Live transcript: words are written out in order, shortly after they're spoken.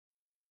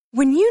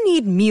When you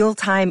need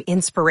mealtime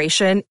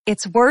inspiration,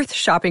 it's worth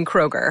shopping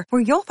Kroger,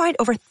 where you'll find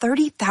over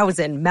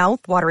 30,000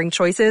 mouth-watering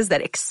choices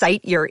that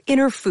excite your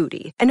inner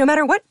foodie. And no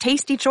matter what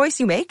tasty choice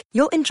you make,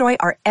 you'll enjoy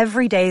our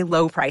everyday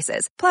low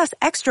prices, plus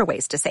extra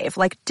ways to save,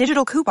 like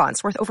digital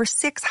coupons worth over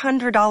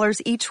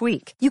 $600 each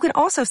week. You can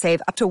also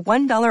save up to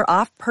 $1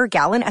 off per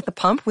gallon at the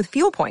pump with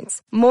fuel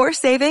points. More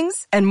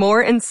savings and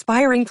more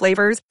inspiring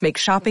flavors make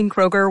shopping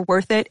Kroger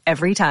worth it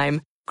every time.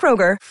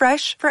 Kroger,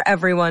 fresh for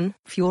everyone.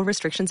 Fuel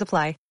restrictions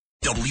apply.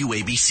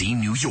 WABC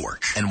New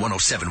York and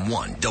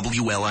 107.1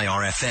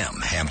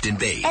 WLIR-FM Hampton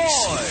Bays.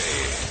 Oy.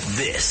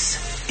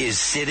 This is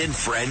Sid and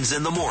Friends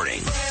in the Morning.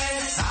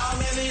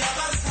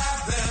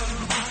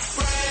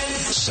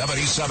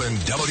 77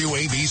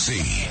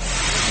 WABC.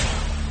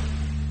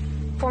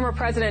 Former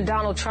President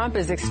Donald Trump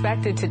is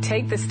expected to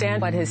take the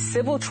stand at his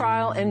civil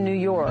trial in New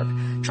York.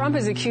 Trump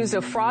is accused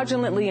of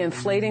fraudulently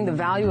inflating the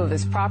value of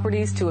his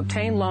properties to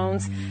obtain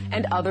loans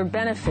and other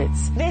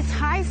benefits. This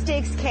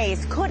high-stakes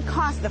case could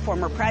cost the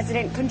former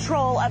president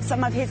control of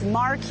some of his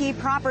marquee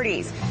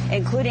properties,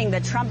 including the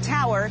Trump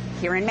Tower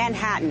here in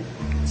Manhattan.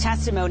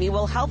 Testimony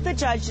will help the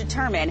judge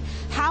determine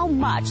how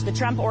much the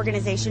Trump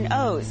Organization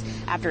owes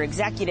after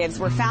executives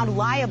were found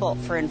liable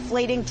for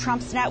inflating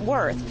Trump's net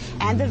worth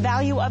and the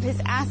value of his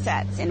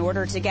assets in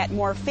order to get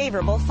more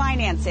favorable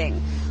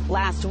financing.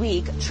 Last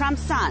week,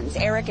 Trump's sons,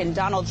 Eric and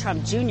Donald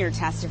Trump Jr.,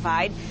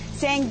 testified,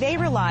 saying they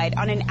relied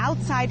on an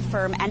outside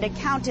firm and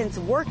accountants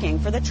working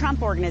for the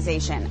Trump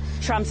Organization.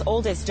 Trump's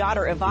oldest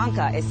daughter,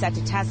 Ivanka, is set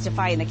to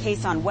testify in the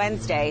case on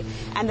Wednesday,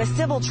 and the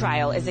civil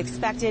trial is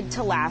expected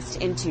to last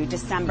into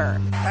December.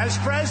 As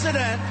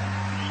president,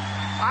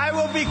 I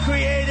will be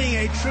creating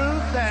a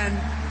truth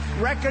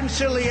and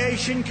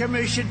reconciliation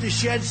commission to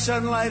shed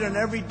sunlight on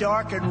every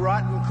dark and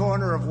rotten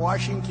corner of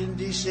Washington,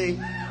 D.C.,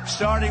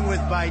 starting with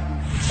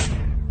Biden.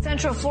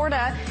 Central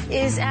Florida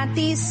is at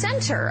the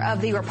center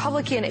of the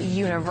Republican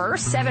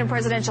universe. 7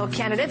 presidential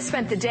candidates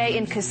spent the day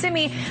in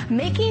Kissimmee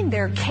making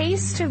their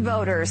case to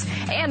voters.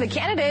 And the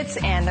candidates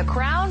and the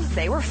crowd,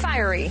 they were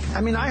fiery.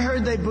 I mean, I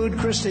heard they booed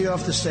Christie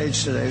off the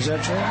stage today. Is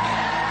that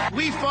true?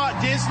 We fought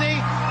Disney,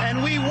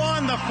 and we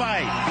won the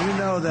fight. You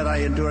know that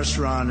I endorsed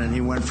Ron, and he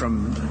went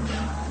from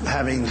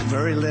having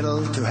very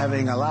little to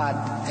having a lot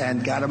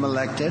and got him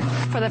elected.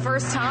 For the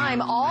first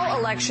time all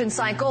election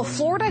cycle,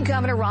 Florida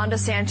Governor Ron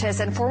DeSantis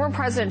and former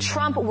President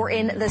Trump were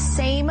in the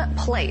same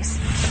place.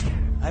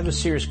 I have a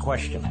serious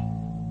question.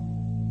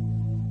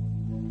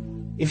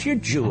 If you're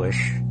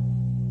Jewish,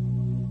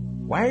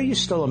 why are you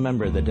still a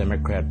member of the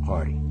Democrat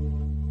Party?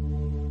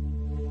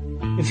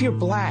 If you're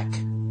black,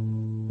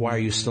 why are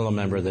you still a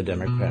member of the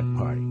Democrat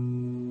Party?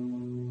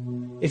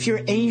 If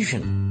you're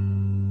Asian,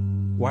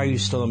 why are you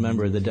still a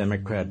member of the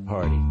Democrat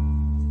Party?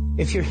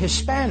 If you're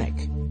Hispanic,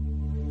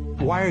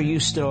 why are you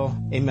still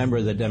a member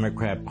of the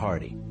Democrat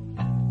Party?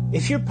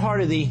 If you're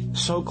part of the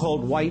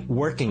so-called white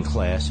working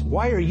class,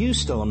 why are you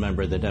still a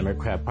member of the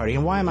Democrat Party?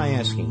 And why am I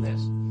asking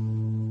this?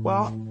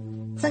 Well,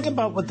 think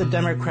about what the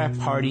Democrat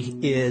Party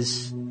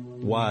is,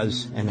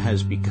 was, and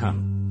has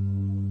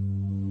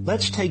become.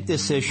 Let's take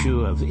this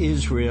issue of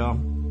Israel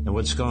and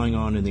what's going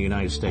on in the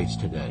United States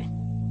today.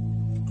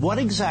 What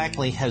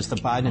exactly has the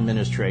Biden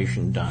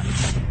administration done?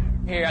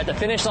 Here at the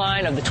finish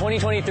line of the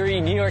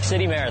 2023 New York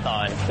City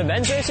Marathon, the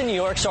men's race in New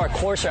York saw a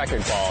course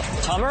record fall.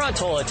 Tamerlan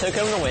Tola took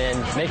home the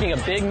win, making a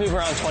big move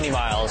around 20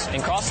 miles,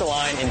 and crossed the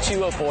line in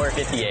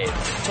 2:04:58.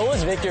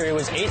 Tola's victory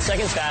was 8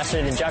 seconds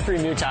faster than Jeffrey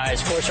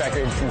Mutai's course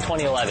record from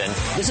 2011.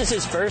 This is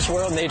his first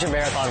world major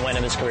marathon win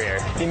of his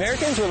career. The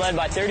Americans were led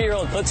by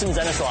 30-year-old Putsim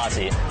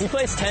Zeneselassie. He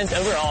placed 10th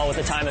overall with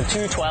a time of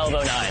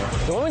 2:12:09.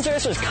 The women's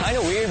race was kind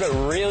of weird, but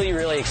really,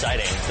 really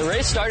exciting. The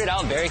race started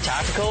out very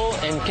tactical,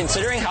 and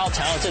considering how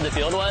talented the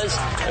field was,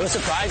 it was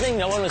surprising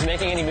no one was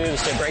making any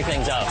moves to break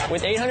things up.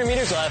 With 800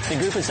 meters left, the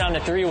group was down to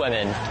 3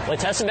 women,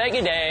 Latessa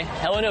Begnaday,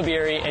 Helen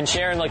Obiri, and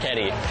Sharon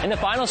Lokedi. In the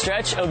final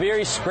stretch,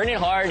 Obiri sprinted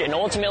hard and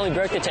ultimately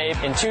broke the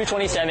tape in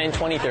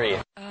 2:27:23.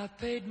 I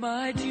paid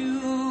my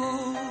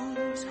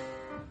dues,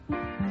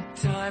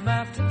 time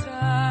after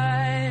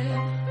time.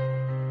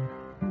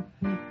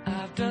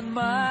 I've done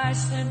my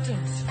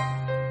sentence,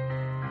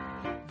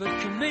 but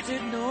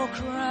committed no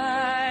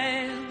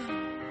crime.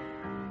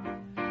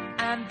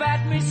 And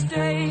bad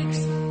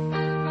mistakes,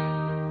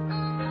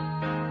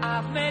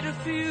 I've made a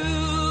few.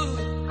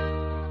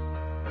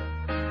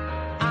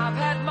 I've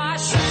had my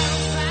share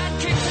of bad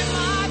kicks in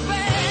my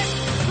bed,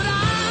 but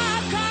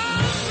I've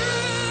come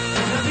through.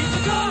 I need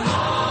to go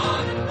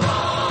on.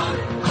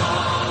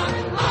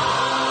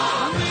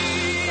 We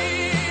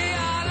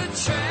are the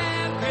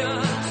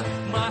champions,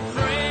 my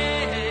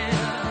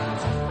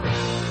friends,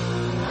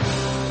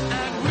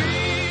 and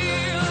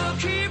we'll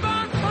keep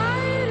on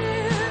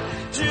fighting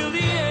till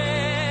the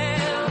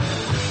end.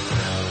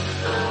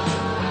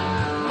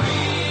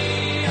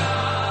 We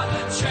are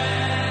the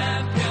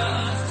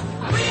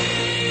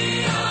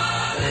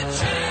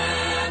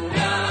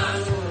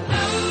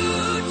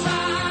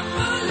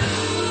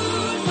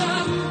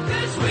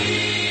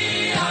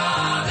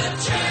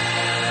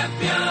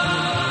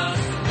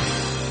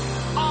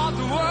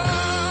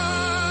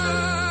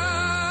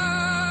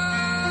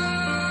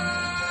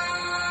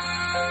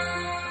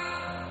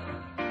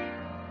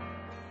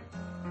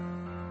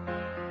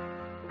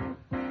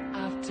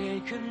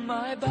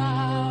I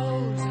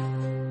bowed,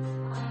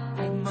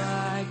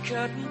 my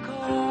curtain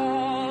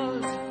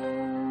called.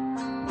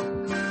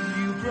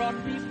 You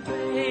brought me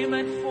fame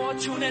and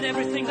fortune and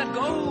everything that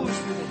goes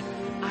with it.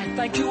 I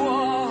thank you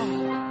all,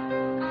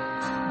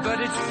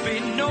 but it's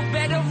been no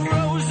bed of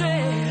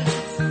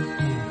roses,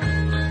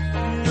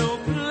 no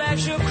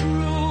pleasure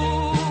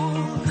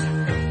cruise.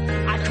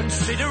 I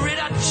consider it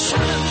a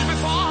challenge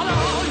before the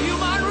whole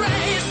human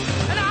race,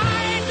 and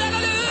I ain't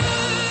gonna lose.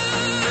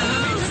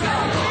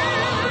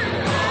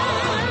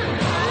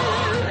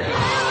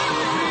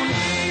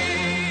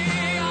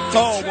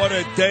 Oh, what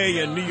a day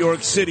in New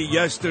York City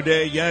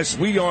yesterday. Yes,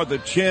 we are the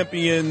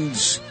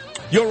champions.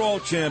 You're all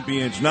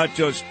champions, not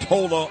just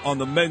Tola on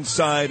the men's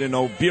side and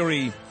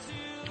Obiri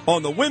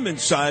on the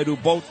women's side, who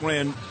both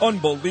ran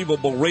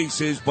unbelievable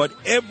races, but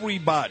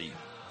everybody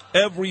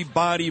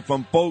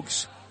from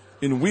folks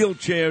in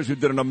wheelchairs who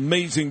did an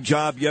amazing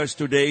job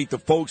yesterday to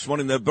folks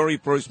running their very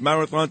first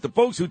marathon to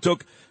folks who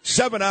took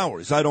 7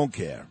 hours. I don't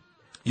care.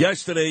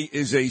 Yesterday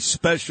is a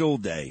special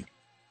day.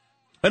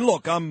 And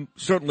look, I'm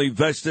certainly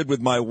vested with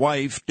my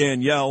wife,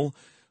 Danielle,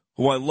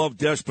 who I love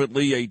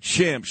desperately, a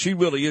champ. She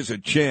really is a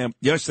champ.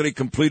 Yesterday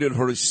completed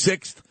her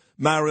sixth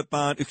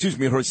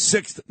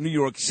New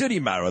York City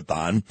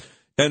marathon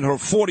and her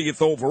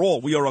 40th overall.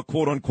 We are a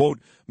quote-unquote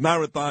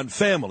marathon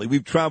family.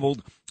 We've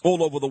traveled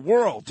all over the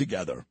world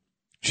together.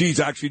 She's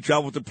actually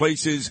traveled to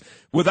places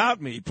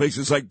without me,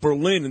 places like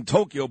Berlin and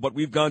Tokyo, but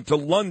we've gone to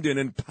London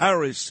and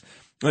Paris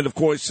and, of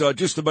course,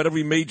 just about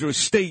every major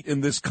state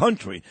in this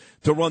country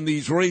to run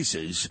these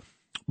races.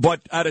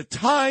 But at a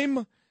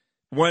time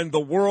when the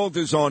world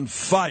is on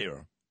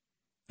fire,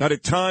 at a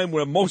time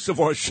where most of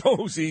our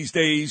shows these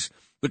days,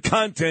 the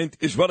content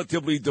is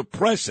relatively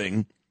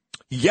depressing,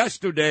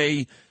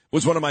 yesterday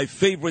was one of my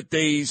favorite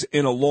days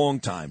in a long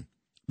time.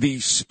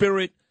 The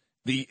spirit,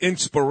 the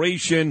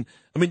inspiration.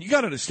 I mean, you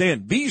got to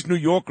understand, these New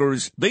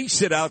Yorkers, they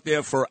sit out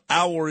there for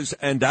hours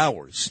and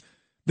hours.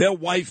 Their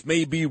wife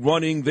may be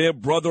running, their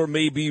brother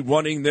may be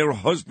running, their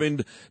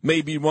husband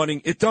may be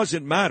running. It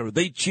doesn't matter.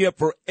 They cheer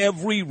for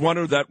every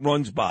runner that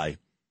runs by.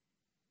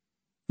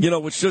 You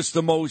know, it's just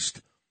the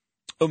most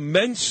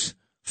immense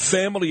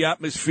family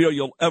atmosphere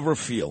you'll ever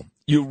feel.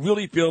 You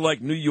really feel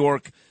like New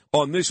York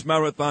on this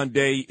marathon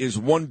day is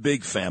one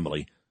big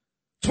family.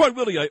 That's why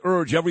really I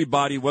urge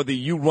everybody, whether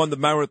you run the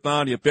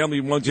marathon, your family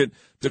runs it,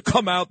 to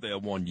come out there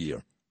one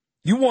year.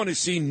 You want to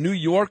see New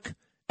York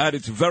at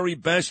its very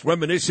best,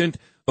 reminiscent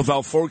of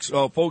how folks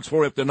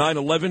were after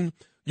 9/11.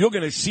 You're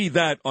going to see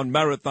that on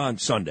Marathon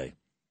Sunday.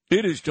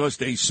 It is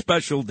just a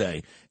special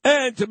day.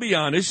 And to be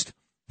honest,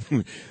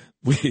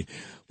 we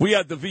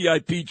had the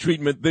VIP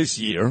treatment this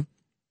year.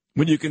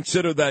 When you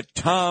consider that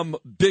Tom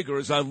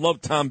Biggers, I love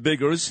Tom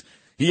Biggers,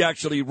 he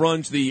actually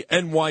runs the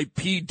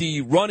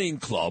NYPD Running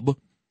Club.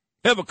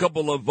 They have a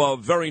couple of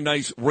very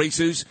nice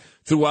races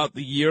throughout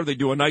the year. They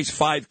do a nice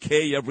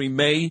 5K every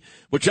May,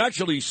 which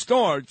actually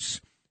starts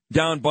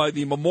down by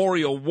the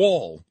Memorial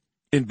Wall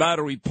in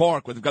Battery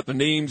Park, where they've got the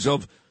names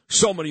of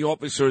so many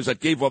officers that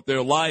gave up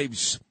their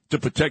lives to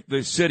protect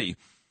this city.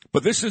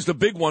 But this is the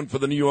big one for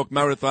the New York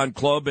Marathon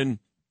Club and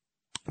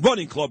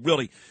Running Club,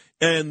 really.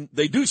 And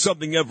they do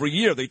something every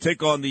year. They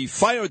take on the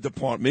fire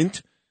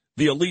department,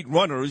 the elite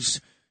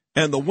runners,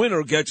 and the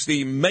winner gets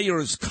the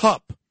Mayor's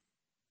Cup,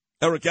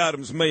 Eric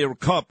Adams Mayor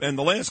Cup. And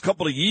the last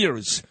couple of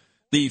years,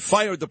 the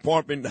fire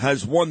department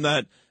has won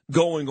that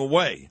going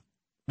away.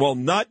 Well,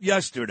 not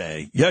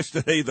yesterday.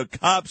 Yesterday, the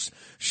cops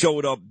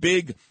showed up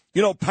big.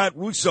 You know, Pat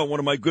Russo, one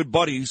of my good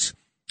buddies,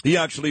 he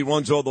actually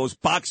runs all those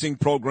boxing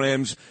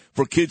programs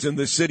for kids in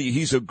the city.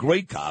 He's a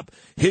great cop.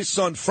 His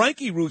son,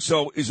 Frankie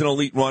Russo, is an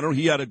elite runner.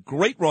 He had a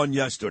great run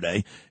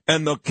yesterday.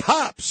 And the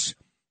cops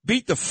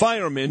beat the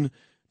firemen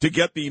to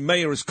get the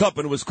Mayor's Cup.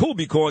 And it was cool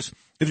because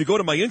if you go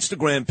to my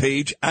Instagram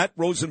page, at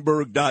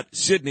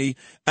Rosenberg.Sydney,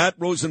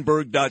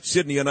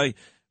 and I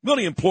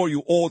really implore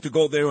you all to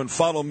go there and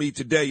follow me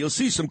today. You'll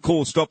see some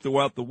cool stuff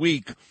throughout the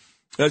week.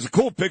 There's a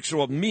cool picture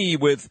of me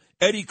with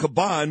Eddie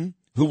Caban,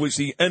 who was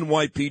the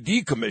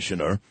NYPD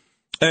commissioner,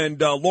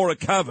 and Laura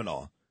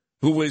Kavanaugh,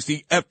 who was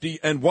the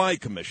FDNY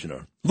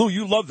commissioner. Lou,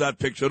 you love that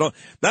picture, don't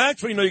you?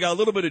 That's when you know you got a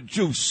little bit of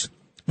juice,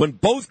 when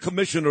both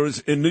commissioners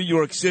in New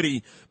York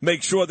City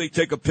make sure they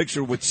take a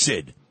picture with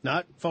Sid.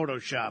 Not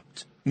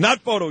photoshopped.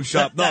 Not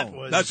photoshopped,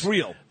 no. That's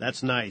real.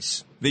 That's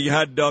nice. You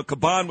had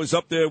Caban was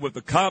up there with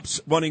the cops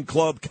running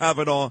club,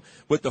 Kavanaugh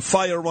with the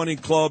fire running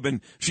club,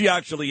 and she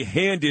actually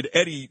handed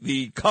Eddie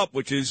the cup,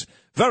 which is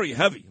very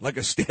heavy, like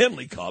a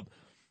Stanley Cup.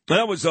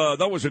 That was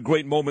a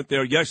great moment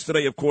there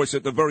yesterday. Of course,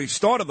 at the very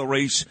start of the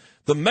race,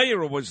 the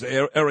mayor was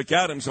there, Eric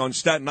Adams, on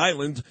Staten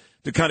Island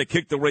to kind of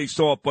kick the race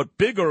off. But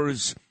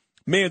Biggers,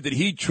 man, did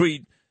he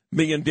treat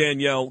me and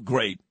Danielle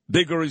great.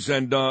 Biggers,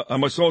 and I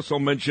must also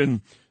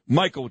mention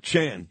Michael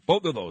Chan,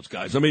 both of those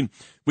guys. I mean,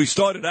 we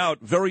started out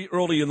very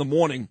early in the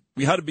morning.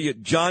 We had to be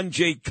at John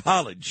Jay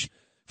College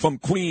from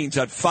Queens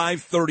at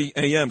 5:30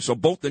 a.m. So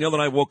both Danielle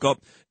and I woke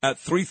up at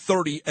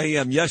 3:30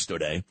 a.m.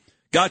 yesterday,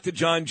 got to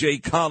John Jay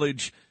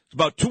College.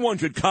 About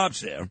 200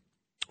 cops there,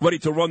 ready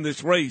to run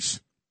this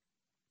race.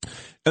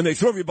 And they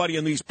threw everybody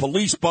in these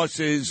police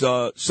buses.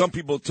 Some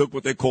people took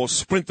what they call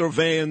sprinter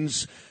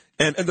vans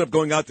and ended up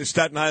going out to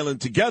Staten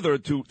Island together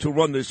to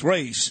run this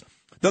race.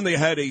 Then they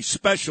had a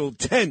special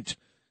tent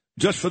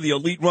just for the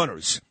elite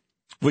runners,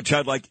 which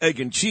had like egg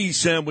and cheese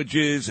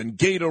sandwiches and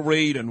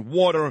Gatorade and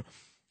water.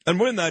 And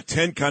we're in that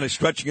tent kind of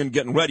stretching and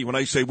getting ready. When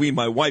I say we,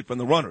 my wife and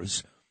the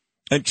runners.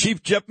 And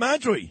Chief Jeff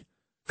Madry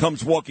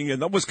comes walking in.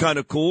 That was kind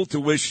of cool to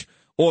wish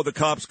all the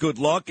cops good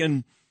luck.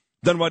 And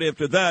then right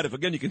after that, if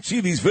again you can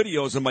see these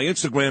videos on my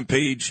Instagram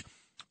page,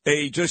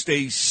 just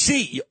a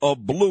sea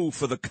of blue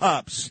for the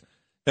cops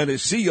and a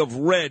sea of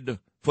red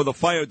for the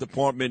fire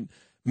department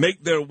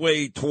make their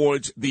way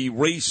towards the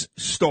race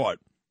start.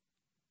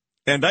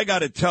 And I got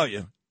to tell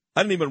you,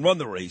 I didn't even run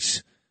the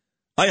race.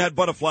 I had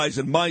butterflies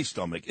in my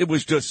stomach. It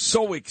was just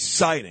so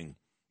exciting.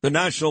 The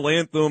national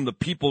anthem, the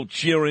people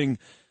cheering.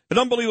 An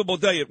unbelievable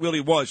day it really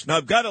was. Now,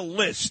 I've got a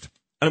list,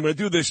 and I'm going to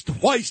do this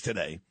twice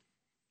today,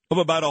 of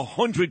about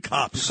 100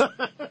 cops.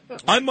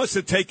 I must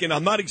have taken,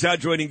 I'm not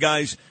exaggerating,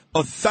 guys,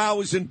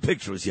 1,000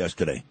 pictures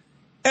yesterday.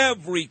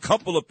 Every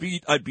couple of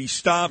feet, I'd be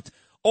stopped.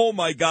 Oh,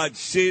 my God,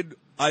 Sid,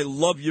 I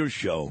love your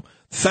show.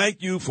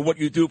 Thank you for what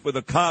you do for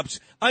the cops.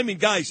 I mean,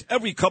 guys,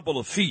 every couple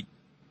of feet.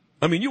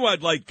 I mean, you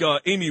had like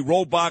Amy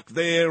Robach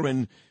there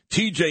and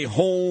T.J.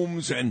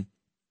 Holmes and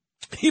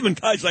even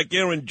guys like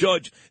Aaron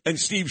Judge and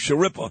Steve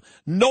Sharippa.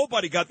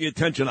 Nobody got the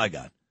attention I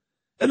got.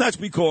 And that's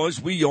because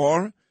we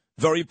are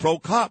very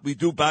pro-cop. We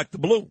do back the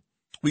blue.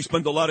 We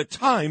spend a lot of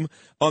time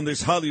on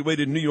this highly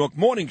rated New York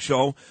morning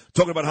show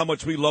talking about how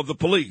much we love the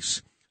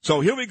police.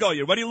 So here we go.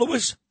 You ready,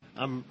 Lewis?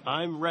 I'm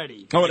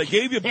ready. All right, I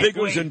gave you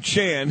Biggers and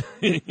Chan.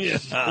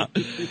 Yeah.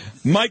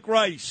 Mike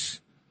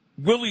Rice,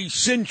 Willie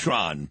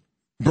Cintron,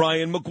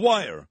 Brian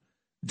McGuire,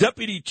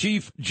 Deputy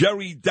Chief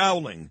Jerry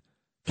Dowling,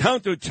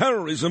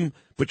 Counterterrorism,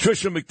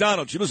 Patricia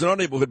McDonald. She lives in our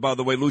neighborhood, by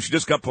the way, Lou. She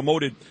just got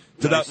promoted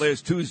to that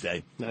last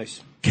Tuesday.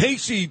 Nice.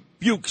 Casey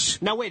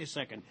Bukes. Now, wait a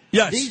second.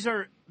 Yes. These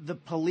are the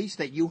police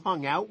that you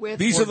hung out with?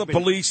 These are the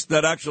police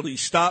that actually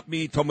stopped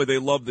me, told me they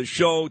loved the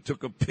show,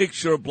 took a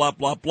picture, blah,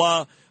 blah,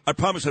 blah. I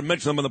promise I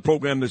mentioned them on the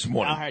program this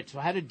morning. All right, so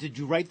how did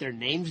you write their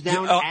names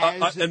down?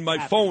 In my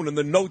phone in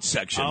the notes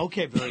section. Oh,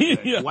 okay, very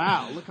good. Yeah.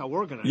 Wow, look how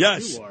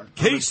organized you are.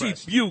 Casey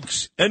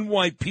Bukes,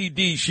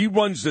 NYPD. She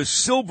runs the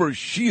Silver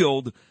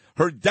Shield.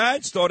 Her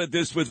dad started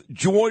this with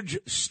George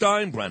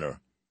Steinbrenner.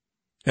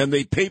 And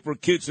they pay for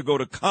kids to go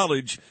to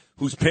college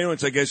whose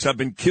parents, I guess, have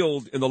been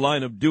killed in the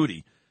line of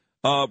duty.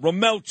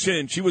 Ramel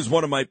Chin, she was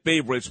one of my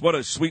favorites. What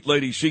a sweet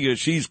lady she is.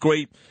 She's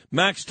great.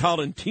 Max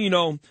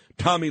Tolentino,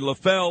 Tommy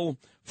LaFell,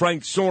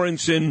 Frank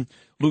Sorensen,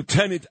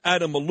 Lieutenant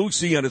Adam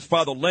Malusi and his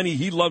father Lenny.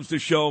 He loves the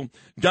show.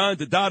 Don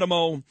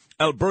DiDottamo,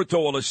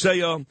 Alberto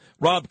Olasea,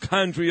 Rob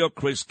Condria,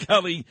 Chris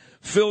Kelly,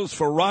 Phil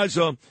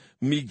Sferrazza,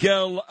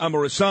 Miguel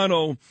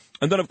Amorisano,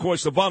 and then, of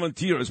course, the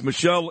volunteers,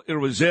 Michelle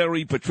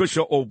Irizarry,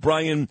 Patricia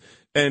O'Brien,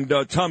 and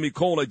Tommy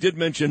Cole. I did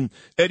mention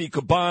Eddie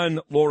Caban,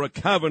 Laura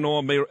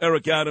Kavanaugh, Mayor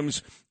Eric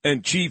Adams,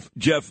 and Chief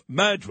Jeff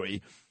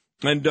Madry.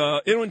 And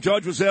Aaron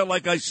Judge was there,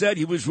 like I said.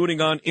 He was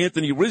rooting on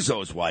Anthony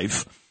Rizzo's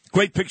wife.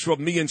 Great picture of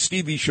me and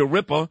Stevie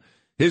Sharippa.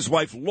 His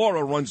wife,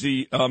 Laura, runs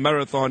the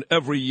marathon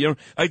every year.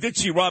 I did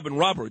see Robin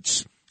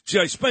Roberts. See,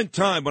 I spent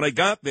time when I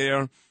got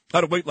there. I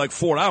had to wait like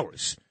 4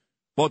 hours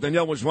while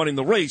Danielle was running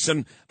the race.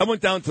 And I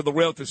went down to the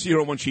rail to see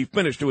her when she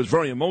finished. It was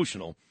very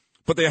emotional.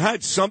 But they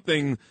had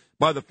something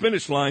by the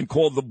finish line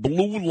called the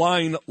Blue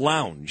Line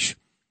Lounge.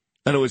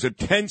 And it was a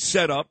tent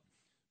setup,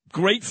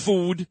 great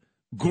food,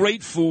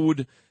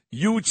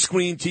 huge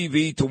screen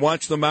TV to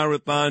watch the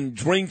marathon,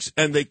 drinks,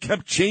 and they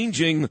kept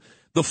changing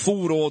the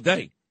food all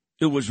day.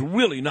 It was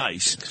really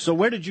nice. So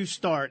where did you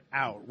start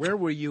out? Where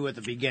were you at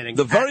the beginning?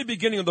 The very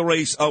beginning of the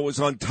race, I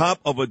was on top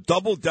of a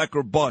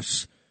double-decker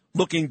bus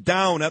looking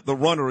down at the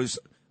runners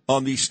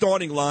on the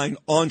starting line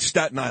on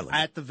Staten Island.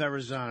 At the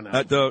Verrazano.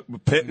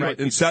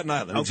 In Staten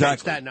Island, okay,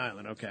 exactly. Staten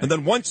Island, okay. And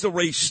then once the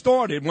race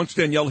started, once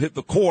Danielle hit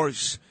the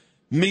course,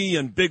 me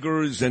and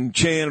Biggers and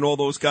Chan and all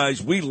those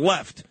guys, we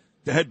left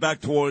to head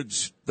back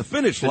towards the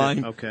finish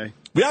line. Okay.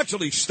 We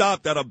actually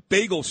stopped at a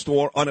bagel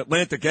store on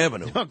Atlantic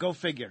Avenue. Oh, go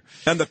figure.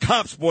 And the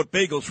cops bought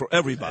bagels for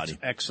everybody.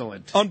 That's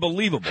excellent.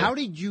 Unbelievable. How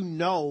did you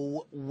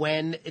know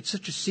when it's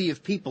such a sea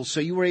of people? So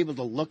you were able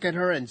to look at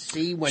her and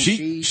see when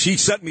she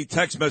sent me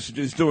text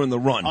messages during the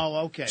run.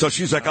 Oh, okay. So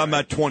she's like, I'm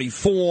at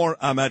 24,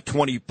 I'm at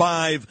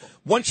 25.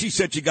 Once she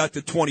said she got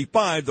to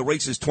 25, the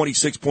race is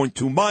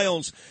 26.2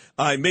 miles.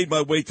 I made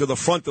my way to the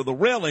front of the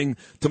railing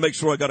to make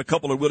sure I got a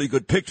couple of really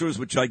good pictures,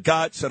 which I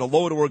got, said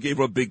hello to her, gave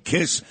her a big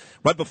kiss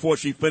right before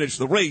she finished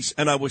the race.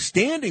 And I was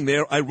standing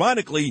there,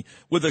 ironically,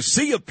 with a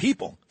sea of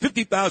people,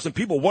 50,000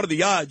 people. What are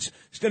the odds?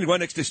 Standing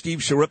right next to Steve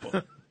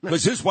Sharippa,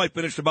 because his wife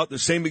finished about the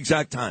same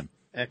exact time.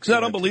 Excellent.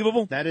 Isn't that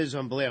unbelievable? That is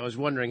unbelievable. I was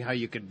wondering how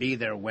you could be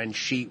there when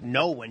she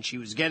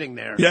was getting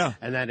there. Yeah.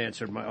 And that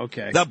answered my,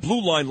 okay. That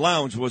Blue Line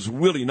Lounge was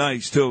really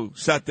nice, too.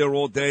 Sat there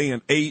all day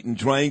and ate and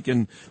drank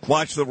and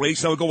watched the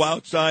race. I would go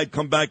outside,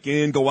 come back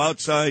in, go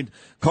outside,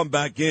 come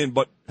back in.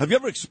 But have you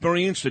ever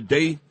experienced a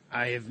day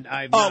I've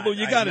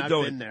you got to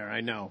do it. Been there,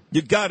 I know.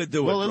 You got to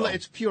do it. Well, bro.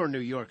 it's pure New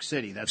York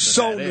City. That's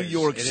so what that New is.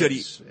 York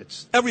City.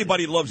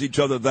 Everybody loves each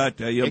other that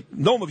day.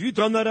 Noam, have you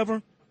done that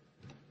ever?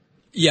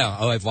 Yeah,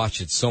 I've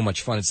watched it. So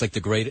much fun. It's like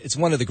it's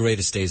one of the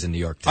greatest days in New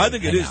York. I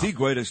think it is the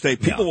greatest day.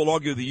 People will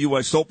argue the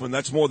U.S. Open,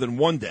 that's more than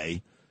one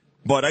day.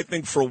 But I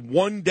think for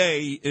one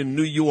day in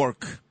New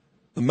York,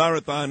 the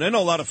marathon, I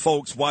know a lot of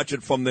folks watch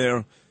it from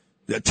their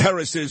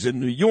terraces in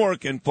New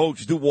York, and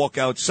folks do walk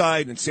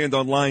outside and stand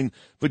online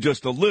for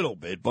just a little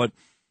bit. But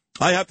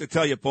I have to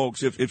tell you,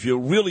 folks, if you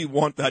really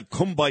want that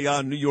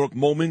kumbaya New York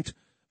moment,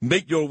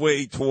 make your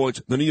way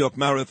towards the New York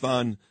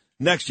Marathon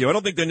next year. I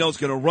don't think Danielle's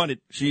going to run it.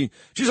 She's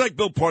like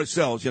Bill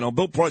Parcells.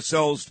 Bill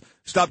Parcells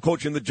stopped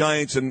coaching the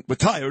Giants and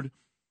retired.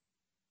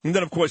 And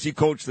then, of course, he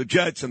coached the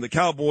Jets and the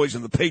Cowboys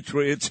and the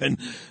Patriots. And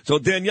so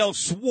Danielle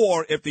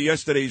swore after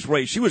yesterday's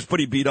race. She was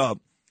pretty beat up.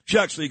 She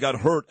actually got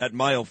hurt at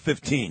mile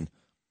 15.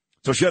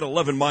 So she had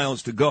 11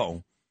 miles to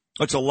go.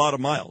 That's a lot of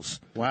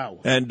miles. Wow.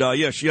 And,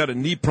 she had a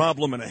knee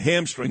problem and a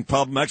hamstring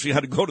problem. Actually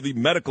had to go to the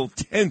medical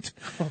tent.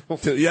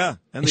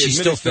 And she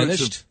still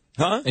finished?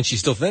 Huh? And she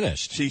still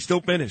finished? She still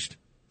finished.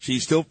 She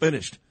still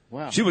finished.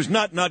 Wow. She was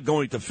not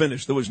going to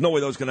finish. There was no way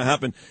that was going to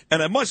happen.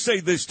 And I must say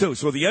this, too.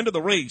 So at the end of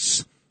the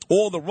race,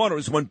 all the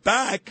runners went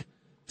back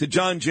to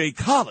John Jay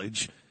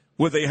College,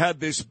 where they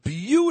had this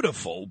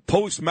beautiful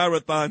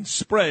post-marathon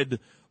spread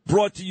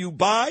brought to you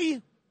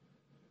by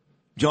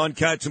John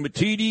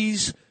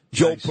Catsimatidis,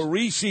 Joe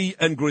Parisi,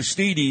 and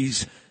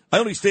Gristides. I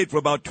only stayed for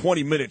about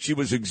 20 minutes. She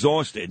was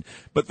exhausted.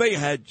 But they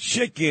had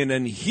chicken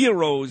and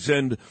heroes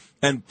and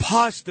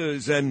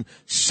pastas and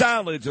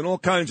salads and all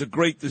kinds of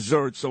great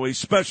desserts. So a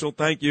special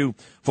thank you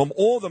from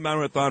all the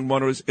marathon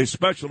runners,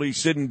 especially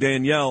Sid and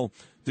Danielle,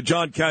 to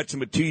John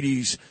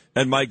Catsimatidis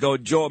and my guy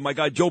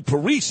Joe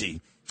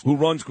Parisi, who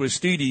runs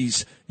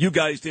Gristides. You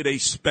guys did a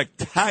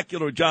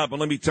spectacular job. And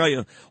let me tell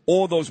you,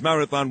 all those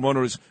marathon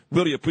runners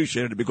really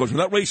appreciated it, because when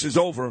that race is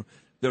over,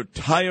 they're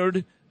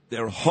tired,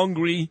 they're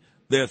hungry,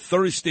 they're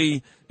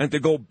thirsty, and to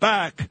go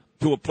back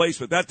to a place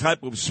with that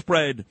type of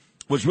spread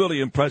was really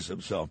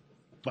impressive. So,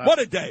 what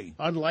a day.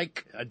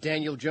 Unlike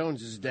Daniel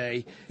Jones's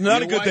day.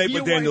 Not a good day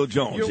for Daniel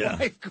Jones, Your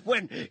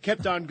wife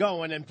kept on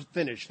going and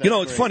finished. That's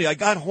it's funny. I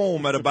got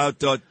home at about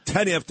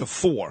 10 after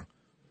 4,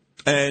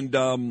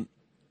 and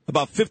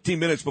about 15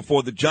 minutes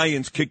before the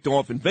Giants kicked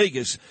off in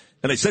Vegas,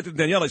 and I said to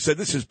Danielle, I said,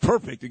 this is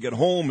perfect to get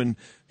home, and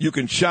you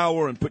can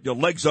shower and put your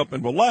legs up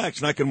and relax,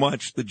 and I can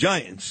watch the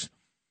Giants,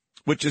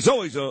 which is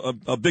always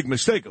a big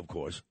mistake, of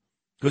course,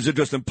 because they're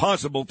just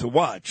impossible to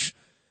watch.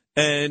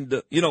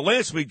 And,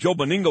 last week Joe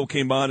Beningo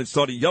came on and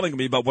started yelling at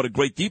me about what a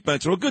great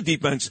defense or a good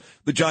defense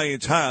the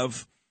Giants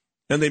have,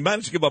 and they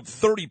managed to give up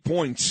 30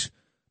 points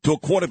to a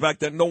quarterback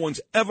that no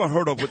one's ever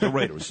heard of with the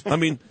Raiders. I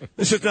mean,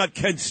 this is not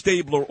Ken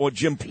Stabler or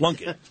Jim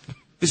Plunkett.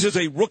 This is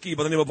a rookie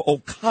by the name of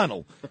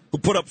O'Connell who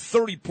put up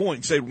 30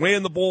 points. They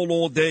ran the ball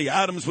all day.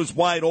 Adams was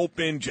wide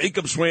open.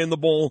 Jacobs ran the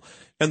ball.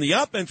 And the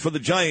offense for the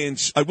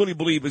Giants, I really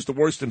believe, is the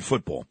worst in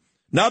football.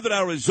 Now that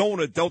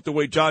Arizona dealt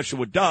away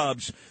Joshua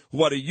Dobbs,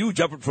 who had a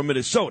huge effort from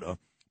Minnesota,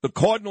 the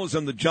Cardinals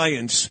and the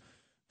Giants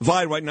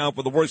vie right now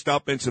for the worst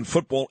offense in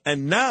football.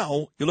 And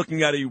now you're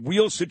looking at a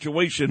real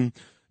situation.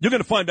 You're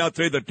going to find out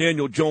today that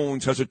Daniel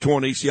Jones has a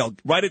torn ACL.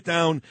 Write it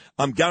down.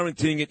 I'm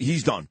guaranteeing it.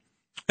 He's done.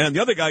 And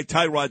the other guy,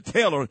 Tyrod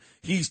Taylor,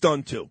 he's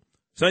done too.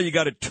 So now you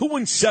got a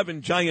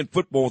 2-7 Giant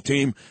football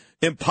team,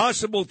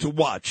 impossible to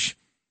watch,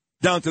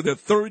 down to their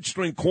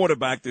third-string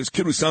quarterback, this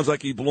kid who sounds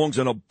like he belongs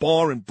in a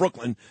bar in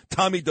Brooklyn,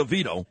 Tommy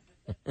DeVito,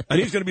 and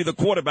he's going to be the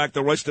quarterback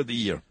the rest of the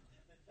year.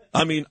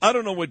 I mean, I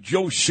don't know what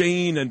Joe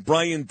Shane and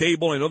Brian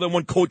Dable, I know they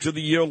won Coach of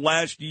the Year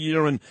last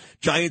year, and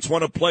Giants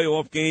won a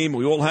playoff game.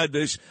 We all had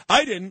this.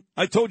 I didn't.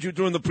 I told you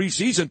during the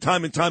preseason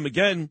time and time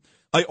again,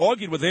 I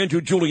argued with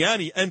Andrew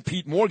Giuliani and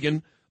Pete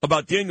Morgan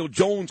about Daniel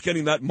Jones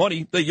getting that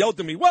money. They yelled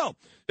at me, well,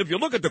 if you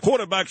look at the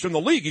quarterbacks in the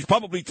league, he's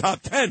probably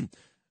top 10.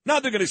 Now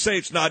they're going to say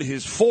it's not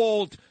his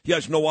fault. He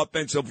has no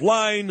offensive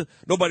line,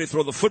 nobody to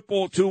throw the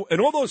football to,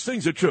 and all those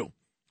things are true.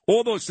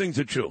 All those things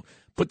are true.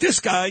 But this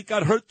guy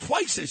got hurt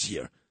twice this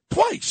year.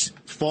 Twice.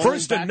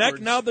 First the neck,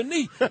 now the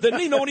knee. The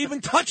knee, no one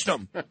even touched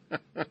him.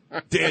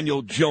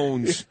 Daniel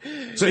Jones.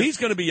 So he's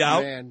going to be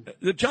out. Man.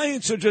 The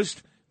Giants are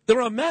just, they're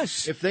a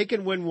mess. If they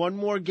can win one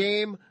more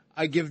game,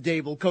 I give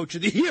Dable Coach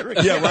of the Year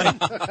again. Yeah,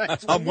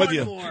 right. I'm with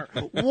you.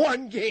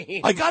 One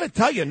game. I got to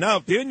tell you now,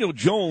 Daniel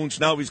Jones,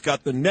 now he's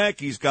got the neck,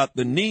 he's got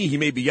the knee, he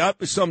may be out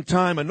for some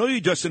time. I know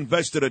you just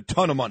invested a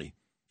ton of money.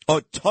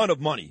 But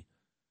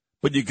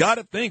you got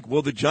to think,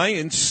 will the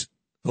Giants,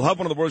 they'll have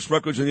one of the worst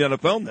records in the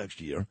NFL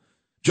next year.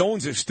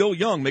 Jones is still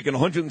young, making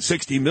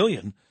 $160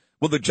 million.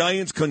 Will the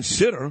Giants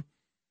consider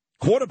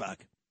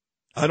quarterback?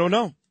 I don't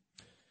know.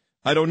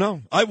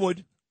 I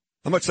would.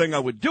 I'm not saying I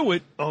would do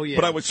it,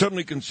 but I would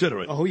certainly consider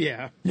it. Oh,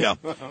 yeah. Yeah.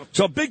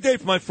 So a big day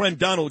for my friend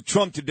Donald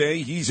Trump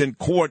today. He's in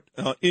court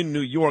in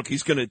New York.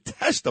 He's going to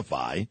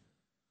testify.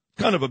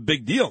 Kind of a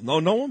big deal. No,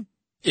 Noam?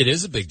 It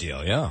is a big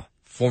deal, yeah.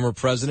 Former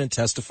president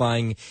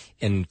testifying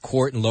in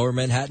court in Lower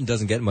Manhattan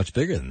doesn't get much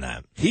bigger than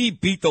that. He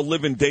beat the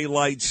living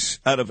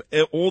daylights out of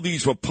all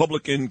these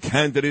Republican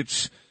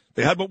candidates.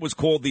 They had what was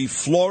called the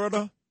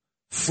Florida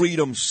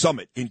Freedom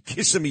Summit in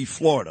Kissimmee,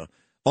 Florida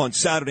on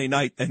Saturday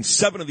night, and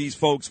 7 of these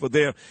folks were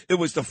there. It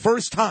was the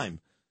first time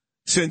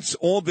since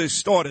all this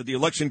started, the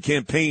election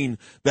campaign,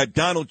 that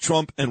Donald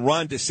Trump and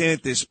Ron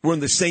DeSantis were in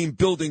the same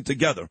building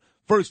together.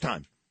 First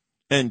time.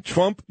 And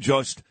Trump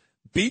just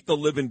beat the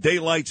living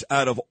daylights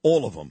out of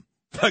all of them.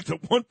 In fact,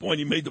 at one point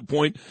he made the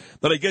point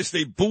that I guess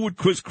they booed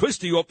Chris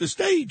Christie off the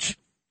stage.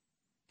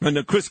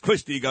 And Chris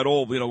Christie got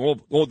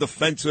all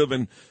defensive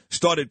and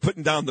started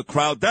putting down the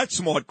crowd. That's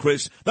smart,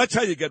 Chris. That's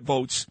how you get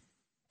votes.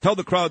 Tell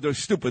the crowd they're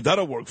stupid.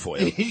 That'll work for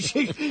you.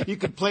 You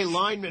could play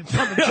lineman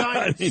for the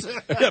Giants.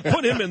 Yeah,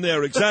 put him in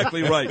there.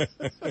 Exactly right.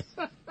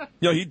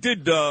 He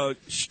did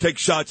take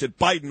shots at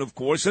Biden, of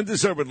course, and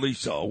deservedly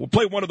so. We'll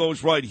play one of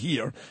those right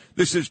here.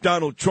 This is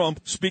Donald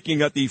Trump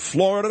speaking at the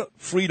Florida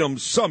Freedom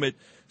Summit,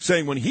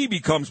 saying when he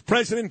becomes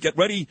president, get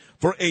ready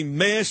for a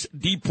mass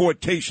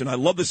deportation. I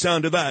love the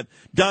sound of that.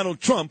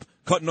 Donald Trump,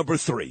 cut number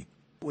 3.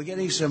 We're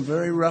getting some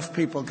very rough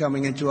people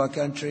coming into our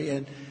country,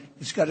 and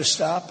it's got to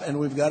stop, and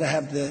we've got to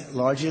have the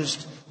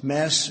largest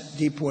mass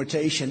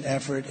deportation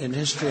effort in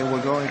history, and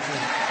we're going to.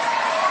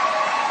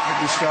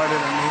 We started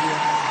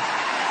immediately.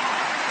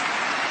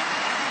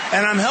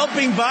 And I'm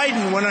helping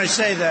Biden when I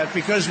say that,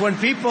 because when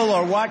people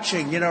are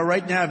watching,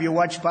 right now, if you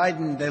watch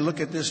Biden, they look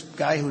at this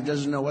guy who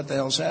doesn't know what the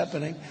hell's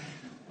happening.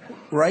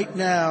 Right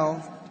now,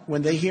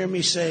 when they hear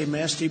me say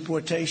mass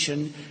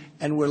deportation,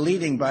 and we're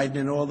leading Biden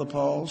in all the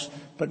polls,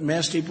 but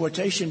mass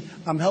deportation,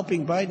 I'm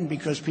helping Biden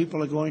because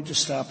people are going to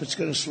stop. It's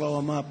going to slow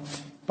him up.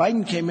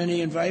 Biden came in,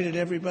 he invited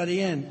everybody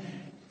in.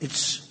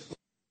 It's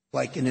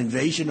like an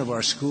invasion of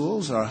our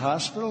schools, our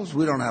hospitals.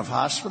 We don't have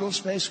hospital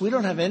space. We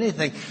don't have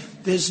anything.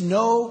 There's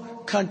no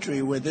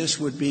country where this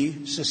would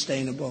be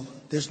sustainable.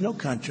 There's no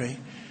country.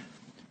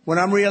 When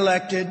I'm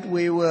reelected,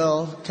 we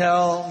will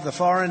tell the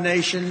foreign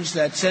nations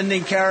that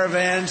sending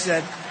caravans,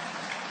 that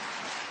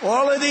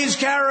all of these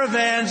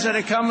caravans that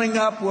are coming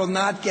up will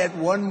not get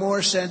 1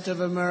 more cent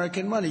of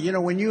American money.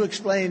 When you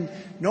explain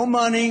no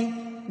money,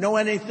 no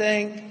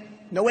anything,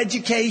 no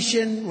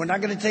education, we're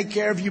not going to take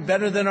care of you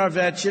better than our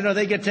vets.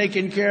 They get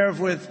taken care of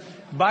with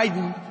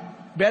Biden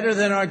better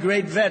than our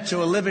great vets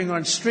who are living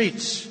on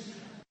streets.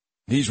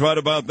 He's right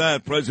about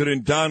that,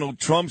 President Donald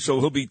Trump, so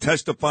he'll be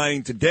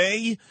testifying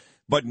today.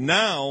 But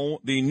now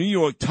the New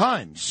York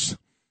Times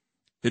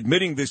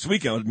admitting this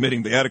weekend,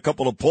 they had a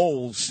couple of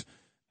polls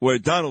where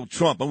Donald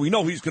Trump, and we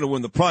know he's going to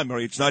win the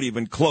primary. It's not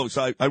even close.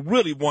 I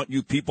really want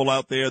you people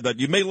out there that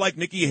you may like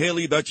Nikki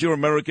Haley. That's your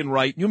American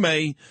right. You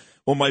may.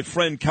 Or my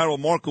friend Carol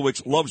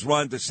Markowitz loves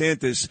Ron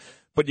DeSantis.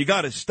 But you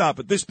got to stop.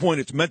 At this point,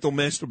 it's mental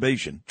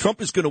masturbation.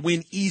 Trump is going to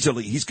win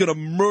easily. He's going to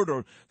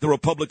murder the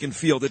Republican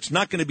field. It's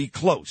not going to be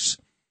close.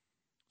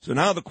 So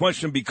now the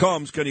question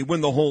becomes, can he win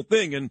the whole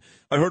thing? And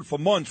I heard for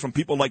months from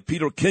people like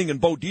Peter King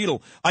and Bo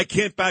Dietl, I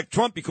can't back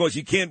Trump because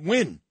he can't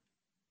win.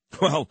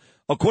 Well,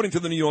 according to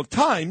the New York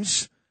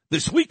Times,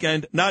 this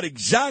weekend, not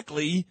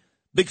exactly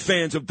big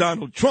fans of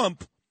Donald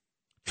Trump.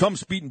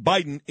 Trump's beaten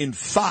Biden in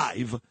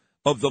 5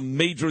 of the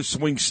major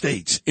swing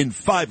states, in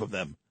 5 of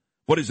them.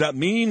 What does that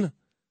mean?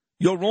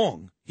 You're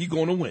wrong. He's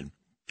going to win.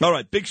 All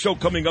right, big show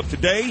coming up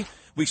today.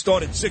 We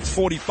start at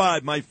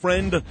 6:45. My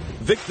friend,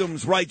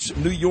 Victims' Rights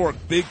New York,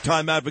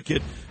 big-time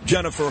advocate,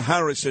 Jennifer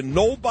Harrison.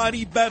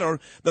 Nobody better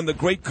than the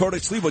great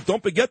Curtis Sliwa.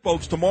 Don't forget,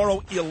 folks,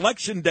 tomorrow,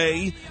 Election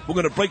Day. We're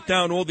going to break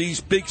down all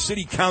these big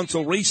city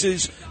council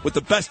races with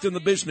the best in the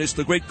business,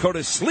 the great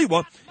Curtis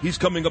Sliwa. He's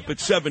coming up at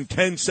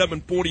 7:10,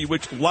 7:40,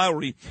 Rich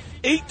Lowry.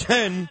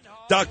 8:10,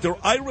 Dr.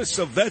 Ira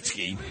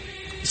Savetsky.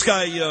 This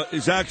guy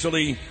is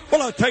actually,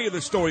 well, I'll tell you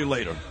the story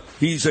later.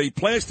 He's a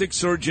plastic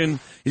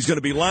surgeon. He's going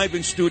to be live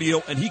in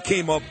studio, and he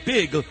came up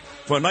big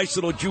for a nice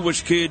little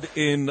Jewish kid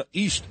in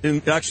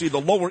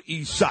the Lower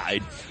East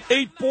Side.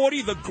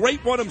 8:40, the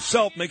great one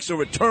himself makes a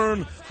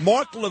return,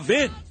 Mark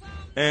Levin.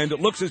 And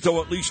it looks as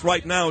though, at least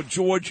right now,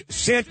 George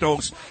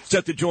Santos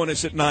set to join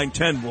us at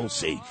 9:10. We'll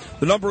see.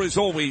 The number is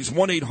always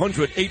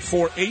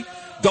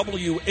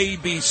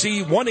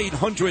 1-800-848-WABC,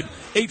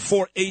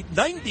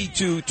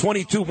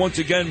 1-800-848-9222. Once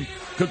again,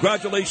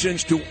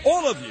 congratulations to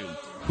all of you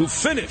who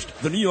finished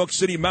the New York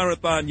City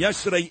Marathon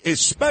yesterday,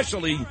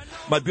 especially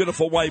my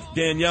beautiful wife,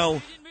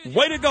 Danielle.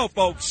 Way to go,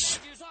 folks.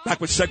 Back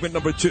with segment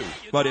number 2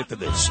 right after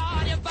this.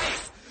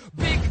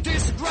 Big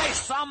disgrace.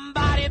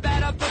 Somebody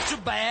better put your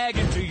bag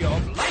into your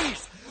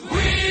place.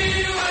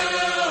 We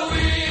will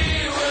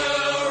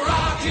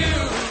rock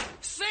you.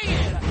 Sing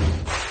it.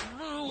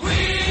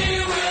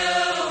 We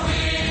will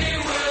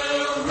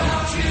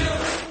rock you.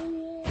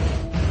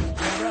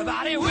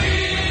 Everybody, we will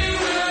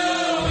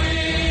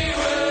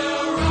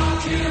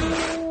rock you.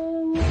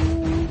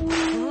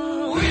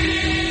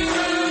 We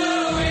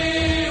will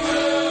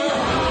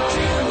rock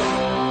you.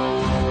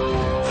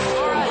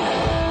 All right.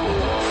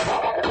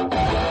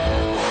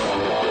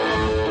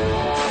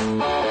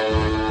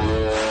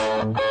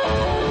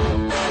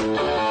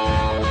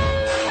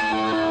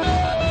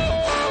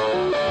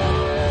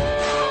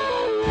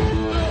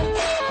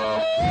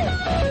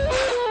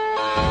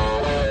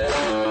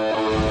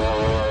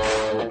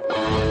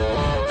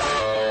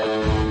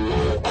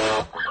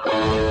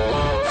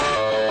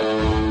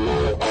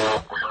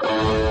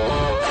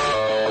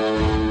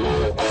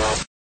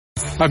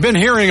 I've been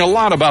hearing a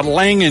lot about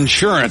Lang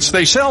Insurance.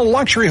 They sell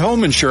luxury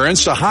home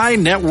insurance to high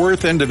net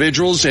worth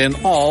individuals in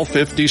all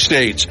 50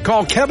 states.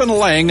 Call Kevin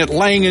Lang at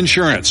Lang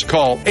Insurance.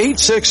 Call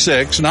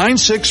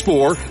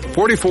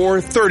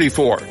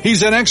 866-964-4434.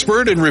 He's an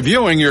expert in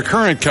reviewing your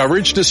current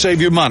coverage to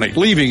save you money,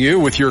 leaving you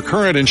with your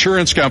current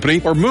insurance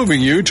company or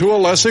moving you to a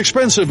less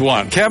expensive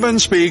one. Kevin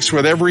speaks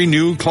with every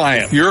new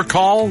client. Your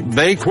call,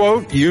 they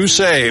quote, you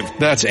save.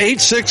 That's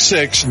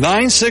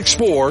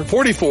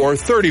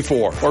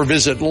 866-964-4434 or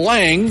visit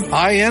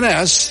langins.com.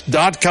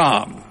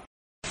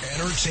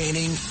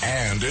 Entertaining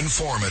and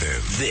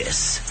informative.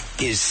 This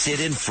is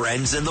Sid and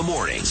Friends in the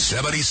Morning.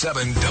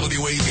 77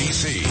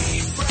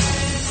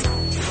 WABC.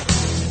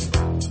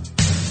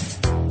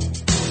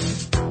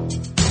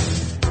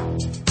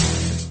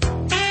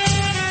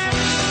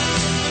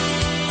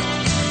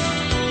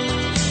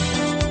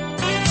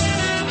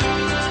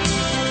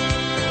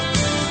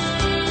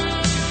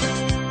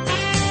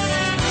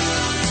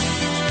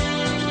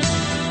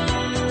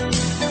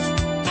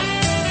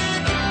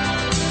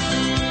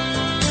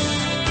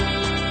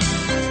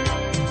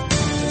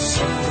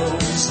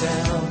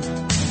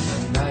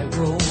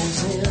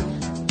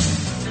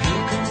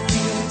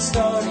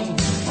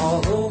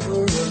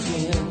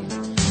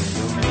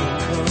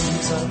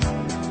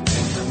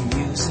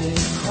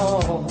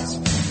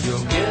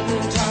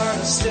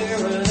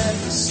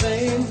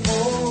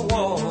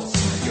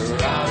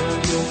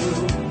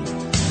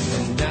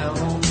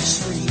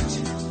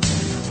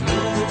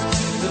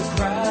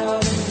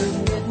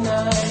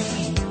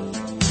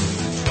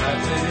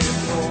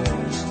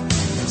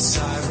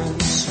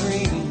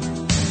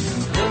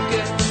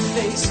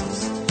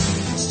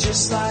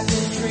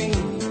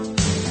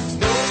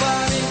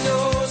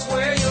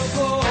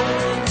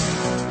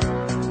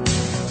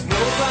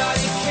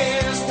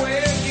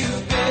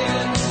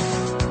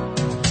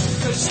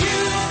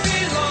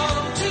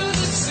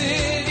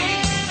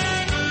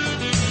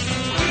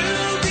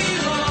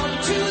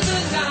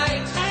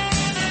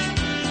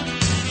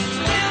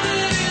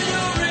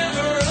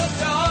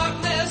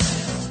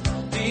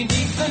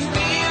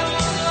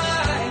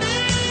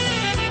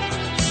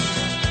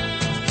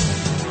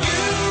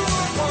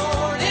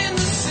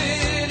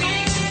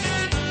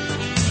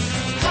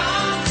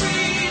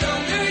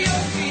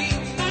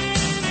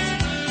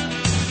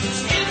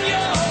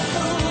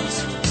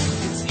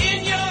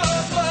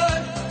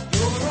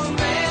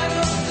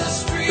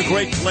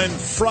 Glenn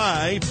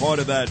Frey, part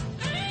of that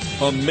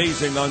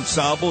amazing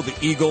ensemble, the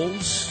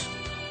Eagles.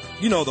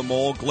 You know them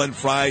all. Glenn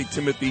Frey,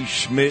 Timothy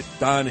Schmidt,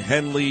 Don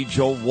Henley,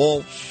 Joe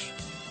Walsh.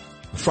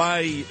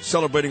 Frey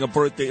celebrating a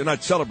birthday.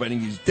 Not celebrating,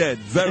 he's dead.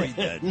 Very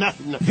dead. not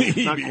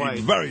quite.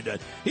 Very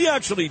dead. He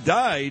actually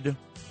died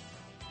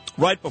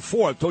right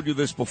before. I've told you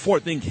this before.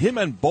 I think him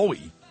and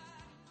Bowie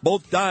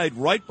both died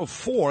right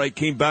before I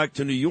came back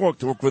to New York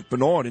to work with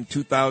Bernard in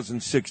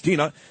 2016.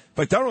 In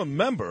fact, I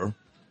remember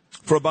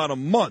for about a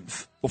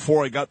month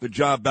before I got the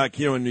job back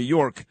here in New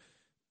York,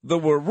 there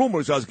were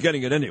rumors I was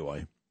getting it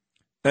anyway.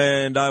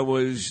 And I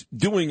was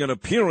doing an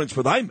appearance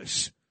with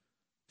Imus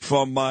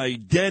from my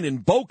den in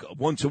Boca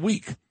once a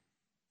week.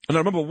 And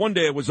I remember one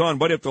day I was on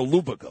right after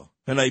Lupica,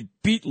 and I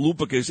beat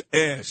Lupica's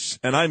ass,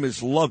 and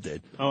Imus loved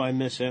it. Oh, I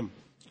miss him.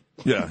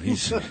 Yeah,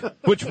 he's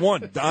which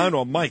one, Don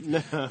or Mike?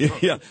 No.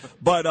 Yeah,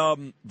 but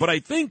I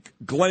think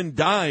Glenn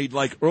died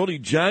like early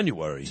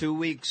January. 2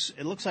 weeks.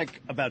 It looks like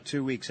about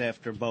 2 weeks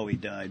after Bowie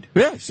died.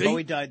 Yeah, see?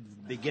 Bowie died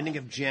the beginning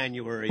of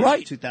January,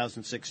 right.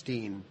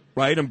 2016.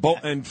 Right,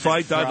 and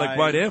Frey died like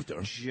right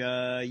after.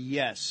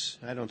 Yes,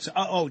 I don't.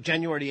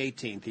 January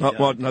 18th.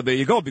 Well, now there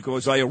you go.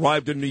 Because I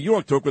arrived in New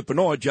York to work with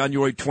Bernard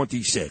January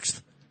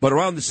 26th, but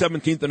around the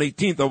 17th and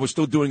 18th, I was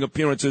still doing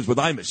appearances with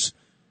Imus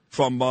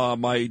from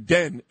my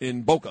den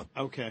in Boca.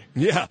 Okay.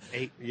 Yeah.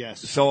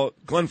 Yes. So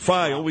Glenn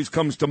Frey always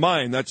comes to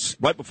mind. That's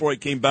right before I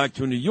came back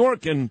to New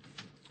York, and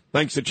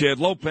thanks to Chad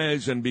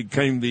Lopez, and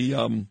became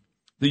the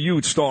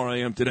huge star I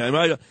am today. I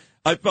mean,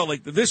 I felt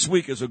like this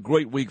week is a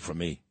great week for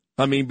me.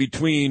 I mean,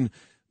 between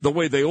the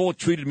way they all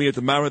treated me at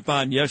the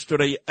marathon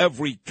yesterday,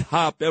 every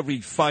cop, every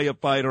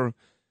firefighter,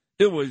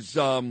 it was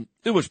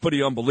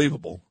pretty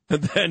unbelievable.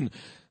 And then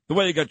the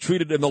way I got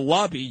treated in the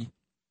lobby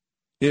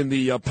in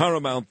the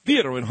Paramount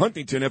Theater in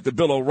Huntington after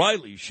Bill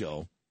O'Reilly's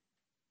show.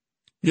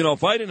 You know,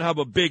 if I didn't have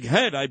a big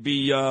head, I'd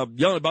be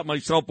yelling about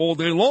myself all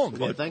day long.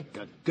 Well, thank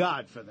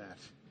God for that.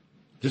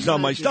 It's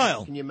not my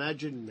style. Can you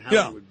imagine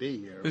how it would be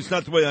here? It's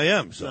not the way I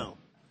am. So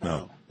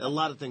No. A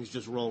lot of things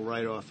just roll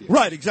right off you.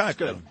 Right,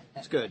 exactly.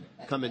 It's good.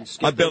 Come in,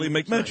 skip I barely in.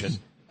 make mention. Nice.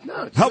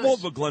 No, How nice.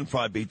 old would Glenn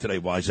Frey be today,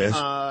 wise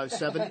ass?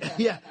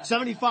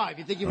 75.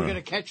 You think you were going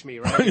to catch me,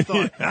 right? You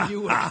thought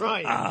you were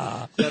trying.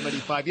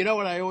 75. You know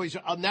what I always...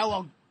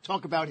 I'll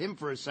talk about him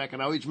for a second.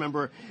 I always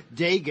remember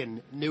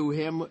Dagan knew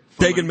him.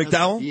 Dagan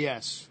McDowell?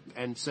 Yes,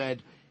 and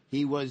said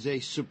he was a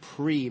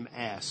supreme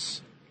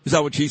ass. Is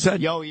that what she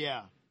said? Oh,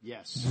 yeah.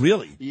 Yes.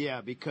 Really?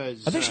 Yeah,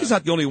 because... I think she's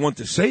not the only one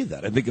to say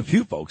that. I think a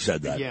few folks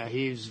said that. Yeah,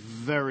 he's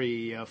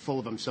very full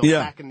of himself.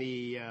 Yeah. Back in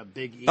the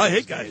Big East I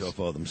hate guys days. who are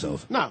full of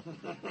themselves. No.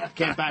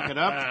 Can't back it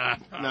up.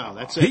 No,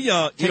 that's it.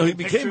 He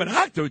became an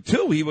actor,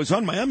 too. He was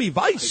on Miami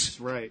Vice. That's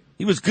right.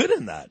 He was good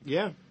in that.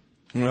 Yeah.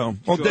 Well,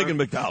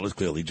 Dagan McDowell is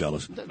clearly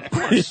jealous. Of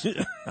course.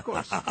 Of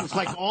course. It's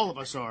like all of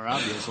us are,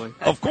 obviously.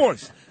 Of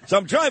course. So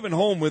I'm driving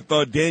home with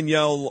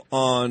Danielle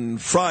on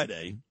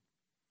Friday,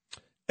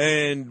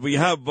 and we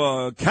have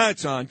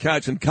Katz on,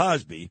 Katz and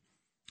Cosby,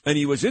 and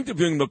he was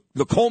interviewing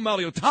Nicole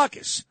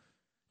Maliotakis.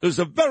 It was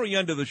the very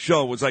end of the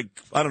show. It was like,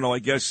 I don't know, I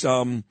guess,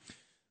 what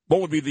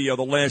would be the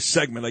last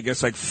segment? I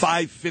guess like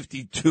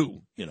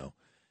 5:52,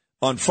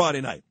 on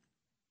Friday night.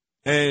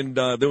 And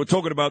they were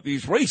talking about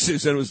these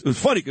races, and it was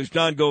funny because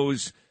John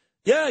goes,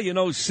 yeah,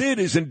 Sid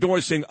is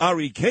endorsing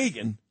Ari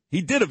Kagan.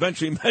 He did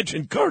eventually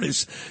mention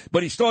Curtis,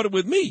 but he started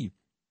with me,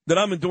 that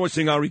I'm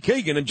endorsing Ari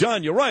Kagan. And,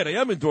 John, you're right, I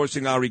am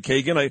endorsing Ari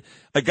Kagan.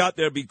 I got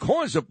there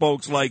because of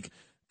folks like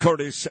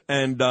Curtis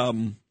and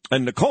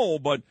Nicole,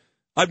 but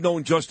I've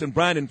known Justin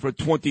Brandon for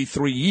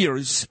 23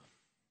 years.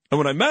 And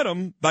when I met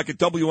him back at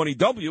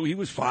WNEW, he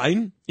was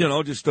fine,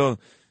 just a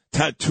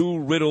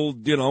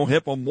tattoo-riddled,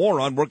 hippo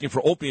moron working for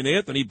Opie and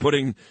Anthony,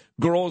 putting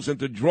girls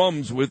into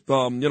drums with,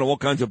 all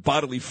kinds of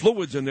bodily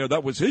fluids in there.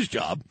 That was his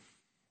job.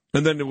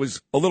 And then it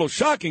was a little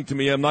shocking to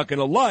me, I'm not going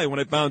to lie, when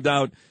I found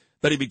out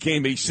that he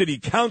became a city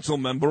council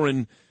member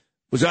and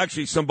was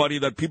actually somebody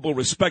that people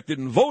respected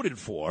and voted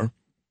for.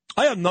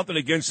 I have nothing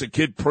against the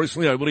kid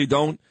personally, I really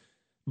don't.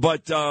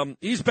 But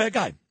he's a bad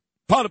guy.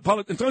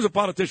 In terms of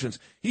politicians,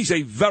 he's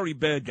a very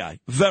bad guy.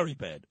 Very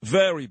bad.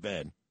 Very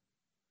bad.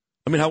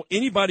 I mean, how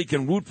anybody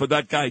can root for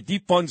that guy,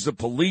 defunds the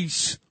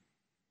police,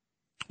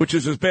 which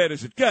is as bad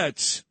as it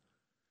gets,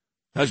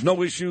 has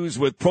no issues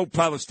with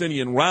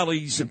pro-Palestinian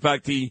rallies. In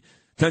fact, he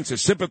tends to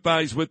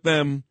sympathize with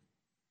them,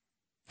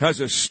 has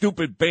a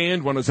stupid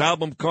band. On his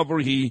album cover,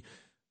 he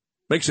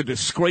makes a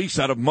disgrace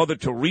out of Mother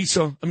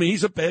Teresa. I mean,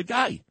 he's a bad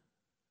guy.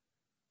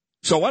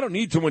 So I don't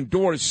need to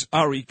endorse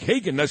Ari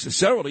Kagan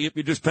necessarily if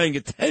you're just paying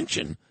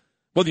attention.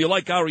 Whether you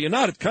like Ari or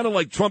not, it's kind of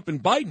like Trump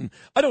and Biden.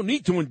 I don't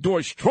need to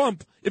endorse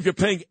Trump if you're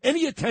paying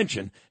any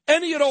attention,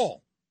 any at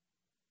all.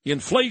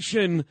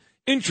 Inflation,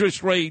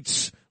 interest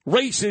rates,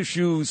 race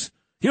issues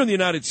here in the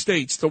United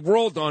States, the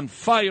world on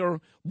fire,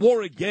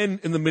 war again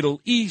in the Middle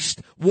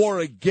East, war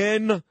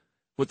again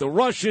with the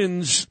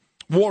Russians,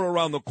 war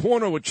around the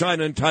corner with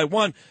China and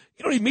Taiwan.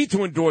 You don't need me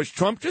to endorse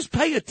Trump. Just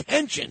pay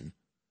attention.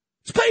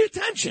 Just pay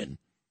attention.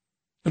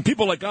 And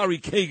people like Ari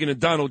Kagan and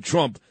Donald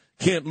Trump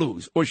can't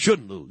lose or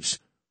shouldn't lose.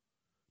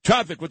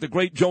 Traffic with the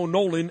great Joe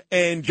Nolan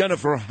and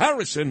Jennifer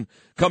Harrison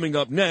coming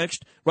up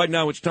next. Right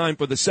now it's time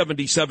for the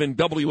 77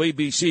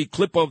 WABC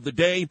clip of the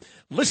day.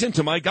 Listen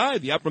to my guy,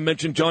 the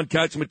aforementioned John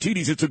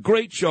Catsimatidis. It's a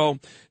great show.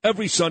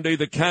 Every Sunday,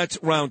 the Cats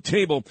Round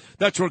Table.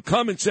 That's where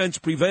common sense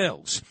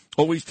prevails.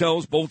 Always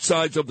tells both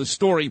sides of the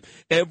story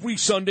every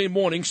Sunday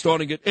morning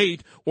starting at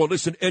 8 or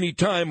listen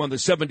anytime on the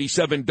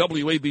 77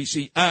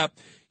 WABC app.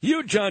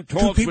 Here John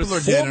talks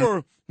with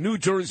former New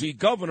Jersey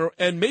governor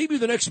and maybe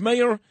the next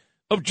mayor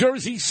of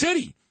Jersey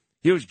City.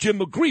 Here's Jim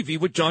McGreevey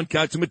with John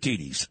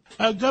Catsimatidis.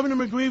 Governor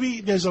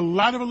McGreevey, there's a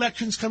lot of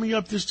elections coming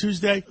up this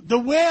Tuesday. The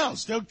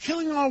whales, they're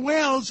killing our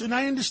whales, and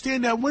I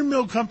understand that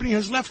windmill company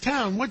has left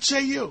town. What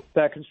say you?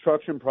 That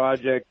construction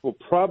project will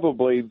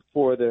probably,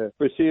 for the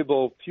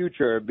foreseeable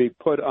future, be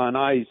put on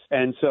ice,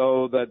 and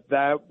so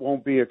that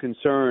won't be a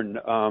concern.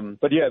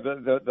 But yeah,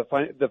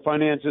 the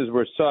finances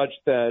were such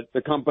that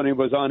the company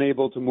was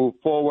unable to move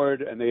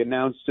forward, and they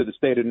announced to the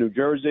state of New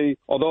Jersey,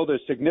 although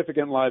there's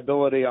significant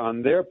liability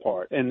on their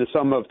part in the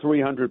sum of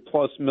 $300+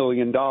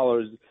 million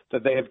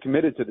that they have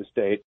committed to the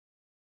state.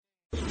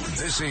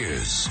 This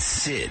is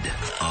Sid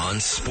on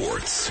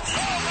Sports.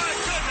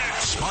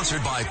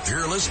 Sponsored by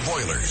Peerless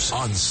Boilers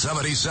on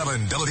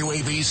 77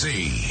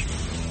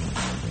 WABC.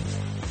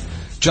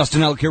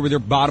 Justin Elk here with your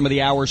bottom of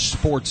the hour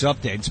sports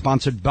update,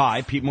 sponsored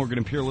by Pete Morgan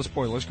and Peerless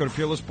Boilers. Go to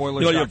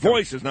peerlessboilers.com. Your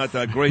voice is not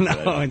that great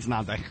today. No, it's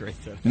not that great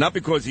today. Not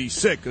because he's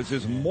sick, because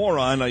this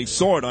moron, I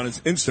saw it on his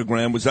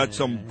Instagram, was at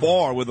some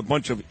bar with a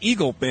bunch of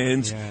Eagle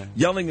fans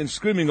yelling and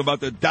screaming about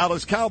the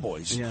Dallas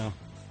Cowboys. Yeah.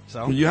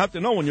 So you have to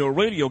know when you're a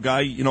radio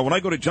guy, when I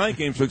go to Giant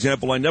games, for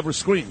example, I never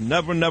scream.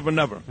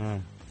 Never.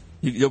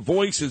 Your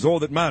voice is all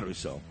that matters,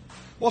 so.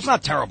 Well, it's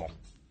not terrible.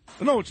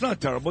 No, it's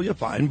not terrible. You're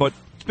fine, but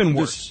it's been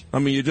worse.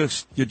 You're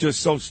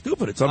just so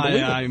stupid. It's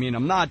unbelievable. I mean,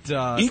 I'm not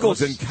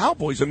Eagles and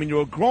Cowboys. I mean,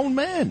 you're a grown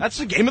man. That's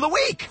the game of the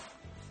week.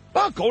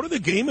 Well, go to the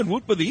game and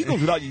root for the Eagles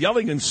without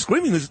yelling and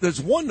screaming.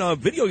 There's one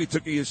video you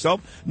took of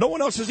yourself. No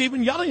one else is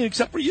even yelling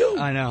except for you.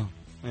 I know.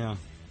 Yeah.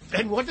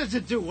 And what does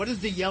it do? What does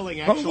the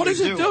yelling actually do? What does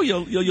it do?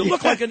 You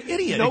look like an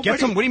idiot. It gets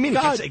them. What do you mean?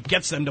 It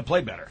gets them to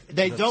play better.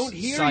 They don't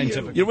hear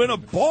you. You're in a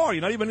bar.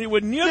 You're not even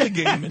anywhere near the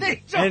game.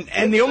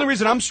 and the only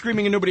reason I'm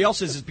screaming and nobody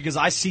else is because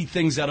I see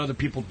things that other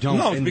people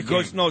don't.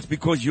 It's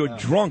because you're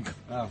drunk.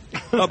 Oh.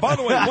 By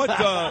the way,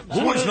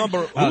 who's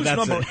number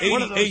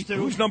 88?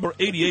 Who's number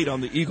 88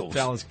 on the Eagles?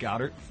 Dallas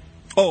Goedert.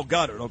 Oh,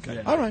 got it. Okay.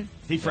 Yeah. All right.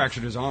 He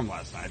fractured his arm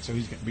last night, so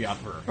he's going to be out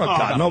for Oh,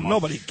 God,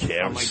 nobody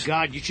cares. Oh, my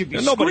God, you should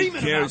be Nobody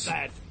screaming cares. about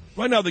that.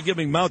 Right now, they're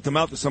giving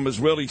mouth-to-mouth to some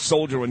Israeli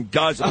soldier in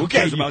Gaza. Who Okay,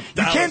 cares about you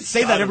Dallas? can't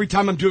say that every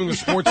time I'm doing a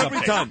sports Every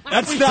update. time.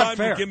 That's Every not time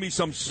fair. you give me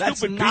some That's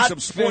stupid not piece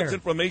of sports fair.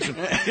 information.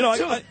 You know,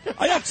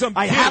 I had some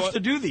I kid, have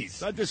to do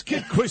these. This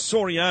kid, Chris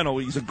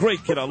Soriano, he's a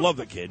great kid. I love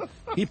the kid.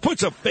 He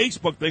puts a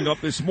Facebook thing up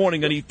this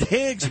morning, and he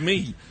tags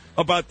me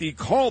about the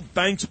Carl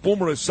Banks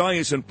Boomer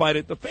Esiason fight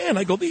at the Fan.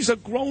 I go, these are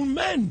grown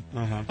men.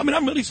 I mean,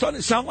 I'm really starting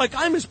to sound like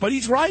Imus, but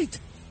he's right.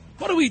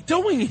 What are we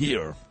doing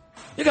here?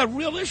 You got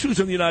real issues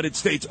in the United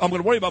States. I'm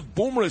going to worry about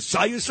Boomer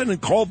Esiason and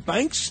Carl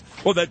Banks,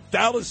 or that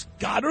Dallas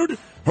Goddard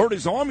hurt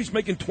his arm. He's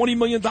making $20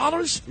 million.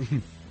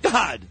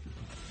 God.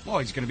 Well,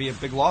 he's going to be a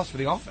big loss for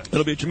the offense.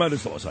 It'll be a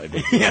tremendous loss, I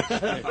think.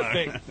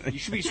 You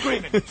should be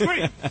screaming.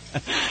 Scream.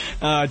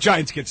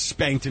 Giants get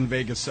spanked in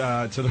Vegas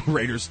to the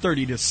Raiders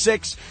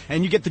 30-6.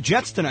 And you get the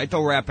Jets tonight.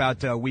 They'll wrap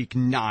out week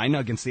 9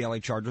 against the LA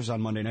Chargers on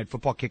Monday Night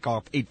Football.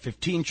 Kickoff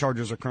 8:15.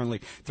 Chargers are currently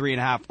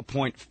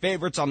 3.5-point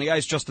favorites on the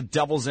ice. Just the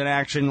Devils in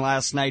action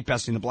last night,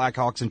 besting the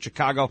Blackhawks in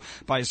Chicago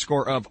by a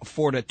score of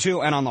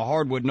 4-2. And on the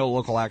hardwood, no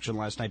local action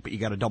last night, but you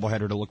got a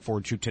doubleheader to look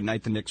forward to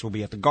tonight. The Knicks will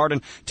be at the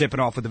Garden, tipping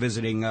off with the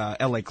visiting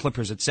LA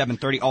Clippers at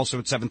 7:30. Also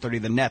at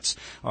 7:30, the Nets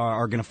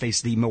are going to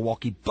face the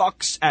Milwaukee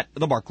Bucks at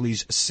the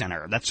Barclays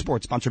Center. That's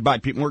sports sponsored by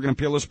Pete Morgan and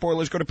Peerless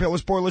Spoilers. Go to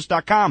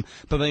peerlesssportlers.com,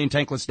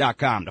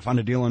 paviliontankless.com to find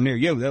a dealer near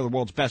you. They're the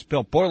world's best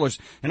built boilers.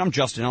 And I'm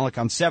Justin Ellick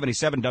on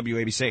 77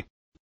 WABC.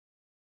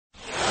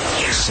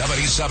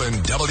 77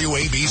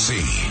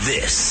 WABC.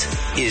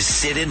 This is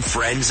Sid and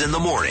Friends in the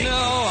Morning. No,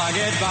 I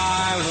get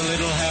by with a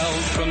little help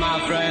from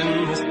my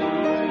friends.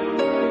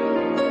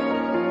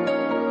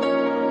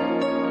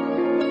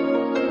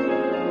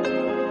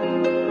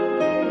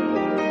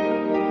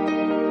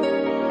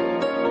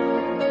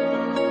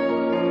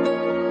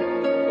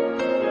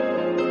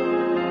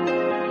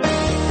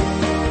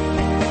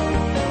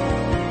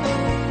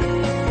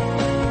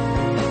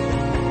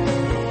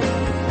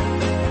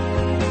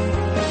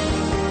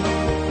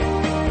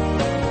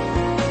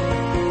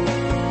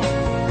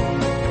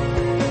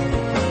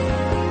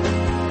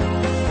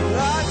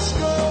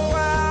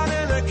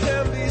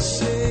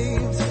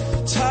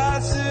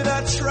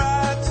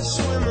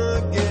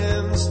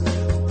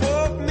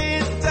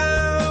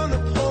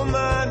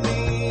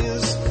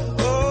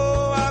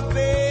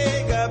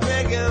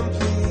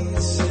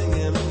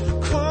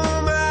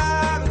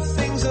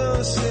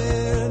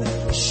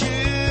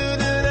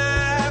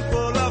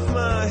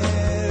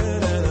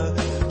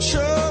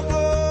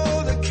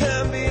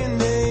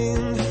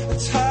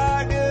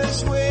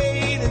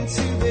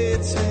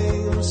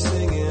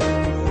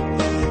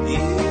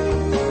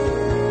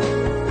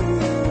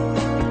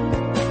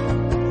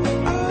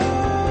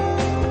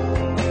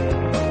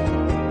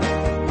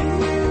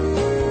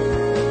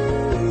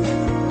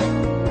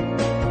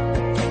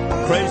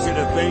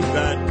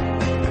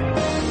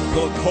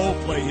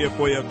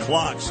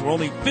 Clocks. We're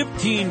only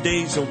 15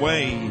 days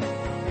away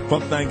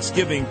from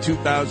Thanksgiving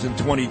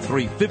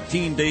 2023.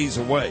 15 days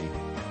away.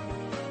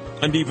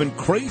 And even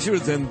crazier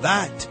than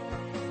that,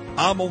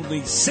 I'm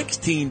only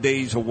 16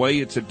 days away.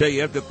 It's a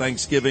day after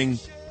Thanksgiving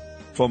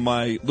for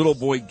my little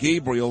boy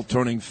Gabriel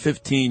turning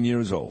 15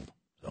 years old.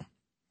 So,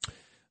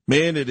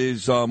 man, it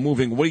is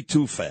moving way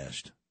too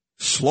fast.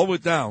 Slow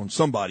it down,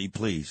 somebody,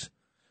 please.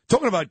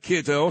 Talking about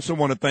kids, I also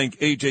want to thank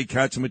AJ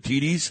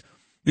Katsimatidis,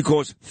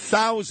 because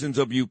thousands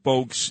of you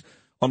folks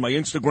on my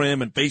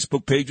Instagram and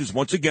Facebook pages,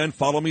 once again,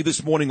 follow me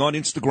this morning on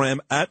Instagram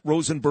at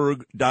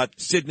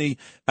rosenberg.sydney,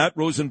 at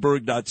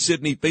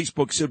rosenberg.sydney,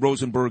 Facebook Sid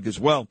Rosenberg as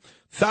well.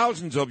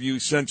 Thousands of you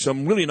sent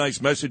some really nice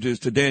messages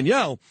to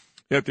Danielle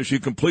after she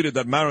completed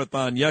that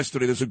marathon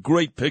yesterday. There's a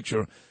great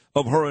picture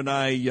of her and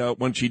I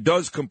when she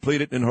does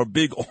complete it in her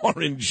big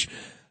orange,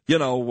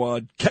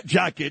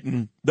 jacket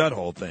and that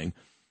whole thing.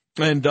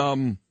 And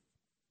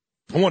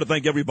I want to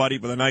thank everybody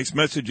for the nice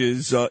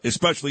messages,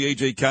 especially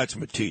A.J.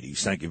 Katsimatidis.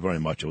 Thank you very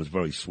much. It was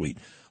very sweet.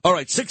 All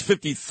right,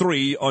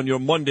 6:53 on your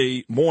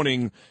Monday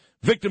morning.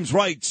 Victims'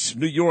 Rights,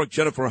 New York,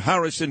 Jennifer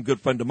Harrison, good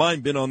friend of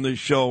mine, been on this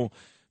show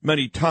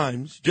many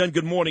times. Jen,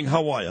 good morning.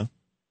 How are you?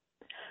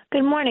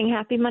 Good morning.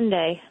 Happy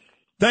Monday.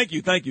 Thank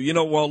you. Thank you.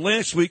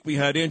 Last week we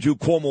had Andrew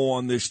Cuomo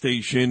on this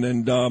station,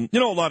 and, a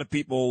lot of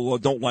people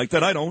don't like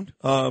that. I don't.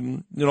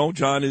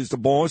 John is the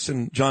boss,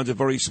 and John's a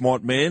very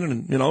smart man,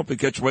 and, if it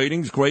gets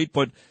ratings, great,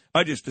 but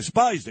I just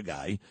despise the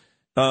guy.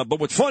 But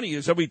what's funny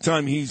is every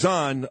time he's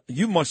on,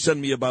 you must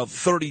send me about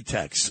 30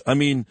 texts. I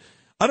mean,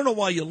 I don't know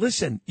why you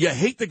listen. You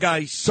hate the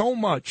guy so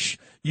much.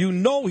 You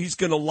know he's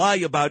going to lie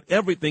about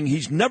everything.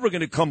 He's never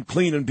going to come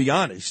clean and be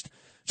honest.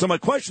 So my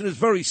question is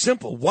very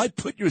simple. Why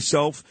put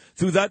yourself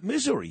through that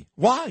misery?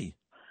 Why?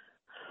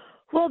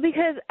 Well,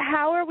 because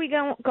how are we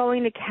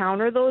going to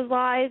counter those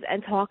lies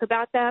and talk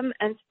about them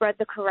and spread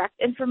the correct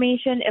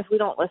information if we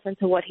don't listen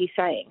to what he's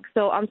saying?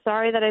 So I'm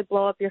sorry that I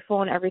blow up your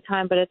phone every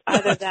time, but it's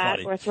either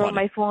that or throw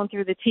my phone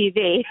through the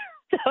TV.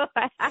 So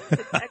I have to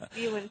text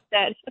you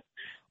instead.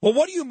 Well,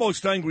 what are you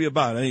most angry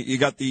about? You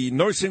got the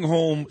nursing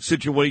home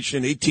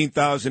situation,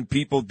 18,000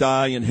 people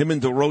die, and him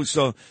and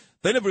DeRosa,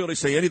 they never really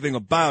say anything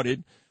about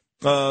it.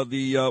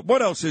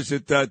 What else is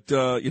it that,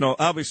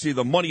 obviously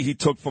the money he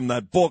took from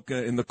that book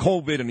in the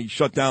COVID and he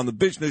shut down the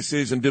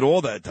businesses and did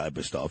all that type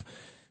of stuff.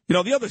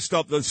 The other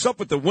stuff, the stuff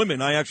with the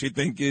women, I actually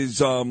think is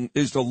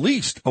the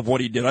least of what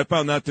he did. I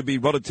found that to be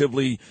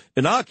relatively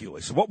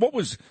innocuous.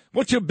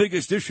 What's your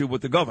biggest issue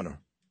with the governor?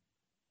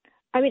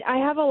 I mean, I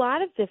have a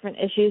lot of different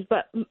issues,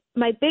 but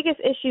my biggest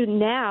issue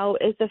now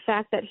is the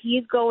fact that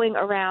he's going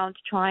around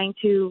trying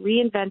to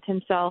reinvent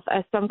himself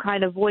as some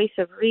kind of voice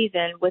of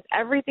reason with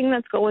everything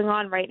that's going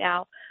on right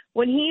now,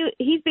 when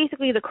he's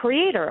basically the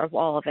creator of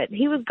all of it.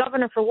 He was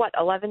governor for,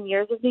 11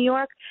 years of New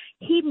York?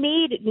 He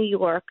made New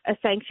York a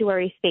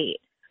sanctuary state,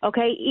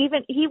 okay?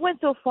 Even he went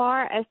so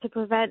far as to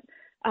prevent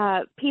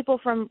people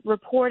from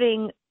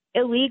reporting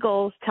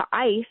illegals to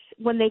ICE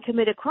when they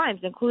committed crimes,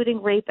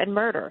 including rape and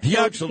murder. He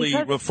actually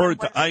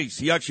referred to ICE.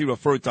 He actually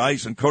referred to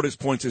ICE, and Curtis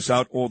points this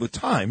out all the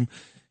time.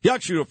 He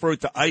actually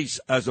referred to ICE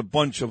as a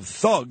bunch of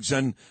thugs.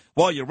 And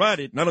while you're at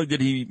it, not only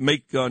did he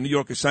make New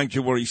York a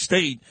sanctuary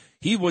state,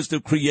 he was the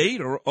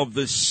creator of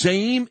the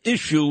same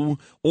issue.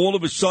 All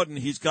of a sudden,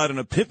 he's got an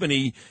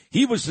epiphany.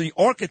 He was the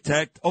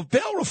architect of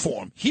bail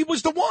reform. He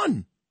was the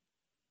one.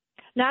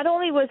 Not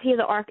only was he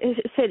the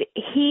architect,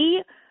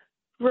 he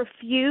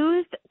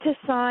refused to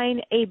sign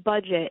a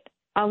budget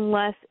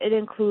unless it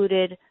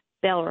included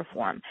bail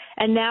reform.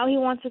 And now he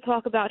wants to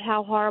talk about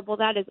how horrible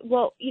that is.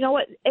 Well, you know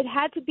what? It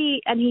had to be,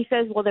 and he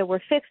says, well, there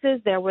were fixes,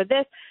 there were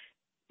this.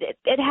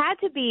 It had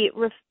to be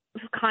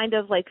kind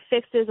of like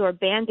fixes or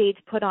Band-Aids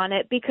put on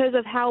it because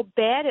of how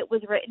bad it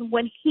was written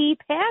when he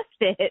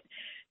passed it.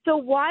 So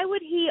why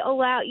would he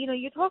allow,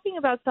 you're talking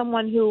about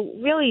someone who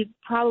really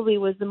probably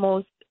was the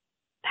most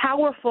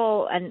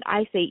powerful and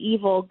I say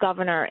evil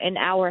governor in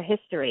our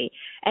history,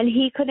 and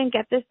he couldn't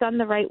get this done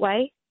the right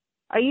way?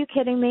 Are you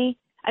kidding me?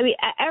 I mean,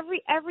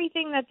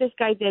 everything that this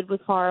guy did was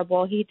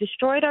horrible. He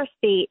destroyed our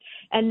state,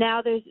 and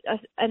now there's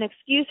an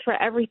excuse for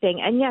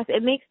everything. And yes,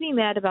 it makes me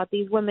mad about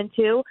these women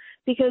too,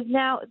 because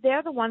now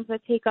they're the ones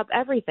that take up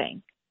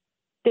everything.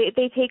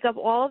 They take up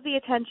all of the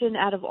attention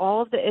out of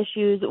all of the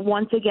issues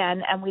once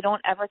again, and we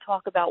don't ever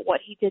talk about what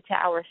he did to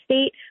our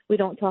state. We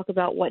don't talk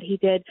about what he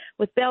did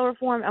with bail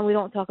reform, and we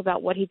don't talk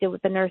about what he did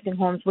with the nursing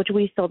homes, which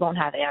we still don't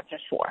have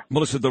answers for.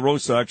 Melissa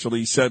DeRosa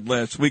actually said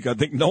last week, I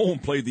think no one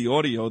played the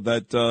audio,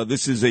 that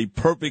this is a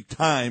perfect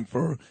time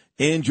for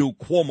Andrew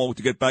Cuomo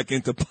to get back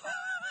into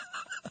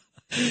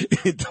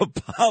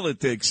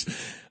politics.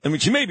 I mean,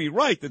 she may be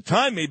right. The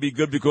time may be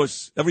good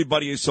because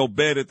everybody is so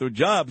bad at their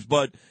jobs,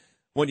 but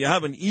when you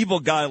have an evil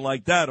guy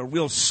like that, a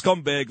real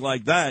scumbag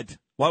like that,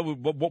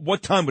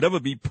 what time would ever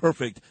be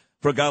perfect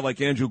for a guy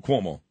like Andrew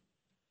Cuomo?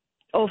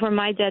 Over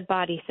my dead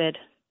body, Sid.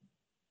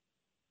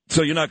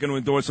 So you're not going to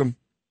endorse him?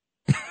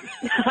 No,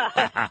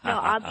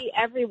 I'll be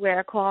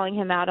everywhere calling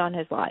him out on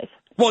his lies.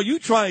 Well, you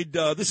tried,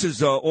 this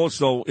is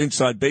also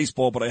inside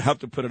baseball, but I have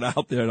to put it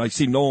out there, and I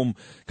see Noam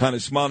kind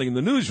of smiling in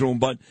the newsroom,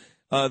 but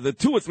the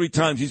 2 or 3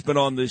 times he's been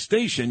on this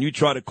station, you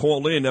try to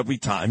call in every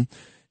time.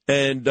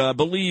 And I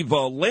believe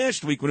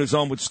last week when it was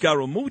on with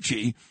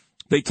Scaramucci,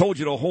 they told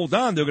you to hold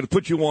on. They're going to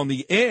put you on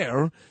the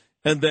air.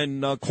 And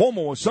then Cuomo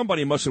or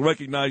somebody must have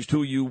recognized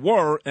who you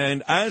were.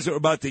 And as they're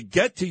about to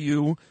get to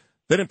you,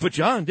 they didn't put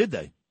you on, did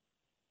they?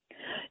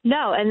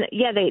 No. And,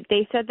 yeah,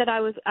 they said that I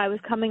was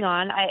coming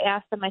on. I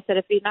asked them, I said,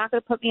 if you're not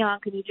going to put me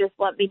on, can you just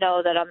let me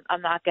know that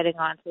I'm not getting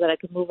on so that I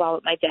can move on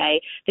with my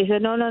day? They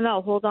said,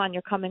 no, hold on,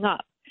 you're coming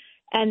up.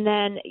 And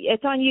then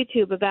it's on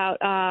YouTube about,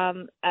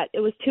 it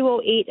was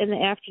 2:08 in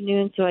the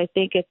afternoon, so I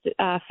think it's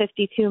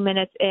 52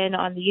 minutes in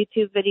on the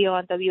YouTube video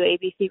on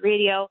WABC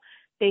Radio.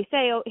 He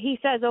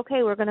says,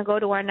 okay, we're going to go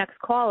to our next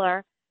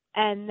caller.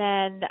 And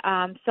then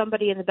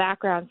somebody in the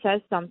background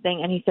says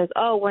something, and he says,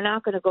 oh, we're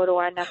not going to go to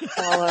our next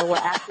caller. We're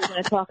actually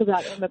going to talk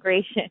about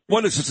immigration.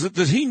 Well,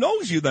 does he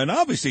knows you then?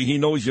 Obviously, he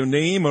knows your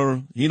name,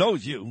 or he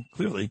knows you,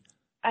 clearly.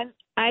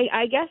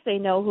 I guess they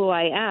know who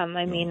I am.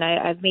 I mean,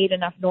 I've made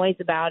enough noise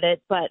about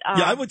it, but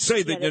yeah, I would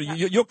say that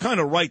you're kind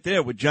of right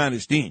there with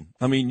Janice Dean.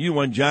 I mean, you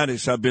and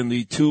Janice have been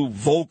the two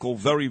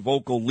very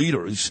vocal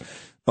leaders,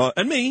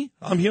 and me.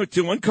 I'm here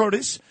too, and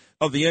Curtis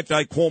of the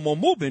anti-Cuomo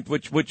movement,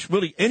 which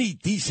really any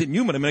decent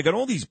human. I mean, I got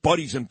all these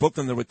buddies in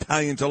Brooklyn. They're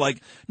Italians. Are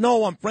like,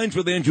 no, I'm friends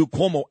with Andrew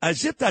Cuomo,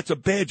 as if that's a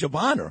badge of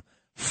honor.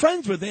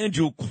 Friends with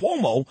Andrew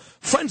Cuomo,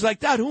 friends like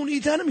that. Who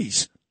needs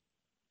enemies?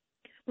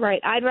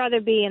 Right. I'd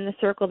rather be in the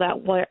circle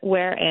that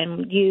we're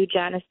in. You,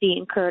 Janice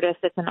Dean, Curtis,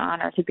 it's an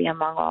honor to be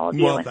among all of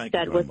you. Well, thank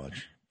you very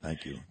much.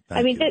 Thank you.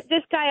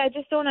 This guy, I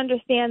just don't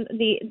understand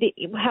the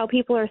how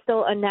people are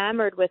still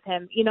enamored with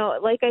him.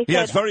 Like I said. He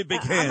has very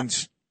big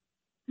hands.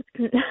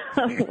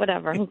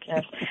 Whatever. Who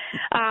cares?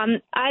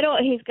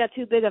 He's got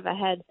too big of a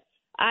head.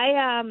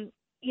 I'm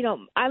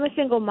a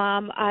single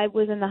mom. I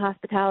was in the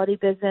hospitality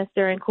business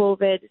during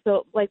COVID.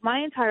 So like my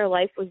entire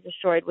life was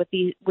destroyed with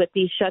these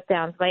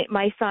shutdowns.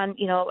 My son,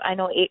 I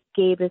know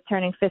Gabe is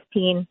turning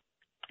 15.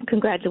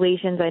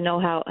 Congratulations. I know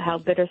how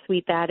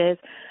bittersweet that is.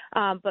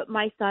 But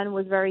my son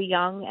was very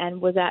young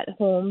and was at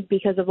home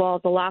because of all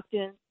the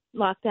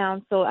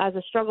lockdowns. So as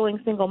a struggling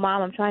single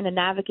mom, I'm trying to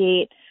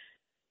navigate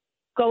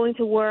going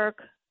to work,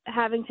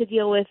 having to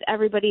deal with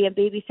everybody and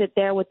babysit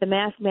there with the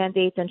mask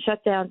mandates and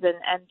shutdowns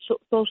and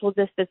social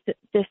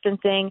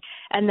distancing,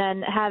 and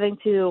then having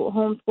to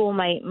homeschool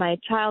my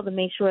child and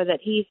make sure that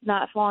he's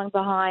not falling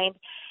behind.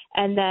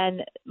 And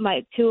then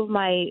two of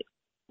my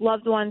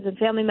loved ones and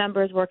family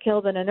members were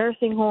killed in a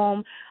nursing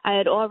home. I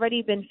had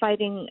already been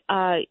fighting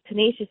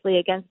tenaciously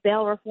against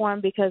bail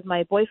reform because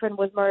my boyfriend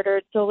was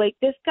murdered. So, like,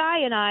 this guy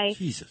and I,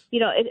 Jesus. you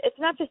know, it's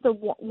not just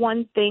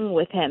one thing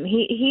with him.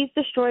 He's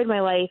destroyed my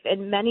life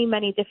in many,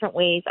 many different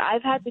ways.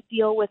 I've had to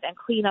deal with and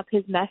clean up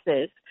his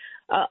messes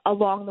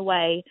along the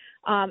way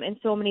in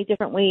so many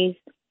different ways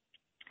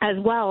as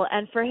well.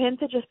 And for him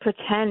to just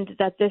pretend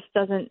that this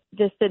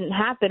didn't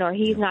happen or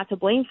he's not to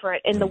blame for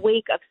it in the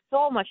wake of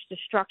so much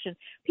destruction.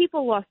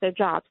 People lost their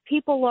jobs.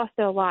 People lost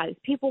their lives.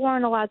 People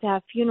weren't allowed to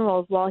have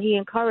funerals while he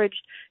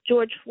encouraged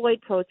George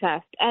Floyd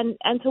protests. And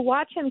to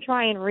watch him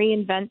try and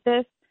reinvent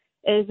this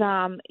is,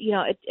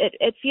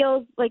 it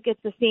feels like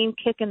it's the same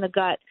kick in the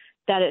gut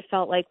that it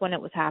felt like when it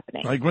was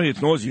happening. I agree.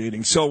 It's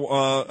nauseating. So,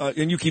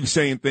 and you keep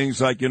saying things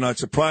like you're not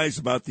surprised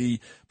about the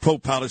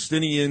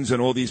pro-Palestinians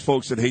and all these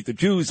folks that hate the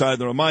Jews.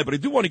 Either am I. But I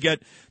do want to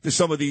get to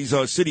some of these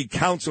city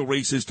council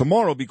races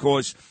tomorrow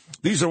because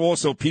these are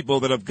also people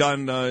that have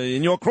gotten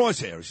in your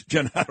crosshairs.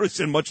 Jen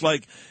Harrison, much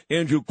like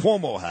Andrew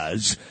Cuomo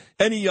has.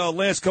 Any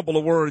last couple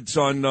of words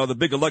on the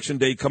big election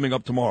day coming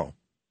up tomorrow?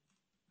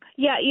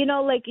 Yeah,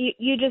 like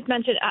you just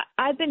mentioned,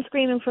 I've been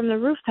screaming from the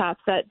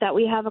rooftops that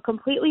we have a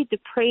completely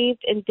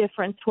depraved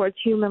indifference towards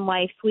human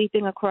life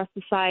sweeping across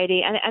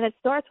society. And it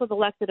starts with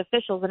elected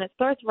officials, and it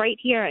starts right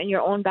here in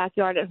your own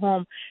backyard at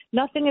home.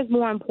 Nothing is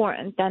more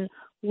important than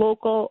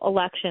local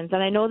elections.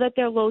 And I know that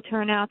they're low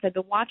turnouts. I've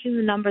been watching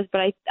the numbers, but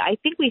I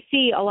think we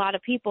see a lot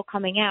of people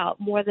coming out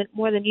more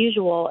than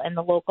usual in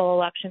the local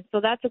elections.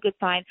 So that's a good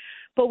sign.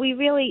 But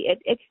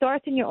it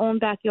starts in your own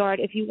backyard.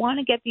 If you want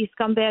to get these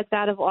scumbags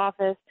out of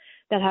office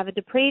that have a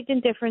depraved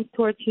indifference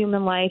towards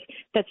human life,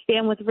 that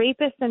stand with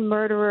rapists and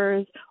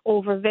murderers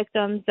over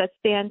victims, that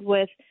stand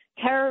with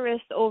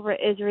terrorists over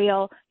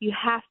Israel, you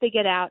have to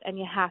get out and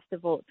you have to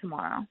vote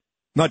tomorrow.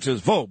 Not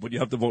just vote, but you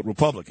have to vote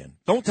Republican.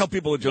 Don't tell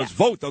people to just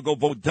vote. They'll go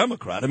vote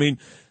Democrat. I mean,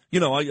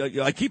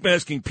 I keep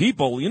asking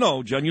people,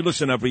 Jen, you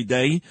listen every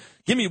day.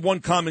 Give me one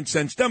common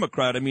sense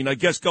Democrat. I mean, I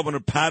guess Governor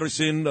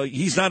Patterson,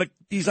 he's not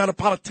a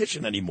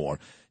politician anymore.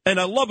 And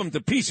I love him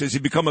to pieces.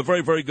 He's become a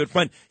very, very good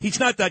friend.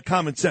 He's not that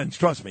common sense,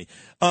 trust me.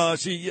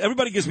 See,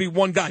 everybody gives me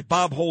one guy,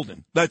 Bob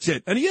Holden. That's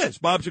it. And he is.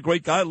 Bob's a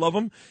great guy. I love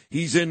him.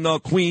 He's in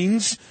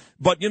Queens.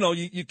 But,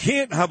 you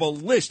can't have a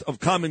list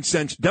of common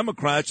sense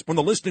Democrats when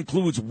the list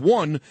includes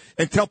one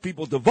and tell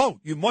people to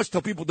vote. You must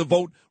tell people to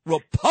vote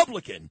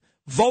Republican.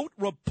 Vote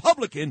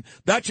Republican.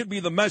 That should be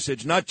the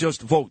message, not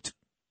just vote.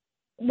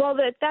 Well,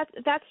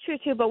 that's true,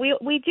 too. But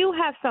we do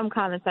have some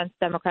common sense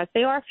Democrats.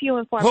 They are few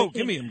and far between. Oh,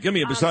 give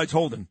me him besides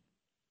Holden.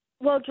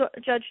 Well,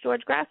 Judge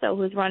George Grasso,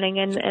 who's running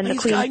in the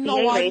Queens. I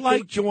know I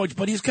like George,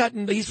 but he's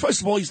first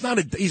of all, he's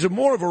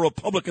more of a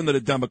Republican than a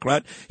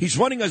Democrat. He's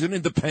running as an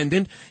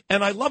independent,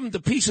 and I love him to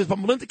pieces, but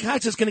Melinda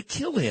Katz is going to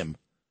kill him.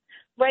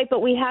 Right,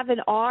 but we have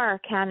an R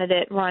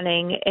candidate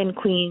running in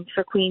Queens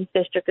for Queens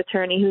District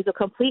Attorney who's a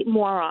complete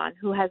moron,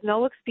 who has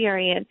no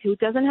experience, who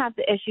doesn't have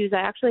the issues.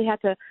 I actually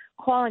had to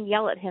call and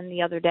yell at him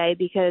the other day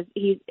because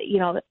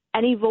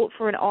any vote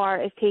for an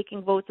R is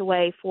taking votes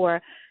away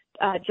for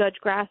Judge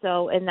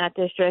Grasso in that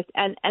district,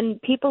 and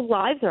people's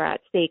lives are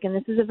at stake, and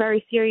this is a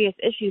very serious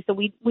issue. So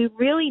we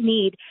really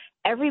need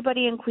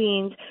everybody in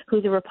Queens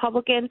who's a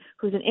Republican,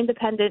 who's an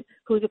independent,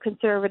 who's a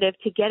conservative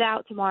to get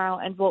out tomorrow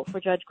and vote for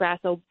Judge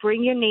Grasso.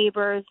 Bring your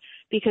neighbors,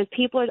 because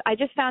I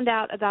just found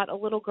out about a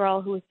little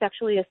girl who was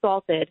sexually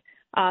assaulted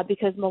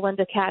because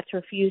Melinda Katz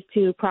refused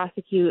to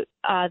prosecute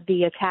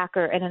the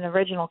attacker in an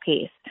original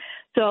case.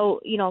 So,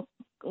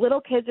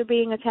 little kids are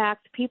being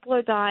attacked, people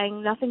are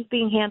dying, nothing's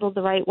being handled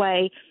the right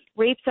way.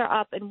 Rapes are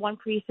up in one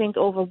precinct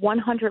over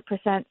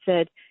 100%,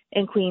 Sid,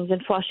 in Queens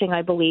and Flushing,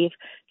 I believe.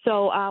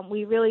 So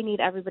we really need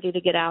everybody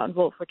to get out and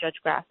vote for Judge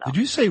Grasso. Did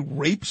you say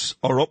rapes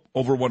are up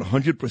over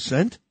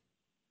 100%?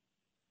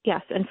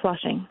 Yes, in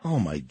Flushing. Oh,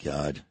 my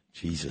God.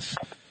 Jesus.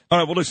 All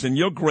right, well, listen,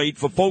 you're great.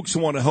 For folks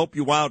who want to help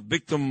you out,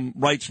 Victim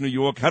Rights New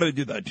York, how do they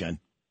do that, Jen?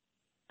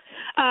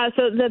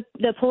 So the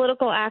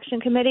Political Action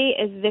Committee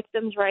is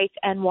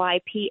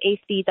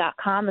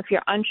victimsrightsnypac.com. If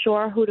you're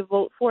unsure who to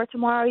vote for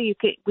tomorrow,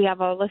 we have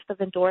a list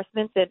of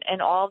endorsements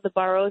in all of the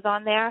boroughs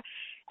on there.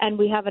 And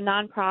we have a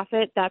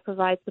nonprofit that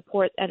provides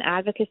support and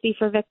advocacy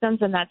for victims,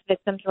 and that's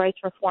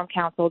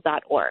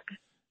victimsrightsreformcouncil.org.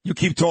 You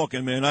keep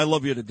talking, man. I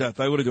love you to death.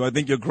 I really do. I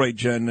think you're great,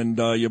 Jen, and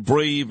you're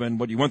brave, and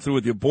what you went through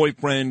with your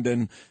boyfriend,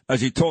 and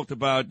as you talked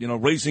about,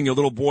 raising your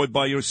little boy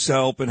by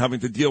yourself and having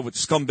to deal with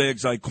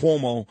scumbags like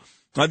Cuomo.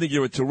 I think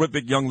you're a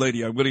terrific young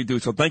lady. I really do.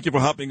 So thank you for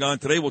hopping on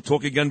today. We'll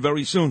talk again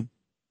very soon.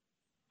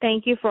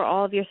 Thank you for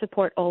all of your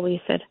support always,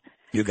 Sid.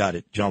 You got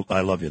it. John,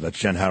 I love you. That's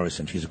Jen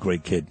Harrison. She's a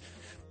great kid.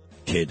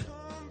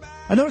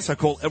 I notice I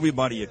call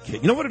everybody a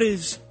kid. You know what it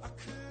is?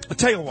 I'll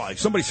tell you why.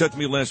 Somebody said to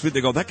me last week,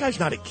 they go, that guy's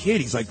not a kid.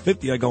 He's like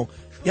 50. I go,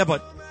 yeah,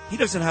 but he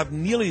doesn't have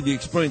nearly the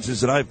experiences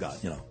that I've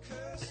got,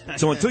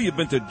 So until you've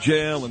been to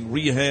jail and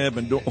rehab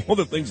and do all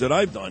the things that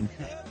I've done,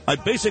 I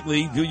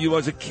basically view you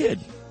as a kid.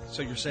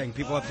 So you're saying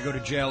people have to go to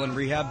jail and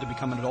rehab to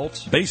become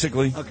adults?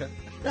 Basically. Okay.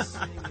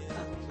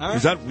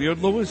 Is that weird,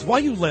 Louis? Why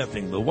are you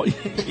laughing, Lou?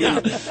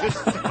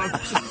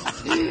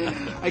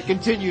 I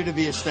continue to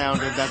be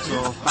astounded, that's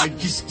all. I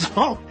just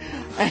don't.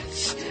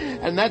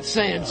 And that's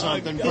saying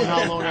something for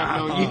how long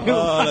I've known you.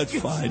 Oh, that's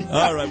fine.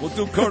 All right, we'll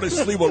do Curtis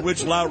Sliwa,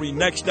 Rich Lowry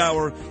next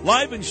hour.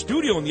 Live in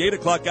studio in the 8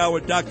 o'clock hour,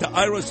 Dr.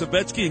 Ira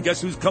Savetsky. And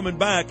guess who's coming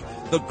back?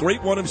 The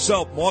great one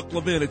himself, Mark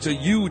Levin. It's a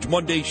huge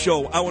Monday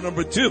show. Hour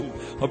number 2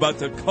 about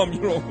to come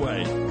your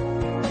way.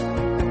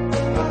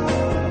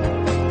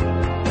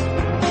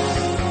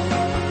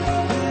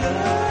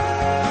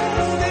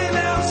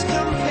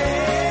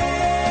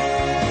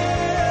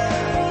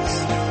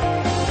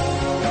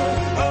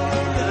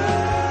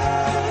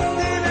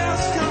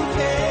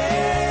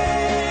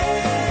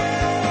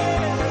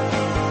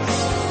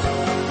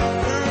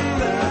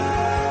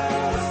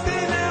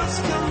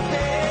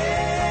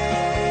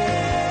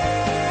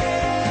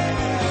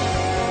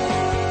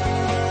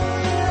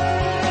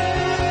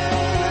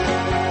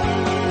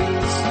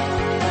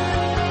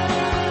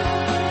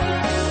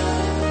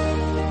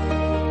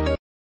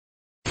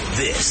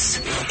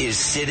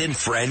 Sid and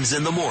Friends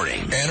in the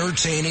Morning.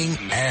 Entertaining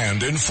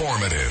and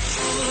informative.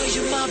 Oh,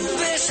 you're my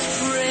best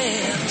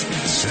friend.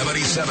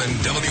 77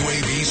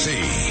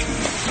 WABC.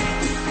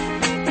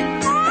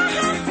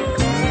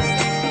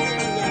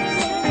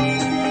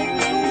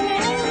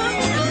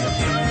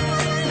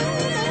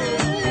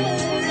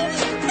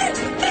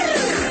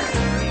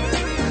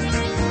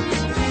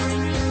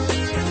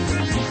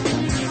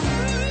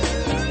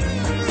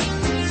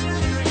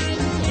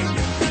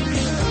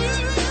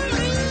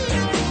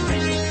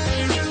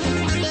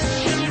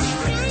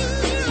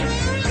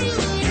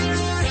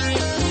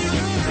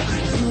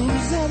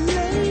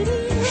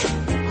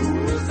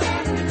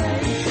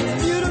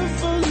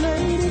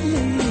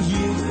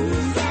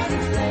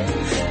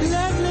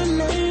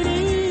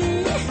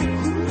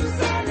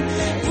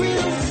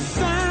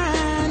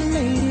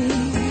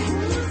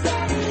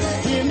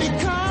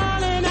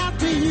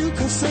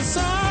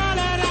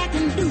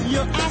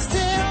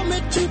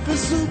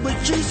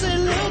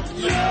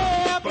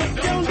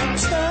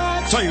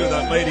 Tell you who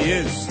that lady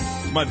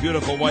is. My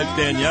beautiful wife,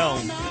 Danielle,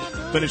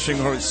 finishing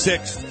her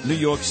 6th New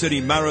York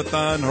City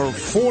Marathon, her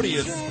 40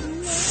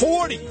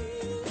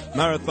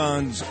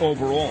 marathons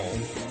overall.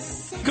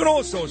 Could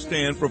also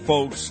stand for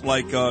folks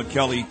like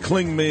Kelly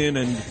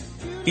Klingman and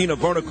Ina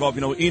Vernikov.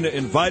 You know, Ina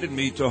invited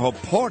me to her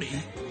party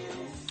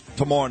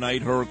tomorrow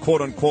night, her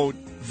quote-unquote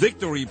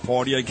victory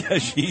party. I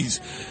guess she's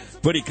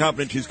pretty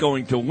confident she's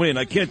going to win.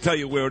 I can't tell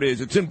you where it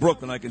is. It's in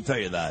Brooklyn, I can tell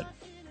you that.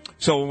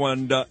 So,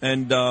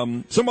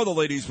 and some other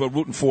ladies were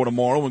rooting for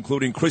tomorrow,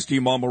 including Christy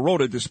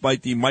Marmarotta,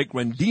 despite the Mike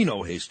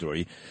Rendino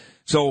history.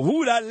 So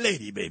who that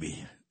lady,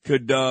 baby,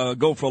 could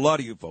go for a lot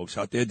of you folks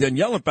out there.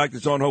 Danielle, in fact,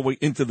 is on her way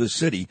into the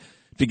city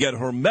to get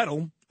her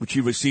medal, which she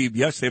received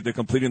yesterday after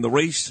completing the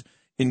race,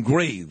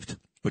 engraved,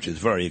 which is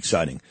very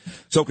exciting.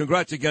 So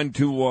congrats again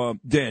to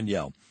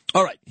Danielle.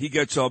 All right, he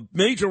gets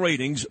major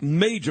ratings,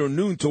 major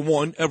noon to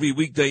 1 every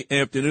weekday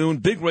afternoon,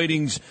 big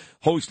ratings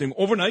hosting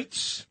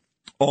overnights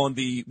on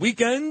the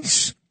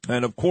weekends,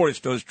 and of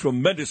course does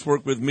tremendous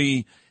work with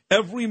me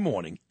every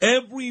morning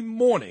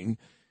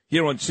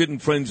here on Sid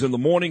and Friends in the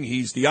Morning.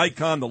 He's the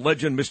icon, the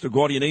legend, Mr.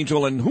 Guardian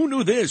Angel, and who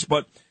knew this,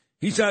 but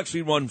he's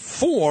actually run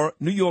 4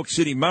 New York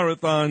City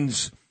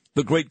marathons,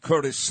 the great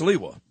Curtis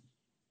Sliwa.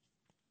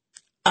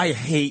 I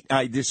hate,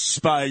 I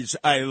despise,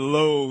 I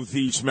loathe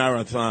these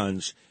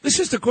marathons. This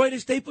is the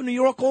greatest day for New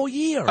York all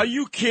year. Are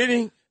you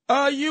kidding?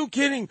 Are you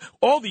kidding?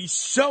 All these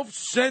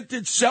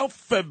self-centered,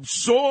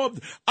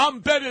 self-absorbed,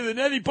 I'm better than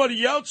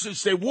anybody else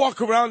as they walk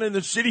around in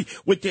the city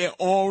with their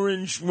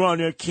orange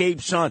runner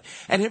capes on.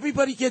 And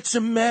everybody gets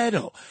a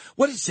medal.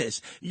 What is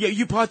this?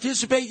 You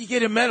participate, you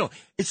get a medal.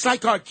 It's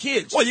like our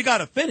kids. Well, you got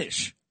to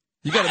finish.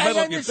 You got a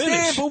medal if you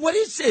finish. But what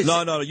is this?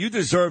 No. You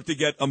deserve to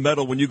get a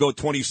medal when you go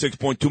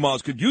 26.2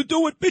 miles. Could you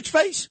do it, bitch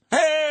face?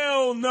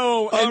 Hell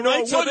no. All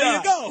right, so there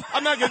you go.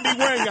 I'm not going to be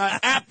wearing an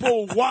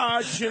Apple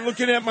Watch and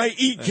looking at my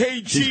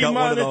EKG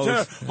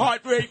monitor,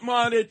 heart rate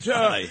monitor.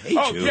 I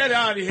hate you. Get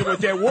out of here with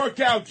their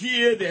workout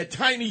gear, their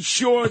tiny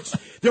shorts.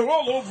 They're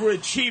all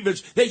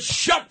overachievers. They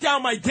shut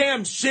down my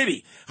damn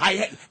city.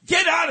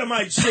 Get out of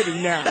my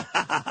city now.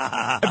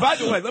 And by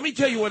the way, let me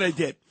tell you what I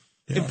did.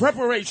 Yeah. In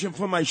preparation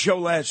for my show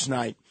last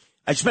night,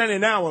 I spent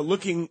an hour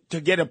looking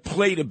to get a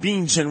plate of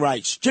beans and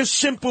rice. Just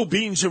simple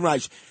beans and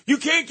rice. You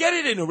can't get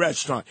it in a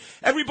restaurant.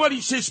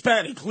 Everybody's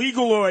Hispanic,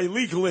 legal or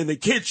illegal, in the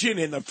kitchen,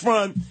 in the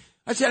front.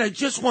 I said, I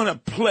just want a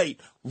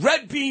plate.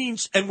 Red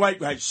beans and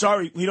white rice.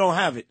 Sorry, we don't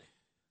have it.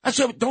 I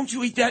said, don't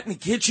you eat that in the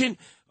kitchen?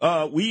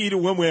 We eat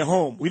it when we're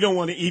home. We don't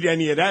want to eat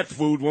any of that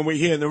food when we're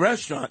here in the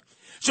restaurant.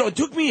 So it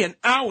took me an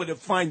hour to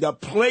find a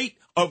plate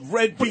of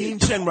red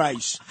beans and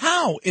rice.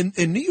 How? In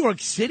New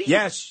York City?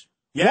 Yes.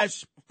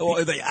 Yes. What? Oh,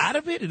 are they out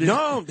of it?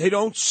 No, they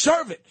don't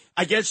serve it.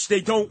 I guess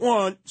they don't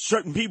want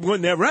certain people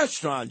in their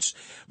restaurants.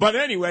 But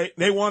anyway,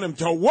 they want them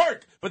to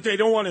work, but they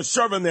don't want to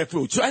serve them their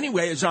food. So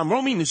anyway, as I'm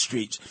roaming the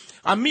streets,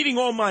 I'm meeting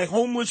all my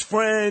homeless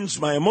friends,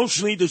 my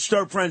emotionally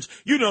disturbed friends.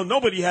 You know,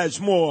 nobody has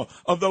more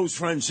of those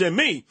friends than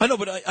me. I know,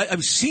 but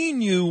I've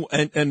seen you,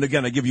 and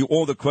again, I give you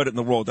all the credit in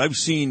the world. I've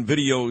seen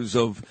videos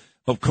of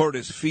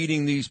Curtis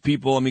feeding these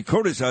people. I mean,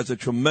 Curtis has a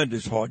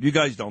tremendous heart. You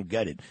guys don't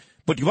get it.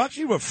 But you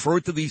actually refer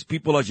to these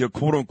people as your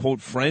quote-unquote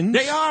friends?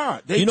 They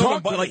are. They you know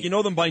talk them by, you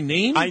know them by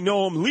name? I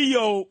know them.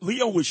 Leo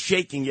was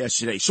shaking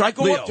yesterday. So I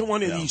go up to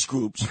one of these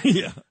groups.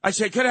 Yeah. I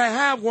say, could I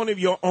have one of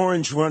your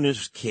Orange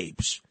Runners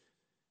capes?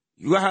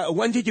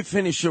 When did you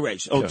finish your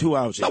race? Oh, 2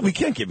 hours ago. No, we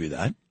can't give you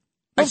that.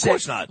 Of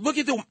course not. Look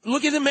at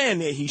the man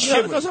there. He's Yeah,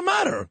 shivering. it doesn't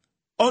matter.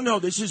 Oh, no,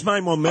 this is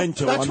my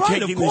memento. That's I'm right,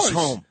 taking of course. this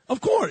home.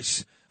 Of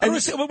course. And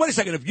wait a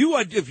second. If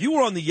you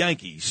were on the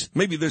Yankees,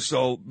 maybe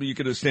you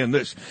could understand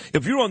this.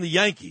 If you're on the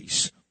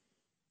Yankees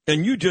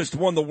and you just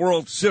won the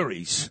World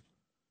Series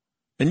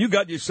and you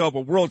got yourself a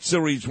World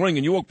Series ring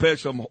and you walk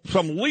past some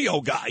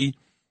Leo guy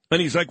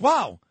and he's like,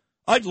 wow,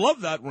 I'd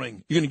love that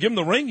ring. You're going to give him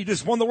the ring? You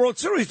just won the World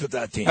Series with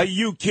that team. Are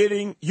you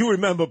kidding? You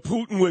remember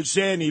Putin was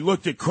there and he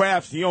looked at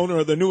Kraft, the owner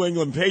of the New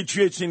England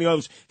Patriots, and he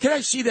goes, can I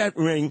see that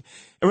ring?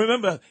 And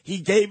remember, he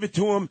gave it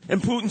to him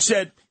and Putin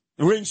said,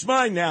 the ring's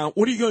mine now.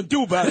 What are you going to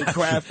do about it,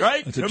 Kraft,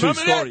 right? It's a Remember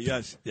true story,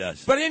 that?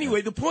 yes. But anyway,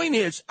 the point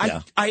is,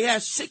 Yeah. I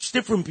asked 6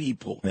 different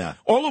people. Yeah.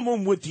 All of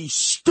them with these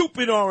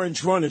stupid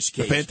Orange Runners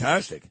capes.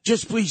 Fantastic.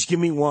 Just please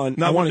give me one.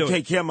 No, I I want to wouldn't do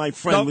take it. care of my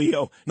friend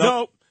Leo.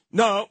 No.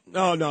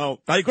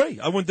 I agree.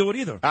 I wouldn't do it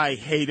either. I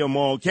hate them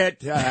all. Get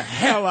the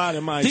hell out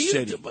of my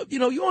city.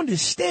 You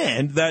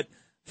understand that,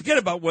 forget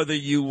about whether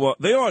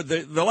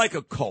they're like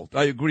a cult.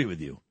 I agree with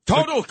you.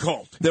 Total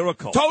cult. They're a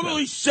cult.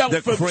 Totally They're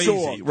self-absorbed.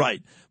 crazy,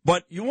 right.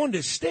 But you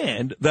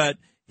understand that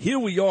here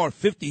we are,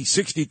 50,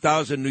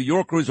 60,000 New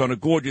Yorkers on a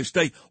gorgeous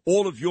day.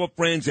 All of your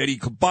friends, Eddie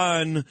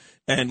Caban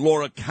and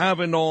Laura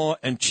Kavanaugh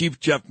and Chief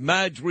Jeff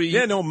Madry.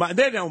 They're no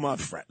my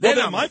friends.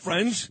 They're my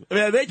friends.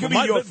 Yeah, they can be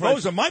your friends.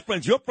 Those are my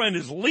friends. Your friend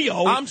is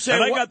Leo. I'm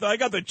saying, and I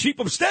got the chief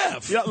of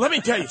staff. Yeah, let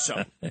me tell you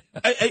something.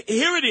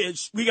 Here it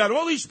is. We got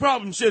all these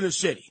problems in the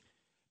city.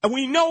 And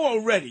we know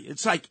already.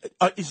 It's like,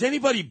 is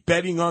anybody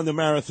betting on the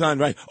marathon,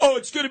 right? Oh,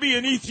 it's going to be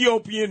an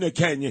Ethiopian to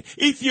Kenya.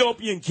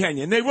 Ethiopian,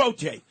 Kenya. And they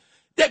rotate.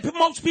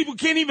 Most people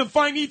can't even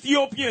find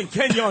Ethiopia and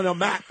Kenya on a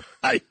map.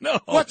 I know.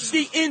 What's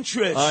the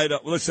interest? I know.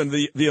 Listen,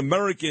 the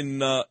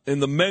American in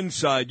the men's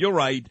side, you're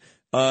right.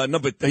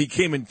 He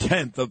came in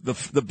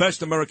 10th. The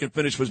best American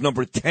finish was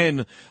number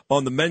 10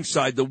 on the men's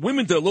side. The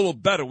women did a little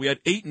better. We had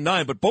 8 and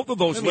 9, but both of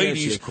those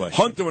ladies,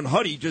 Hunter and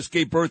Huddy, just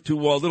gave birth to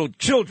little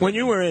children. When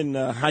you were in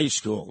high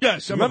school,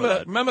 yes,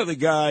 remember the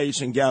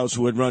guys and gals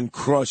who would run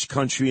cross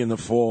country in the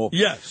fall?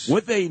 Yes. Were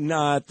they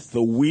not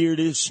the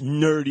weirdest,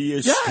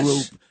 nerdiest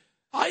group?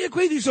 I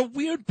agree. These are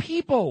weird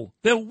people.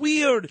 They're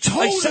weird.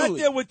 Totally. I sat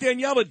there with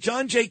Danielle at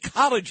John Jay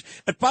College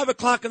at 5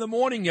 o'clock in the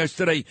morning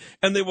yesterday,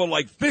 and they were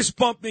like fist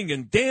bumping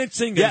and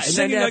dancing and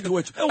singing. And then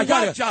afterwards, I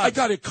got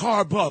to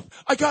carb up.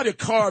 I got to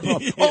carb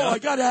up. Yeah. Oh, I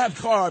got to have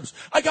carbs.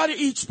 I got to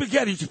eat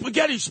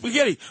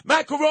spaghetti,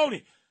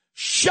 macaroni.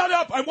 Shut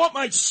up. I want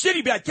my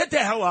city back. Get the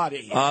hell out of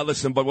here.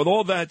 Listen, but with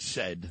all that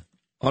said,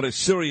 on a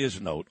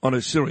serious note,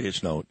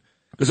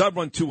 because I've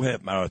run 2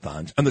 half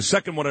marathons, and the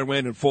second one I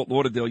ran in Fort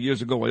Lauderdale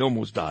years ago, I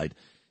almost died.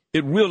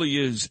 It really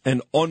is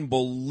an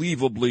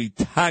unbelievably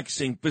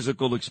taxing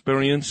physical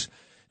experience.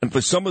 And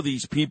for some of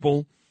these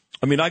people,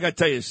 I mean, I got to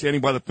tell you,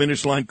 standing by the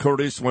finish line,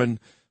 Curtis,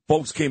 when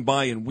folks came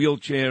by in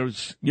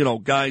wheelchairs,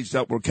 guys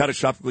that were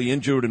catastrophically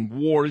injured in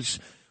wars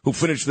who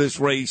finished this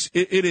race,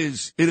 it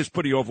is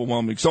pretty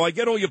overwhelming. So I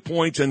get all your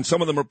points, and some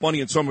of them are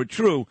funny and some are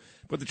true.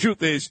 But the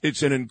truth is,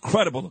 it's an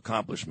incredible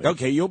accomplishment.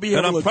 Okay, you'll be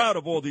able and I'm proud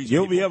of all these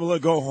You'll people. be able to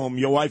go home.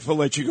 Your wife will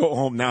let you go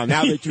home now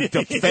that you've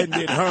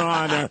defended her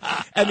honor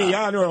and the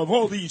honor of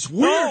all these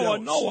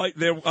weirdos. No, I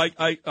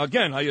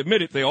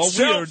admit it, they are weird.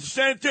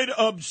 Self-centered,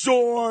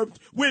 absorbed.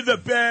 We're the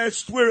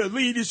best. We're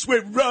elitists.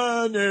 We're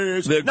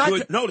runners.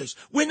 Notice,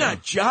 we're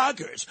not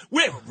joggers.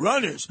 We're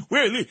runners.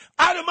 We're elite.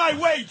 Out of my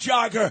way,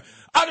 jogger.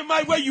 Out of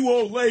my way, you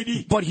old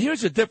lady. But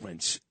here's the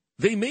difference.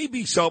 They may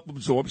be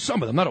self-absorbed,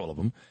 some of them, not all of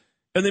them.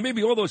 And they may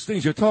be all those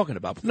things you're talking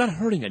about, but they're not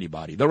hurting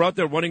anybody. They're out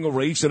there running a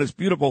race, and it's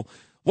beautiful.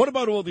 What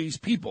about all these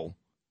people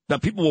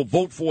that people will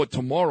vote for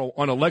tomorrow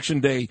on Election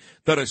Day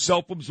that are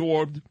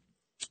self-absorbed,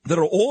 that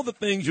are all the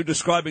things you're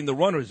describing the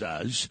runners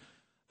as,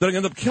 that are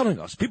going to end up killing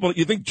us? People,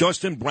 you think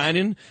Justin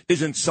Brannan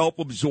isn't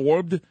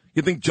self-absorbed?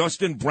 You think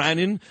Justin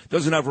Brannan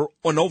doesn't have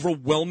an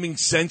overwhelming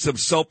sense of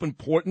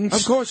self-importance?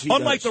 Of course he does.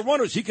 Unlike the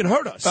runners, he can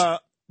hurt us.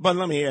 But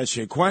let me ask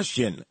you a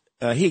question.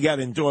 He got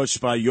endorsed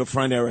by your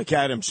friend Eric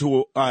Adams,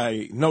 who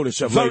I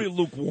noticed very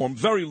lukewarm.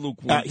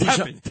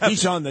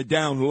 He's on the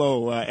down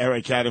low,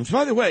 Eric Adams.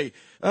 By the way,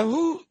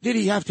 who did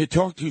he have to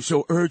talk to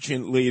so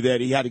urgently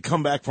that he had to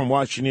come back from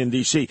Washington,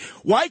 D.C.?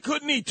 Why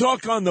couldn't he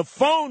talk on the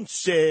phone,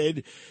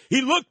 Sid?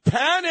 He looked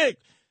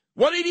panicked.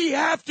 What did he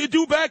have to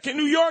do back in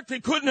New York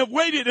that couldn't have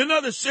waited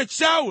another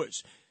 6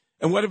 hours?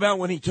 And what about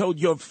when he told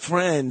your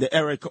friend,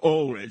 Eric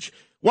Ulrich,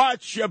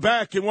 watch your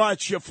back and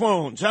watch your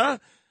phones, huh?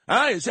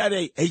 Is that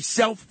a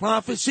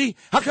self-prophecy?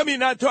 How come you're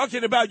not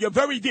talking about your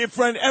very dear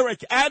friend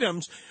Eric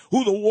Adams,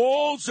 who the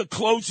walls are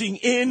closing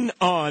in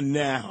on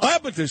now? I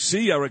happened to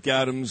see Eric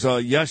Adams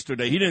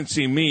yesterday. He didn't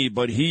see me,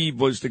 but he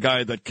was the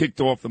guy that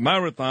kicked off the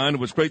marathon. It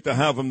was great to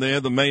have him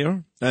there, the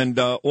mayor, and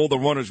all the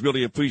runners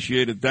really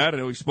appreciated that. I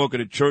know he spoke at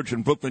a church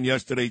in Brooklyn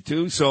yesterday,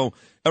 too. So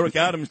Eric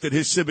Adams did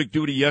his civic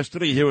duty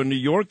yesterday here in New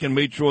York and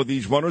made sure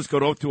these runners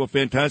got off to a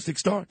fantastic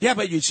start. Yeah,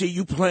 but you see,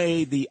 you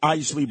played the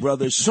Isley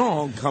Brothers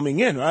song coming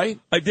in, right?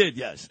 I did,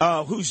 yes.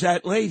 Who's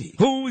that lady?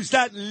 Who's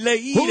that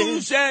lady?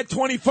 Who's that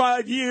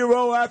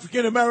 25-year-old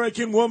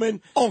African-American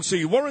woman? Oh, so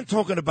you weren't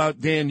talking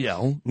about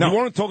Danielle. No. You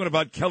weren't talking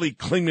about Kelly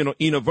Klingman or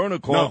Ina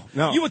Vernikov.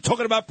 No. You were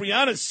talking about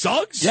Brianna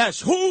Suggs?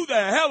 Yes. Who the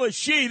hell is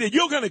she that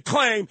you're going to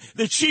claim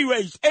that she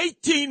raised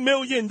 $18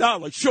 million?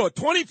 Sure,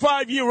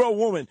 25-year-old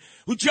woman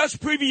who just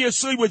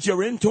previously was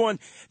your intern.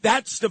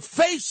 That's the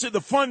face of the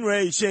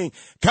fundraising.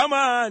 Come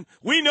on.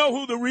 We know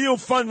who the real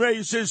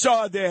fundraisers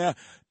are there.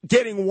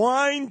 Getting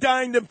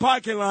wine-dined in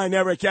parking line,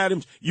 Eric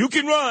Adams. You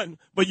can run,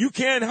 but you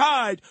can't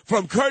hide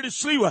from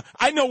Curtis Lewa.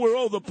 I know where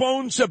all the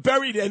bones are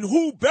buried and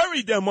who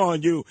buried them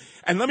on you.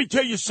 And let me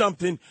tell you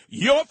something.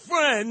 Your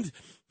friend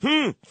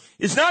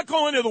is not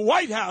going to the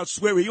White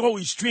House where he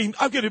always dreamed,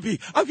 I'm going to be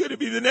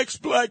the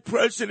next black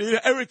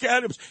president, Eric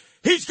Adams.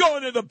 He's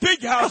going to the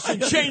big house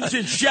and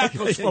changing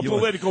shackles for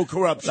political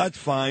corruption. That's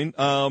fine.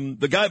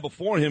 The guy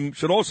before him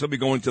should also be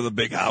going to the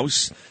big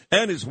house,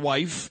 and his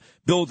wife,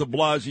 Bill de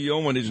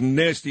Blasio, and his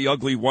nasty,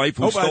 ugly wife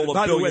who stole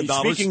 $1 billion.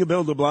 By the way, speaking of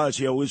Bill de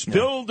Blasio, was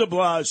Bill de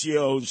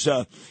Blasio's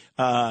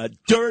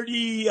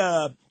dirty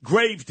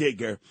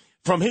gravedigger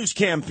from his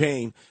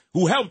campaign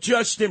who helped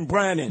Justin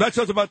Brannan. That's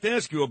what I was about to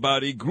ask you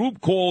about. A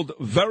group called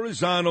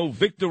Verrazano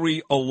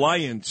Victory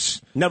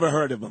Alliance. Never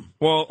heard of them.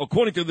 Well,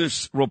 according to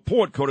this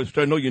report, Curtis, which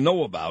I know you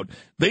know about,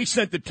 they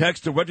sent a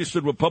text to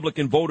registered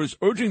Republican voters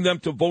urging them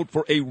to vote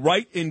for a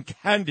write-in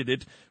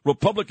candidate,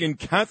 Republican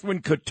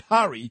Catherine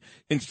Katari,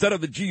 instead of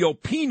the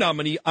GOP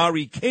nominee,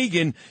 Ari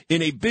Kagan,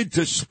 in a bid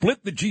to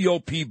split the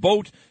GOP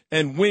vote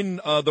and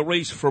win the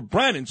race for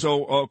Brannan.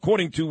 So,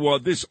 according to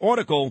this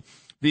article,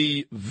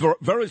 the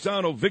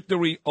Verrazano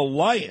Victory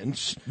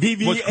Alliance.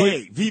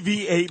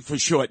 VVA for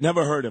short.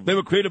 Never heard of them. They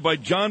were created by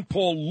John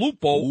Paul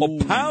Lupo,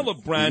 a pal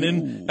of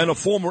Brannan and a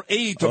former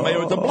aide to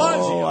Mayor de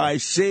Blasio. Oh, I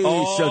see.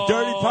 So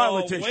dirty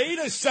politics. Wait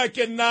a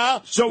second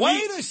now. So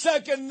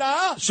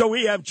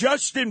we have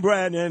Justin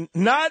Brannan,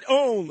 not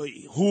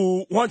only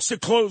who wants to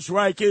close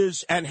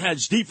Rikers and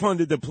has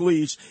defunded the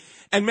police,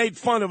 and made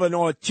fun of an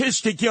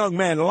autistic young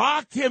man,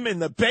 locked him in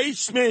the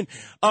basement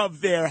of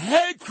their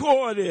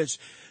headquarters.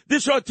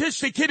 This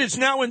autistic kid is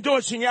now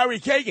endorsing Ari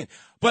Kagan.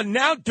 But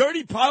now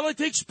dirty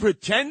politics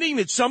pretending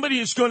that somebody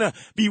is going to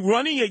be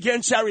running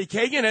against Ari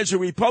Kagan as a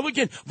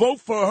Republican,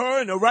 vote for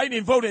her in a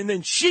write-in vote, and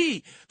then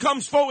she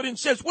comes forward and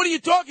says, what are you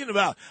talking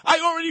about? I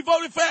already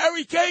voted for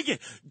Ari Kagan.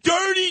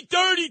 Dirty,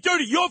 dirty,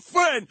 dirty. Your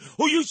friend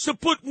who used to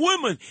put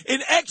women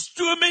in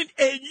excrement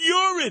and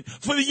urine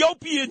for the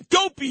Opie and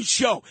Dopey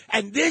show.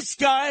 And this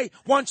guy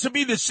wants to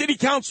be the city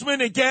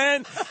councilman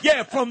again?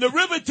 Yeah, from the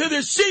river to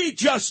the sea,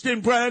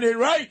 Justin Brannan,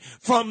 right?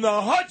 From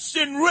the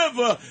Hudson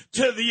River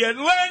to the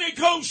Atlantic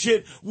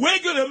Ocean, we're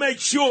going to make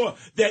sure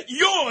that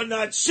you're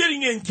not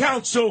sitting in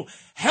council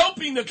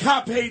helping the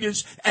cop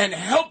haters and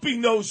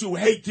helping those who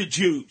hate the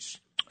Jews.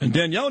 And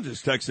Danielle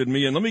just texted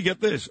me, and let me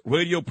get this.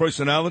 Radio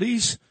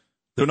personalities,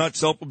 they're not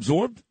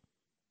self-absorbed?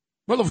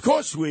 Well, of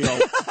course we are.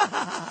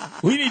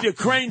 We need a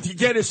crane to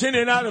get us in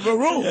and out of a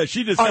room. Yeah,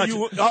 she just our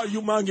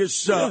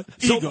humongous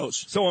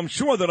egos. So I'm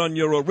sure that on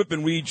your Rip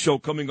and Read show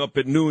coming up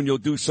at noon, you'll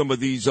do some of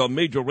these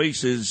major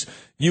races.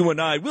 You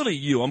and I, really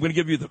you, I'm going to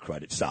give you the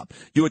credit. Stop.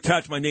 You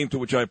attach my name to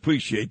which I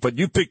appreciate, but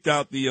you picked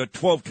out the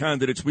 12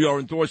 candidates we are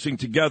endorsing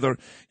together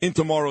in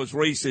tomorrow's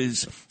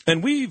races,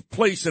 and we've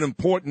placed an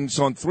importance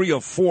on 3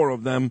 or 4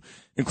 of them,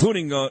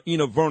 including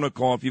Ina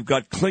Vernikov. You've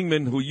got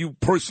Klingman, who you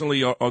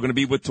personally are going to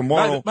be with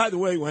tomorrow. By the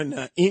way,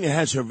 when Ina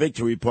has her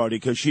victory party,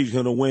 because she's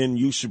going to win,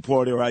 you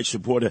support her, I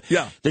support her.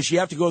 Yeah. Does she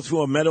have to go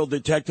through a metal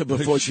detector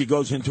before she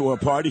goes into her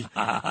party?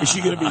 Is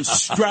she going to be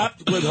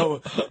strapped with her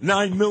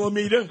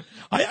 9mm?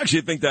 I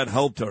actually think that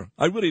helped her.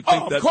 I really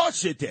think that. Of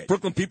course it did.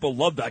 Brooklyn people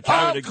love that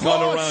carrying a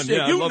gun around.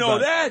 Yeah, you know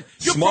that.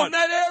 You're Smart. from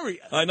that area.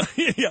 I know.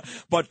 Yeah.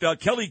 But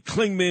Kelly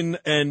Klingman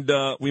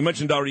and we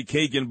mentioned Ari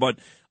Kagan, but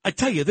I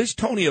tell you, this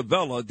Tony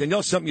Avella,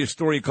 Danielle sent me a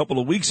story a couple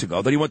of weeks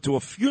ago that he went to a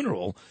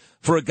funeral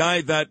for a guy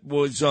that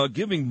was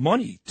giving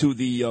money to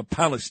the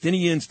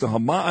Palestinians, to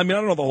Hamas. I mean, I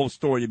don't know the whole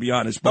story, to be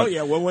honest. But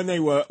well, when they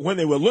were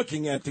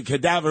looking at the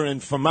cadaver in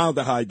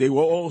formaldehyde, they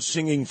were all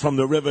singing "From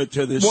the River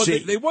to the Sea."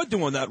 They were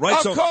doing that,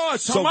 right? Of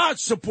course, Hamas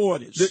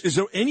supporters. Is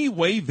there any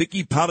way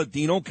Vicky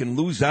Palladino can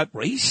lose that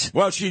race?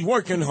 Well, she's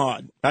working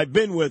hard. I've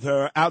been with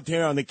her out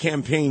there on the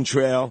campaign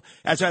trail,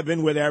 as I've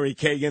been with Ari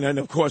Kagan, and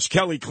of course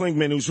Kelly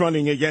Klingman, who's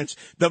running against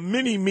the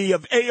mini-me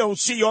of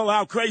AOC, All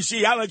Out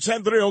Crazy,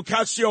 Alexandria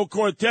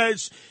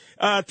Ocasio-Cortez,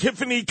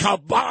 Tiffany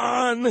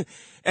Caban.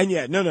 And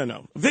yeah,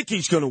 no.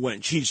 Vicky's going to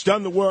win. She's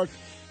done the work.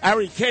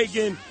 Ari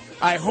Kagan,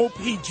 I hope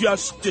he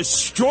just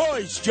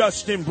destroys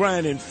Justin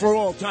Brannan for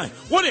all time.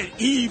 What an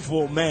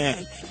evil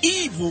man.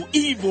 Evil,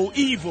 evil,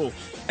 evil.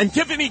 And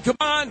Tiffany, come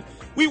on.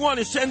 We want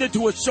to send it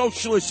to a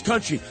socialist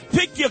country.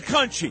 Pick your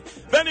country.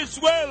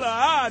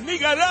 Venezuela,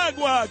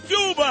 Nicaragua,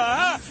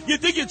 Cuba. You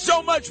think it's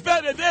so much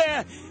better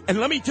there? And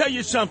let me tell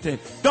you something.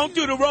 Don't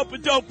do the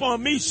rope-a-dope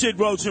on me, Sid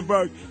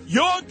Rosenberg.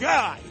 Your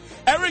guy,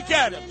 Eric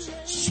Adams,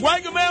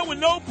 swagger man with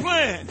no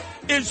plan,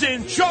 is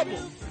in trouble.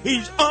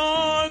 He's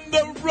on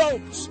the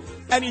ropes.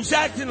 And he's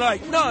acting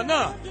like,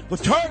 no.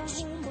 But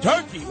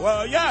Turkey,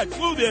 well, yeah, I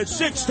flew there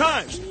 6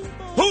 times.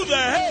 Who the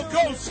hell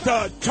goes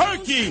to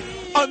Turkey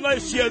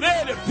unless you're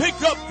there to pick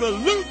up the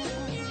loot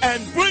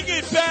and bring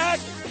it back,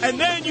 and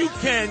then you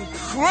can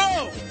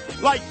crow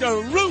like the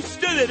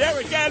rooster that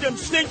Eric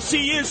Adams thinks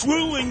he is,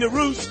 ruling the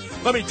roost?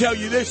 Let me tell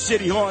you this,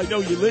 City Hall, I know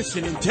you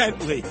listen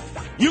intently.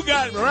 You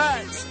got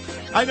rats.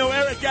 I know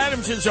Eric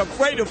Adams is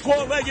afraid of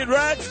 4-legged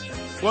rats,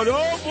 but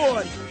oh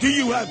boy, do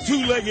you have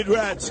 2-legged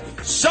rats.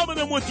 Some of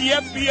them with the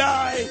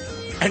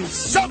FBI, and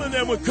some of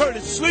them with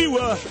Curtis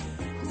Sliwa.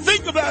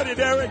 Think about it,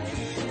 Eric.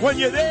 When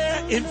you're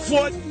there in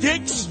Fort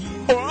Dix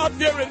or up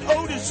there in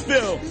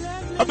Otisville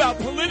about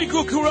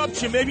political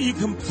corruption, maybe you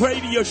can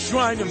pray to your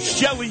shrine of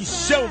Shelley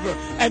Silver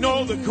and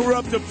all the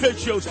corrupt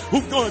officials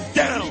who've gone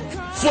down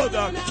for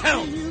the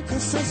count.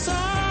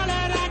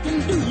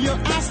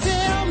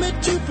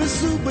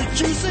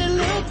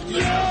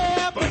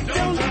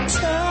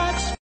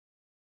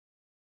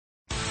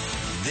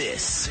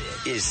 This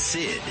is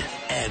Sid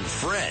and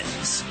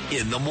Friends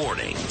in the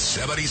morning.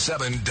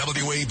 77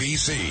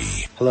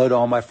 WABC. Hello to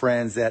all my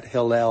friends at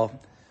Hillel.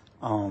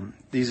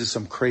 These are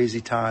some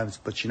crazy times,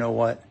 but you know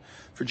what?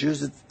 For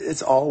Jews,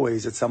 it's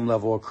always at some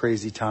level a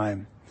crazy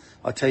time.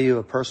 I'll tell you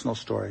a personal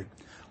story.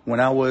 When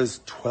I was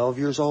 12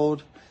 years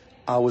old,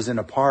 I was in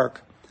a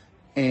park,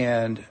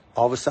 and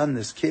all of a sudden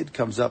this kid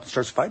comes up and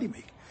starts fighting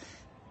me.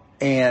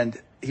 And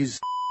he's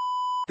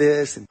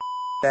this and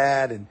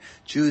that and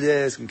Jew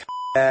this and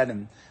that.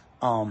 And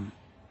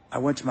I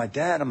went to my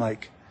dad.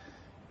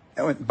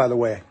 By the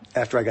way,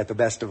 after I got the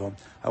best of him,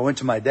 I went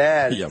to my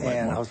dad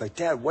I was like,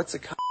 Dad, what's a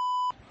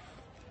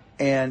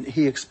And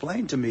he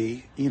explained to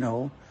me,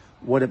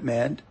 what it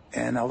meant.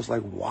 And I was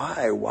like,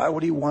 why? Why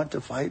would he want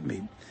to fight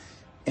me?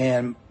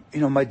 And,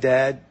 my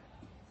dad,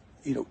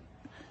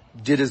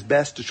 did his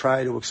best to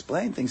try to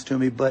explain things to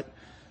me. But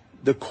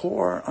the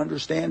core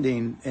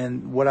understanding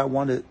and what I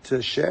wanted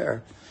to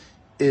share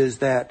is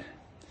that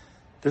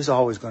there's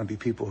always going to be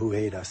people who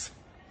hate us.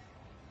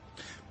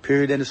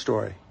 Period, end of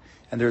story.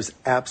 And there's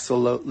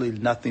absolutely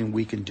nothing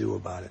we can do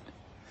about it.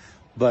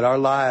 But our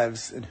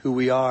lives and who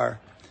we are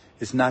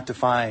is not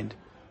defined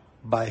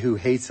by who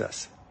hates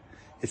us.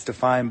 It's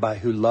defined by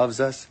who loves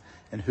us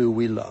and who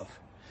we love.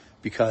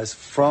 Because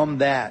from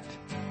that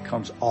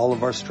comes all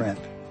of our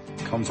strength,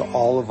 comes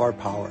all of our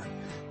power.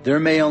 There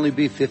may only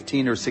be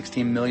 15 or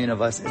 16 million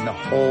of us in the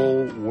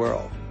whole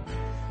world.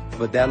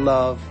 But that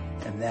love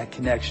and that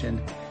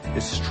connection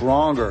is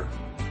stronger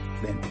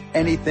than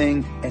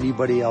anything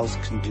anybody else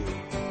can do.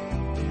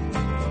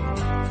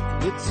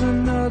 It's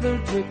another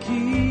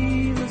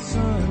tequila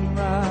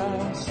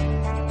sunrise,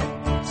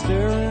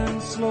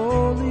 staring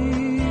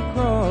slowly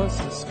across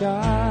the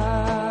sky.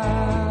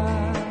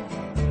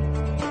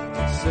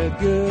 Said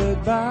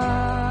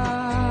goodbye.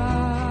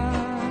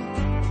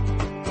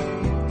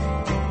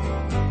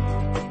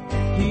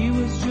 He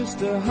was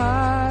just a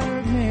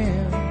hired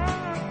hand,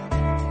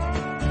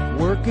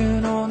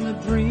 working on the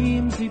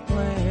dreams he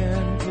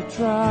planned to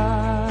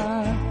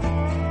try.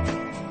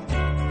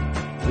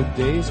 The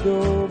days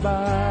go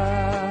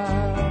by.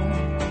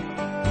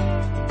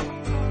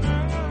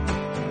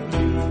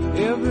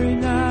 Every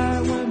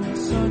night when the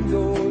sun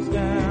goes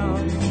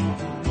down,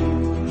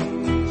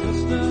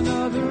 just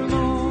another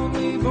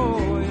lonely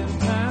boy in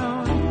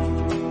town.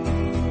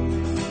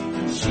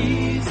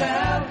 She's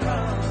out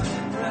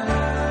running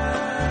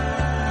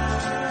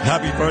around.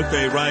 Happy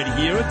birthday right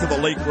here to the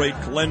late, great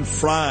Glenn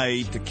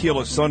Fry,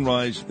 Tequila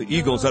Sunrise, the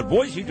Eagles. That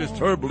voice you just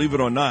heard, believe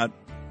it or not,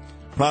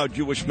 proud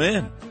Jewish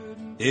man,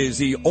 is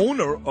the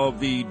owner of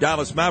the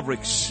Dallas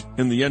Mavericks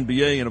in the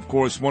NBA and, of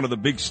course, one of the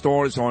big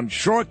stars on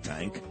Shark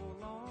Tank.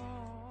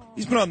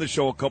 He's been on the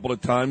show a couple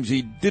of times.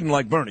 He didn't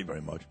like Bernie very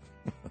much.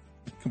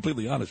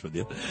 Completely honest with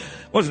you.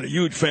 Wasn't a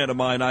huge fan of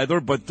mine either,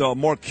 but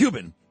Mark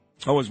Cuban.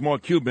 I was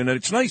Mark Cuban, and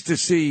it's nice to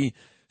see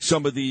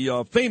some of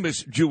the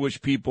famous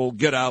Jewish people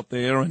get out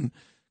there. And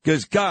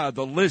because, God,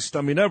 the list,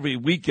 every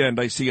weekend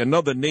I see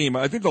another name.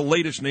 I think the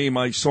latest name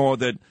I saw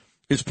that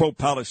is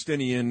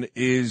pro-Palestinian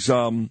is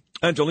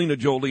Angelina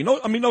Jolie.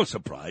 No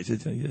surprise.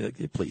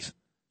 Please,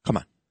 come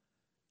on.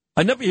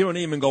 I never hear a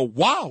name and go,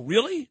 wow,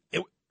 really?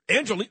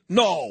 Angelina?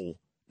 No,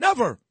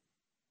 never.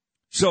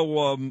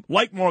 So,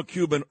 like Mark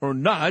Cuban or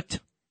not,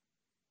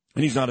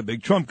 and he's not a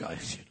big Trump guy,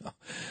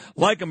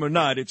 like him or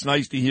not, it's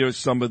nice to hear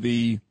some of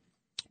the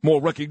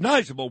more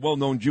recognizable,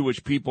 well-known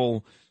Jewish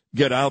people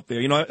get out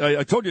there.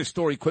 I told you a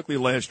story quickly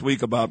last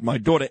week about my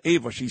daughter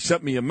Ava. She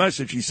sent me a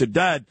message. She said,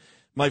 Dad,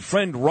 my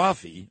friend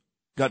Rafi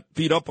got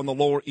beat up on the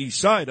Lower East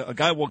Side. A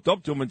guy walked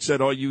up to him and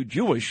said, are you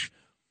Jewish?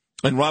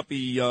 And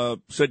Rafi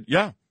said,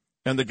 yeah.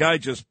 And the guy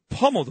just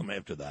pummeled him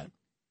after that.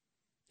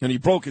 And he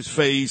broke his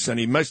face, and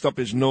he messed up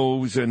his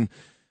nose. And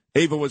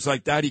Ava was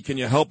like, Daddy, can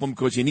you help him?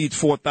 Because he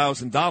needs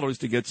 $4,000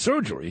 to get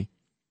surgery.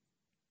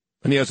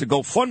 And he has a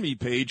GoFundMe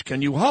page.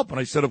 Can you help? And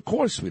I said, of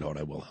course, sweetheart,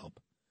 I will help.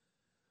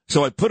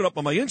 So I put it up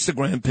on my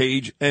Instagram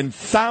page, and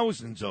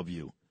thousands of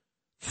you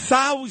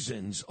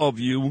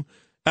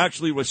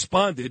actually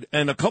responded.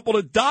 And a couple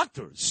of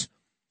doctors,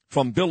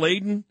 from Bill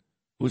Aden,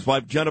 whose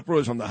wife Jennifer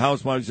is on the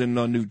Housewives in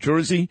New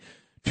Jersey,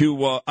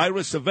 to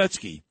Ira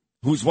Savetsky,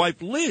 whose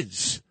wife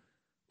Liz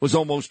was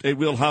almost a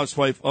real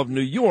housewife of New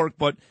York,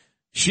 but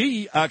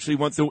she actually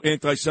went through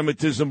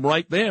anti-Semitism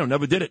right there,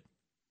 never did it.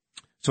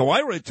 So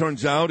Ira, it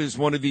turns out, is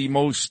one of the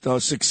most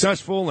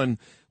successful and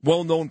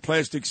well-known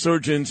plastic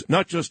surgeons,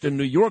 not just in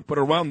New York, but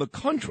around the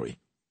country.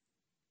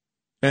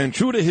 And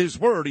true to his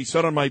word, he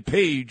said on my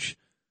page,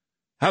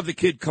 have the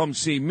kid come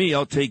see me,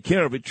 I'll take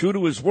care of it. True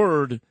to his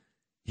word,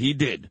 he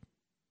did,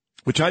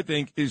 which I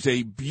think is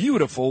a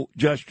beautiful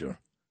gesture.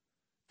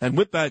 And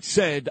with that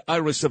said,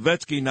 Ira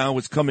Savetsky now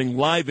is coming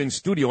live in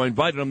studio. I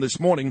invited him this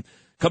morning,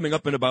 coming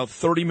up in about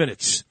 30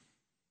 minutes.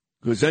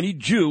 Because any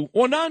Jew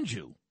or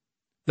non-Jew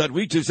that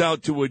reaches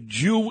out to a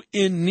Jew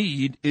in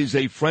need is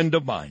a friend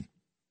of mine.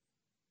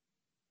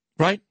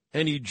 Right?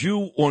 Any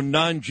Jew or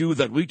non-Jew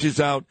that reaches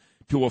out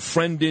to a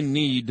friend in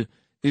need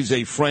is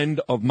a friend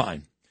of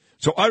mine.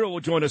 So Ira will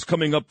join us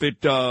coming up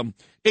at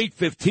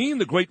 8:15.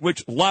 The great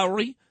Rich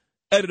Lowry,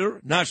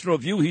 editor, National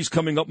Review. He's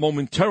coming up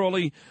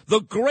momentarily. The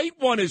great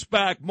one is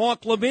back.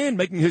 Mark Levin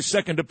making his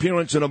second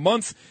appearance in a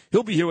month.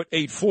 He'll be here at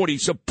 8:40.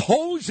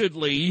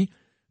 Supposedly,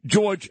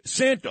 George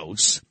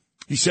Santos.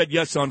 He said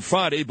yes on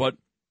Friday, but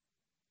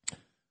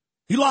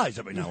he lies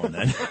every now and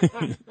then.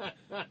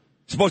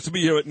 Supposed to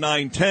be here at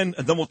 9:10,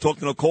 and then we'll talk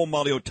to Nicole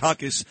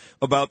Maliotakis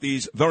about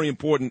these very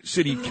important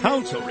city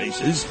council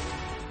races.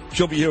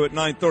 She'll be here at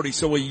 9:30.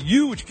 So a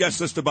huge guest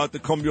list about to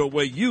come your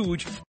way.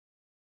 Huge.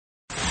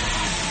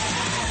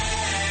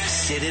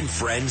 Sid and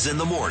Friends in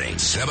the morning.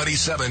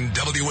 77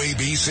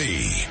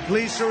 WABC.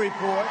 Pleased to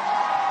report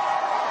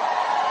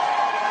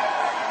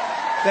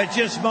that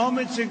just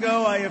moments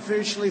ago I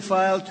officially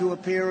filed to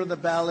appear on the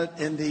ballot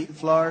in the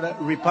Florida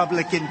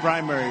Republican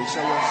primary.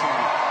 So we'll see.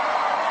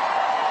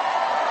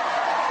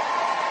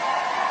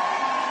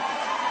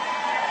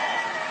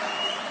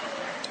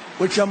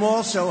 Which I'm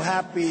also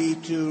happy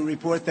to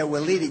report that we're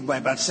leading by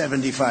about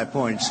 75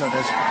 points. So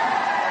that's.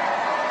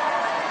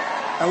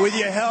 And with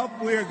your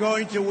help, we are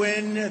going to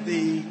win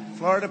the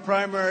Florida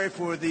primary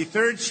for the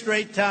third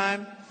straight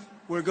time.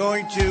 We're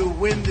going to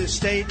win the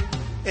state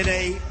in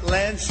a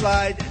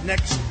landslide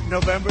next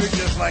November,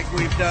 just like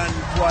we've done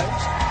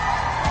twice.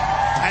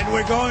 And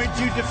we're going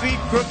to defeat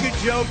crooked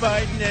Joe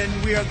Biden,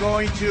 and we are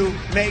going to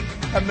make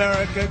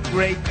America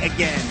great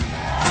again.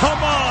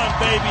 Come on,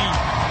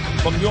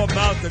 baby. From your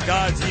mouth to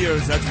God's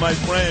ears, that's my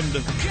friend,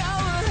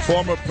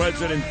 former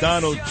President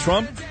Donald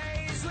Trump,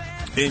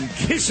 in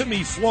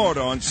Kissimmee,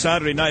 Florida, on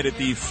Saturday night at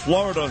the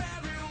Florida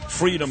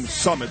Freedom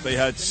Summit. They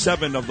had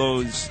 7 of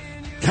those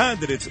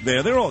candidates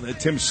there. They're all there.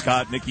 Tim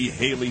Scott, Nikki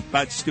Haley,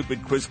 fat,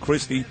 stupid Chris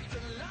Christie.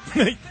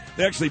 They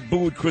actually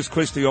booed Chris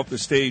Christie off the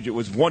stage. It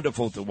was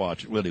wonderful to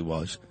watch. It really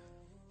was.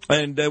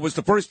 And it was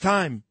the first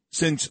time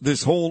since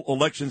this whole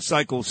election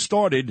cycle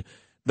started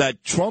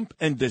that Trump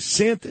and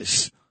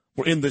DeSantis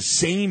were in the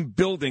same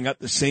building at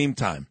the same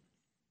time.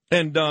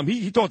 And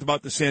he talked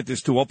about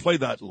DeSantis, too. I'll play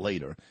that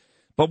later.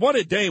 But what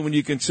a day when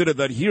you consider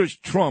that here's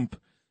Trump,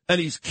 and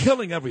he's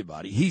killing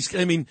everybody.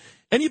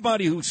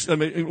 Anybody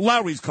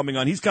Lowry's coming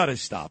on, he's got to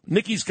stop.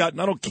 Nikki's I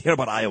don't care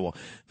about Iowa.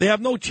 They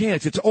have no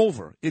chance. It's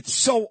over. It's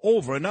so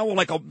over. And now we're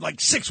like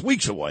 6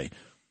 weeks away.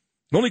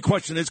 The only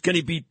question is, can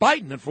he beat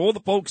Biden? And for all the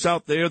folks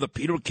out there, the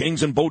Peter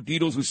Kings and Bo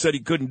Dietl's who said he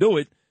couldn't do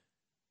it,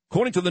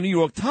 according to the New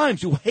York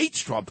Times, who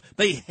hates Trump,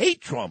 they hate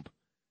Trump.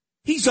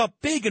 He's up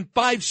big in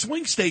 5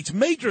 swing states,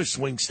 major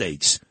swing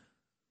states.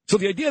 So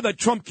the idea that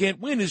Trump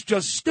can't win is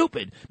just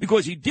stupid,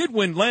 because he did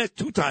win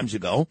 2 times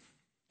ago.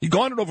 He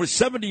garnered over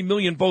 70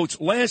 million votes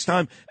last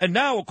time, and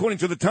now, according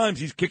to the Times,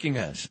 he's kicking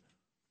ass.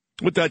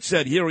 With that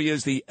said, here he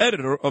is, the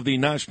editor of the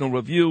National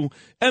Review,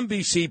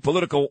 NBC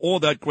Political, all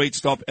that great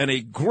stuff, and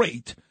a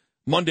great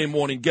Monday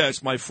morning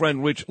guest, my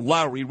friend Rich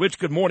Lowry. Rich,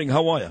 good morning.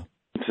 How are you?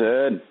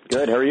 Good.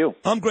 How are you?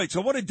 I'm great.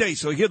 So what a day.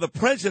 So here the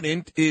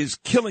president is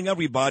killing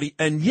everybody,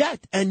 and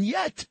yet,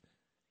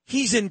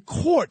 he's in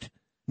court.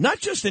 Not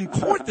just in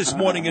court this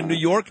morning in New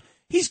York,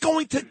 he's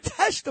going to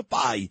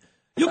testify.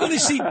 You're going to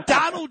see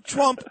Donald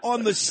Trump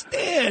on the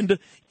stand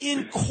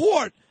in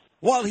court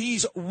while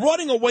he's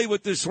running away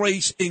with this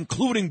race,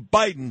 including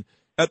Biden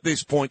at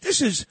this point.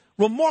 This is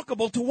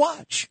remarkable to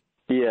watch.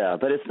 Yeah,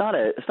 but it's not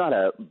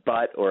a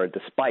but or a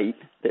despite.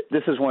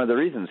 This is one of the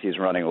reasons he's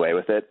running away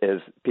with it,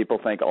 is people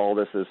think all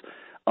this is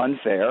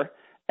unfair,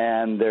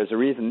 and there's a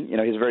reason. You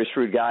know, he's a very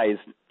shrewd guy.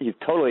 He's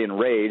totally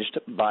enraged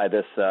by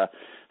this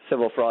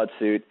civil fraud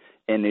suit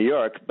in New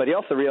York, but he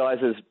also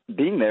realizes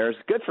being there is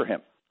good for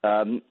him.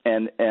 And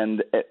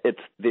it's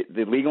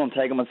the legal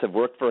entanglements have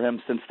worked for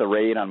him since the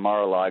raid on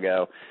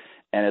Mar-a-Lago,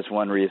 and it's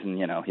one reason,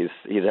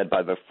 he's ahead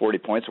by about 40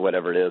 points or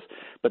whatever it is.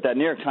 But that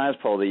New York Times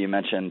poll that you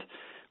mentioned,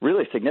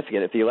 really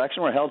significant. If the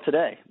election were held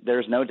today,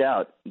 there's no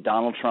doubt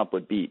Donald Trump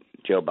would beat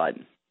Joe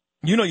Biden.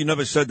 You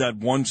never said that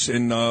once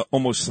in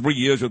almost 3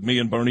 years with me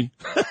and Bernie.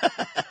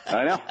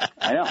 I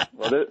know.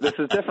 Well, this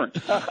is different.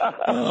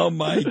 Oh,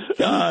 my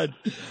God.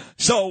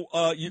 So,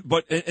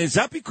 but is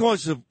that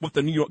because of what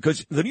the New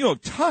York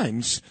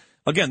Times,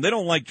 again, they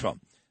don't like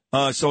Trump.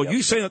 So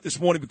you say that this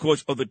morning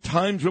because of the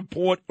Times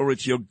report, or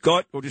it's your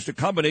gut, or just a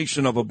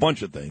combination of a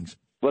bunch of things?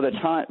 Well,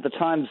 the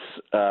Times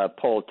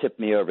poll tipped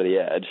me over the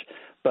edge,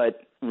 but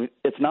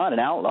it's not an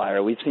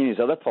outlier. We've seen these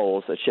other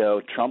polls that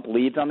show Trump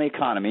leads on the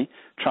economy,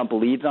 Trump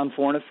leads on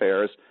foreign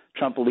affairs,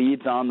 Trump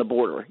leads on the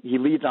border. He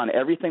leads on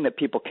everything that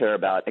people care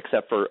about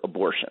except for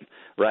abortion,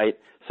 right?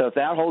 So if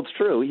that holds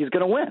true, he's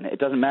going to win. It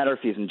doesn't matter if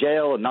he's in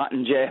jail or not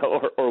in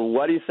jail or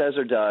what he says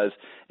or does.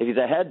 If he's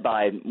ahead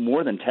by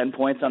more than 10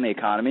 points on the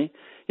economy,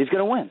 he's going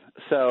to win.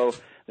 So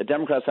the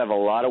Democrats have a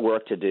lot of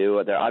work to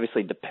do. They're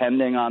obviously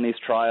depending on these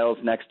trials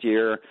next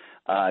year,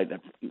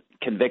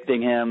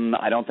 convicting him.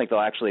 I don't think they'll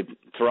actually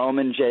throw him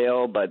in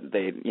jail, but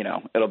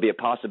it'll be a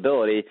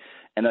possibility,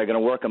 and they're going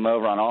to work him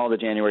over on all the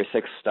January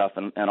 6th stuff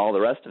and all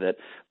the rest of it.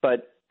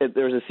 But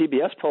there was a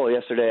CBS poll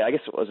yesterday. I guess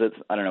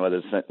I don't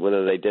know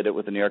whether they did it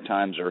with the New York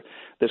Times or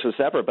this was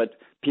separate, but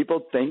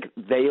people think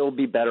they'll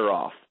be better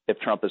off if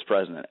Trump is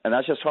president, and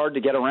that's just hard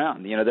to get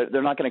around.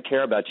 They're not going to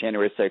care about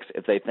January 6th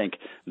if they think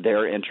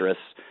their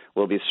interests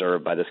will be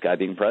served by this guy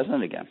being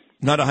president again.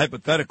 Not a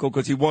hypothetical,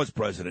 because he was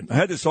president. I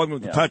had this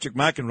argument with Patrick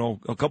McEnroe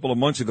a couple of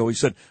months ago. He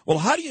said, well,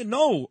 how do you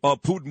know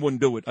Putin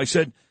wouldn't do it? I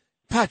said,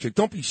 Patrick,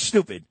 don't be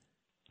stupid.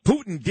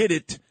 Putin did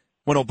it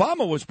when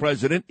Obama was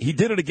president. He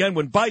did it again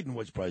when Biden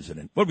was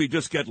president. What, we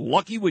just get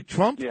lucky with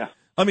Trump? Yeah.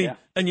 I mean,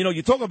 and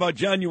you talk about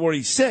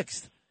January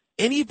 6th.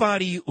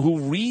 Anybody who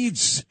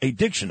reads a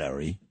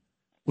dictionary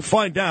will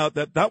find out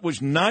that that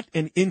was not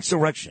an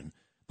insurrection.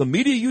 The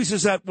media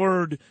uses that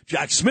word.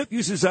 Jack Smith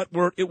uses that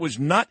word. It was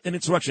not an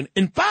insurrection.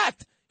 In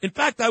fact,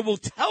 I will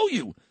tell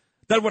you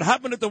that what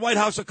happened at the White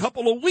House a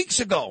couple of weeks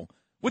ago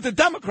with the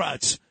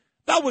Democrats,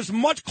 that was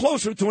much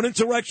closer to an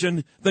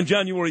insurrection than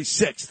January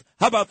 6th.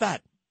 How about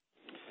that?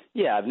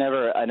 Yeah, I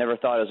never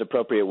thought it was an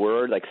appropriate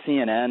word. Like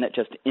CNN, it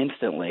just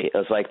instantly, it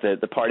was like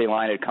the party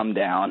line had come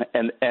down,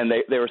 and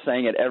they were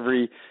saying it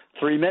every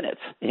 3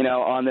 minutes,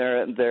 on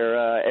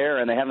their air,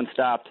 and they haven't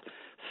stopped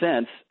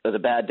since. It was a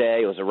bad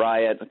day. It was a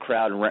riot. The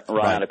crowd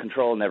ran out of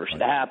control. Never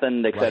should have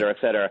happened, et cetera, et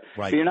cetera.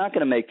 Right. So you're not going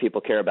to make people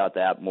care about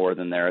that more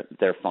than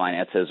their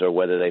finances or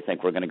whether they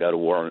think we're going to go to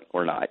war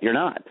or not. You're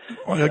not.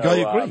 Well, I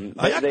agree.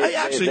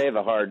 They have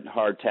a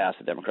hard task,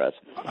 the Democrats.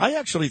 I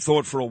actually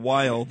thought for a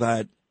while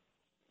that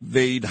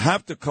they'd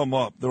have to come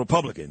up, the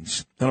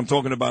Republicans, and I'm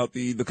talking about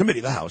the committee,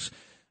 the House,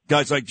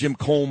 guys like Jim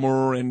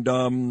Comer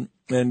and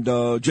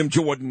Jim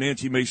Jordan,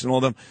 Nancy Mason,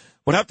 all them,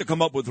 would have to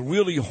come up with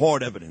really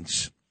hard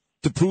evidence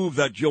to prove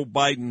that Joe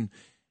Biden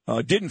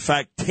did, in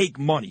fact, take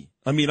money.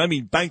 I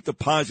mean, bank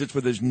deposits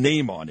with his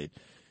name on it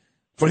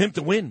for him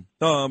to win.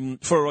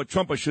 For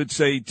Trump, I should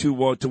say, to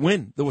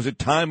win. There was a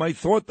time I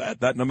thought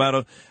that no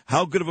matter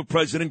how good of a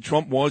president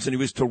Trump was, and he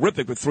was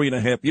terrific for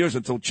 3.5 years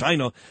until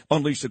China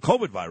unleashed the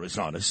COVID virus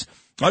on us,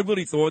 I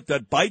really thought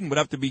that Biden would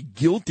have to be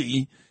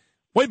guilty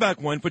way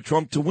back when for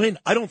Trump to win.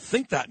 I don't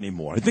think that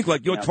anymore. I think,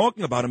 like you're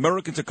talking about,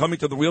 Americans are coming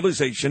to the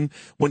realization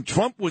when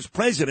Trump was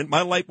president,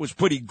 my life was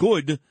pretty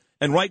good.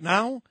 And right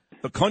now,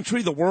 the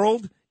country, the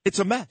world, it's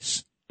a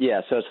mess.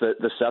 Yeah, so it's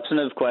the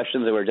substantive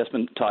questions that we've just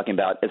been talking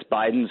about. It's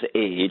Biden's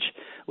age,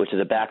 which is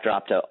a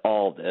backdrop to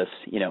all this.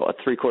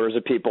 3/4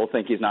 of people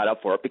think he's not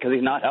up for it because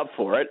he's not up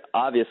for it,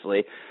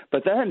 obviously.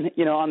 But then,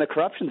 on the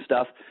corruption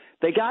stuff,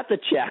 they got the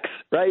checks,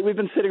 right? We've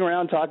been sitting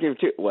around talking are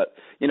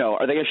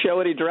they going to show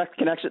any direct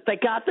connection? They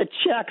got the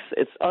checks.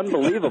 It's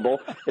unbelievable.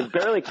 It's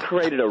barely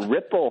created a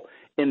ripple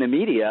in the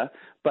media.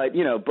 But,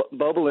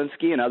 Bo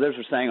Belinsky and others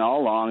were saying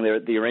all along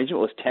the arrangement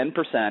was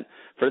 10%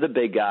 for the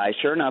big guy.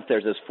 Sure enough,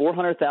 there's this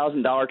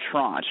 $400,000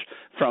 tranche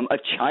from a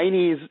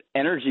Chinese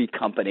energy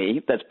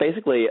company that's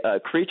basically a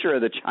creature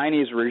of the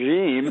Chinese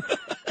regime.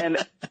 And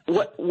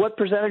what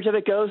percentage of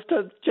it goes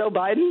to Joe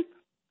Biden?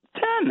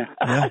 10.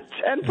 Yeah.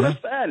 10%.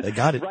 Yeah, they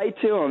got it. Right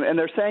to him. And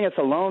they're saying it's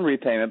a loan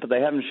repayment, but they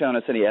haven't shown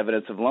us any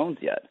evidence of loans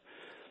yet.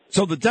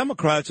 So the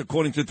Democrats,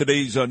 according to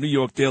today's New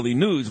York Daily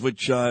News,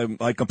 which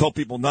I compel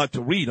people not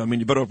to read. I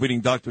mean, you're better off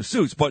reading Dr.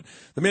 Seuss. But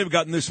they may have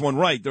gotten this one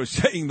right. They're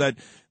saying that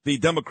the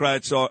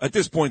Democrats are, at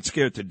this point,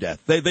 scared to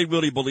death. They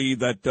really believe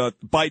that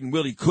Biden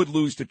really could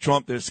lose to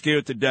Trump. They're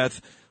scared to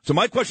death. So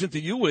my question to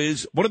you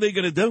is, what are they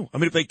going to do? I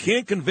mean, if they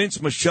can't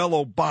convince Michelle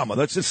Obama,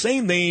 that's the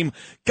same name.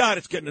 God,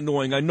 it's getting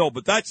annoying, I know,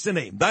 but that's the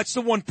name. That's the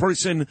one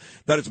person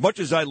that, as much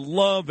as I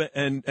love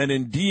and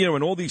endear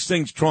and all these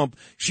things, Trump,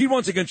 she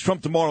runs against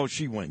Trump tomorrow,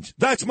 she wins.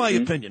 That's my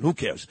opinion. Who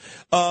cares?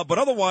 But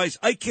otherwise,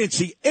 I can't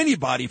see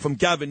anybody from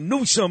Gavin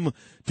Newsom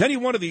to any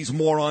one of these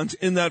morons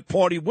in that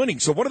party winning.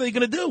 So what are they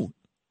going to do?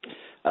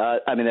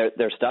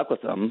 They're stuck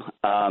with them.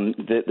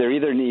 There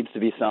either needs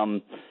to be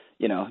some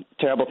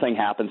terrible thing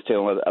happens to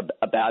him,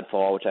 a bad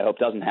fall, which I hope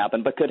doesn't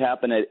happen, but could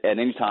happen at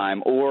any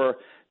time, or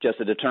just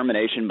a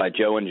determination by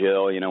Joe and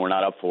Jill. We're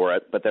not up for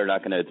it, but they're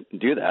not going to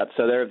do that.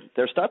 So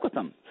they're stuck with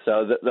them.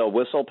 So they'll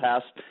whistle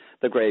past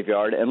the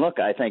graveyard. And look,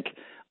 I think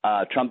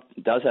Trump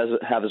does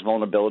have his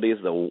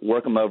vulnerabilities. They'll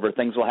work him over.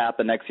 Things will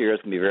happen next year.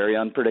 It's going to be very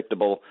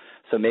unpredictable.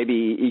 So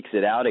maybe he ekes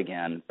it out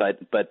again. But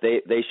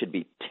they should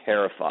be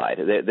terrified.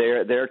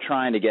 They're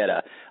trying to get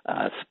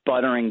a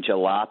sputtering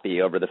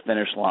jalopy over the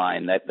finish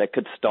line that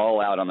could stall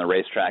out on the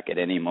racetrack at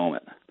any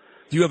moment.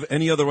 Do you have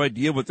any other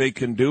idea what they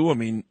can do? I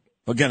mean,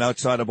 again,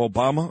 outside of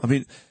Obama? I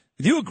mean,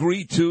 do you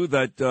agree, too,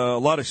 that a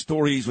lot of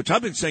stories, which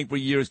I've been saying for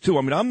years, too,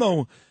 I mean, I'm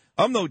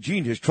no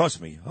genius,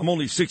 trust me. I'm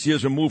only 6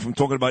 years removed from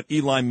talking about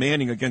Eli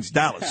Manning against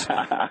Dallas.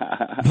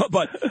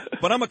 but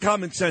I'm a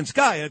common sense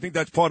guy. I think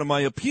that's part of my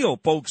appeal,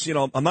 folks.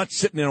 I'm not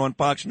sitting there on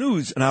Fox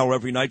News an hour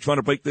every night trying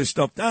to break this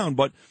stuff down.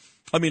 But,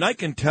 I mean, I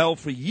can tell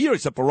for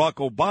years that Barack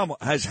Obama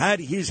has had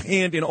his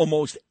hand in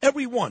almost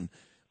every one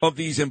of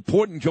these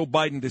important Joe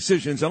Biden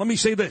decisions. And let me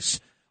say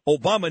this.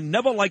 Obama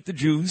never liked the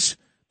Jews.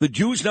 The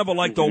Jews never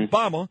liked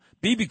Obama.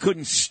 Bibi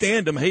couldn't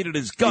stand him, hated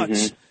his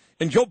guts.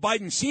 And Joe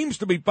Biden seems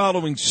to be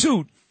following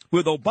suit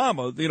with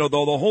Obama,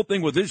 the whole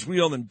thing with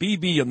Israel and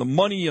Bibi and the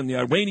money and the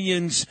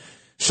Iranians.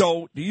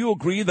 So do you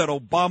agree that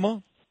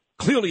Obama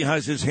clearly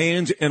has his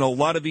hands in a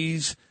lot of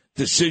these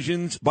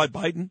decisions by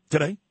Biden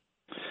today?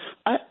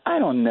 I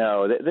don't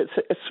know.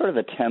 It's sort of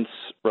a tense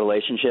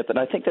relationship, and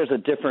I think there's a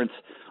difference.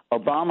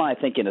 Obama, I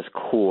think, in his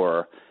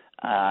core,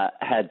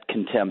 had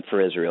contempt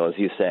for Israel, as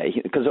you say,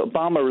 because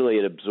Obama really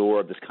had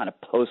absorbed this kind of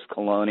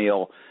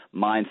post-colonial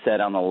mindset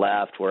on the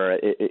left where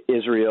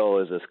Israel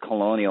is this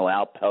colonial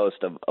outpost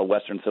of a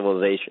Western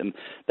civilization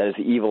that is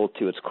evil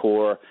to its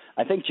core.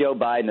 I think Joe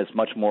Biden is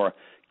much more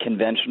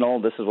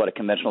conventional. This is what a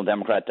conventional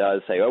Democrat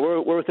does, say,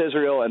 oh, we're with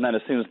Israel, and then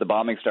as soon as the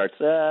bombing starts,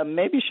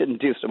 maybe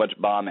shouldn't do so much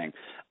bombing,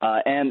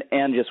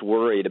 and just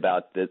worried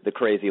about the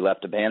crazy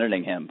left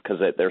abandoning him because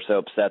they're so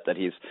upset that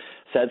he's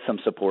said some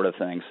supportive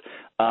things.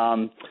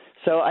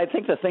 So I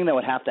think the thing that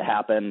would have to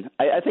happen,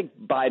 I think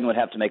Biden would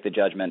have to make the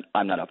judgment,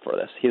 I'm not up for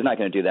this. He's not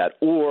going to do that.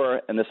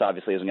 Or, and this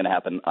obviously isn't going to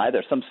happen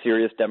either, some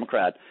serious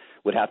Democrat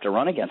would have to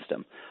run against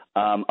him.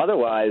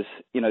 Otherwise,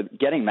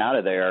 getting him out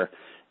of there,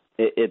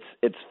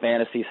 it's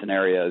fantasy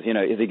scenarios.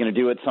 Is he going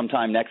to do it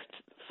sometime next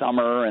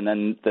summer and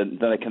then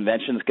the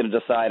convention's going to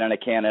decide on a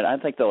candidate? I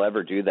don't think they'll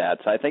ever do that.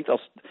 So I think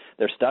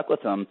they're stuck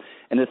with him.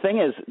 And the thing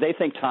is, they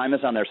think time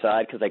is on their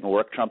side because they can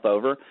work Trump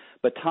over.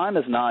 But time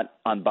is not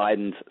on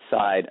Biden's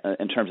side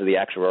in terms of the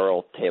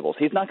actuarial tables.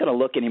 He's not going to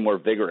look any more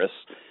vigorous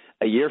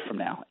a year from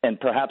now, and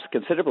perhaps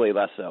considerably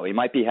less so. He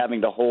might be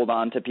having to hold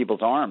on to people's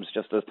arms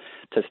just to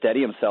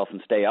steady himself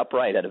and stay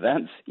upright at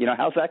events.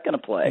 How's that going to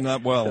play?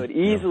 Not well. So it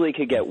easily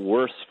could get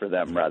worse for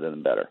them rather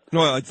than better.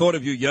 No, I thought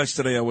of you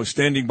yesterday. I was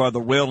standing by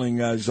the railing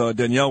as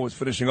Danielle was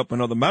finishing up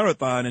another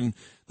marathon, and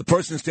the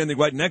person standing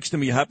right next to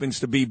me happens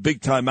to be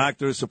big-time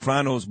actor,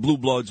 Sopranos, Blue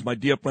Bloods, my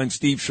dear friend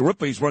Steve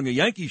Sciarippa. He's wearing a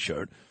Yankee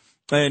shirt.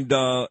 And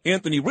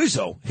Anthony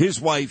Rizzo,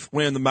 his wife,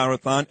 ran the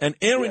marathon, and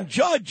Aaron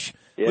Judge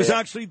was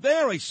actually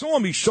there. I saw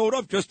him. He showed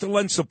up just to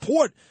lend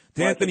support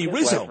to Anthony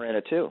Rizzo. His wife ran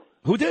it, too.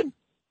 Who did?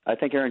 I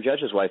think Aaron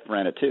Judge's wife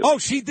ran it, too. Oh,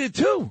 she did,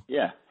 too?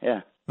 Yeah.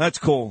 That's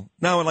cool.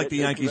 Now I like the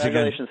Yankees again.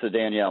 Congratulations to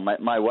Danielle.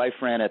 My wife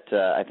ran it,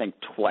 I think,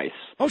 twice.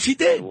 Oh, she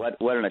did? What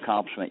an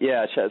accomplishment.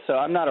 Yeah, so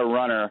I'm not a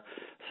runner,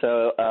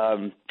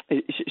 so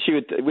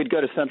we'd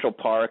go to Central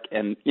Park,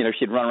 and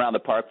she'd run around the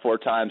park 4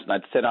 times, and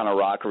I'd sit on a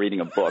rock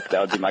reading a book.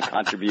 That would be my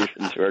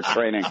contribution to her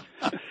training.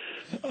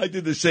 I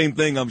did the same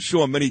thing, I'm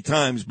sure, many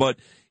times, but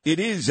it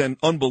is an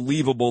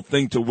unbelievable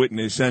thing to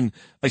witness. And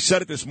I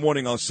said it this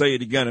morning, I'll say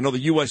it again. I know the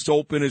U.S.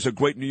 Open is a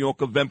great New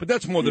York event, but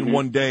that's more than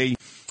one day.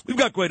 We've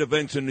got great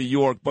events in New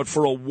York, but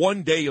for a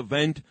one-day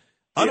event,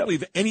 I don't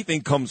believe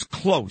anything comes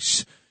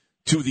close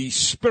to the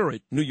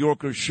Spirit New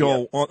Yorkers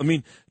show. I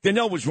mean,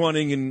 Danielle was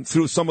running, and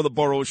through some of the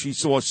boroughs, she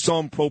saw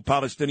some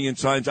pro-Palestinian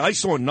signs. I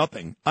saw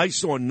nothing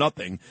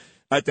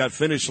at that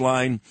finish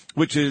line,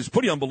 which is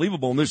pretty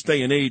unbelievable in this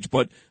day and age.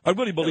 But I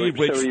really believe,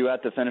 So were you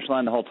at the finish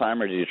line the whole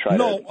time, or did you try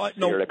to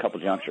steer at a couple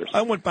junctures?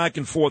 I went back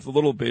and forth a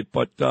little bit,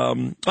 but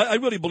I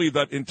really believe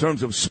that in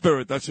terms of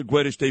spirit, that's the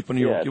greatest day for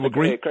New York. You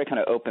agree? Great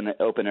kind of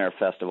open air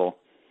festival.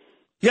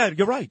 Yeah,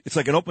 you're right. It's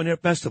like an open-air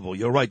festival.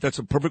 You're right. That's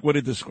a perfect way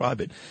to describe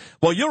it.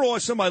 Well, you're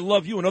awesome. I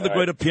love you. Another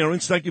great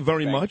appearance. Thank you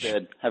very much.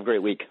 Good. Have a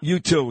great week. You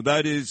too.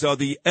 That is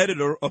the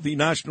editor of the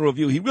National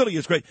Review. He really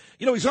is great.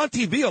 He's on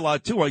TV a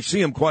lot, too. I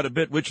see him quite a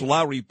bit. Rich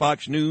Lowry,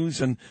 Fox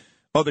News, and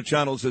other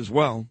channels as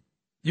well.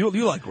 You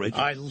like Rich?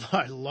 I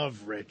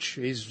love Rich.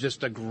 He's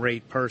just a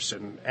great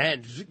person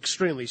and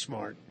extremely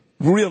smart.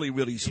 Really,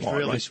 really smart. He's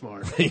really right?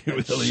 smart. He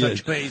really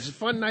is. He's a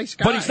fun, nice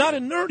guy. But he's not a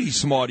nerdy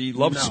smart. He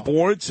loves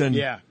sports and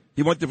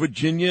he went to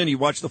Virginia and he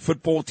watched the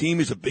football team.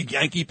 He's a big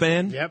Yankee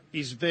fan. Yep,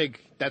 he's big.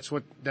 That's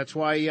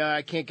why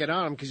I can't get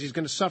on him, because he's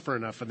going to suffer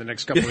enough for the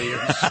next couple of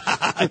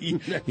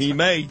years. he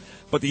may.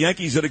 But the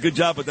Yankees did a good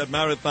job with that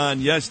marathon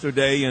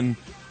yesterday, and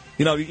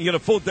you get a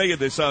full day of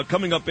this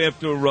coming up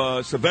after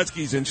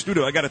Savetsky's in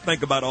studio. I got to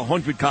thank about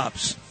 100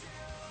 cops.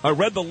 I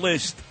read the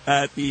list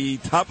at the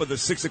top of the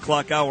 6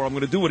 o'clock hour. I'm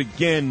going to do it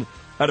again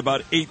at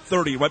about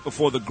 8:30, right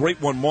before the great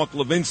one, Mark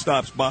Levin,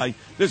 stops by.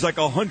 There's like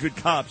 100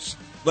 cops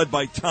led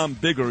by Tom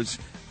Biggers.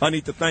 I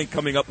need to thank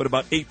coming up at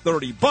about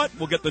 8:30. But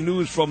we'll get the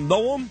news from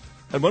Noam.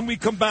 And when we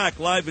come back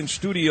live in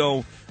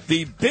studio,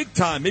 the big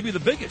time, maybe the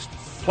biggest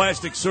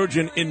plastic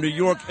surgeon in New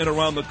York and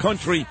around the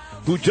country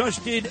who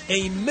just did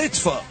a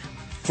mitzvah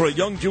for a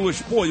young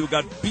Jewish boy who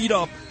got beat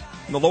up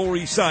on the Lower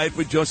East Side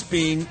for just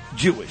being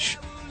Jewish.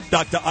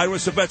 Dr. Ira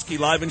Savetsky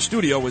live in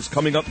studio is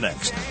coming up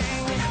next.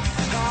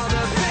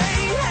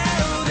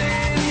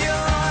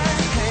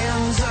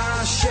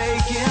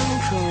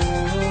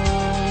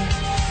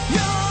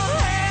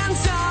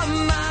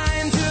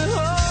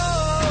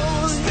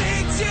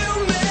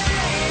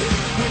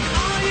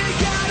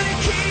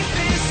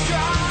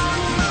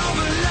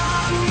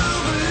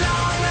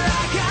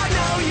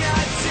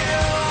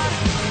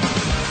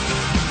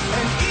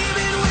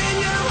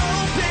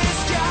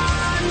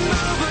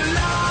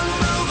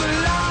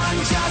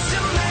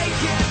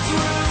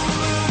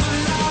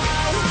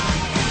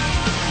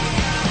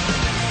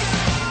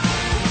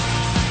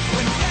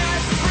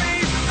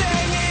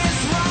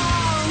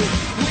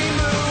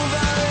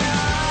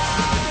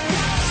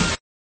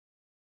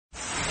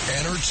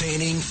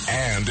 Entertaining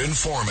and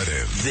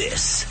informative.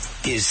 This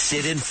is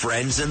Sid and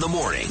Friends in the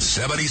Morning.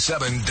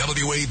 77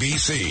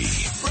 WABC.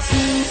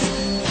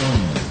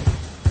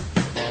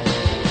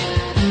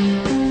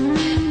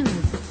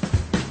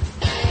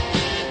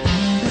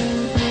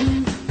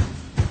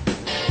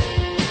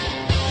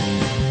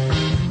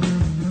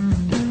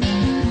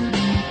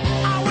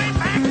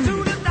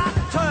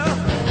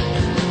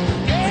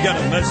 I got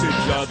a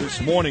message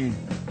this morning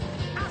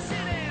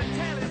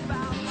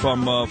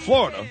from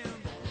Florida.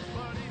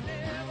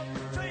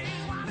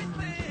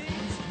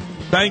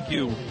 Thank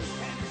you.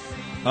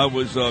 I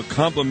was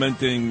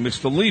complimenting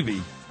Mr.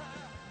 Levy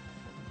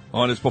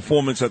on his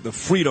performance at the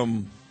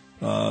Freedom.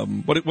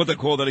 What they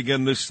call that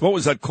again? What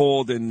was that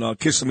called in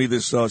Kissimmee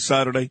this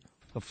Saturday?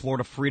 The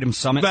Florida Freedom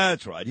Summit.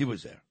 That's right. He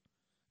was there.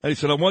 And he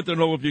said, I want to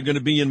know if you're going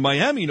to be in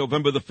Miami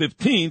November the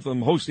 15th.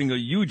 I'm hosting a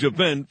huge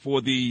event for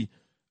the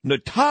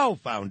Natal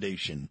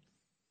Foundation.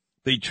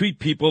 They treat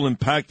people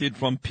impacted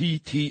from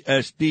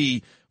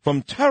PTSD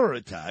from terror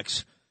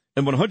attacks.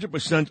 And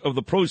 100% of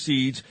the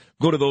proceeds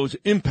go to those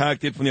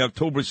impacted from the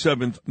October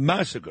 7th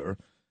massacre.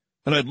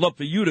 And I'd love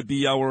for you to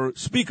be our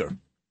speaker.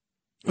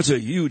 It's a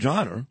huge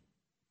honor.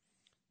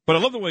 But I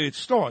love the way it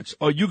starts.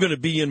 Are you going to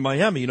be in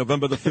Miami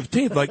November the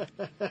 15th? Like,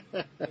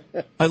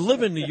 I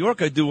live in New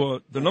York. I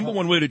do the number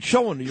one rated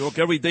show in New York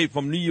every day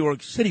from New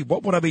York City.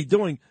 What would I be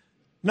doing?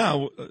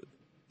 Now,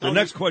 the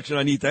next question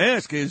I need to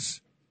ask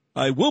is,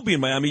 I will be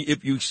in Miami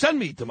if you send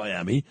me to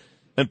Miami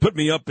and put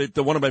me up at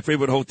one of my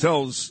favorite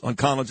hotels on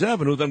Collins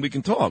Avenue, then we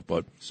can talk.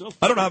 But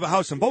I don't have a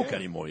house in Boca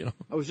anymore, you know.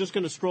 I was just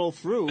going to stroll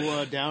through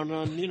down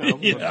on,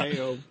 yeah.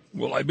 Mateo.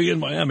 Will I be in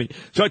Miami?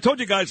 So I told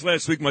you guys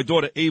last week my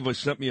daughter Ava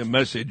sent me a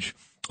message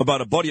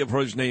about a buddy of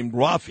hers named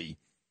Rafi.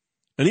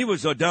 And he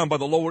was down by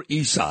the Lower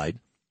East Side.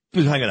 He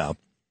was hanging out.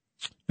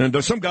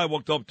 And some guy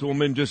walked up to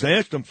him and just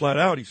asked him flat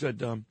out. He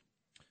said,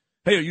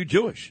 hey, are you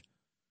Jewish?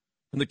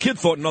 And the kid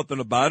thought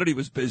nothing about it. He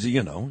was busy,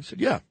 you know. He said,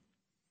 yeah.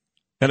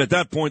 And at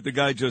that point, the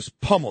guy just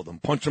pummeled him,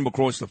 punched him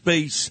across the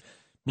face,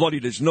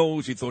 bloodied his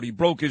nose. He thought he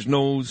broke his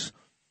nose.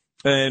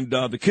 And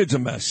the kid's a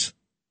mess.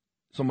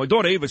 So my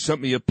daughter Ava sent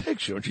me a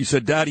picture. And she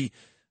said, Daddy,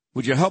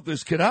 would you help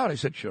this kid out? I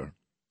said, sure.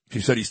 She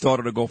said he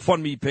started a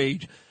GoFundMe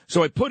page.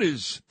 So I put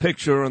his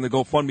picture on the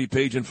GoFundMe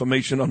page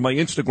information on my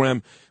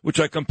Instagram, which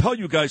I compel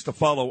you guys to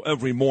follow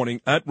every morning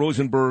at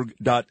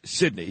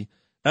rosenberg.sydney,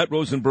 at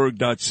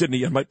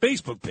rosenberg.sydney, and my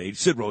Facebook page,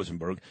 Sid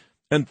Rosenberg.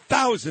 And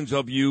thousands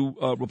of you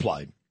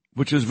replied,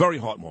 which is very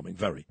heartwarming,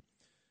 very,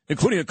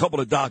 including a couple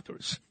of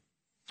doctors.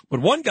 But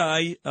one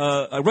guy,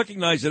 I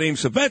recognize the name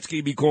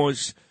Savetsky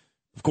because,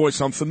 of course,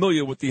 I'm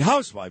familiar with the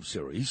Housewives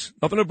series.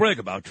 Nothing to brag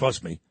about,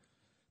 trust me.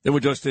 They were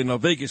just in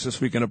Vegas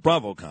this weekend at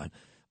BravoCon.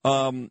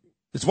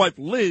 His wife,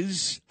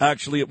 Liz,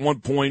 actually at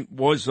one point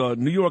was a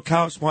New York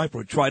housewife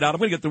or tried out. I'm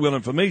going to get the real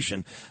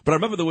information. But I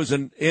remember there was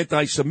an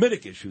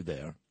anti-Semitic issue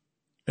there.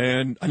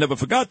 And I never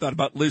forgot that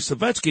about Liz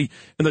Savetsky.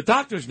 And the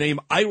doctor's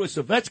name, Ira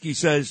Savetsky,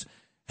 says,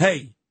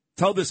 hey,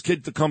 tell this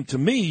kid to come to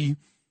me,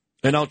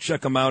 and I'll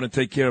check him out and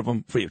take care of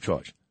him free of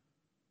charge.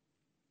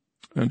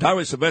 And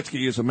Ira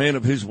Savetsky is a man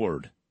of his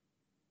word.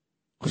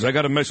 Because I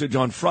got a message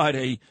on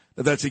Friday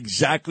that that's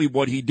exactly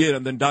what he did.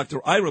 And then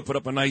Dr. Ira put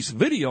up a nice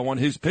video on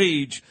his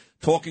page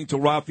talking to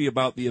Rafi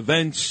about the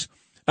events.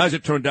 As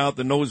it turned out,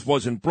 the nose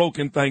wasn't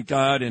broken, thank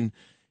God, and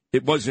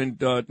it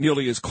wasn't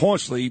nearly as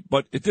costly.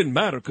 But it didn't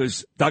matter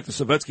because Dr.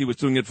 Savetsky was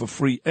doing it for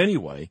free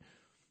anyway.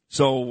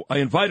 So I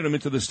invited him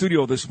into the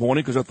studio this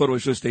morning because I thought it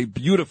was just a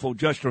beautiful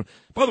gesture.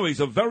 By the way,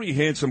 he's a very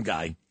handsome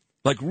guy,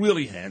 like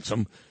really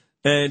handsome.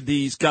 And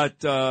he's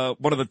got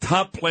one of the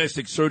top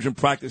plastic surgeon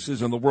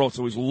practices in the world,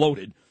 so he's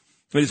loaded.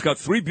 And he's got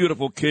 3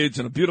 beautiful kids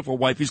and a beautiful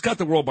wife. He's got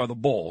the world by the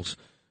balls.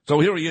 So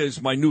here he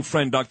is, my new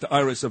friend, Dr.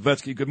 Ira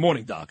Savetsky. Good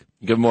morning, Doc.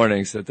 Good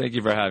morning, sir. Thank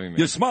you for having me.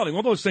 You're smiling.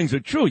 All those things are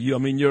true.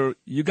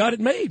 You got it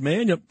made,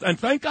 man. And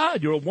thank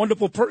God, you're a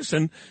wonderful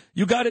person.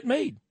 You got it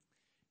made.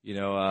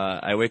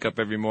 I wake up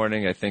every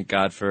morning. I thank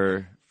God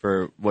for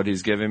what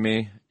He's given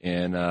me,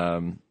 and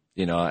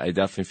I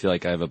definitely feel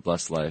like I have a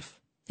blessed life.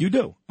 You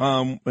do,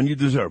 and you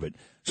deserve it.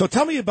 So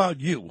tell me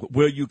about you,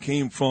 where you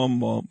came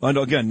from. I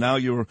know, again, now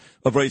you're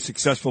a very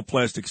successful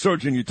plastic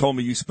surgeon. You told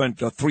me you spent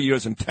 3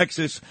 years in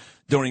Texas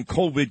during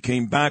COVID,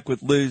 came back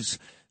with Liz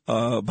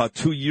about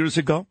 2 years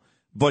ago.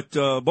 But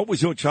what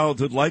was your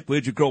childhood like?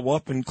 Where'd you grow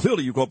up? And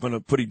clearly you grew up in a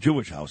pretty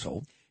Jewish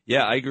household.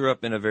 Yeah, I grew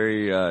up in a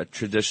very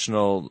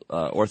traditional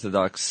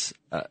Orthodox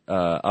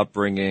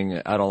upbringing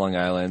out on Long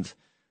Island.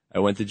 I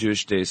went to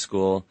Jewish day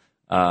school.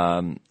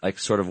 I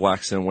sort of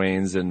waxed and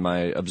wanes in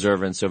my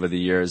observance over the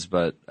years,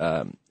 but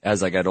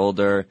as I got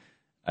older,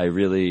 I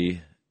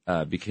really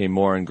became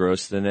more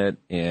engrossed in it.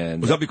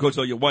 And was that because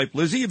of your wife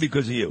Lizzie, or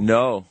because of you?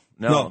 No,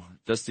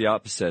 just the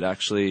opposite.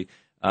 Actually,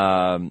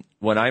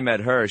 when I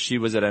met her, she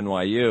was at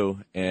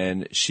NYU,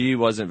 and she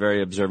wasn't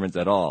very observant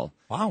at all.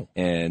 Wow!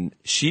 And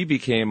she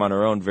became on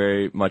her own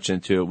very much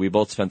into it. We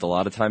both spent a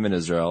lot of time in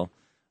Israel.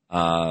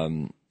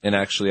 And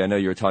actually, I know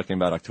you were talking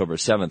about October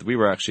 7th. We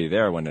were actually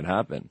there when it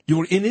happened. You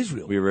were in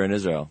Israel? We were in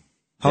Israel.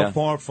 How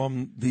far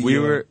from the... We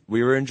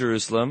were in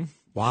Jerusalem.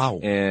 Wow.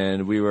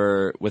 And we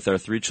were with our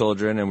 3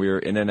 children, and we were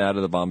in and out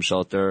of the bomb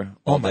shelter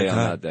all day on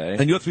that day.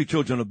 And your 3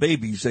 children are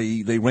babies.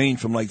 They range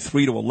from like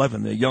 3 to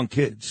 11. They're young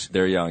kids.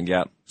 They're young,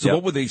 yeah. So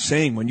what were they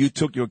saying when you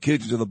took your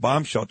kids to the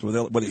bomb shelter?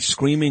 Were they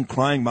screaming,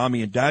 crying,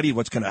 Mommy and Daddy,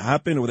 what's going to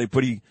happen? Or were they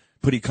pretty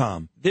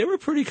calm? They were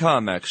pretty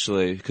calm,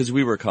 actually, because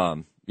we were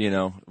calm.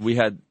 We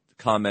had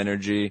calm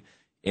energy,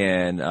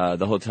 and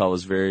the hotel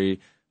was very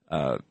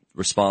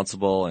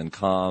responsible and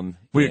calm.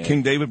 Were you at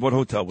King David? What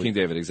hotel were you? King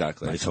David,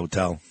 exactly. Nice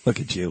hotel. Look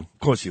at you. Of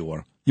course you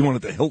were. You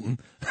wanted the Hilton.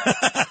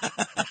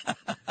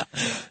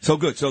 So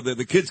good. So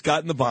the kids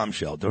got in the bomb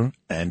shelter,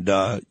 and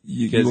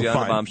you were fine. Kids got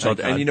in the bomb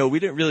shelter. And, we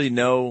didn't really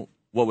know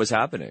what was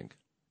happening.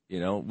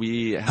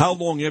 How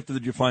long after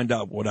did you find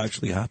out what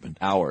actually happened?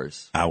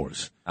 Hours.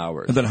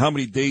 And then how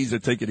many days did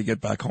it take you to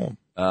get back home?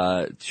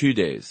 2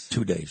 days.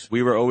 2 days.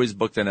 We were always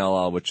booked in El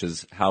Al, which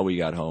is how we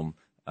got home,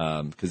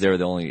 because they were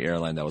the only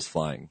airline that was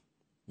flying.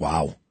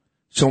 Wow.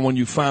 So when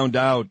you found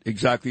out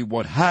exactly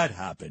what had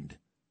happened,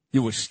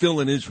 you were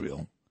still in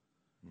Israel.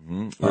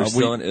 Mm-hmm. We were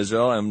still in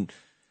Israel, and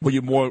were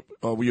you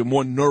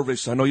more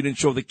nervous? I know you didn't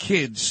show the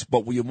kids,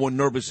 but were you more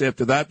nervous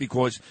after that?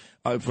 Because,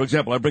 for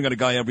example, I bring out a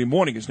guy every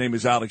morning. His name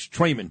is Alex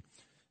Trayman.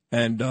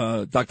 And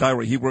Dr.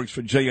 Ira, he works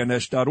for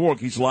JNS.org.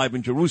 He's live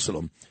in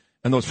Jerusalem.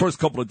 And those first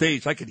couple of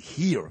days, I could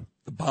hear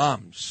the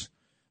bombs.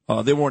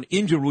 They weren't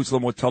in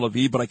Jerusalem or Tel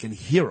Aviv, but I can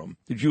hear them.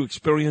 Did you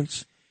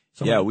experience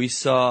something? Yeah, we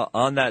saw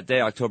on that day,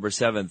 October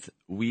 7th,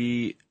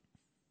 we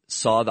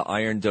saw the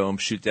Iron Dome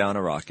shoot down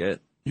a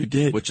rocket. You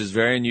did? Which is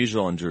very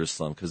unusual in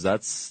Jerusalem, because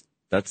that's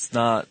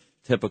not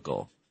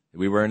typical.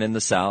 We weren't in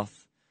the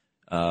south.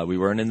 We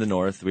weren't in the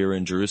north. We were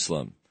in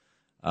Jerusalem.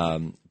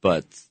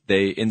 But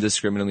they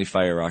indiscriminately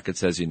fire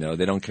rockets, as you know.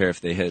 They don't care if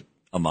they hit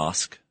a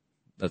mosque.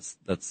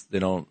 They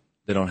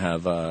don't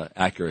have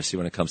accuracy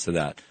when it comes to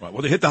that. Right.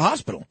 Well, they hit the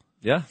hospital.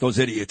 Yeah. Those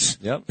idiots.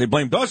 Yep. They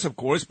blamed us, of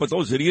course, but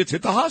those idiots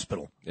hit the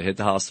hospital. They hit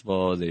the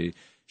hospital. They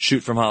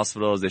shoot from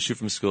hospitals. They shoot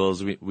from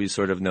schools. We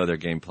sort of know their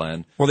game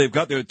plan. Well, they've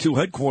got their 2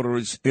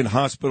 headquarters in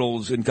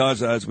hospitals in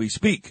Gaza as we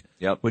speak.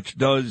 Yep. Which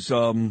does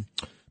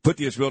put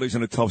the Israelis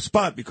in a tough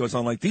spot, because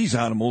unlike these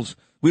animals,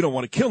 we don't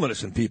want to kill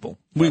innocent people.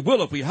 We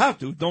will if we have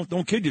to.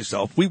 Don't kid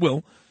yourself. We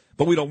will,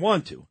 but we don't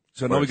want to.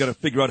 So now we got to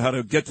figure out how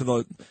to get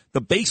to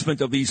the basement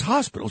of these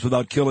hospitals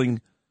without killing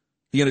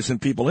the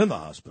innocent people in the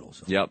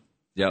hospitals.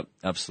 Yep,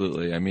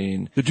 absolutely. I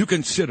mean, did you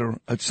consider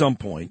at some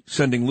point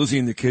sending Lizzie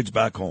and the kids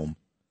back home,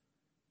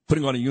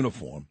 putting on a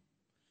uniform?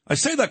 I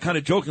say that kind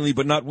of jokingly,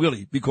 but not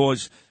really,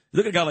 because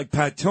look at a guy like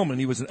Pat Tillman.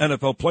 He was an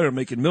NFL player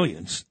making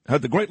millions,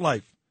 had the great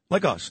life,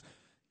 like us.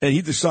 And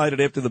he decided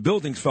after the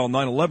buildings fell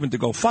 9/11 to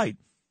go fight.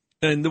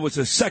 And there was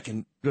just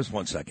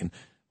 1 second,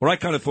 where I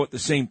kind of thought the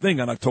same thing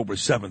on October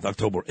 7th,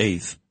 October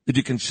 8th. Did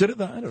you consider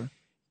that? Or?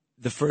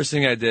 The first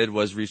thing I did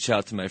was reach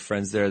out to my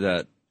friends there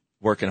that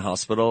work in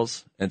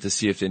hospitals and to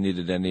see if they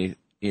needed any,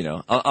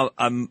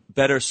 I'm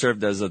better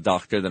served as a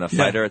doctor than a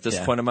fighter at this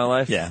point in my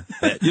life. Yeah.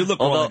 You look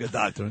more like a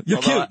doctor.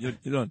 You're cute.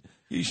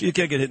 You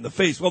can't get hit in the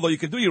face. Although you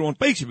can do your own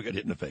face if you get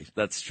hit in the face.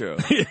 That's true.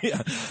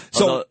 Yeah.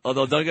 So,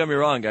 although don't get me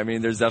wrong, I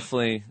mean, there's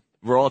definitely,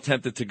 we're all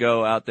tempted to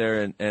go out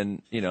there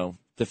and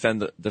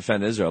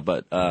defend Israel.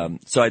 But,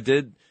 so I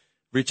did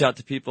reach out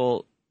to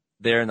people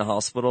there in the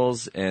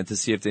hospitals and to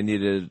see if they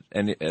needed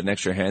an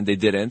extra hand. They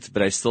didn't,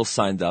 but I still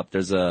signed up.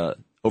 There's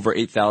over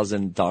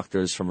 8,000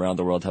 doctors from around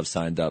the world have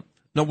signed up.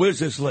 Now, where's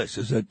this list?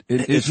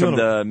 It's from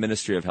the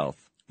Ministry of Health.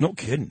 No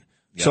kidding.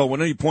 Yep. So, at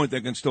any point,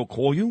 they can still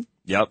call you?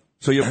 Yep.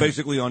 So, you're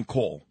basically on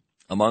call.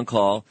 I'm on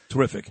call.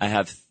 Terrific. I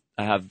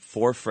have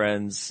 4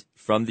 friends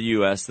from the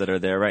U.S. that are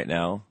there right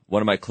now.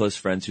 One of my close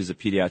friends, who's a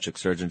pediatric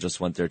surgeon,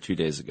 just went there 2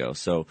 days ago.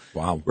 So,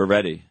 wow, we're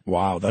ready.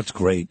 Wow, that's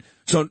great.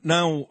 So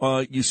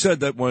now, you said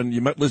that when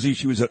you met Lizzie,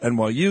 she was at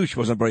NYU. She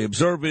wasn't very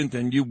observant,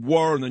 and you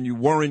were, and then you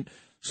weren't.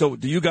 So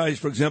do you guys,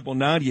 for example,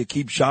 now do you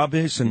keep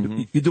Shabbos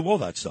and you do all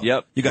that stuff?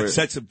 Yep. You got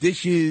sets of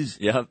dishes?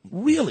 Yep.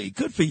 Really?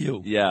 Good for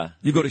you. Yeah.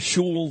 You go to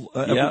shul?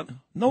 Yep.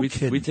 No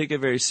kidding. We take it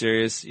very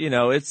serious. You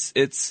know, it's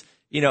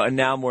and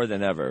now more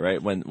than ever,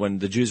 right? When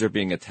the Jews are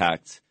being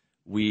attacked,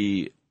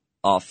 we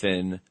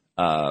often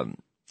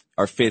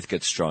our faith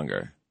gets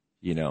stronger.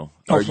 You know.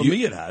 For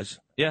me it has.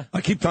 Yeah.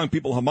 I keep telling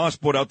people Hamas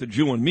brought out the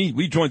Jew and me.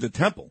 We joined the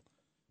temple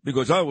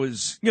because I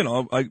was,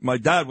 my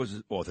dad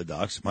was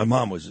Orthodox. My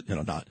mom was,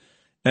 not.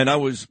 And I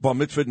was bar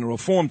mitzvah in the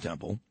Reform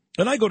temple.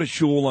 And I go to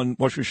shul on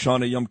Rosh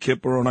Hashanah, Yom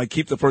Kippur, and I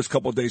keep the first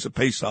couple of days of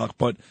Pesach,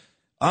 but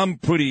I'm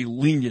pretty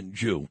lenient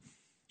Jew.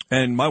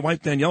 And my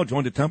wife Danielle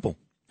joined the temple.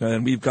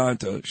 And we've gone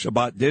to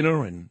Shabbat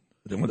dinner, and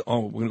then we're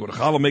going to go to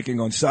challah making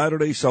on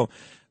Saturday. So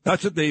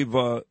that's what they've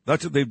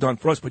done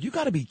for us. But you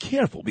got to be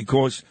careful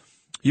because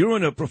you're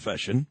in a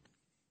profession,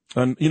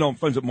 and I'm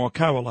friends with Mark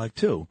Carolite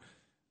too,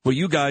 where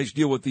you guys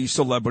deal with these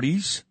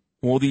celebrities,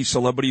 all these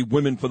celebrity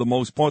women for the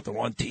most part. They're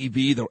on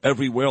TV, they're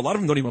everywhere. A lot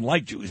of them don't even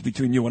like Jews,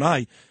 between you and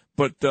I,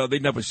 but they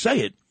never say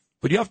it.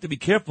 But you have to be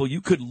careful.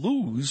 You could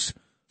lose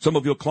some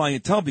of your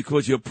clientele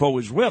because you're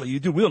pro-Israeli.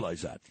 You do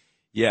realize that.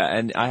 Yeah,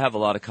 and I have a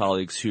lot of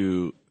colleagues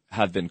who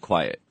have been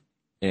quiet.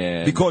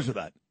 And because of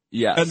that.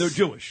 Yes. And they're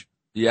Jewish.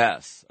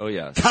 Yes. Oh,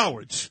 yes.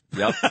 Cowards.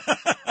 Yep.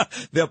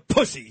 They're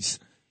pussies.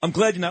 I'm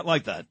glad you're not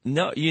like that.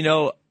 No,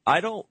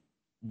 I don't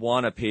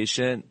want a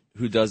patient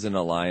who doesn't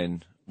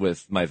align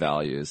with my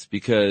values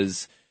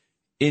because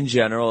in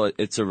general,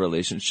 it's a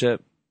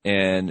relationship.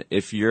 And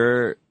if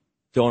you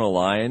don't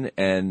align,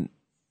 and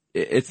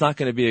it's not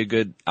going to be a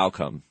good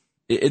outcome.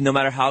 No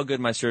matter how good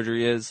my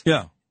surgery is.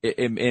 Yeah.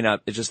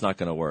 It's just not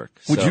going to work.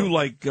 Would you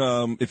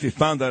if you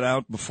found that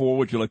out before,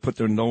 would you put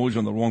their nose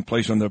on the wrong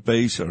place on their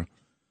face, or?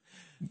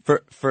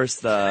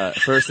 First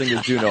thing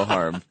is do no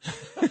harm.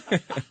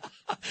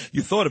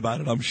 You thought about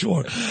it, I'm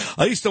sure.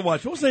 I used to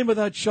watch. What was the name of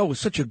that show? It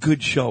was such a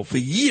good show for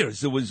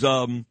years. It was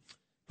on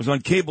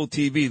cable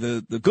TV.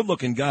 The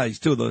good-looking guys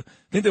too. I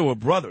think they were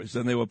brothers,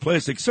 and they were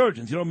plastic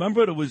surgeons. You don't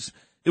remember it?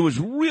 It was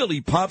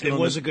really popular. It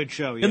was a good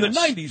show, yes. In the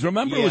 90s,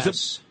 remember?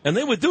 Yes. And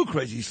they would do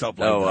crazy stuff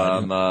like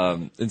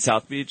that. In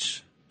South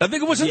Beach? I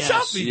think it was in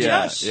South Beach,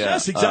 yes. Yeah.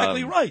 Yes,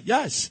 exactly right,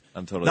 yes.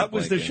 I'm totally That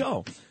was the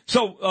show.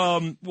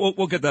 So,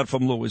 we'll get that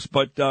from Lewis.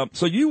 But,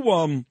 so you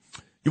went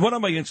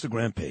on my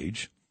Instagram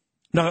page.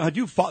 Now,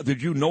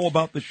 did you know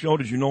about the show?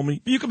 Did you know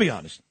me? You can be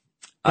honest.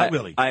 Not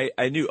really.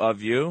 I knew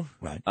of you.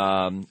 Right.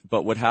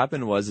 But what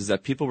happened is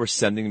that people were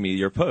sending me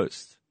your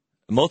post.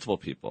 Multiple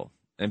people.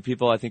 And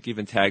people, I think,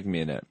 even tagged me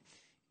in it.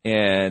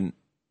 And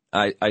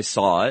I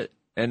saw it,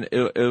 and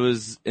it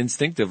was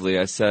instinctively,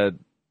 I said,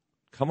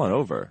 come on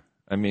over.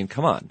 I mean,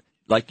 come on.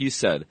 Like you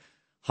said,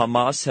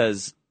 Hamas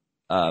has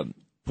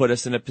put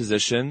us in a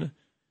position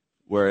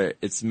where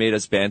it's made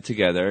us band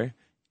together,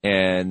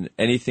 and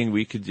anything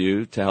we could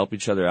do to help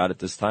each other out at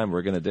this time,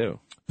 we're going to do.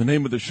 The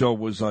name of the show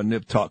was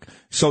Nip Tuck.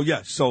 So,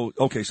 yes. So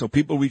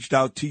people reached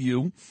out to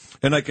you,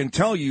 and I can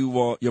tell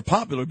you you're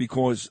popular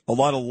because a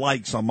lot of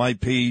likes on my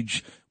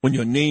page when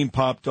your name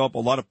popped up. A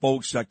lot of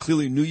folks that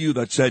clearly knew you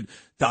that said,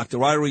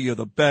 Dr. Ira, you're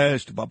the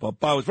best, blah, blah,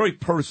 blah. It was very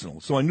personal,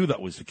 so I knew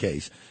that was the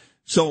case.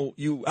 So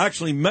you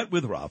actually met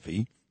with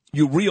Rafi.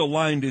 You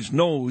realigned his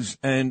nose,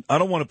 and I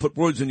don't want to put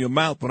words in your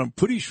mouth, but I'm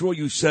pretty sure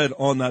you said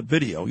on that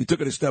video, you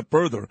took it a step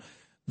further,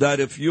 that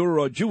if you're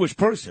a Jewish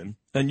person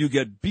and you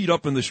get beat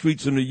up in the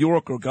streets of New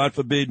York, or God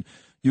forbid,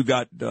 you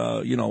got,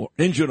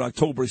 injured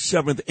October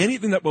 7th,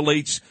 anything that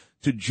relates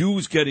to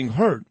Jews getting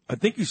hurt, I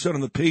think you said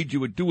on the page you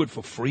would do it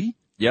for free?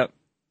 Yep,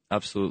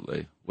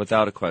 absolutely,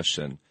 without a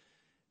question.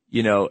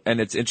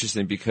 And it's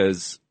interesting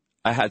because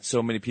I had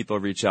so many people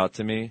reach out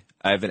to me.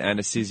 I have an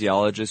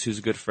anesthesiologist who's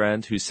a good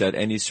friend who said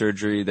any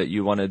surgery that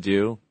you want to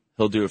do,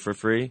 he'll do it for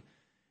free.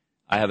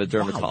 I have a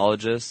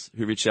dermatologist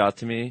who reached out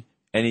to me.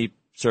 Any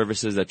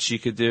services that she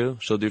could do,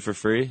 she'll do for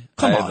free.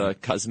 I have a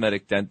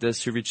cosmetic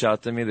dentist who reached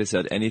out to me. They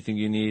said anything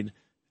you need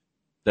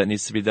that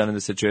needs to be done in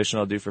this situation,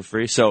 I'll do for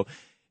free. So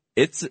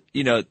it's,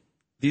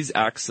 these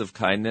acts of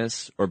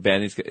kindness or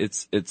banding,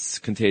 it's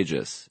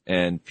contagious,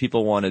 and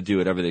people want to do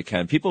whatever they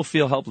can. People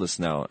feel helpless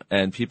now,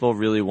 and people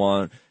really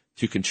want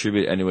to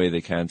contribute any way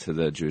they can to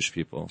the Jewish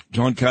people.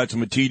 John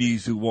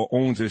Katsimatidis, who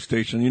owns this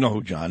station, you know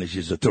who John is.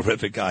 He's a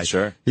terrific guy.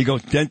 Sure. He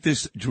goes,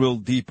 dentists drill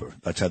deeper.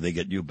 That's how they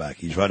get you back.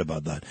 He's right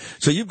about that.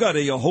 So you've got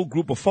a whole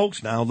group of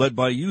folks now, led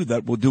by you,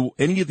 that will do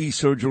any of these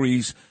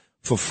surgeries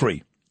for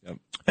free. Yep.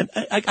 And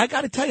I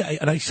got to tell you,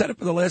 and I said it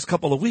for the last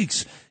couple of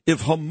weeks,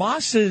 if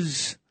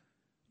Hamas's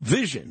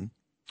vision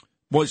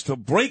was to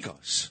break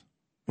us,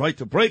 right,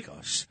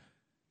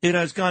 it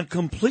has gone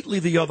completely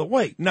the other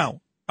way.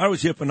 Now, I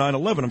was here for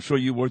 9/11. I'm sure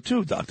you were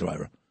too, Dr.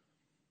 Ira.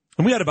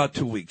 And we had about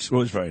 2 weeks. It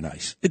was very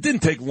nice. It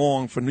didn't take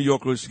long for New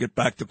Yorkers to get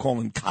back to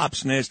calling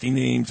cops nasty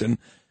names. And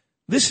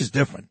this is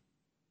different.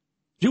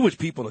 Jewish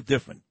people are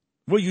different.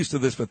 We're used to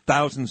this for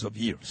thousands of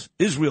years.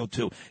 Israel,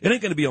 too. It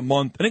ain't going to be a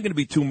month. It ain't going to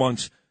be 2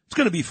 months. It's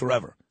going to be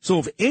forever. So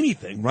if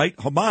anything, right,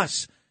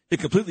 Hamas, it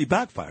completely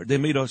backfired. They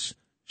made us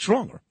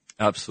stronger.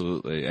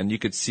 Absolutely. And you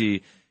could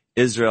see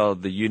Israel,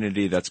 the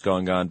unity that's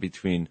going on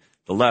between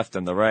the left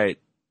and the right,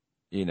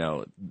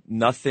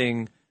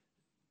 nothing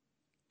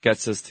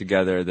gets us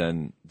together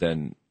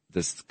than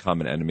this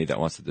common enemy that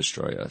wants to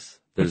destroy us.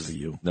 There's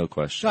no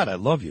question. God, I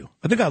love you.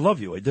 I think I love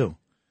you. I do.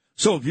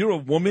 So if you're a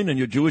woman and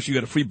you're Jewish, you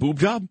got a free boob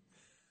job?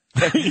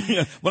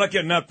 Yeah, we're not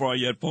getting that far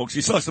yet, folks. He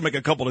still has to make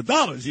a couple of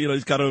dollars.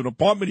 He's got an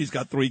apartment. He's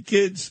got 3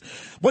 kids.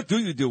 What do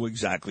you do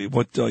exactly?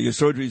 What your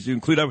surgeries? You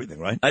include everything,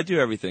 right? I do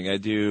everything. I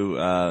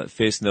do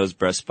face, nose,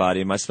 breast,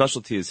 body. My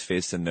specialty is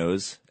face and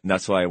nose, and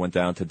that's why I went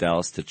down to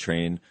Dallas to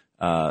train,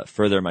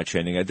 further my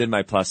training. I did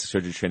my plastic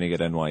surgery training at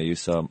NYU,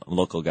 so I'm a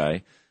local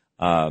guy.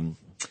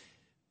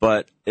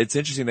 But it's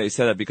interesting that you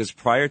said that because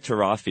prior to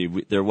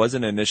Rafi, there was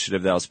an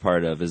initiative that I was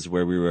part of is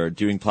where we were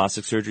doing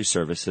plastic surgery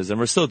services, and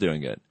we're still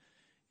doing it.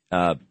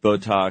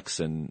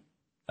 Botox and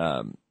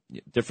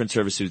different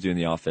services we do in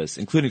the office,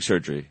 including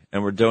surgery.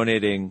 And we're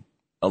donating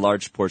a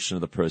large portion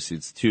of the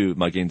proceeds to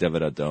Magen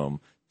David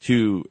Adom,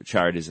 to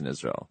charities in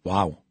Israel.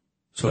 Wow.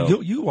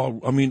 So you are,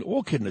 I mean,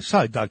 all kidding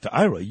aside, Dr.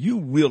 Ira,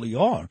 you really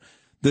are.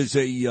 There's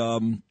a,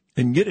 in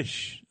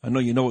Yiddish, I know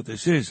you know what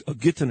this is, a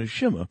Gittin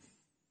Neshima,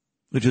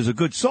 which is a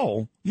good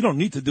soul. You don't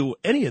need to do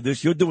any of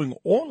this. You're doing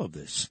all of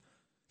this.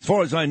 As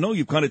far as I know,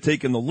 you've kind of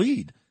taken the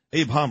lead.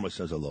 Abe Hammer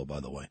says hello, by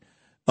the way.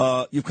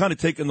 You've kind of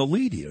taken the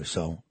lead here.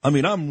 So, I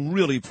mean, I'm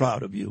really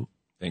proud of you.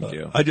 Thank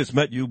you. I just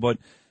met you, but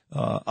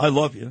I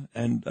love you,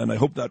 and I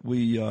hope that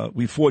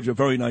we forge a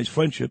very nice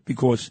friendship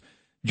because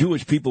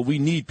Jewish people, we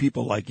need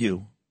people like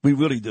you. We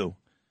really do.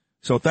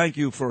 So thank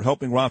you for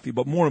helping Rafi,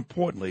 but more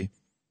importantly,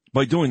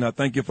 by doing that,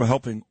 thank you for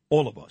helping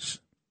all of us.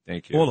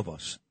 Thank you. All of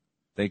us.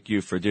 Thank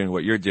you for doing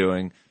what you're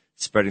doing,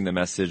 spreading the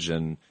message,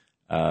 and,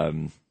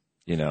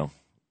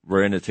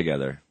 we're in it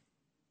together.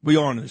 We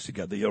are in this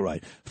together. You're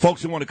right.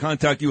 Folks who want to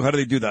contact you, how do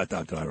they do that,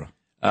 Dr.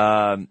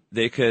 Ira?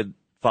 They could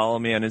follow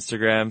me on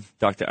Instagram,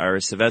 Dr. Ira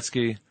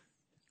Savetsky.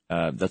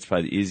 That's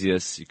probably the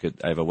easiest.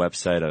 I have a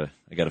website.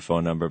 I got a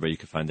phone number, but you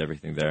can find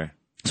everything there.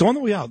 So on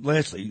the way out,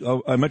 lastly,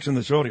 I mentioned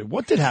this earlier.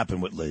 What did happen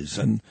with Liz?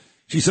 And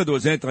she said there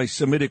was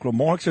anti-Semitic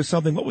remarks or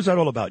something. What was that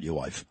all about, your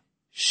wife?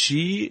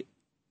 She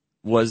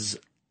always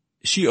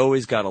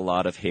got a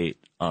lot of hate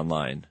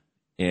online.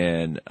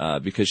 And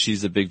because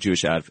she's a big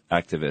Jewish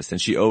activist,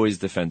 and she always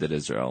defended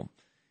Israel.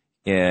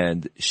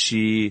 And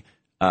she,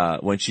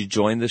 when she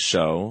joined the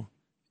show,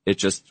 it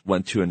just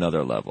went to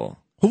another level.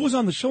 Who was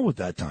on the show at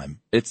that time?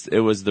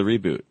 It was the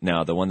reboot.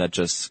 Now the one that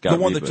just got the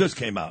one rebooted. that just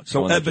came out.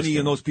 So Ebony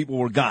and those people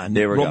were gone.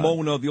 They were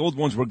Ramona, gone. The old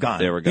ones were gone.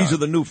 They were gone. These are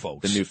the new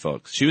folks. The new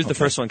folks. She was the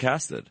first one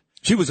casted.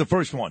 She was the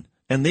first one.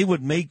 And they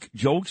would make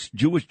jokes,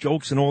 Jewish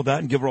jokes and all that,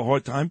 and give her a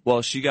hard time?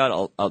 Well, she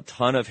got a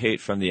ton of hate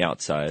from the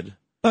outside.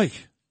 Hey.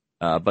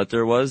 But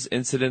there was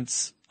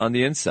incidents on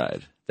the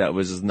inside that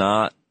was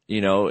not,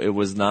 it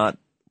was not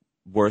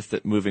worth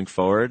it moving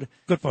forward.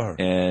 Good for her.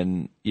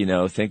 And,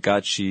 thank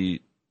God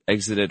she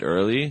exited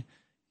early.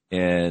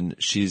 And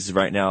she's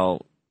right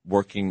now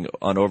working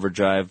on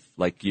overdrive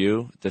like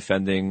you,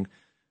 defending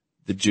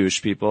the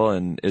Jewish people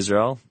in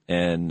Israel.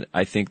 And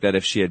I think that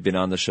if she had been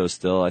on the show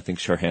still, I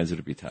think her hands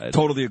would be tied.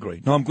 Totally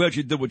agree. No, I'm glad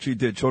she did what she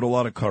did. Showed a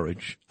lot of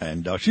courage.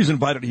 And she's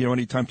invited here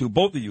anytime to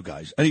both of you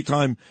guys.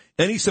 Anytime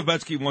any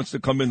Savetsky wants to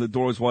come in, the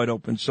door is wide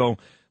open. So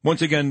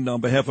once again,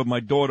 on behalf of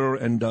my daughter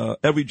and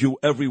every Jew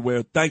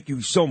everywhere, thank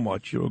you so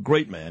much. You're a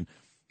great man.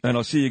 And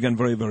I'll see you again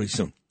very, very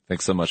soon.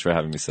 Thanks so much for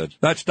having me, Sid.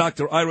 That's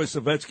Dr. Ira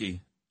Savetsky.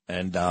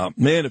 And,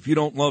 man, if you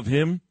don't love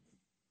him,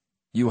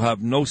 you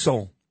have no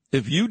soul.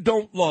 If you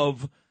don't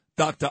love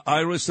Dr.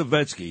 Ira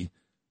Savetsky,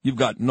 you've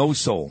got no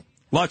soul.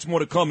 Lots more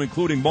to come,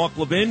 including Mark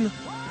Levin,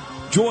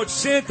 George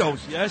Santos,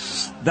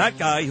 yes, that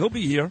guy, he'll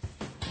be here,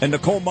 and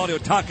Nicole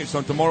Maliotakis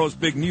on tomorrow's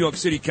big New York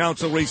City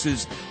Council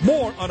races.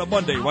 More on a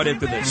Monday right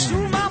after this. To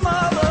my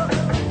mother,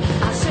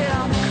 I said,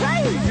 I'm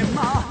crazy,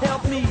 Ma,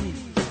 help me.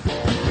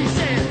 He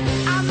said,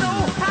 I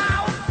know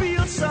how it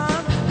feels,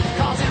 son,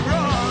 'cause it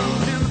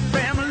runs in the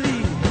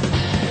family.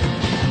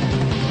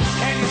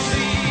 Can you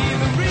see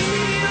the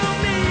real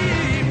me,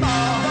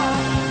 Mama?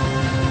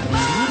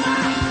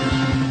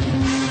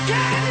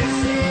 Can you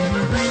see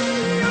the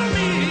real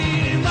me,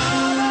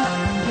 Mama?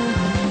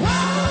 Whoa,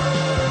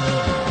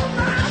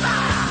 Mama.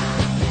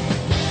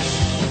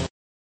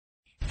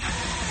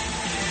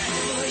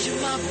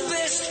 You're my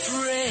best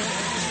friend.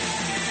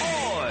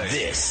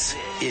 This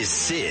is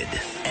Sid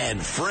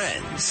and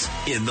Friends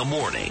in the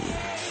morning.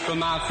 For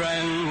my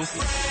friends.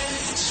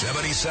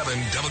 77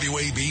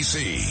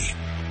 WABC.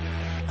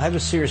 I have a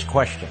serious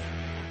question.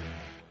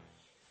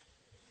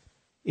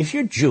 If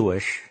you're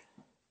Jewish,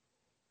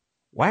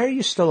 why are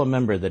you still a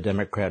member of the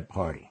Democrat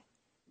Party?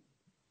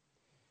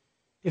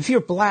 If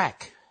you're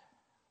black,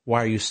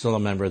 why are you still a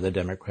member of the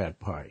Democrat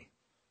Party?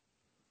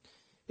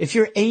 If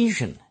you're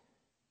Asian,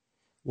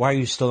 why are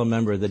you still a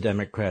member of the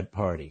Democrat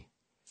Party?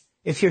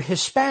 If you're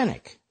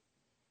Hispanic,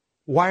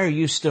 why are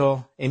you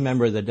still a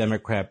member of the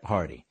Democrat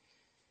Party?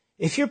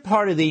 If you're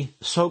part of the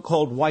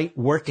so-called white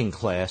working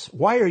class,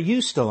 why are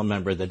you still a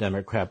member of the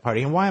Democrat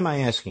Party? And why am I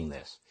asking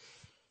this?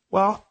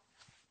 Well,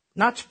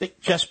 not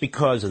just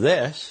because of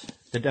this,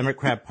 the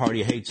Democrat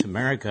Party hates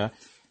America,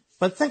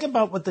 but think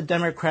about what the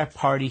Democrat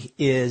Party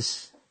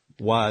is,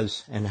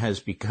 was, and has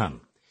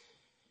become.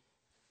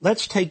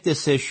 let's take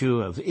this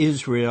issue of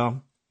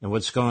Israel and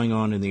what's going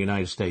on in the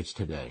United States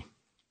today.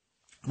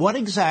 What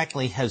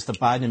exactly has the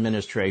Biden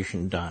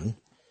administration done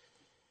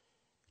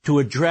to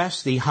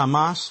address the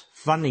Hamas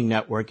funding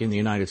network in the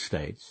United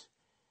States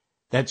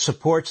that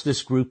supports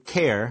this group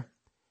CARE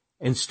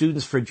and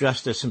Students for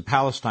Justice in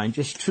Palestine?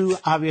 Just two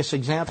obvious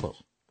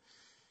examples.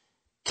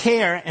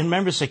 CARE and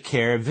members of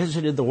CARE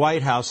visited the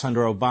White House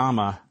under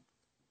Obama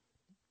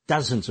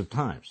dozens of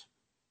times.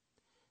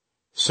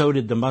 So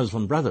did the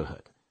Muslim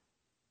Brotherhood.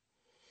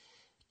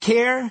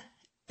 CARE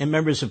and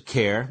members of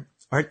CARE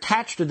are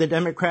attached to the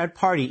Democrat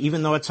Party,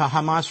 even though it's a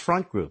Hamas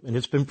front group, and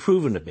it's been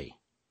proven to be,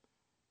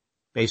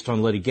 based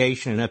on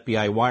litigation and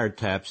FBI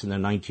wiretaps in the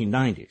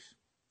 1990s.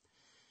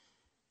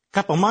 A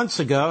couple months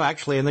ago,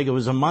 actually I think it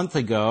was a month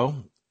ago,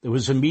 there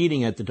was a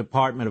meeting at the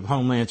Department of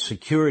Homeland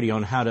Security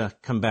on how to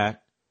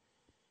combat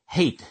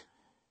hate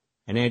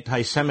and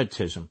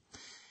anti-Semitism.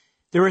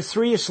 There were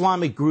 3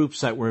 Islamic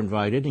groups that were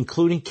invited,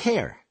 including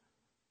CARE.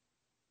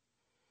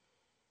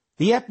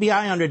 The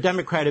FBI under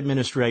Democrat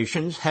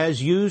administrations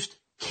has used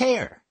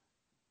CARE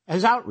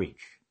as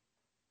outreach.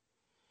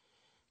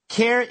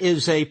 CARE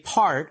is a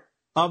part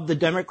of the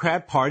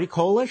Democrat Party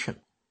coalition.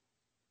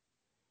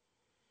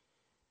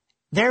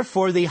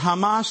 Therefore, the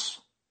Hamas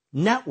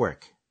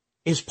network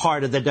is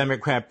part of the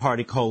Democrat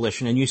Party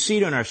coalition. And you see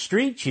it on our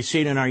streets, you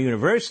see it in our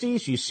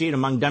universities, you see it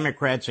among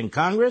Democrats in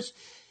Congress,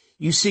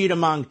 you see it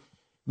among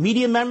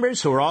media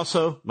members who are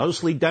also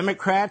mostly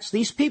Democrats.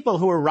 These people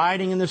who are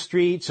rioting in the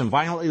streets and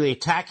violently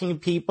attacking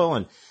people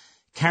and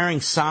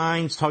carrying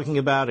signs talking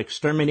about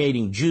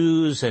exterminating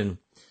Jews and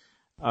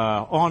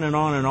on and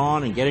on and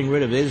on and getting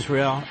rid of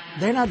Israel,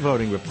 they're not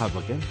voting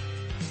Republican.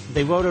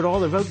 They voted all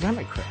to vote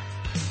Democrat.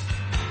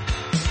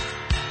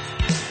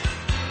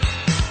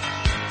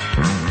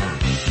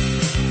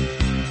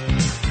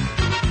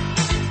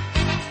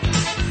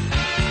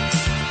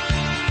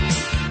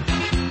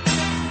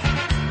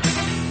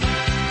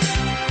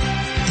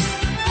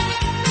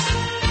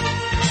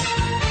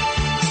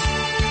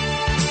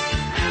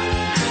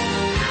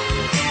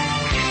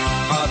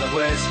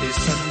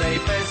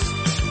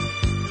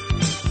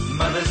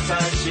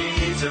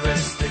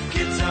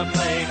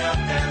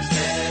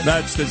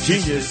 That's the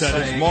genius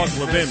that is Mark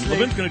Levin.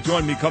 Levin's going to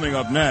join me coming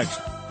up next.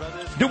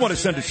 I do want to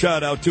send a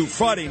shout out to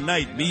Friday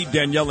night. Me,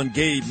 Danielle, and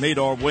Gabe made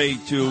our way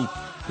to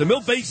the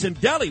Mill Basin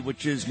Deli,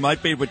 which is my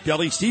favorite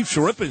deli. Steve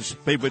Sharippa's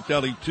favorite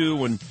deli,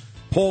 too. And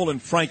Paul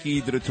and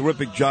Frankie did a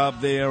terrific job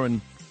there.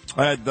 And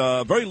I had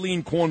very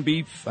lean corned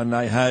beef, and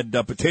I had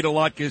potato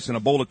latkes and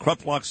a bowl of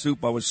kreplock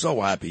soup. I was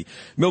so happy.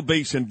 Mill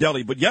Basin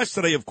Deli. But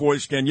yesterday, of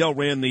course, Danielle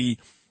ran the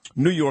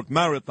New York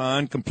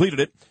Marathon, completed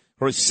it.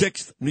 Her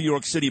 6th New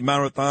York City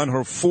Marathon, her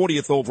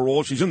 40th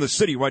overall. She's in the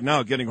city right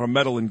now getting her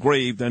medal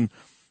engraved, and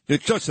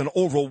it's just an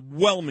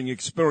overwhelming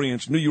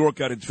experience. New York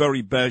at its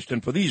very best,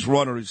 and for these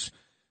runners,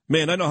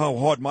 man, I know how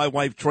hard my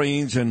wife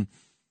trains, and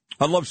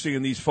I love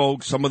seeing these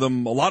folks. Some of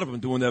them, a lot of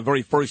them doing their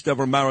very first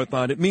ever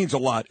marathon. It means a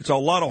lot. It's a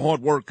lot of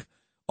hard work,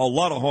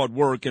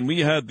 and we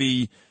had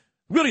the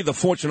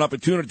fortunate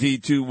opportunity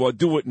to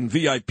do it in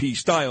VIP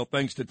style,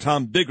 thanks to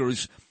Tom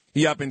Biggers.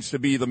 He happens to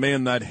be the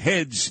man that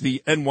heads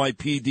the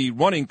NYPD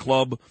running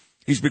club.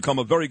 He's become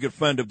a very good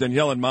friend of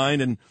Danielle and mine,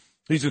 and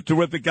he's a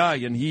terrific guy.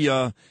 And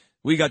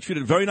we got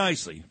treated very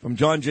nicely from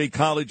John Jay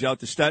College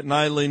out to Staten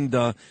Island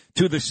to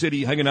the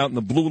city, hanging out in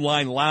the Blue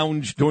Line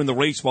Lounge during the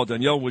race while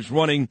Danielle was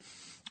running.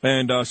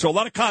 And so a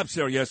lot of cops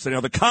there yesterday.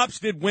 Now, the cops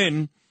did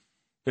win.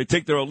 They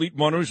take their elite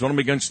runners, run them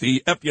against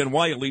the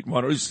FDNY elite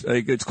runners.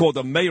 It's called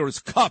the Mayor's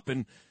Cup,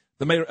 and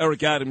the Mayor,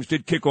 Eric Adams,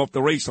 did kick off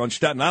the race on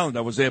Staten Island.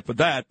 I was there for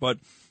that, but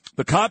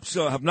the cops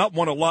have not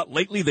won a lot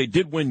lately. They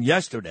did win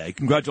yesterday.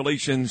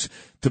 Congratulations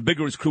to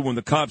Biggers' crew and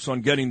the cops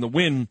on getting the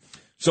win.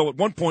 So at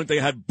one point they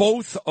had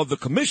both of the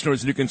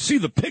commissioners, and you can see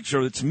the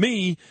picture. It's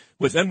me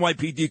with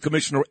NYPD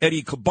Commissioner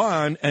Eddie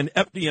Caban and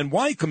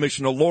FDNY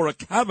Commissioner Laura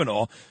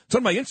Kavanaugh. It's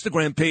on my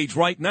Instagram page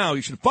right now.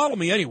 You should follow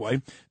me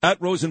anyway,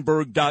 at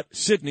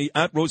Rosenberg.Sydney,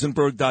 at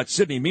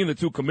Rosenberg.Sydney, me and the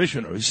two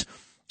commissioners.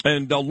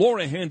 And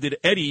Laura handed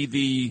Eddie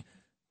the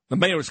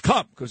Mayor's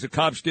Cup, because the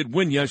cops did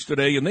win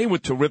yesterday, and they were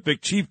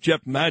terrific. Chief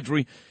Jeff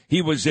Madry, he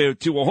was there,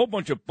 too. A whole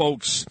bunch of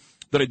folks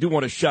that I do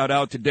want to shout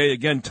out today.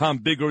 Again, Tom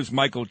Biggers,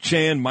 Michael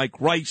Chan, Mike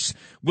Rice,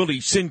 Willie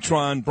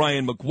Cintron,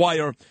 Brian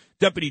McGuire,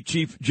 Deputy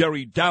Chief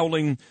Jerry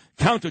Dowling,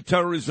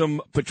 Counterterrorism,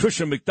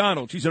 Patricia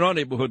McDonald. She's in our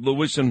neighborhood,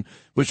 Lewis, and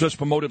was just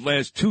promoted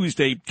last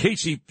Tuesday.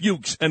 Casey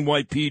Fuchs,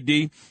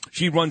 NYPD.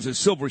 She runs a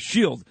Silver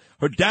Shield.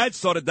 Her dad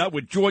started that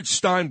with George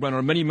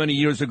Steinbrenner many, many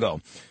years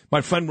ago. My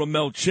friend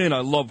Ramel Chin, I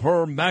love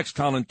her. Max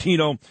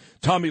Tolentino,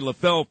 Tommy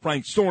LaFell,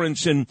 Frank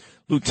Sorensen,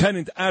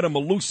 Lieutenant Adam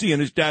Alusi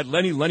and his dad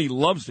Lenny. Lenny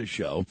loves the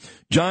show.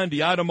 John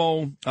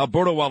Diadamo,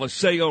 Alberto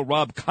Aliceo,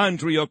 Rob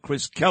Condria,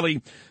 Chris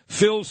Kelly,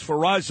 Phil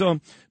Sferrazza,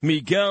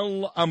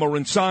 Miguel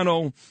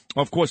Amorenzano,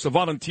 of course the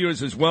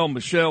volunteers as well,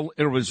 Michelle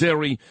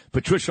Irizarry,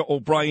 Patricia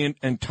O'Brien,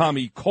 and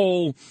Tommy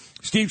Cole.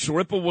 Steve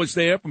Sharippa was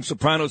there from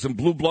Sopranos and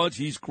Blue Bloods.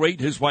 He's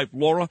great. His wife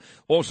Laura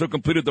also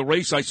completed the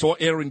race. I saw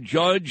Aaron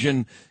Judge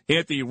and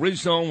Anthony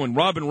Rizzo and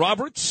Robin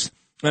Roberts.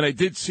 And I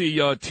did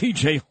see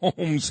T.J.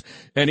 Holmes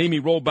and Amy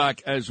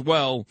Rollback as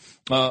well.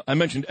 I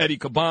mentioned Eddie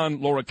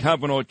Caban, Laura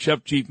Kavanaugh,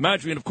 Chef Chief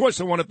Madry. And, of course,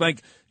 I want to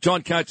thank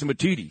John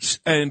Catsimatidis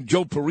and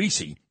Joe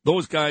Parisi.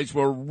 Those guys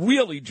were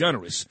really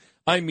generous.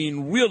 I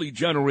mean really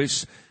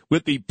generous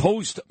with the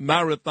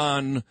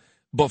post-marathon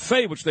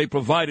buffet, which they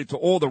provided to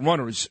all the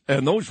runners.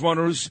 And those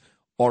runners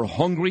are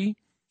hungry,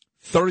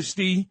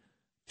 thirsty,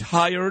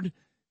 tired.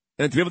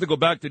 And to be able to go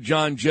back to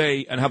John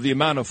Jay and have the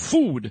amount of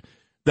food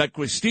that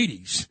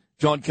Christidis,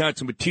 John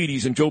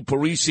Catsimatidis and Joe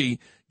Parisi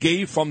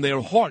gave from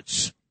their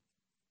hearts,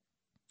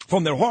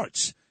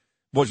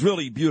 was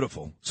really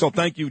beautiful. So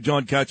thank you,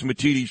 John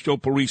Catsimatidis, Joe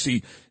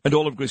Parisi, and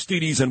all of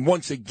Christidis. And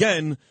once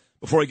again,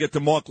 before I get to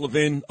Mark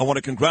Levin, I want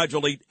to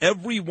congratulate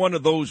every one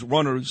of those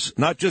runners,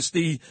 not just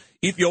the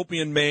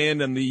Ethiopian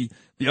man and the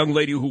young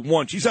lady who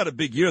won. She's had a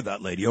big year,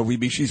 that lady,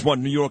 OVB. She's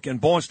won New York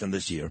and Boston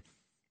this year.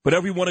 But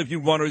every one of you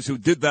runners who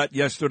did that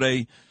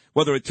yesterday,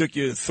 whether it took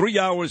you 3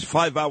 hours,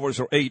 5 hours,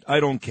 or 8, I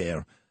don't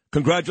care.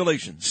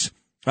 Congratulations.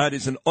 That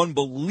is an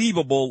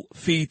unbelievable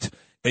feat,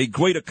 a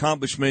great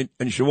accomplishment,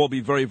 and you should all be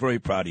very, very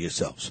proud of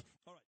yourselves.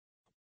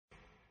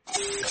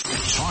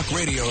 Talk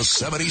Radio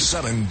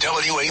 77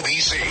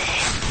 WABC.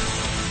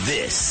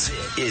 This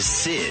is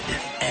Sid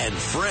and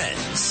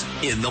Friends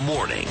in the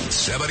morning.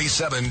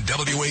 77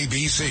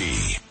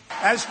 WABC.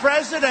 As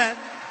president,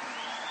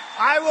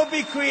 I will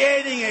be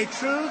creating a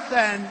Truth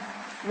and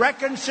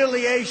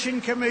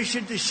Reconciliation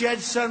Commission to shed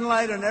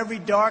sunlight on every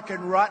dark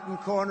and rotten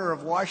corner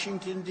of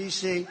Washington,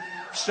 D.C.,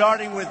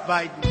 starting with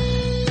Biden.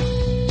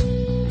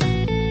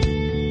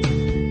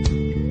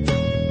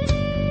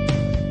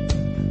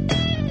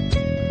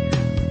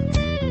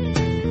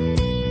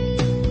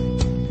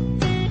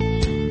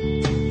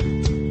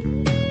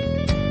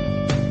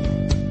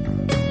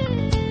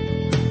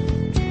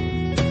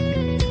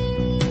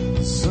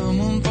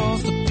 Someone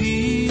falls to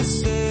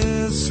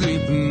pieces,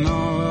 sleeping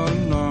all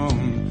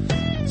alone.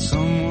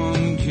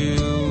 Someone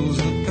kills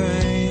the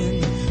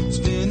pain,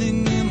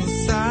 spinning in the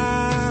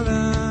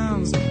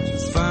silence to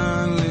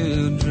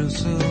finally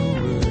drifts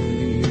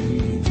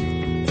away.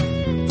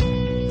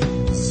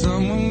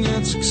 Someone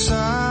gets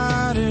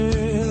excited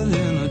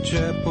in a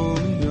chapel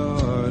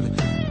yard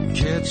and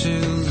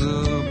catches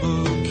a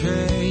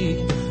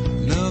bouquet.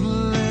 Another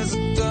lays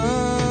a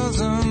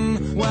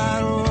dozen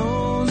white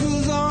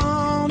roses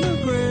on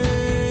the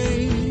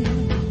grave.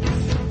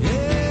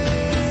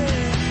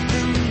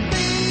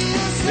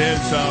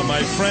 There's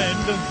my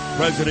friend,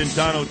 President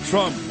Donald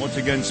Trump, once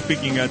again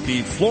speaking at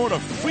the Florida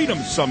Freedom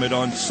Summit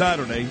on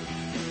Saturday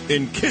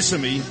in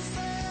Kissimmee.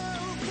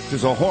 Which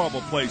is a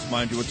horrible place,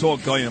 mind you. It's all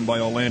Goyim by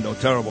Orlando.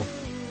 Terrible.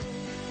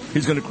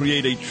 He's going to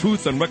create a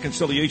Truth and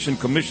Reconciliation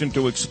Commission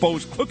to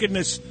expose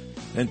crookedness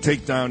and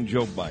take down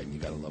Joe Biden. You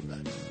got to love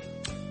that.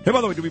 Hey,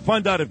 by the way, did we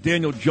find out if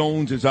Daniel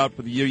Jones is out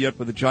for the year yet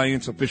for the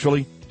Giants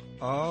officially?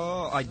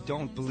 I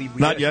don't believe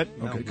we Not did. yet?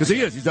 No. Okay, because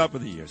he is. He's out for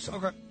the year. So.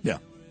 Okay. Yeah.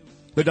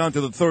 They're down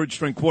to the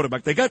third-string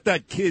quarterback. They got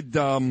that kid,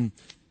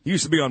 he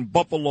used to be on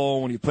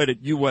Buffalo and he played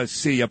at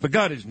USC. I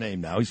forgot his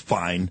name now. He's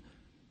fine.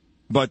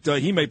 But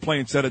he may play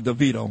instead of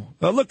DeVito.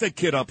 Look that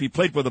kid up. He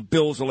played for the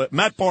Bills.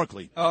 Matt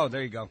Barkley. Oh,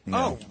 there you go.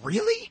 No. Oh,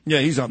 really? Yeah,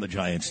 he's on the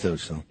Giants, too,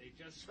 so.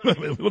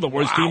 We're the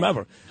worst team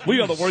ever.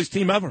 We are the worst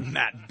team ever.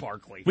 Matt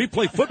Barkley. We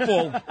play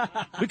football.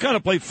 We kind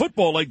of play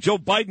football like Joe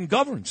Biden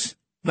governs.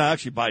 No,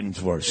 actually,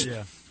 Biden's worse.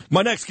 Yeah.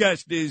 My next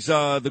guest is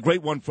the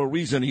great one for a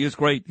reason. He is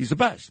great. He's the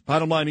best.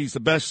 Bottom line, he's the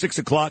best. 6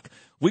 o'clock,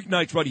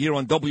 weeknights right here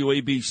on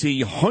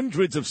WABC.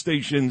 Hundreds of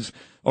stations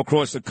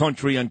across the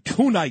country and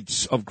 2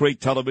 nights of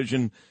great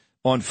television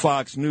on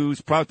Fox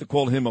News. Proud to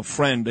call him a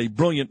friend, a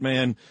brilliant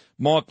man,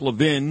 Mark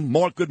Levin.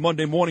 Mark, good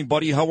Monday morning,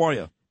 buddy. How are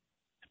you?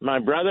 My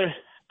brother,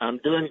 I'm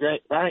doing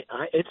great.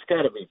 It's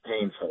got to be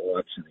painful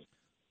watching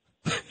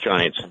the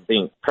Giants. I'm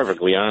being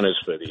perfectly honest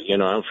with you. You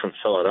know, I'm from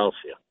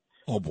Philadelphia.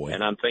 Oh, boy.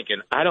 And I'm thinking,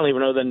 I don't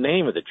even know the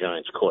name of the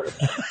Giants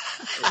quarterback.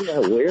 Isn't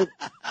that weird?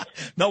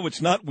 No,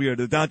 it's not weird.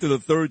 They're down to the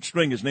third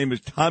string. His name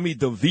is Tommy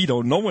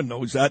DeVito. No one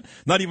knows that,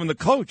 not even the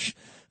coach.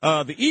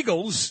 The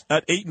Eagles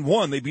at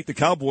 8-1, they beat the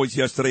Cowboys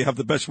yesterday, have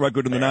the best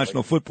record in the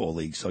National Football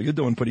League. So you're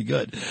doing pretty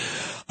good.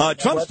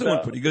 Trump's doing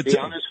pretty good, too. To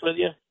be honest with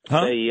you,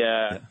 huh?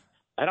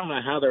 I don't know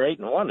how they're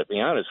 8-1, to be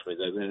honest with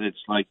you. It's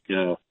like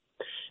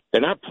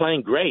they're not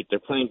playing great. They're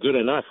playing good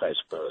enough, I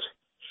suppose.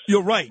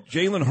 You're right.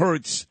 Jalen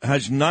Hurts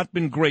has not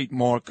been great,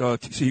 Mark, so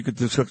you could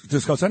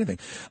discuss anything.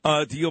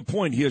 To your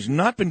point, he has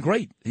not been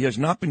great. He has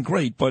not been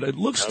great, but it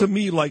looks to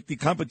me like the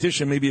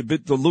competition may be a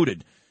bit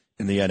diluted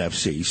in the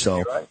NFC.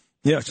 So, right.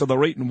 Yeah, so they're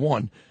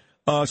 8-1.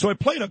 So I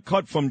played a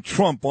cut from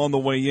Trump on the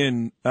way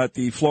in at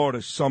the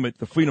Florida Summit,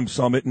 the Freedom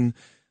Summit, and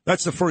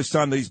that's the first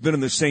time that he's been in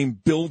the same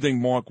building,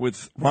 Mark,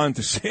 with Ron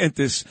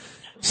DeSantis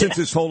since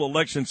this whole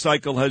election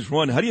cycle has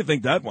run. How do you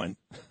think that went?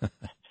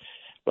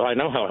 Well, I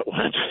know how it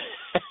went.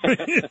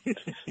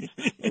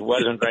 It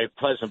wasn't very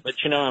pleasant. But,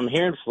 you know, I'm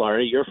here in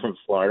Florida. You're from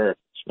Florida.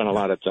 Spent a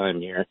lot of time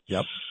here.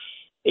 Yep.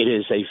 It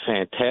is a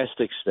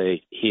fantastic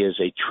state. He is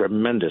a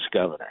tremendous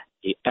governor.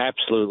 He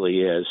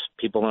absolutely is.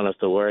 People don't have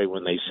to worry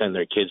when they send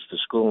their kids to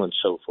school and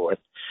so forth.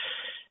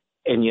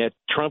 And yet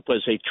Trump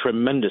was a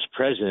tremendous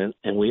president,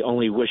 and we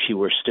only wish he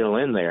were still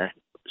in there.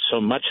 So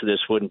much of this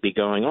wouldn't be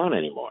going on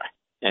anymore.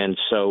 And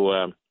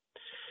so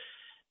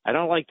I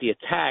don't like the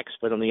attacks,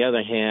 but on the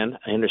other hand,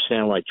 I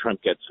understand why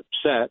Trump gets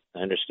upset. I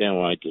understand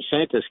why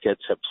DeSantis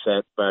gets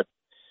upset, but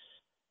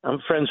I'm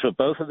friends with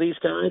both of these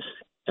guys,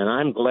 and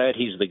I'm glad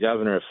he's the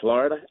governor of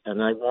Florida,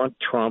 and I want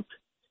Trump,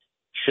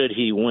 should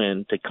he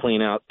win, to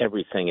clean out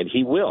everything, and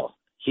he will.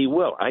 He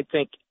will. I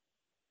think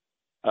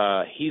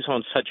he's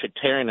on such a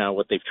tear now,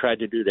 what they've tried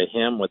to do to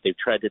him, what they've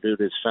tried to do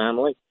to his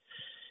family.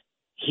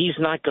 He's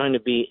not going to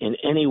be in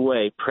any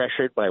way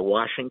pressured by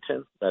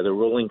Washington, by the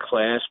ruling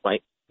class, by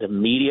the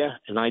media,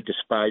 and I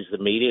despise the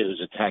media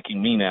who's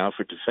attacking me now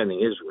for defending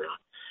Israel.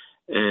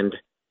 And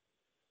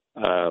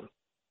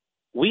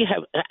we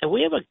have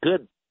a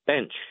good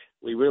bench.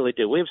 We really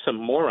do. We have some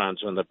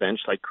morons on the bench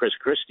like Chris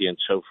Christie and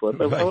so forth.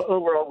 But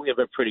overall, we have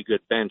a pretty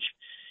good bench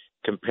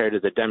compared to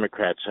the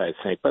Democrats, I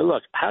think. But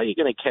look, how are you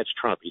going to catch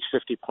Trump? He's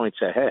 50 points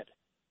ahead.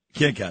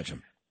 Can't catch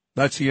him.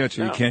 That's the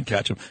answer. No. You can't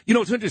catch him. You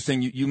know, it's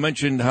interesting. You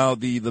mentioned how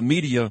the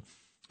media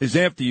is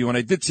after you, and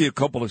I did see a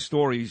couple of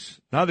stories.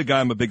 Another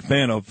guy I'm a big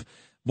fan of,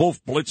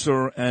 both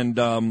Blitzer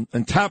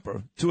and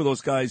Tapper, two of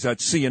those guys at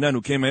CNN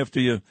who came after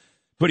you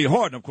pretty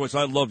hard. And, of course,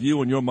 I love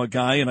you, and you're my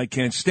guy, and I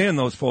can't stand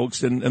those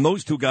folks. And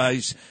those two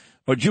guys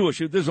are Jewish.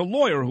 There's a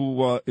lawyer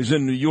who is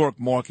in New York,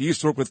 Mark. He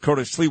used to work with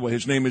Curtis Sliwa.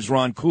 His name is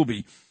Ron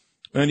Kuby.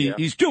 And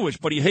he's Jewish,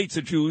 but he hates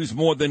the Jews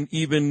more than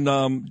even,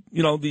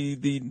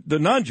 the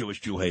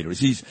non-Jewish Jew haters.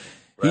 He's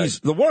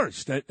the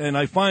worst. And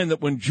I find that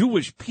when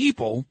Jewish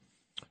people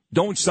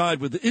don't side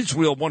with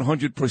Israel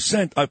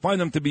 100%, I find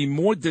them to be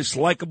more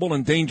dislikable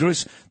and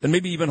dangerous than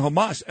maybe even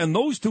Hamas. And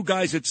those two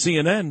guys at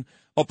CNN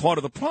are part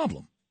of the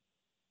problem.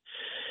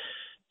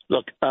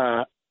 Look,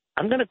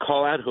 I'm going to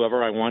call out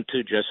whoever I want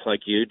to, just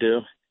like you do.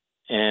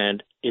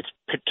 And it's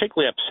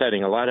particularly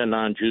upsetting. A lot of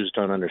non-Jews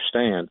don't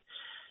understand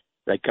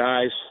that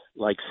guys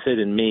like Sid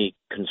and me,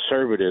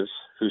 conservatives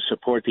who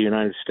support the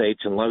United States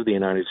and love the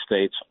United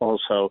States,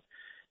 also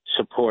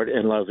support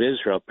and love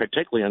Israel,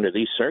 particularly under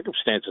these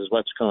circumstances,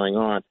 what's going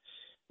on.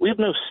 We have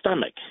no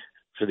stomach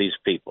for these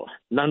people,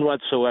 none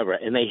whatsoever,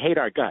 and they hate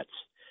our guts.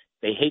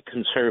 They hate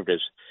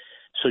conservatives.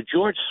 So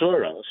George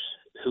Soros,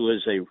 who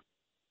is a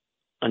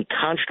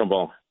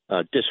unconscionable,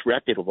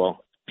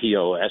 disreputable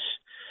POS,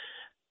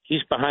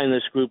 he's behind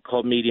this group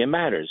called Media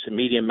Matters. And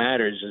Media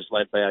Matters is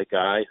led by a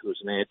guy who's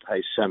an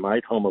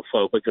anti-Semite,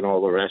 homophobic, and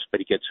all the rest, but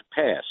he gets a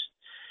pass.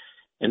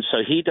 And so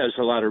he does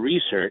a lot of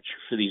research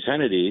for these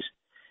entities.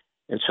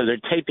 And so they're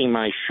taping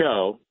my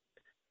show.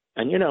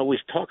 And, you know, we've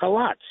talked a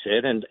lot,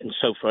 Sid, and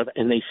so forth.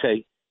 And they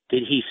say,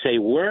 did he say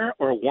were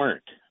or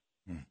weren't?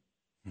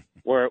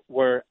 Were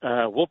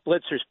Wolf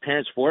Blitzer's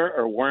parents were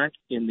or weren't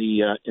in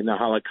the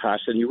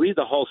Holocaust? And you read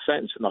the whole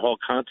sentence in the whole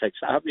context.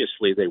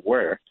 Obviously, they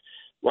were.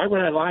 Why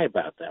would I lie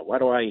about that?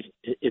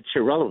 It's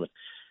irrelevant.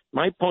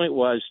 My point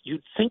was,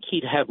 you'd think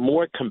he'd have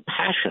more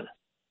compassion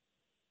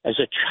as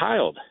a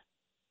child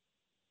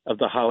of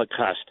the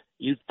Holocaust.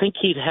 You'd think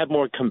he'd have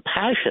more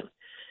compassion,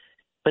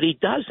 but he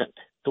doesn't,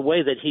 the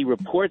way that he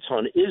reports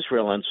on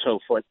Israel and so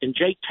forth. And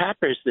Jake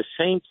Tapper is the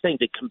same thing,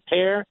 to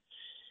compare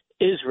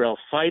Israel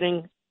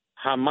fighting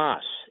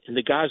Hamas in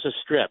the Gaza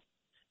Strip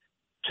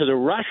to the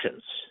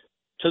Russians.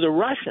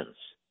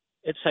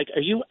 It's like,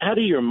 are you out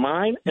of your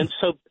mind? And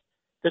so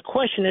the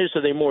question is,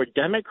 are they more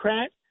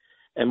Democrat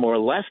and more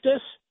leftist,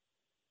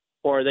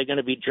 or are they going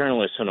to be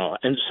journalists and all?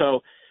 And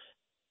so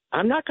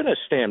I'm not going to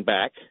stand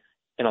back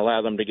and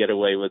allow them to get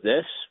away with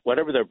this,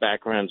 whatever their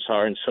backgrounds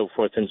are and so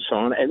forth and so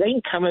on. And they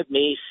can come at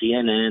me,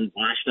 CNN,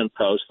 Washington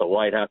Post, the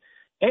White House.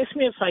 Ask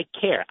me if I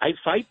care. I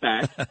fight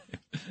back.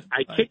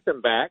 I kick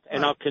them back,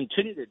 and I'll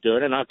continue to do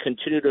it, and I'll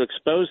continue to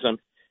expose them.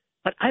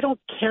 But I don't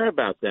care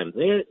about them.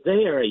 They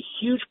are a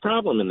huge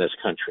problem in this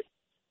country.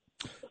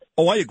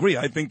 Oh, I agree.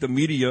 I think the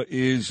media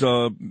is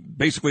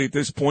basically at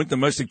this point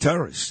domestic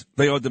terrorists.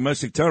 They are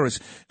domestic terrorists.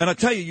 And I'll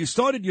tell you, you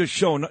started your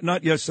show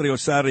not yesterday or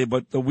Saturday,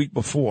 but the week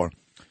before.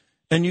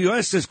 And you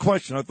asked this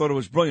question. I thought it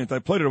was brilliant. I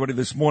played it already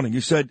this morning.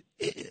 You said,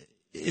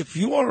 if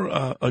you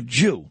are a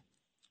Jew,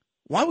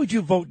 why would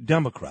you vote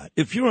Democrat?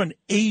 If you're an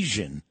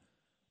Asian,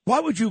 why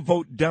would you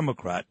vote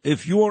Democrat?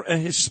 If you're a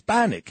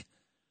Hispanic,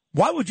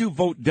 why would you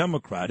vote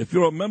Democrat? If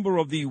you're a member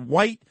of the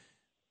white,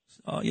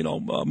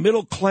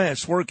 middle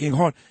class working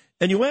hard.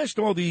 And you asked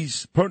all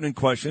these pertinent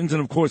questions,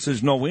 and, of course,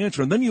 there's no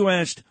answer. And then you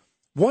asked,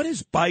 what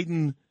has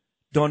Biden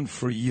done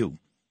for you?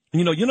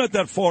 And, you're not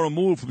that far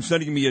removed from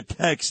sending me a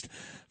text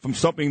from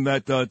something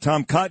that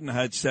Tom Cotton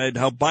had said,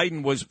 how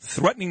Biden was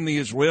threatening the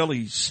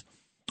Israelis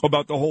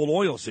about the whole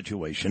oil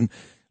situation,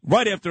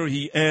 right after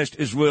he asked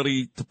Israel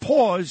to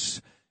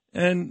pause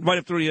and right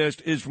after he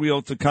asked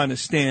Israel to kind of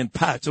stand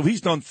pat. So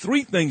he's done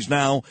three things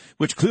now,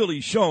 which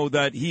clearly show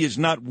that he is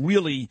not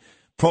really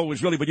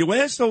pro-Israeli. But you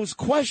ask those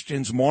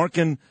questions, Mark,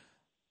 and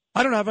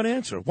I don't have an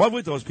answer. Why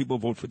would those people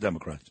vote for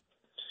Democrats?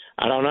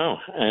 I don't know.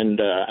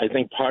 And I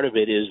think part of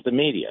it is the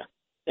media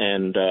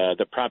and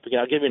the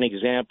propaganda. I'll give you an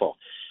example.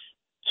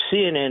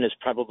 CNN is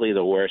probably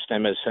the worst,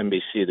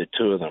 MSNBC, the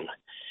two of them.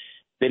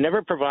 They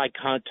never provide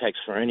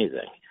context for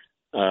anything.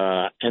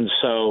 And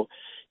so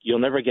you'll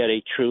never get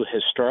a true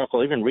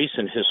historical, even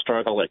recent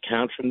historical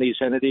account from these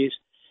entities.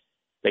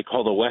 They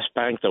call the West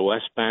Bank.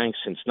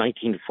 Since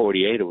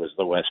 1948, it was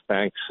the West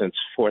Bank. Since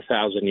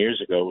 4,000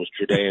 years ago, it was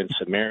Judea and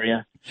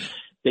Samaria.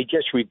 They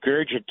just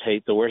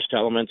regurgitate the worst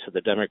elements of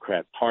the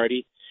Democrat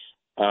Party.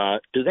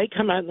 Do they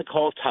come out and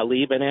call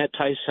Tlaib an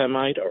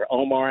anti-Semite or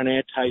Omar an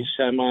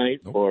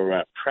anti-Semite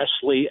or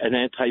Presley an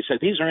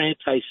anti-Semite? These are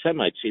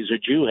anti-Semites. These are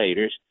Jew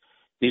haters.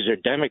 These are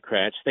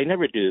Democrats. They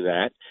never do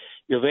that.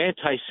 You have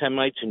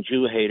anti-Semites and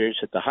Jew haters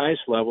at the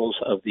highest levels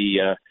of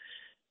the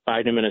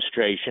Biden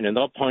administration, and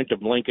they'll point to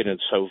Blinken and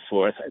so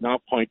forth, and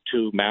they'll point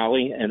to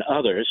Malley and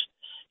others.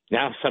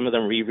 Now some of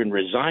them are even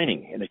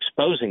resigning and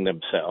exposing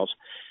themselves.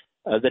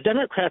 The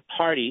Democrat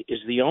Party is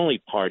the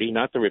only party,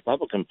 not the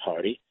Republican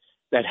Party,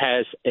 that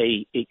has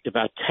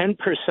about 10%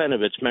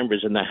 of its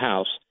members in the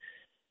House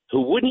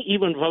who wouldn't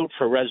even vote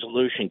for a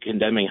resolution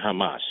condemning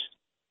Hamas.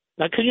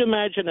 Now, can you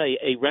imagine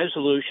a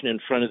resolution in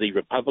front of the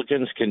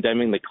Republicans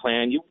condemning the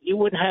Klan? You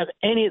wouldn't have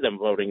any of them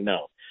voting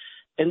no.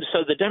 And so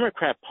the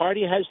Democrat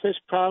Party has this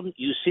problem.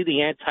 You see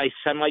the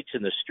anti-Semites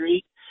in the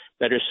street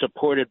that are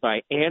supported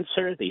by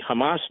Answer, the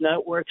Hamas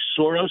network,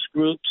 Soros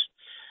groups,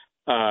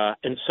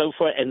 and so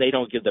forth, and they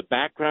don't give the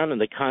background and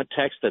the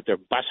context that they're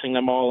busing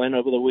them all in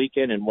over the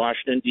weekend in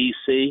Washington,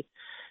 D.C.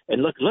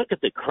 And look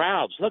at the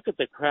crowds. Look at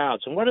the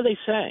crowds. And what are they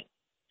saying?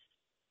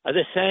 Are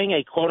they saying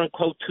a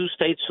quote-unquote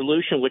two-state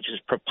solution, which is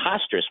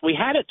preposterous? We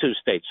had a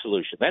two-state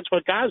solution. That's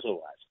what Gaza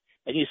was.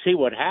 And you see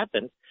what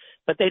happened.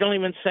 But they don't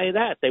even say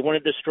that. They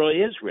want to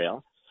destroy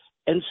Israel.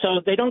 And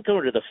so they don't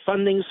go to the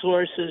funding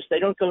sources. They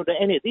don't go to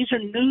any of these. Are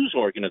news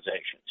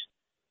organizations.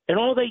 And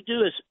all they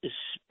do is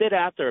spit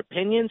out their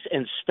opinions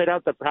and spit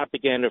out the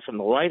propaganda from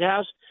the White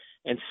House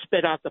and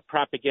spit out the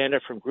propaganda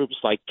from groups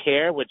like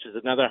CARE, which is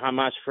another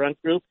Hamas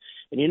front group.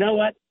 And you know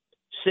what,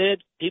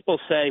 Sid? People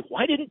say,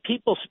 why didn't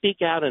people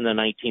speak out in the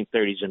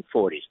 1930s and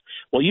 40s?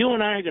 Well, you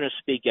and I are going to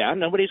speak out.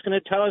 Nobody's going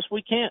to tell us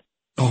we can't.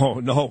 Oh,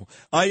 no.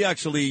 I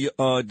actually,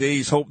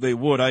 days hope they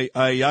would.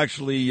 I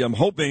actually am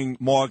hoping,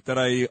 Mark, that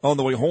I, on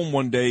the way home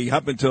one day,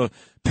 happen to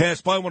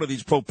pass by one of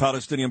these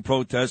pro-Palestinian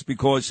protests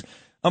because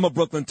I'm a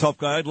Brooklyn tough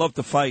guy. I'd love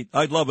to fight.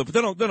 I'd love it.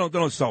 But they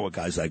don't start with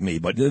guys like me,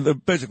 but they're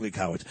basically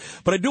cowards.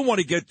 But I do want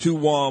to get to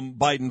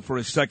Biden for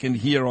a second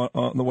here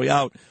on the way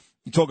out.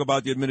 You talk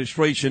about the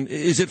administration.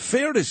 Is it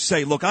fair to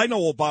say, look, I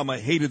know Obama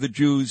hated the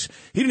Jews.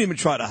 He didn't even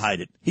try to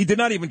hide it. He did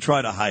not even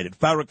try to hide it.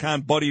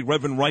 Farrakhan buddy,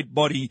 Reverend Wright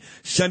buddy,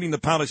 sending the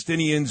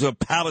Palestinians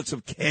pallets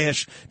of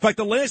cash. In fact,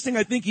 the last thing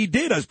I think he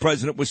did as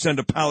president was send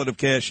a pallet of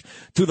cash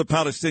to the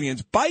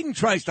Palestinians. Biden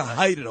tries to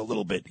hide it a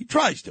little bit. He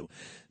tries to.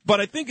 But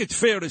I think it's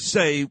fair to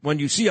say, when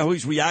you see how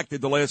he's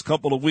reacted the last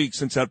couple of weeks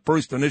since that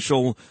first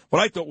initial, what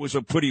I thought was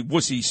a pretty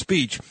wussy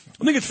speech,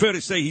 I think it's fair to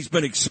say he's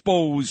been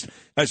exposed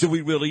as who he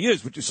really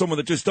is, which is someone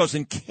that just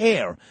doesn't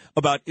care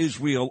about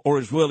Israel or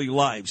Israeli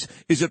lives.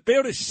 Is it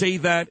fair to say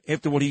that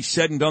after what he's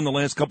said and done the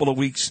last couple of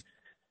weeks?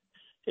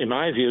 In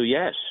my view,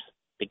 yes.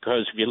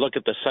 Because if you look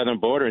at the southern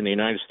border in the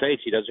United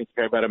States, he doesn't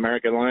care about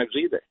American lives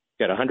either.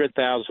 You've got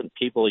 100,000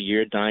 people a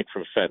year dying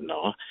from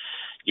fentanyl.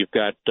 You've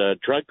got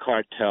drug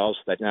cartels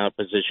that now have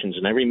positions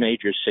in every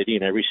major city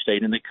in every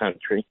state in the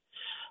country.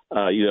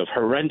 You have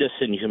horrendous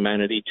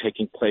inhumanity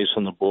taking place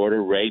on the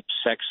border, rape,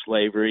 sex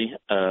slavery,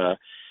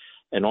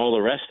 and all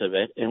the rest of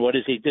it. And what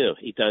does he do?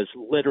 He does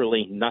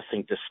literally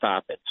nothing to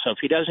stop it. So if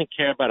he doesn't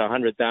care about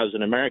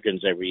 100,000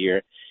 Americans every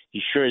year,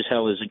 he sure as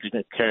hell isn't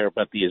going to care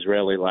about the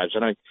Israeli lives.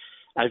 And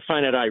I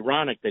find it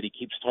ironic that he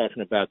keeps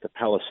talking about the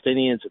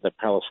Palestinians and the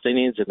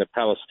Palestinians and the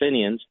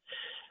Palestinians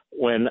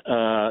when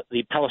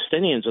the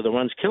Palestinians are the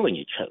ones killing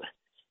each other.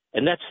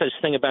 And that's this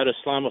thing about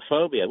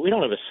Islamophobia. We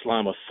don't have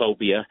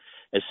Islamophobia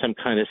as some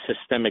kind of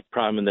systemic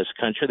problem in this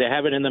country. They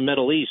have it in the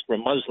Middle East where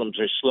Muslims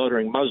are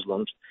slaughtering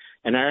Muslims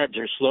and Arabs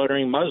are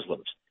slaughtering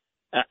Muslims.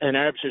 And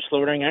Arabs are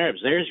slaughtering Arabs.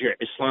 There's your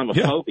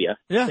Islamophobia.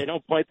 Yeah. They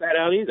don't point that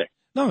out either.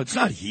 No, it's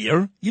not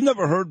here. You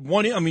never heard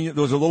one. I mean,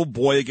 there was a little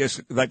boy, I guess,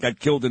 that got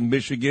killed in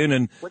Michigan,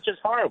 and which is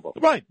horrible.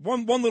 Right,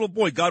 one little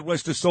boy. God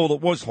rest his soul.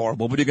 It was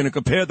horrible. But you're going to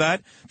compare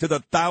that to the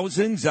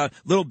thousands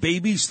little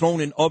babies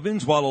thrown in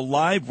ovens while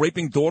alive,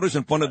 raping daughters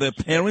in front of their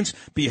parents,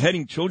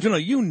 beheading children. Are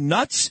you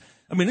nuts?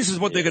 I mean, this is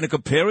what they're going to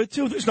compare it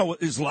to? There's no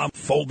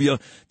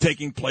Islamophobia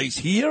taking place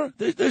here.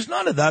 There's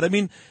none of that. I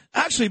mean,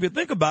 actually, if you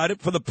think about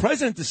it, for the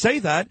president to say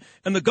that,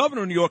 and the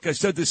governor of New York has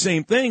said the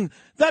same thing,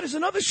 that is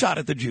another shot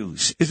at the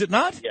Jews. Is it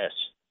not? Yes.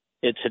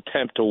 It's an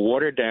attempt to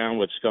water down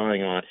what's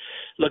going on.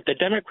 Look, the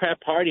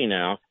Democrat Party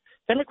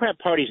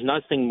is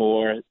nothing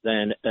more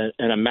than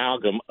an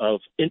amalgam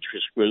of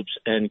interest groups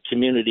and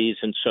communities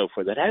and so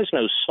forth. It has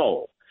no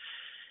soul.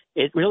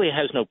 It really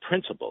has no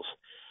principles.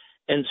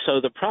 And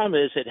so the problem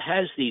is it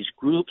has these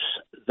groups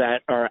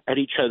that are at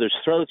each other's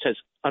throats as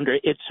under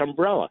its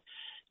umbrella.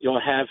 You'll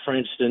have, for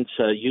instance,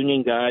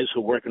 union guys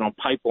who are working on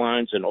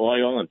pipelines and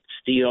oil and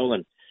steel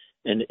and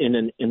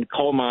in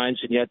coal mines,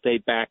 and yet they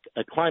back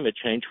a climate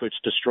change which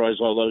destroys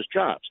all those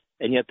jobs.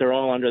 And yet they're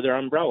all under their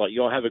umbrella.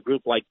 You'll have a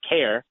group like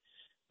CARE,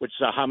 which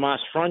is a Hamas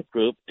front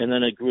group, and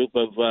then a group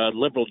of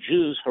liberal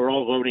Jews who are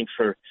all voting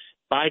for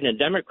Biden and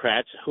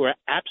Democrats who are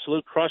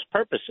absolute cross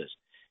purposes.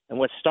 And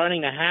what's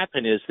starting to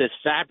happen is this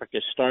fabric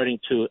is starting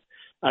to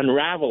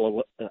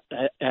unravel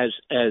as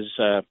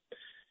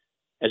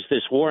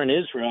this war in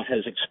Israel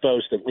has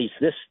exposed at least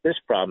this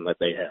problem that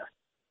they have.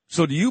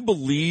 So do you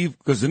believe,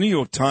 because the New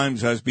York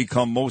Times has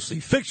become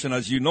mostly fiction,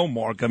 as you know,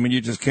 Mark, I mean, you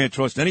just can't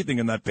trust anything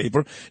in that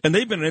paper, and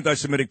they've been an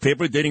anti-Semitic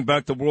paper dating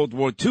back to World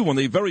War II, and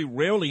they very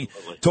rarely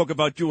talk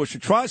about Jewish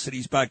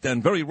atrocities back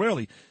then, very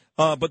rarely.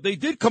 But they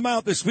did come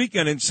out this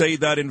weekend and say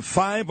that in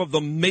 5 of the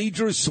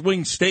major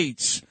swing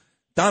states,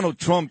 Donald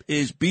Trump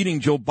is beating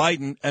Joe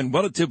Biden, and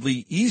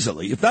relatively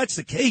easily. If that's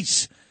the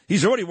case,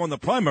 he's already won the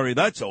primary,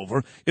 that's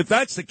over. If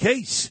that's the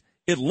case,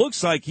 it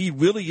looks like he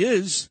really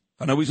is.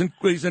 I know he's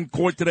in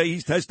court today.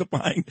 He's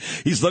testifying.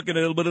 He's looking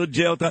at a little bit of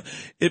jail time.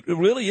 It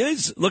really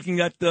is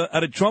looking at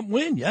a Trump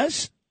win,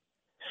 yes?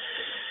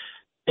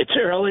 It's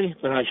early,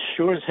 but I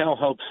sure as hell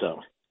hope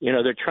so. You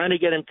know, they're trying to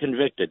get him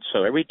convicted.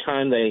 So every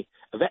time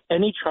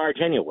any charge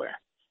anywhere.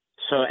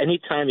 So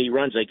anytime he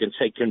runs, they can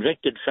say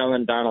convicted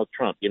felon Donald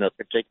Trump, you know,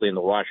 particularly in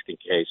the Washington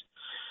case.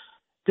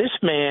 This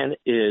man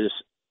is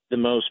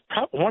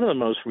one of the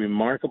most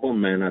remarkable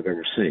men I've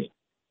ever seen.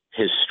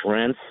 His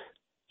strength,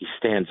 he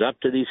stands up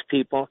to these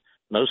people.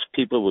 Most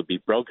people would be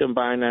broken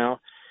by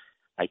now.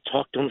 I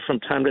talk to him from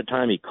time to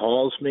time. He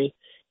calls me.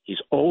 He's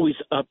always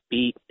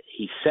upbeat.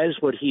 He says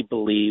what he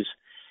believes.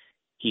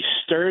 He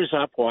stirs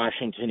up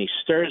Washington. He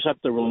stirs up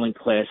the ruling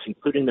class,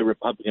 including the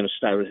Republican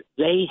establishment.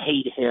 They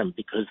hate him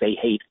because they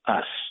hate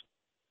us.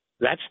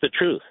 That's the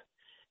truth.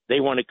 They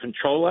want to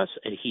control us,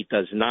 and he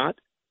does not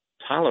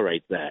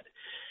tolerate that.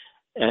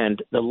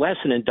 And the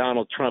lesson in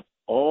Donald Trump,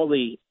 all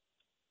the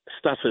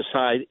stuff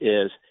aside,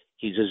 is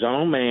he's his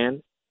own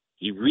man.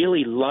 He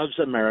really loves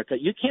America.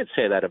 You can't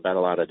say that about a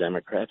lot of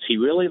Democrats. He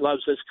really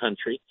loves this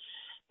country.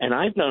 And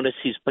I've noticed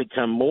he's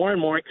become more and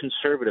more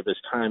conservative as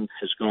time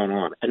has gone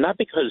on. And not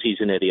because he's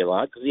an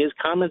ideologue, because he has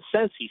common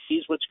sense. He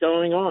sees what's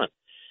going on.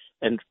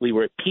 And we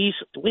were at peace.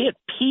 We had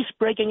peace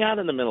breaking out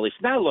in the Middle East.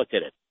 Now look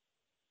at it.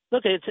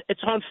 Look,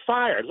 it's on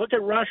fire. Look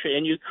at Russia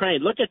and Ukraine.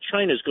 Look at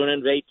China's going to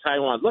invade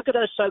Taiwan. Look at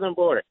our southern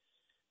border.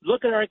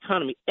 Look at our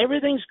economy.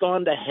 Everything's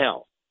gone to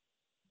hell.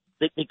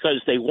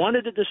 Because they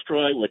wanted to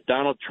destroy what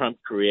Donald Trump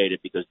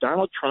created, because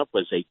Donald Trump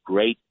was a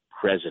great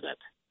president.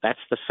 That's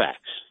the facts.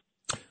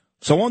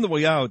 So on the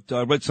way out,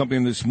 I read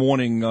something this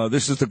morning.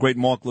 This is the great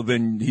Mark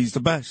Levin. He's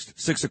the best.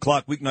 6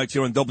 o'clock weeknights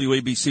here on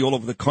WABC all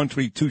over the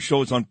country. 2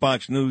 shows on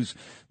Fox News,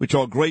 which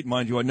are great,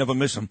 mind you. I never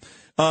miss them.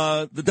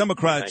 The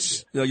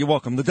Democrats, you're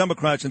welcome. The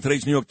Democrats in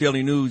today's New York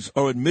Daily News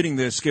are admitting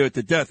they're scared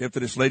to death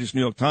after this latest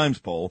New York Times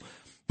poll.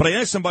 But I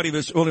asked somebody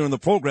this earlier in the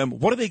program,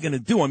 what are they going to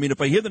do? I mean,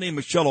 if I hear the name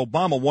Michelle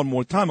Obama one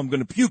more time, I'm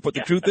going to puke. But the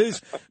truth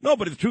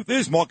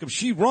is, Mark, if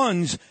she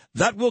runs,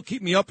 that will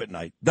keep me up at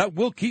night. That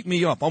will keep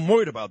me up. I'm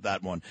worried about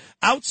that one.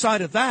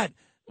 Outside of that,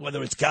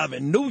 whether it's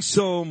Gavin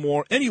Newsom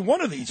or any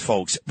one of these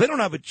folks, they don't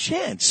have a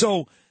chance.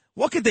 So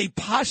what could they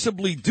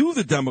possibly do,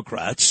 the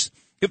Democrats,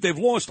 if they've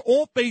lost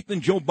all faith in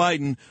Joe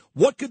Biden?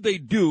 What could they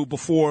do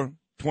before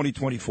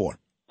 2024?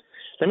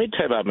 Let me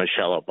tell you about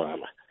Michelle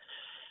Obama.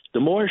 The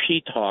more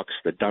she talks,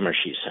 the dumber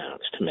she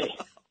sounds to me.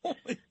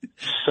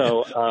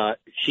 So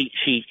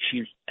she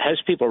has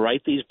people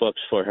write these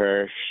books for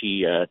her.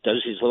 She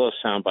does these little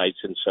sound bites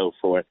and so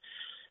forth.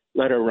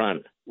 Let her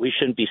run. We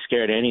shouldn't be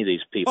scared of any of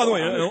these people. By the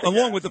way,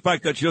 along with the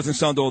fact that she doesn't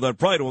sound all that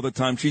bright all the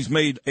time, she's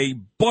made a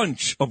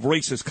bunch of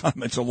racist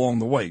comments along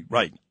the way,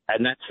 right?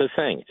 And that's the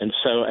thing. And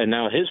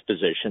now his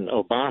position,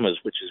 Obama's,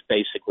 which is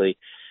basically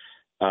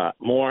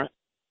more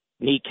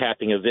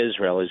kneecapping of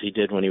Israel as he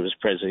did when he was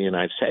president of the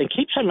United States. And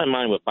keep some in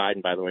mind with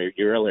Biden, by the way,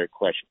 your earlier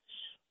question.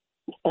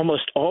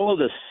 Almost all of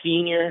the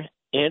senior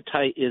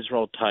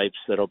anti-Israel types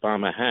that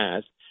Obama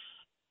has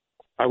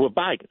are with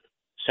Biden.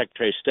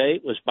 Secretary of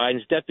State was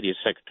Biden's deputy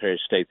Secretary of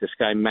State. This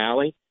guy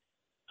Malley,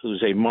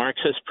 who's a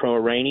Marxist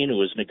pro-Iranian who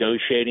was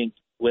negotiating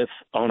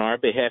on our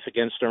behalf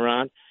against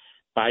Iran,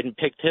 Biden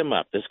picked him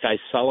up. This guy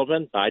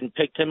Sullivan, Biden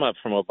picked him up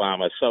from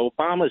Obama. So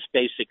Obama's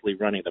basically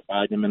running the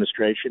Biden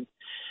administration.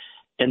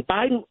 And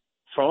Biden,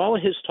 for all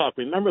of his talk,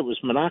 remember it was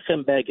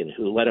Menachem Begin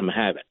who let him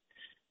have it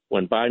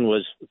when Biden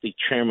was the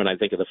chairman, I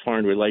think, of the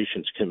Foreign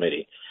Relations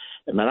Committee.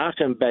 And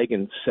Menachem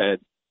Begin said,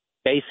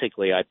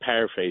 basically, I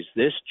paraphrase,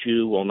 this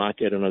Jew will not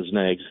get on his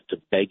knees to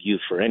beg you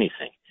for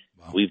anything.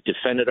 Wow. We've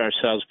defended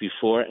ourselves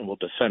before and we'll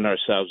defend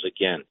ourselves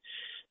again.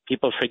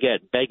 People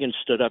forget, Begin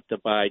stood up to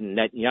Biden,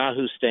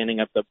 Netanyahu standing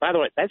up to, by the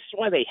way, that's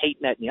why they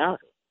hate Netanyahu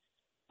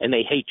and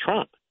they hate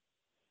Trump,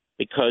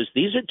 because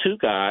these are two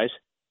guys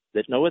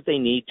that know what they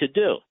need to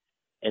do,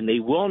 and they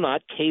will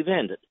not cave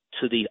in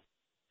to the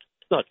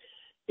 – look,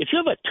 if you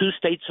have a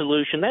two-state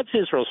solution, that's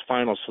Israel's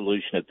final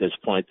solution at this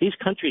point. These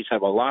countries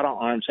have a lot of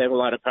arms, they have a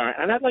lot of power,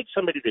 and I'd like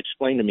somebody to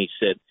explain to me,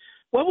 Sid,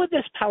 what would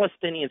this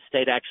Palestinian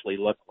state actually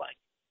look like?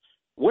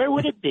 Where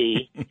would it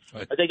be?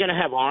 Are they going to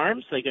have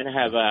arms? Are they going to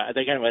have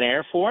an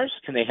air force?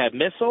 Can they have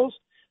missiles?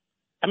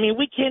 I mean,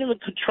 we can't even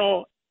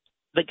control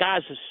the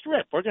Gaza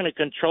Strip. We're going to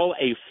control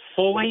a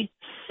fully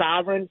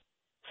sovereign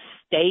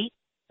state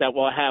that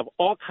will have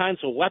all kinds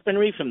of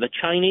weaponry from the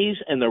Chinese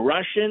and the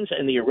Russians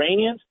and the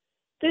Iranians.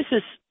 This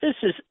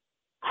is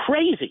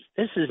crazy.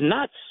 This is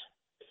nuts.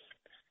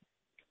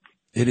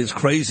 It is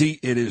crazy.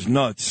 It is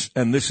nuts.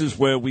 And this is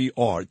where we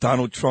are.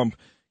 Donald Trump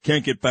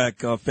can't get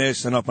back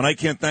fast enough. And I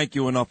can't thank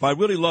you enough. I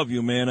really love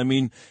you, man. I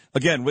mean,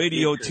 again,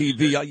 radio,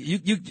 TV.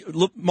 You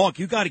look, Mark,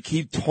 you got to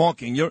keep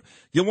talking. You're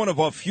one of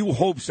our few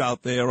hopes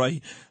out there.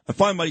 I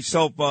find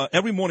myself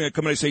every morning I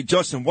come and I say,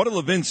 Justin, what did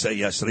Levin say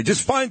yesterday?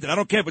 Just find it. I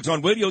don't care if it's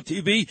on radio,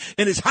 TV,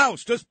 in his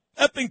house. Just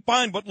effing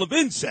find what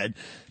Levin said,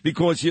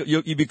 because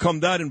you become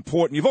that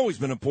important. You've always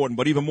been important,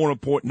 but even more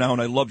important now.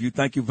 And I love you.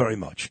 Thank you very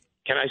much.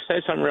 Can I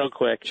say something real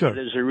quick? Sure.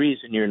 There's a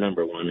reason you're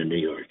number one in New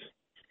York.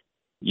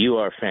 You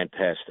are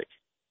fantastic.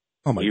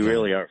 Oh my you God.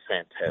 really are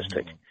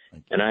fantastic.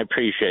 And I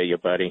appreciate you,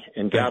 buddy.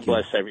 And God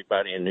bless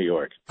everybody in New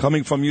York.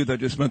 Coming from you, that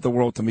just meant the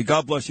world to me.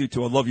 God bless you,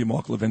 too. I love you,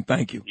 Mark Levin.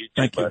 Thank you. You too,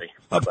 Thank buddy. you.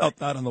 How about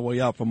that on the way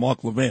out for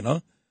Mark Levin,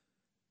 huh?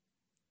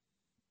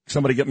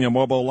 Somebody get me a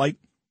Marlboro Light?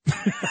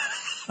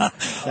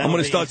 I'm going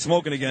to start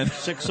smoking again.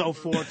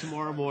 6:04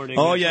 tomorrow morning.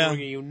 Oh, yeah.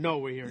 You know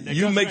we're here.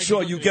 You make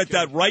sure you get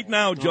that right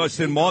now,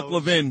 Justin. Mark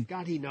Levin.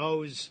 God, he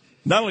knows.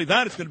 Not only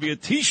that, it's going to be a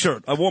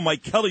T-shirt. I wore my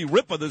Kelly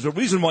Ripper. There's a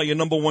reason why you're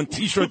number one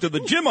T-shirt to the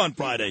gym on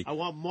Friday. I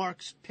want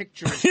Mark's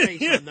picture of his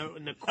face in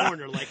the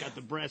corner, like at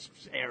the breast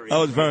area. That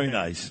was very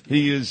nice.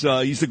 He's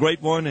the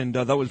great one, and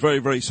that was very,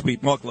 very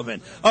sweet. Mark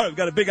Levin. All right, we've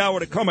got a big hour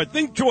to come. I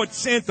think George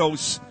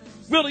Santos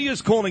really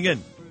is calling in,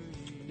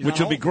 which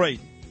will be great.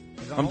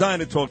 I'm dying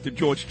to talk to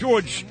George.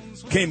 George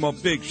came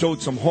up big,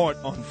 showed some heart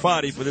on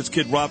Friday for this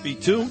kid,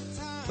 Rafi, too.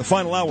 The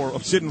final hour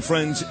of Sid and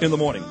Friends in the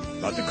morning.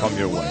 About to come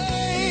your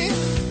way.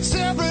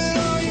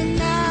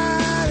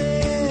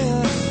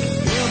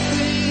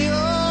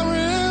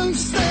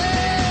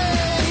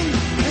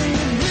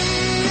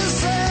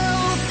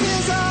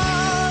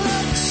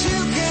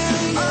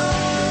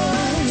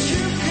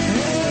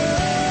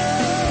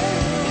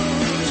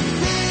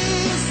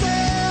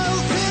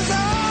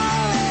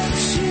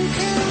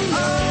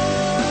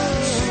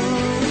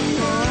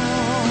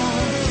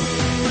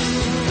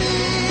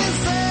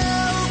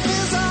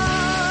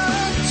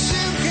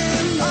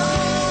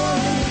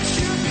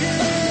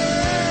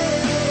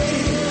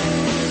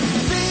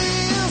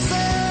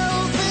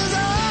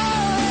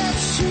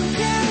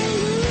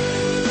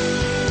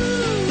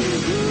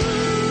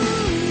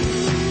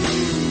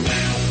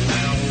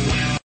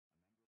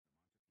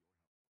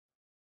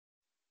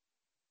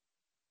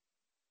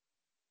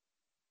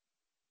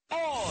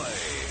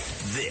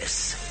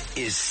 This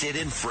is Sid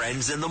and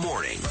Friends in the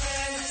morning.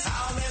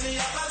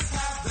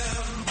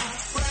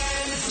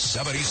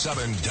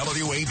 77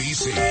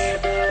 WABC.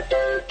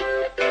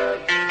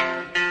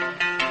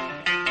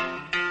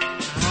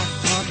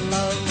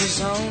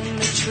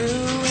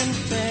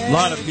 A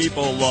lot of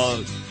people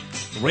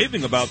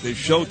raving about this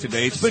show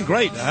today. It's been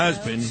great. It has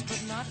been.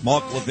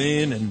 Mark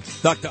Levin and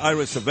Dr.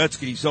 Ira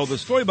Savetsky. So the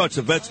story about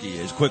Savetsky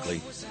is,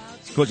 quickly,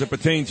 because it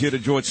pertains here to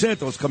George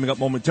Santos coming up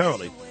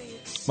momentarily.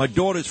 My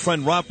daughter's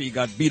friend Rafi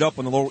got beat up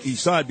on the Lower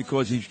East Side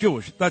because he's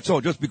Jewish. That's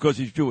all, just because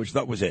he's Jewish.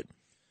 That was it.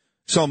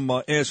 Some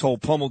asshole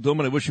pummeled him,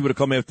 and I wish he would have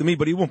come after me,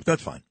 but he won't.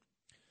 That's fine.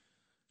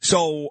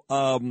 So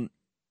I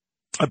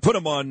put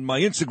him on my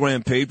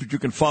Instagram page, which you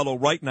can follow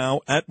right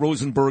now, at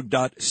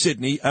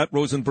rosenberg.sydney, at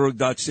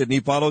rosenberg.sydney.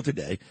 Follow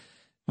today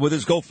with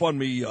his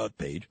GoFundMe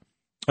page.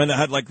 And I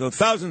had like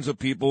thousands of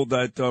people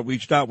that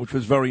reached out, which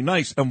was very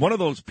nice. And one of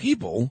those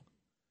people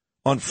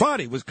on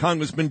Friday was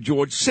Congressman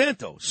George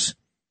Santos,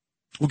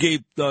 who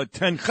gave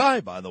 10 chai,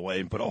 by the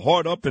way, and put a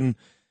heart up and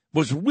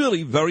was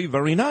really very,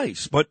 very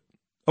nice. But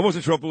I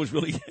wasn't sure if it was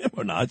really him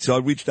or not, so I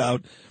reached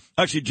out.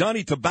 Actually,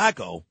 Johnny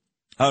Tobacco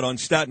out on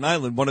Staten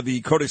Island, one of the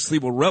Curtis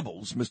Sliwa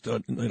rebels,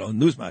 Mr.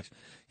 Newsmax,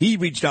 he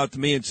reached out to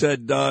me and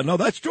said, no,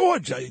 that's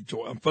George.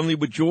 I'm friendly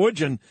with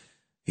George, and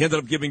he ended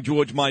up giving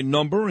George my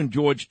number, and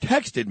George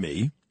texted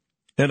me.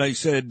 And I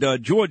said,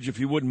 George, if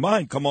you wouldn't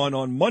mind, come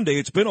on Monday.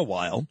 It's been a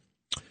while,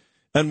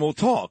 and we'll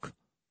talk.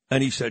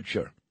 And he said,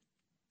 sure.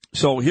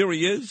 So here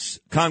he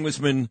is,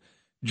 Congressman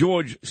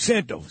George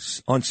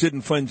Santos on Sid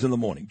and Friends in the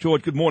morning.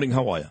 George, good morning.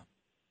 How are you?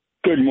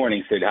 Good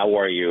morning, Sid. How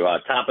are you?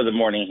 Top of the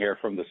morning here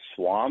from the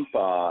swamp.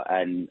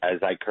 And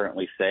as I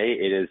currently say,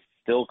 it is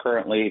still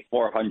currently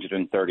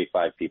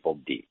 435 people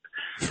deep.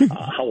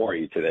 How are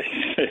you today?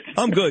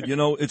 I'm good. You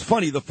know, it's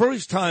funny. The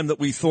first time that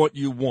we thought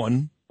you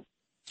won,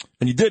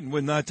 and you didn't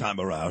win that time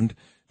around,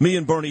 me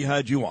and Bernie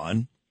had you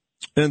on.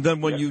 And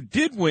then when you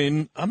did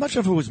win, I'm not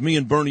sure if it was me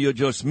and Bernie or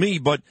just me,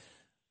 but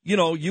you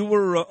know, you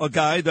were a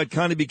guy that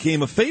kind of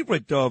became a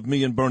favorite of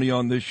me and Bernie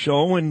on this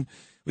show, and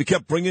we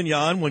kept bringing you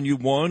on when you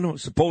won, or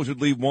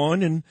supposedly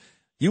won, and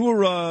you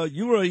were a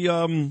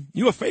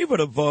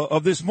favorite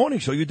of this morning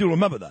show. You do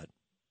remember that?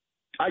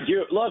 I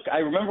do. Look, I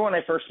remember when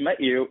I first met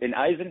you in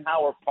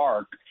Eisenhower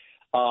Park,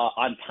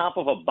 on top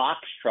of a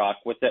box truck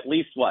with at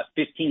least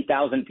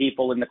 15,000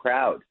 people in the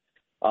crowd.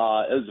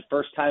 It was the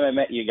first time I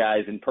met you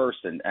guys in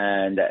person,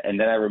 and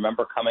then I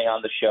remember coming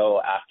on the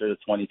show after the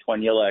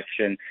 2020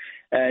 election.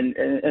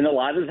 And a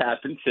lot has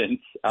happened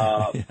since,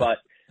 but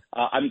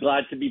I'm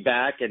glad to be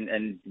back,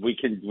 and we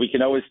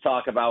can always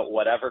talk about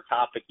whatever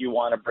topic you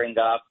want to bring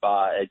up.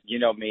 You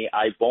know me,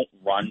 I won't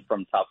run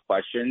from tough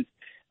questions,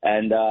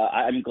 And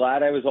I'm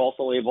glad I was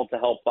also able to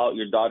help out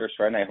your daughter's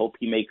friend. I hope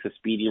he makes a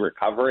speedy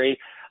recovery.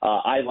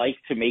 I like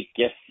to make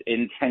gifts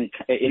in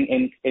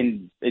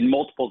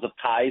multiples of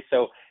Kai.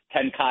 So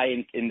 10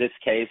 Kai in this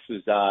case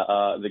was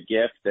the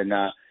gift, and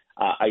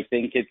I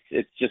think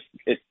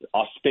it's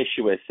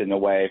auspicious in a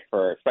way,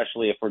 for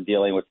especially if we're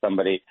dealing with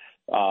somebody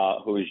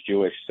who is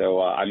Jewish.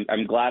 So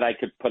I'm glad I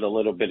could put a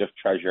little bit of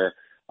treasure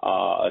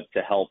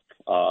to help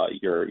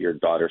your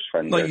daughter's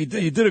friend. No, you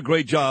did a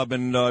great job,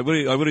 and I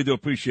really do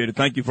appreciate it.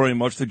 Thank you very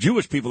much. The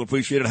Jewish people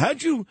appreciate it.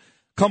 How'd you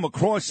come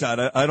across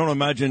that? I don't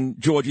imagine,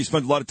 George, you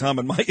spent a lot of time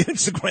on my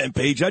Instagram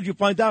page. How'd you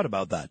find out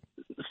about that?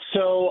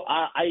 So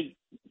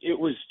it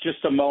was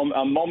just a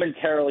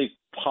momentarily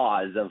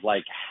pause of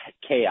like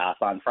chaos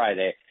on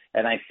Friday,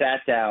 and I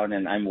sat down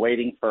and I'm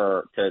waiting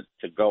to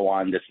go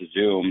on this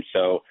Zoom.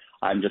 So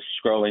I'm just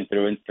scrolling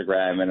through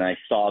Instagram and I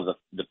saw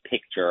the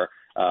picture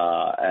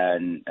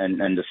and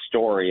the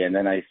story, and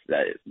then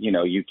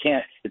you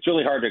can't. It's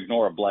really hard to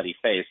ignore a bloody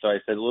face. So I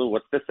said, "Lou,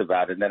 what's this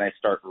about?" And then I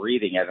start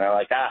reading it, and I'm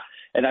like,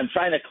 and I'm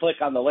trying to click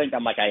on the link.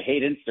 I'm like, I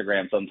hate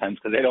Instagram sometimes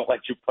because they don't let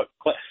you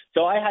click.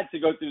 So I had to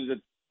go through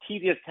the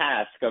tedious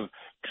task of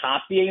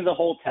copying the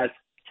whole text,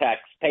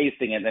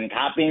 pasting it, then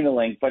copying the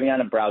link, putting it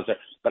on a browser.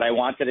 But I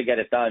wanted to get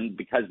it done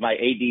because my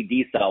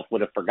ADD self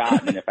would have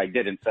forgotten if I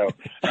didn't. So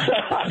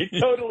I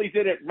totally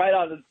did it right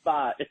on the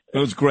spot. It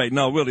was great.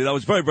 No, really, that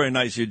was very, very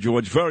nice of you,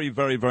 George. Very,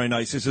 very, very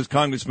nice. This is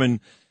Congressman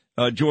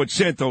George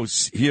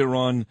Santos here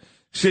on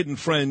Sid and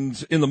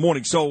Friends in the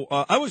Morning. So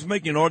I was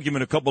making an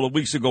argument a couple of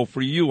weeks ago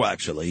for you,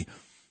 actually,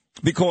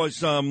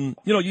 because,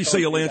 you say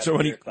you'll answer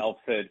any... Yourself,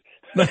 Sid.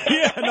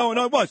 Yeah, no,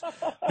 it was.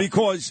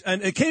 Because,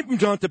 and it came from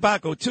John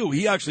Tobacco, too.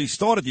 He actually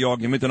started the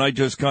argument, and I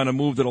just kind of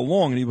moved it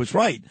along, and he was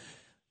right.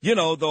 The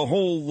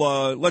whole,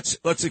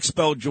 let's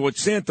expel George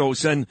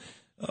Santos, and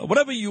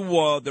whatever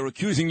they're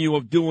accusing you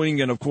of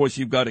doing, and of course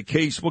you've got a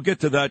case. We'll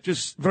get to that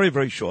just very,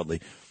 very shortly.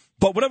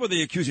 But whatever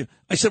they accuse you,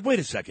 I said, wait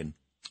a second.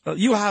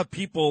 You have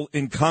people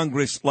in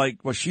Congress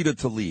like Rashida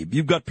Tlaib.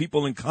 You've got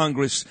people in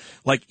Congress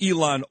like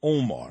Ilhan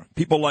Omar,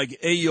 people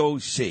like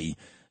AOC.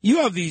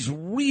 You have these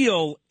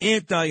real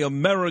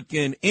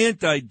anti-American,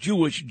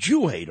 anti-Jewish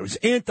Jew haters,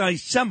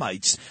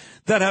 anti-Semites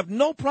that have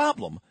no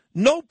problem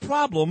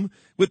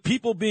with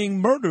people being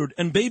murdered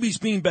and babies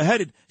being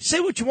beheaded. Say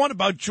what you want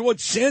about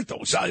George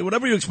Santos,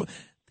 whatever you explain.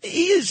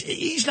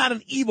 He's not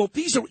an evil.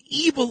 These are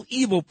evil,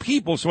 evil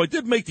people. So I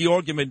did make the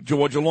argument,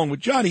 George, along with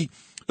Johnny,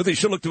 that they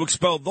should look to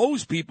expel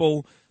those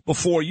people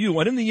before you.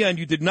 And in the end,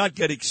 you did not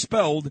get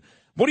expelled.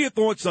 What are your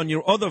thoughts on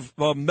your other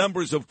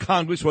members of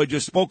Congress who I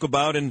just spoke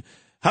about, and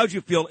how did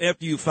you feel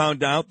after you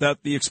found out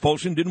that the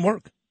expulsion didn't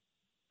work?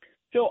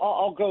 So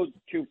I'll go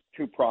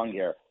two-pronged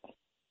here.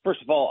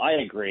 First of all,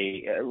 I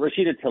agree.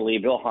 Rashida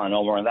Tlaib, Ilhan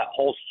Omar, and that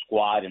whole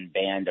squad and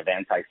band of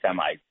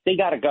anti-Semites, they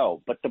got to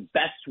go. But the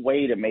best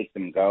way to make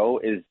them go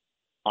is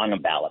on a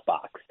ballot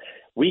box.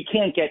 We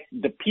can't get –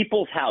 the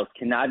people's house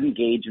cannot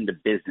engage in the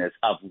business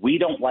of we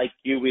don't like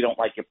you, we don't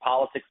like your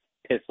politics,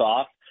 piss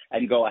off,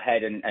 and go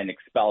ahead and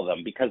expel them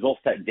because we'll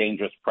set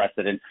dangerous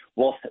precedent.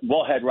 We'll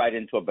head right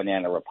into a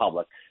banana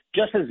republic.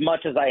 Just as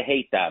much as I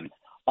hate them,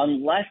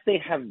 unless they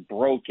have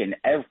broken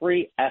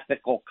every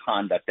ethical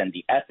conduct and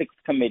the ethics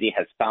committee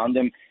has found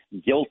them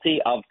guilty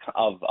of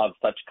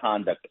such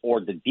conduct, or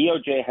the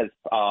DOJ has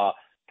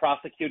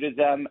prosecuted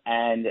them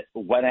and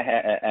went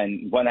ahead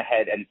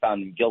and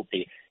found them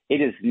guilty, it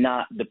is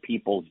not the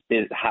people's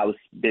house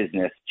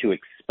business to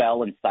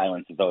expel and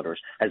silence voters.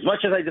 As much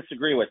as I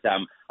disagree with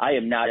them, I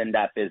am not in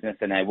that business,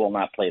 and I will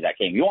not play that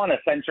game. You want to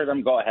censure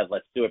them? Go ahead.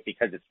 Let's do it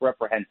because it's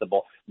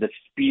reprehensible, the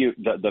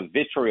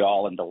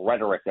vitriol and the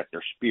rhetoric that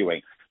they're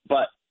spewing.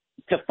 But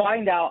to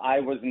find out I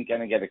wasn't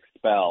going to get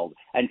expelled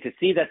and to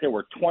see that there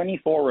were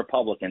 24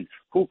 Republicans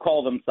who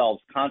call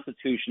themselves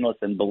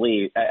constitutionalists and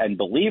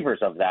believers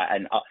of that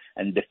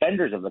and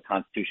defenders of the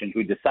Constitution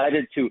who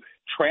decided to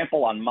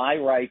trample on my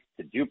rights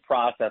to due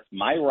process,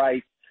 my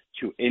rights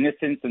to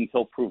innocence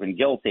until proven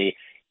guilty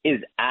is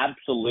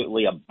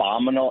absolutely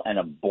abominable and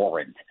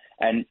abhorrent.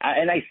 And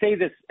I say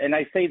this,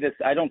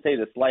 I don't say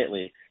this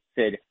lightly,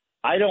 Sid.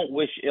 I don't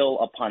wish ill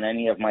upon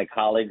any of my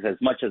colleagues as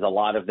much as a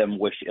lot of them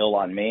wish ill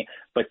on me,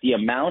 but the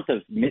amount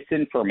of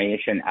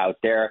misinformation out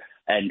there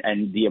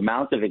and the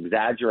amount of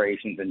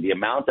exaggerations and the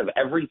amount of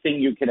everything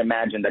you can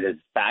imagine that is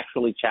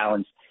factually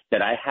challenged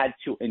that I had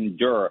to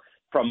endure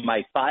from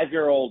my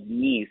 5-year-old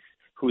niece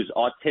who's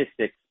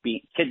autistic being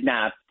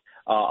kidnapped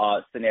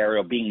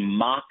scenario being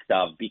mocked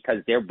of because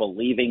they're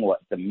believing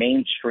what the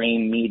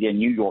mainstream media,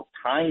 New York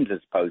Times,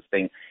 is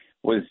posting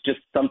was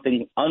just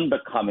something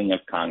unbecoming of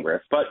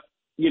Congress. But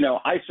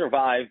I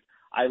survived.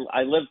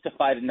 I live to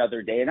fight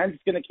another day, and I'm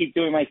just going to keep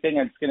doing my thing.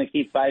 I'm just going to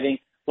keep fighting.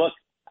 Look,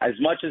 as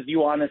much as you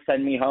want to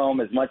send me home,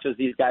 as much as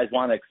these guys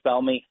want to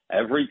expel me,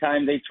 every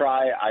time they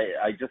try,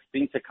 I just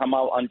think to come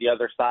out on the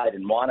other side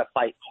and want to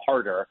fight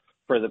harder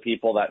for the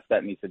people that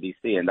sent me to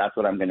D.C., and that's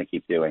what I'm going to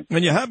keep doing.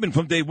 And you have been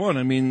from day one.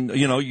 I mean,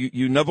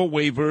 you never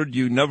wavered.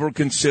 You never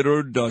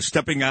considered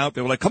stepping out.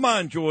 They were like, come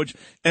on, George.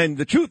 And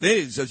the truth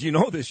is, as you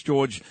know this,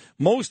 George,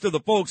 most of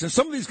the folks, and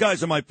some of these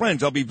guys are my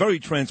friends. I'll be very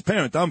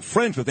transparent. I'm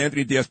friends with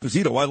Anthony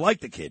D'Esposito. I like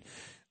the kid.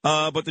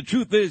 But the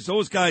truth is,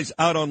 those guys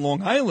out on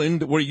Long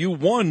Island where you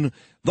won,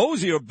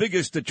 those are your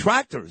biggest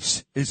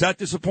detractors. Is that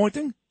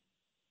disappointing?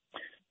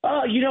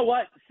 You know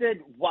what,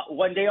 Sid?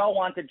 When they all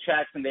wanted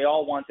checks and they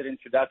all wanted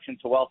introduction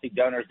to wealthy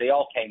donors, they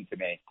all came to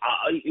me.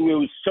 It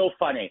was so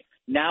funny.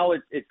 Now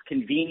it's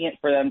convenient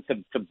for them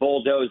to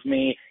bulldoze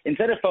me.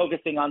 Instead of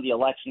focusing on the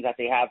elections that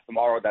they have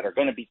tomorrow that are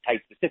going to be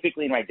tight,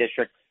 specifically in my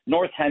district,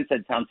 North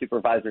Hempstead Town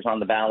Supervisor's on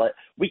the ballot.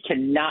 We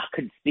cannot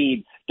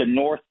concede the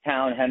North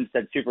Town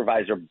Hempstead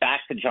Supervisor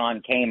back to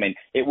John Kamen.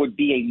 It would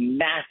be a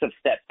massive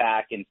step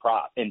back in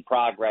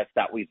progress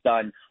that we've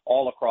done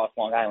all across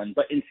Long Island.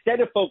 But instead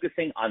of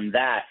focusing on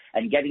that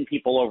and getting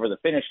people over the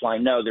finish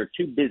line, no, they're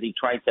too busy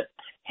trying to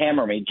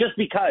hammer me. Just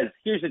because,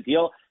 here's the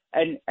deal,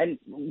 and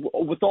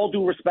with all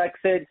due respect,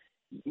 Sid,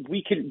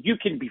 you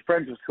can be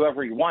friends with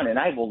whoever you want, and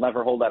I will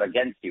never hold that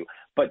against you.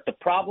 But the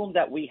problem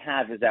that we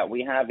have is that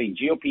we have a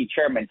GOP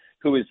chairman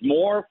who is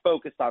more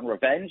focused on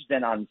revenge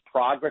than on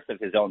progress of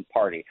his own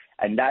party,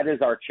 and that is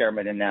our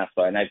chairman in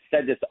Nassau. And I've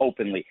said this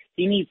openly.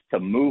 He needs to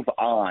move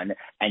on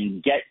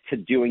and get to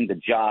doing the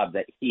job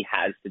that he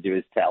has to do,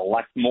 is to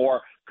elect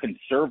more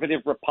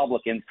conservative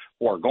Republicans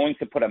who are going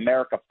to put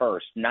America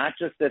first, not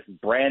just this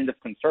brand of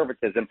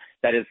conservatism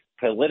that is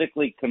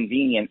politically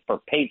convenient for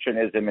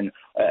patronism and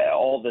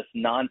all this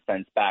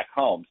nonsense back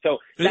home. So,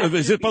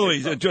 is it, by the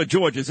way,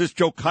 George, is this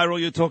Joe Cairo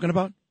you're talking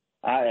about?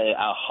 100%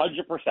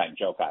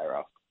 Joe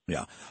Cairo.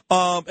 Yeah.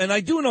 And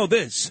I do know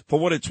this, for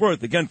what it's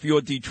worth, again, for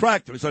your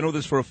detractors, I know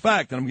this for a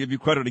fact, and I'm going to give you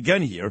credit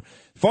again here.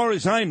 As far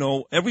as I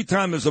know, every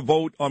time there's a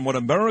vote on what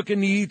America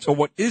needs or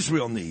what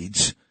Israel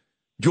needs,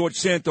 George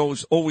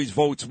Santos always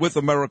votes with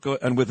America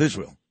and with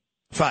Israel.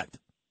 Fact.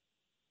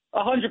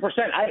 100%.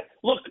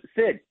 Look,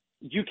 Sid,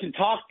 you can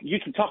talk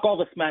all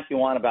the smack you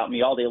want about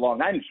me all day long.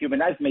 I'm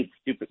human. I've made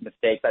stupid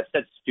mistakes. I've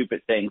said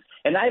stupid things,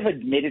 and I've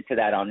admitted to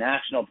that on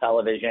national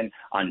television,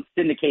 on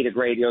syndicated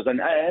radios,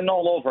 and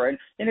all over. And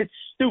it's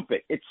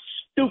stupid. It's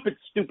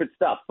stupid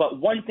stuff. But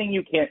one thing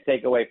you can't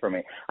take away from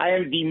me: I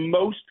am the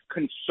most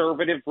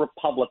conservative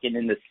Republican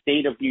in the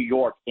state of New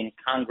York in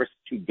Congress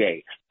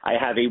today. I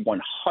have a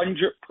 100%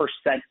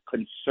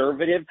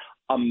 conservative,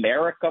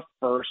 America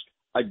First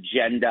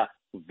agenda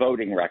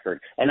voting record,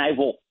 and I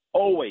will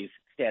always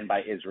stand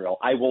by Israel.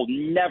 I will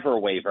never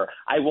waver.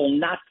 I will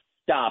not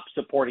stop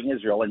supporting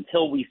Israel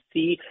until we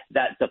see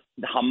that the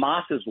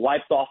Hamas is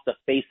wiped off the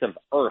face of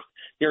earth.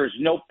 There is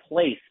no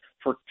place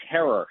for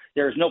terror.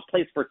 There is no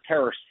place for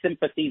terror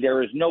sympathy.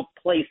 There is no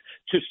place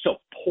to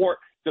support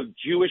the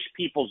Jewish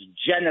people's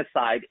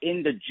genocide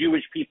in the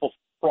Jewish people's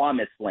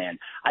promised land.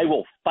 I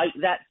will fight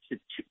that to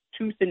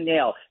tooth and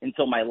nail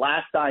until my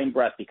last dying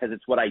breath, because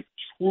it's what I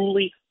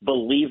truly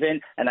believe in,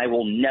 and I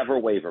will never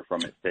waver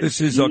from it. This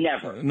is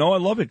never. No, I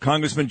love it,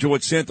 Congressman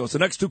George Santos. The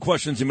next two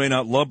questions you may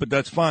not love, but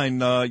that's fine.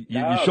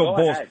 You show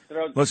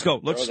both. Let's go.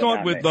 Let's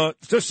start with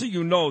just so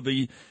you know,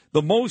 the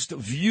most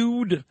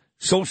viewed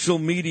social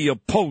media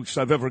post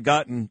I've ever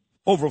gotten,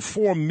 over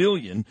 4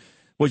 million,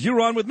 was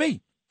 "You're On With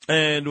Me."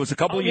 And it was a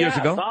couple of years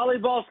ago.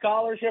 Volleyball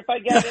scholarship. I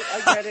get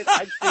it.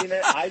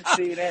 I've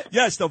seen it.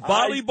 Yes, the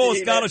volleyball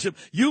scholarship.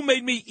 You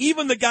made me,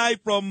 even the guy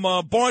from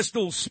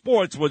Barstool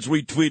Sports was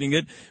retweeting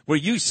it, where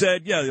you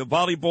said, yeah, the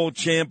volleyball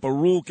champ,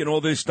 Baruch, and all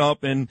this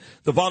stuff, and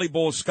the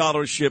volleyball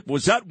scholarship.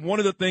 Was that one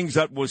of the things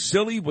that was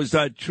silly? Was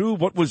that true?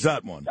 What was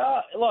that one?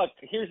 Look,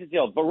 here's the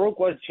deal. Baruch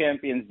was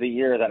champions the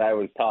year that I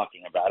was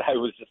talking about. I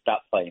was just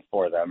not playing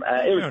for them.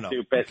 It was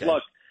stupid. Okay.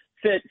 Look,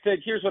 Sid,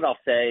 here's what I'll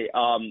say.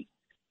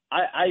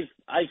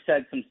 I've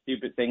said some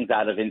stupid things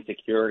out of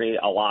insecurity,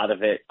 a lot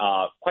of it,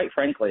 quite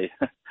frankly,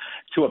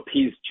 to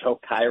appease Joe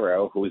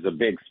Cairo, who is a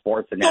big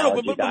sports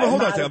analogy guy. But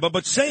hold on a second.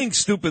 But saying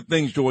stupid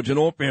things, George, in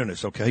all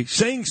fairness, okay?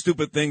 Saying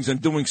stupid things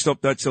and doing stuff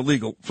that's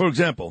illegal. For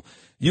example,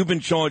 you've been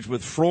charged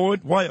with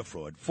fraud, wire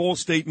fraud, false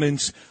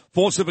statements,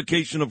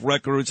 falsification of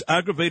records,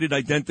 aggravated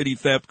identity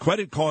theft,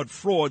 credit card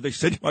fraud. They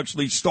said you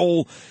actually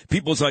stole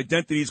people's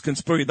identities,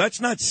 conspiracy.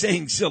 That's not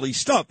saying silly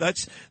stuff.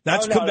 That's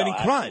committing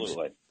crimes.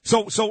 Absolutely.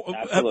 So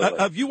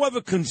have you ever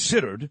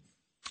considered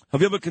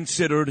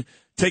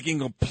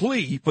taking a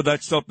plea for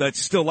that stuff that's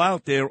still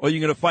out there, or are you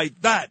going to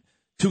fight that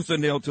tooth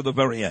and nail to the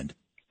very end?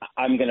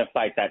 I'm going to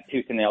fight that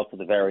tooth and nail to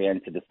the very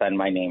end to defend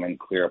my name and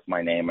clear up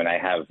my name. And I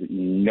have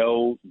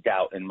no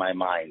doubt in my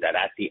mind that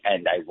at the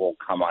end I will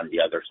come on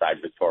the other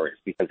side victorious,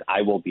 because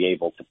I will be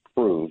able to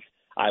prove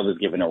I was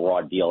given a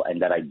raw deal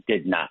and that I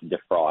did not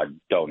defraud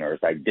donors.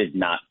 I did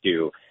not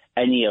do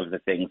any of the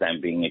things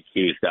I'm being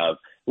accused of.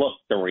 Look,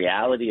 the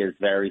reality is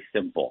very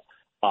simple.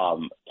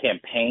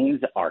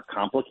 Campaigns are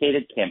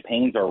complicated.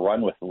 Campaigns are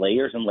run with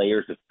layers and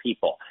layers of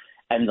people.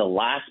 And the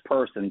last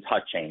person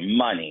touching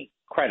money,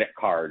 credit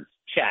cards,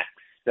 checks,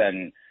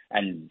 and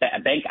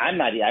bank,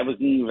 I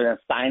wasn't even a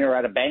signer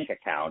at a bank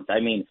account.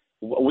 I mean,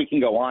 we can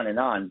go on and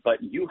on,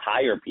 but you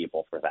hire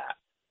people for that.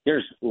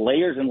 There's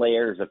layers and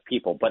layers of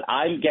people, but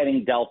I'm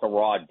getting dealt a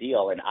raw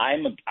deal, and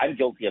I'm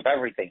guilty of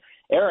everything.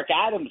 Eric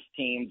Adams'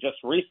 team just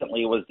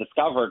recently was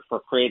discovered for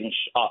creating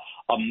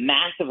a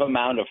massive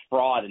amount of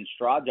fraud and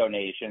straw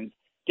donations.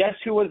 Guess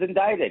who was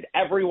indicted?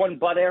 Everyone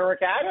but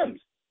Eric Adams.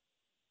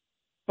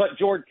 But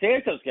George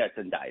Santos gets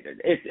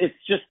indicted. It's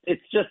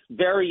just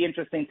very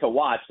interesting to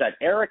watch that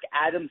Eric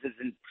Adams'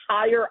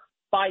 entire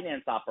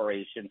finance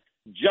operation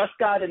just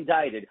got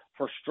indicted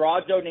for straw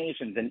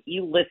donations and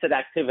illicit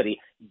activity,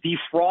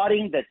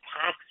 defrauding the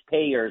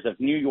taxpayers of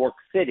New York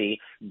City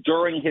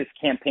during his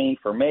campaign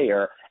for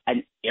mayor.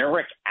 And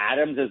Eric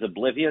Adams is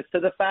oblivious to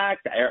the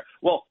fact.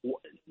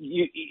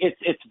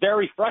 It's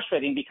very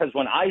frustrating because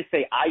when I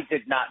say I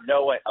did not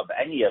know of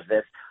any of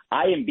this,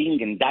 I am being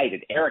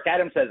indicted. Eric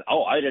Adams says,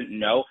 "Oh, I didn't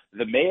know."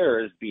 The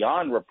mayor is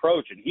beyond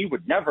reproach, and he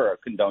would never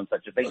condone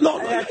such a thing.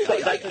 That's enough for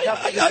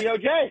the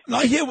DOJ.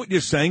 I hear what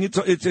you're saying.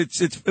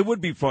 It would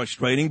be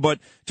frustrating, but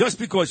just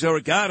because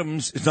Eric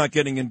Adams is not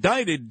getting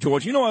indicted,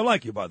 George, you know I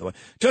like you, by the way.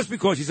 Just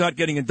because he's not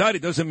getting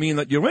indicted doesn't mean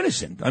that you're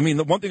innocent. I mean,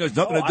 the one thing has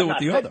nothing to do with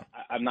the other.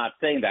 I'm not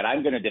saying that.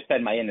 I'm going to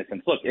defend my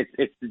innocence. Look,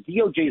 it's the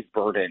DOJ's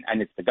burden,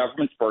 and it's the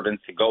government's burden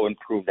to go and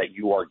prove that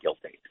you are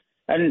guilty.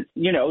 And,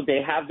 you know, they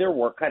have their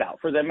work cut out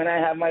for them, and I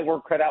have my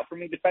work cut out for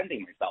me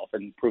defending myself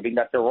and proving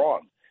that they're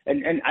wrong.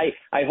 And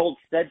I hold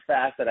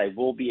steadfast that I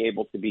will be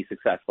able to be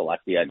successful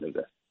at the end of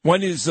this.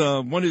 When is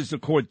the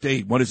court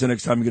date? When is the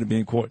next time you're going to be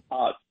in court?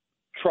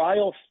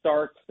 Trial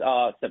starts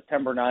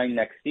September 9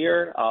 next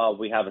year.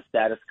 We have a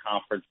status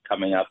conference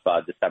coming up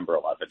December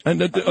 11th.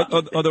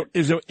 And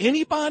is there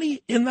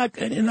anybody in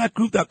that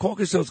group, that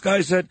caucus, those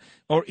guys that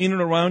are in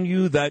and around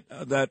you that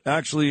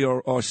actually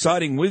are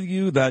siding with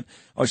you, that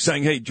are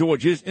saying, "Hey,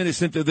 George is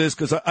innocent of this"?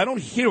 Because I don't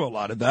hear a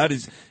lot of that.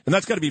 And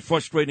that's got to be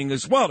frustrating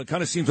as well. It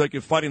kind of seems like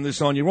you're fighting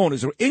this on your own.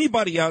 Is there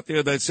anybody out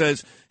there that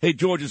says, "Hey,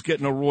 George is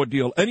getting a raw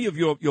deal"? Any of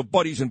your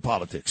buddies in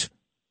politics?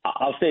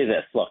 I'll say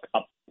this. Look,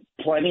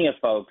 plenty of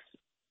folks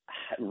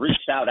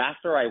reached out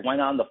after I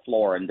went on the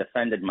floor and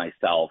defended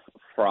myself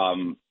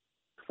from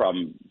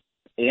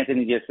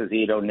Anthony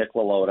D'Esposito, Nick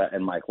LaLota,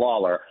 and Mike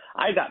Lawler.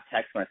 I got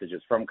text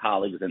messages from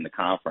colleagues in the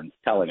conference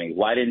telling me,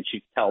 "Why didn't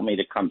you tell me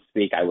to come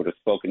speak? I would have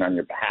spoken on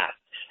your behalf."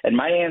 And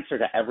my answer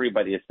to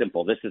everybody is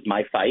simple. This is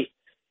my fight.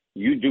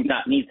 You do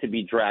not need to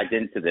be dragged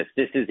into this.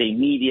 This is a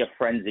media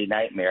frenzy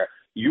nightmare.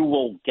 You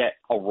will get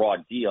a raw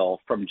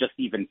deal from just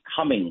even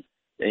coming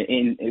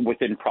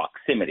within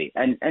proximity.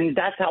 And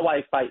that's how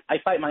I fight. I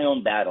fight my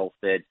own battles,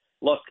 Sid.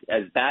 Look,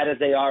 as bad as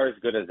they are, as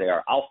good as they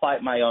are, I'll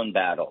fight my own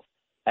battles.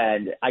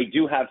 And I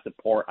do have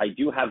support. I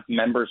do have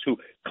members who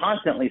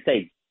constantly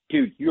say,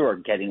 "Dude, you're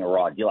getting a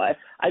raw deal."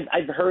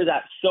 I've heard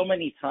that so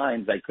many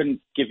times. I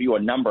couldn't give you a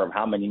number of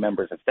how many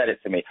members have said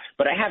it to me.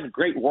 But I have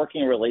great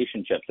working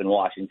relationships in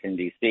Washington,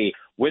 D.C.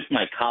 with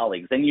my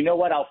colleagues. And you know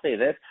what? I'll say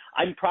this.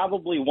 I'm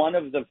probably one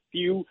of the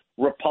few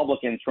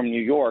Republicans from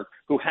New York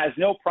who has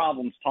no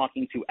problems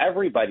talking to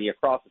everybody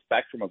across the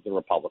spectrum of the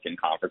Republican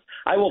conference.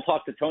 I will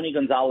talk to Tony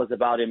Gonzalez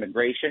about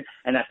immigration,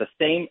 and at the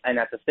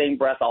same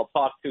breath, I'll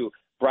talk to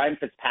Brian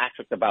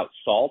Fitzpatrick about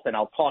SALT, and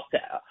I'll talk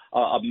to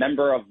a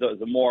member of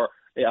the more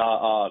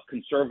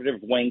conservative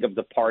wing of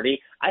the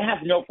party. I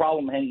have no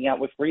problem hanging out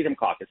with Freedom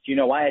Caucus. Do you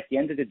know why? At the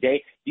end of the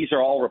day, these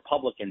are all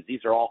Republicans.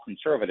 These are all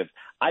conservatives.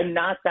 I'm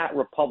not that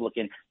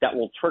Republican that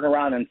will turn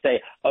around and say,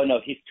 "Oh,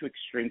 no, he's too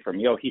extreme for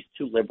me. Oh, he's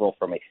too liberal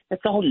for me."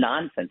 That's all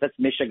nonsense. That's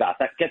mishigas.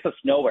 That gets us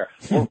nowhere.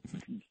 We're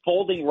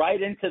folding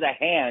right into the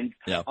hands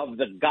of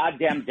the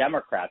goddamn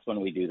Democrats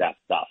when we do that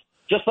stuff.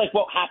 Just like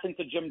what happened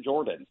to Jim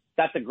Jordan.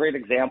 That's a great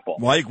example.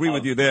 Well, I agree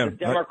with you there. The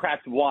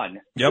Democrats won.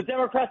 Yep. The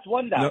Democrats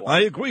won that one. I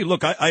agree.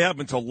 Look, I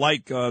happen to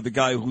like the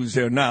guy who's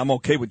there now. I'm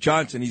okay with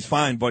Johnson. He's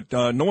fine. But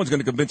no one's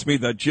going to convince me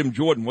that Jim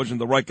Jordan wasn't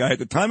the right guy at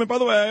the time. And by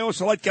the way, I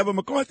also like Kevin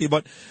McCarthy.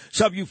 But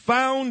so have you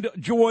found,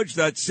 George,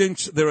 that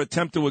since their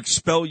attempt to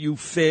expel you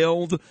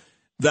failed,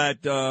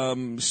 that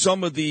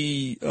some of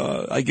the,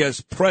 I guess,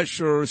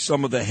 pressure,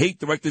 some of the hate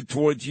directed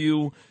towards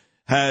you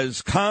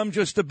has calmed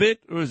just a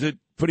bit? Or is it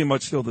pretty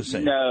much still the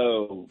same?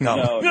 No.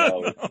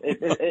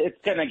 It's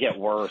going to get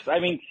worse. I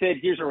mean, Sid,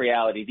 here's a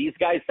reality. These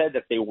guys said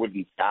that they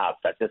wouldn't stop,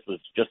 that this was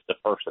just the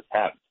first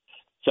attempt.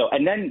 So,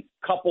 and then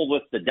coupled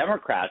with the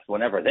Democrats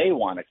whenever they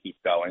want to keep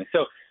going.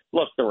 So,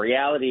 look, the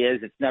reality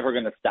is it's never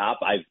going to stop.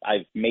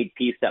 I've made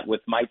peace that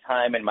with my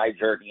time and my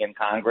journey in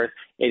Congress,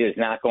 it is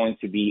not going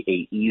to be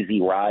an easy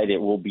ride. It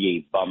will be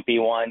a bumpy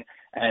one.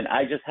 And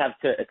I just have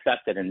to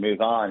accept it and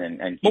move on and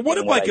keep But what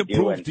if doing I could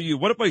prove to you,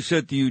 what if I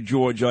said to you,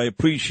 George, I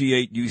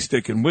appreciate you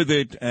sticking with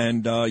it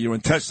and your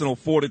intestinal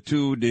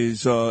fortitude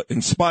is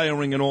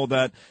inspiring and all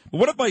that. But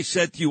what if I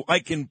said to you, I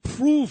can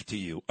prove to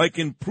you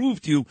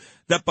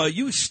that by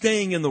you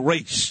staying in the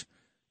race,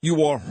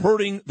 you are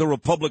hurting the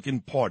Republican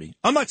Party?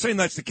 I'm not saying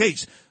that's the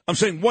case. I'm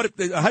saying,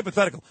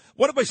 hypothetical.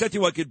 What if I said to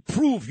you, I could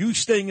prove you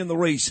staying in the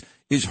race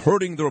is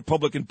hurting the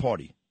Republican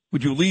Party?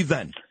 Would you leave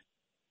then?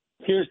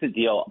 Here's the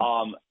deal.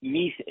 Are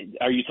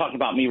you talking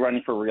about me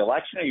running for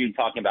re-election, or are you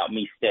talking about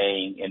me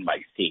staying in my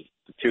seat?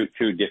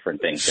 two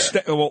different things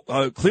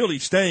there. Clearly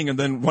staying and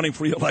then running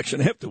for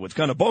re-election afterwards,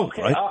 kind of both,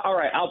 Okay, right? all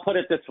right, I'll put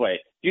it this way.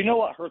 Do you know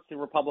what hurts the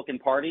Republican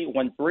Party?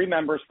 When 3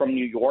 members from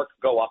New York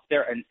go up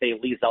there and say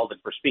Lee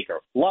Zeldin for Speaker.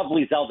 Love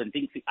Lee Zeldin.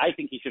 I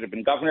think he should have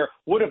been governor.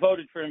 Would have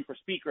voted for him for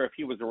Speaker if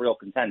he was a real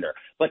contender.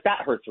 But that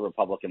hurts the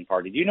Republican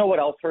Party. Do you know what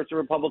else hurts the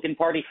Republican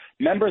Party?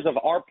 Members of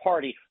our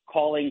party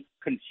calling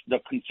the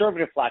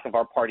conservative flank of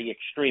our party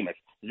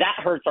extremists.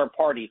 That hurts our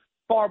party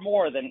far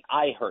more than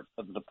I hurt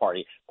the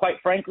party. Quite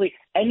frankly,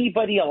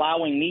 anybody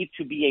allowing me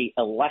to be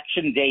a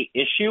election day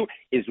issue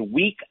is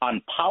weak on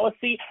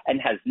policy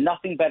and has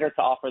nothing better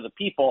to offer the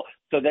people.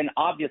 So then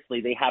obviously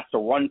they have to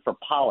run for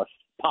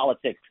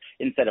politics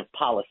instead of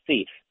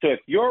policy. So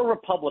if you're a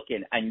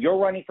Republican and you're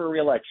running for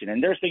re-election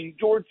and they're saying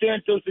George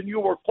Santos and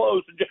you were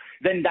close,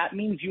 then that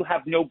means you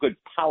have no good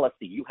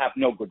policy. You have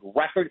no good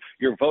record.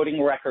 Your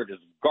voting record is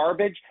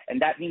garbage,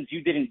 and that means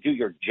you didn't do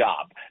your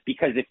job.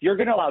 Because if you're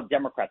going to allow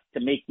Democrats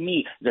to make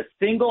me the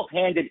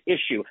single-handed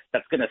issue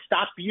that's going to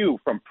stop you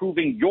from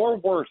proving your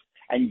worst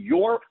and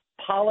your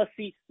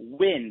policy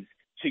wins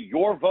to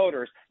your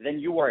voters, then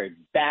you are a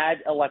bad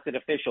elected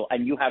official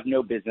and you have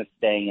no business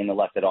staying in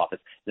elected office.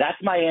 That's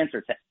my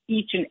answer to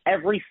each and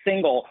every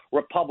single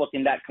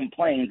Republican that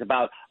complains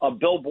about a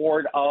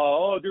billboard.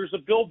 Oh, there's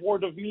a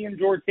billboard of me and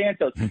George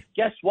Santos.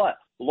 Guess what?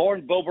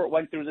 Lauren Boebert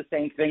went through the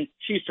same thing.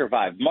 She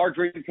survived.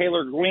 Marjorie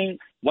Taylor Greene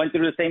went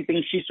through the same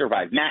thing. She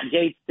survived. Matt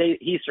Gaetz,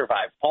 he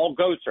survived. Paul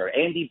Gosar,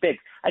 Andy Biggs.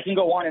 I can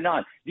go on and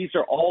on. These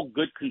are all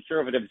good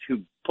conservatives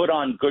who put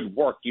on good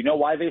work. You know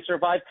why they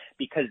survive?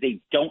 Because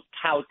they don't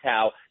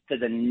kowtow to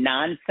the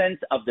nonsense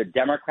of the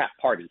Democrat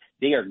Party.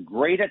 They are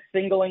great at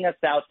singling us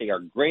out. They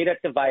are great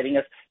at dividing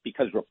us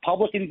because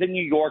Republicans in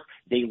New York,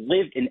 they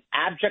live in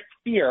abject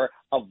fear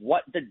of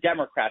what the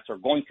Democrats are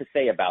going to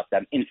say about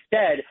them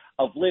instead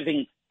of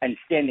living and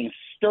standing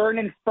stern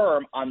and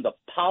firm on the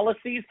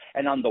policies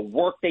and on the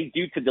work they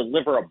do to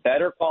deliver a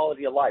better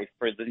quality of life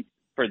for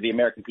the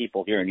American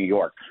people here in New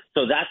York.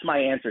 So that's my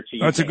answer to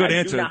you. That's a good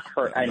answer. Do not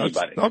hurt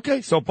anybody.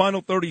 Okay, so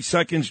final 30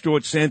 seconds,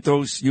 George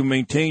Santos. You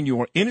maintain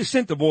you are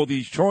innocent of all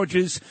these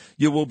charges.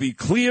 You will be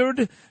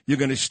cleared. You're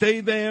going to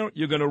stay there.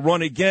 You're going to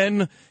run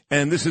again.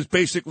 And this is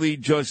basically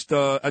just,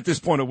 at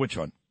this point, a witch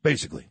hunt,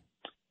 basically.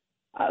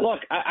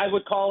 Look, I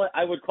would call it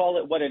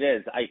what it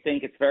is. I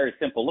think it's very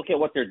simple. Look at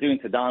what they're doing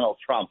to Donald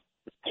Trump,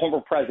 the former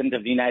president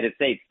of the United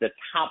States. The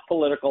top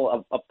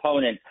political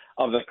opponent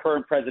of the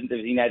current president of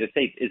the United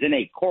States is in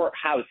a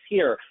courthouse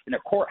here, in a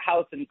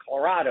courthouse in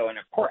Colorado, in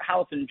a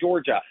courthouse in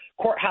Georgia,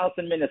 courthouse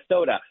in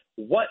Minnesota.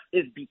 What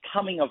is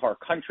becoming of our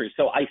country?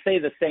 So I say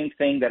the same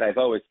thing that I've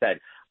always said.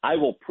 I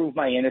will prove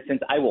my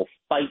innocence. I will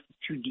fight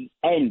to the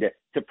end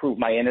to prove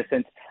my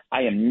innocence.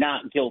 I am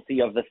not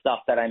guilty of the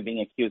stuff that I'm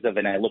being accused of,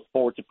 and I look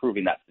forward to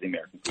proving that to the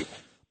American people.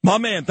 My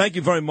man, thank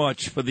you very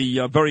much for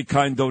the very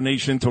kind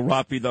donation to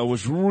Rafi. That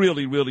was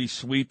really, really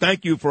sweet.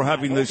 Thank you for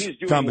having this conversation.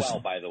 He's doing well,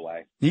 by the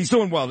way. He's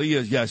doing well. He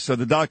is, yes. So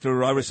the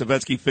doctor, Ira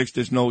Savetsky, fixed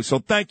his nose. So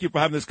thank you for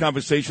having this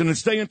conversation, and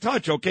stay in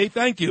touch, okay?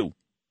 Thank you.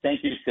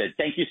 Thank you, Sid.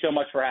 Thank you so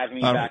much for having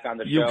me back on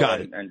the show. You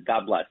got it. And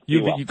God bless.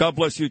 God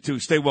bless you, too.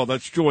 Stay well.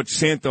 That's George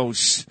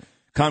Santos,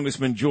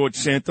 Congressman George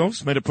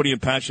Santos. Made a pretty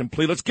impassioned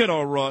plea. Let's get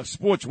our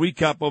sports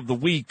recap of the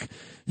week.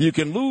 You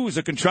can lose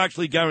a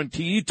contractually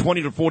guaranteed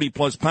 20 to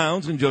 40-plus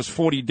pounds in just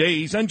 40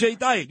 days. NJ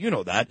Diet, you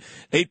know that.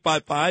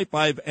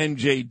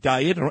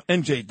 855-5NJ-DIET or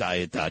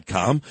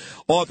NJDiet.com.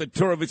 Arthur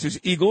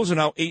Turavitz's Eagles are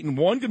now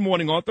 8-1. Good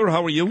morning, Arthur.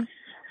 How are you?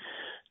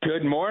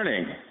 Good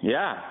morning.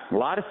 Yeah, a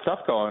lot of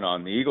stuff going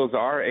on. The Eagles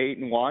are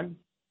 8-1.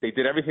 They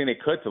did everything they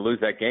could to lose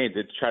that game.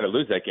 They try to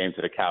lose that game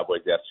to the Cowboys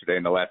yesterday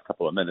in the last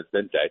couple of minutes,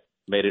 didn't they?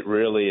 Made it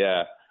really,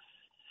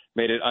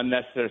 made it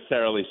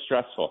unnecessarily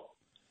stressful.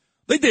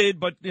 They did,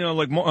 but,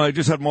 I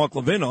just had Mark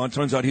Levin on.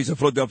 Turns out he's a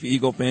Philadelphia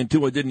Eagle fan,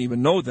 too. I didn't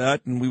even know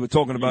that. And we were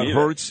talking about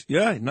Hurts.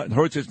 Yeah,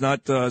 Hurts is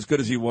not as good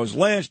as he was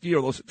last year,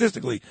 although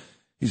statistically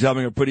he's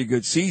having a pretty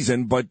good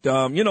season. But,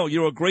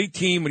 you're a great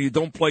team and you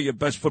don't play your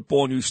best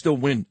football and you still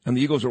win. And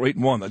the Eagles are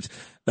 8-1.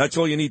 That's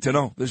all you need to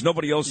know. There's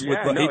nobody else with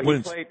 8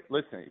 wins. He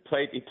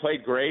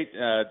played great.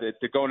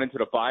 Going into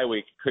the bye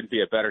week couldn't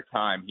be a better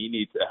time.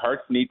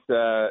 Hurts needs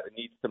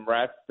some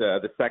rest.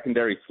 The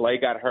secondary, Slay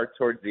got hurt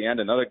towards the end.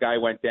 Another guy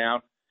went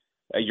down.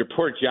 Your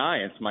poor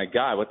Giants, my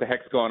God, what the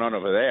heck's going on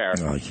over there?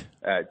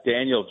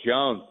 Daniel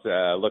Jones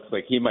looks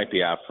like he might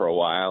be out for a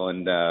while,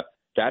 and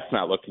that's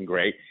not looking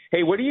great.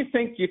 Hey, what do you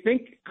think? Do you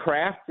think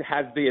Kraft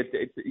has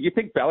you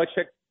think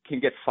Belichick can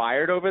get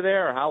fired over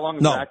there, or how long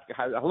is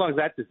how long is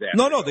that disaster?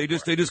 No, they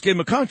just gave him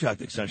a contract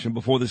extension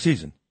before the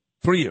season.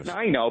 3 years.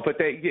 I know, but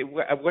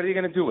what are you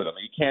going to do with them?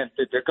 You can't.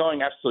 They're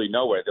going absolutely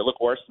nowhere. They look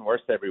worse and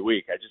worse every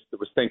week. I just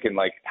was thinking,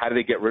 how do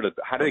they get rid of?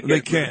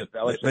 They can't.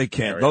 They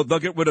can't. They'll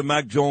get rid of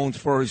Mac Jones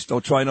first.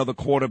 They'll try another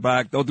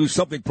quarterback. They'll do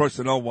something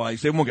personnel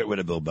wise. They won't get rid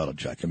of Bill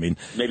Belichick. I mean,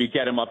 maybe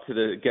get him up to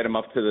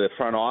the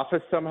front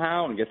office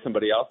somehow and get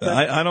somebody else.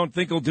 I don't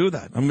think he'll do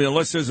that. I mean,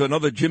 unless there's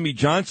another Jimmy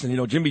Johnson.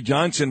 Jimmy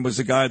Johnson was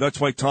the guy.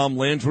 That's why Tom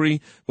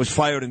Landry was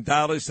fired in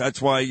Dallas.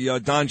 That's why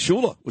Don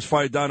Shula was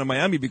fired down in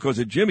Miami because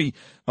of Jimmy.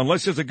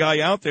 unless there's a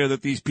guy out there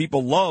that these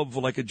people love,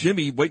 like a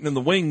Jimmy waiting in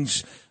the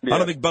wings, I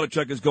don't think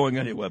Belichick is going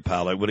anywhere,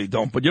 pal. I really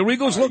don't. But your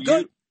Eagles look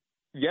good.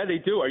 Yeah, they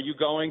do. Are you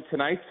going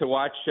tonight to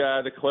watch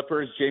the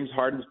Clippers, James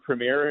Harden's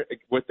premiere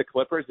with the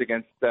Clippers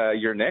against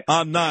your Knicks?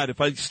 I'm not. If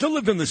I still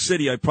lived in the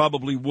city, I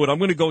probably would. I'm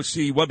going to go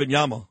see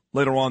Wembanyama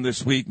later on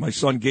this week. My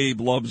son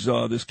Gabe loves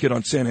this kid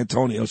on San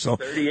Antonio. So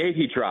 38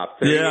 he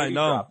dropped. Yeah, I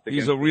know.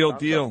 He's a real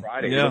deal.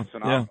 Yeah.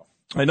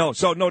 I know.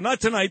 So, no, not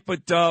tonight,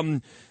 but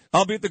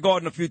I'll be at the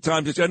Garden a few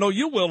times. I know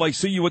you will. I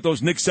see you at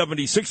those Knicks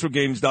 76er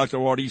games,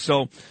 Dr. Artie,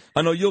 so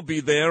I know you'll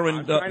be there.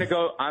 And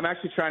I'm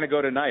actually trying to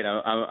go tonight.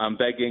 I'm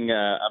begging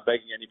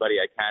anybody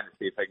I can to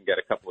see if I can get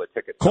a couple of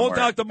tickets. Call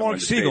Dr. Mark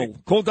Siegel.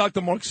 Call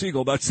Dr. Mark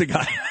Siegel. That's the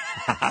guy.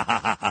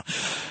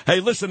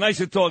 Hey, listen, nice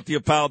to talk to you,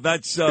 pal.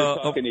 That's good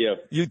talking to you.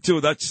 You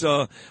too. That's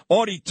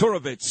Artie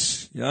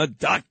Turovitz,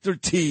 Dr.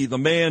 T, the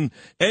man.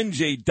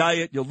 NJ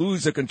Diet. You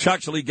lose a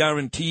contractually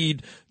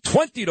guaranteed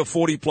 20 to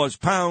 40 plus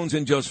pounds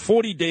in just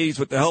 40 days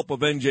with the help of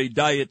NJ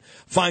Diet.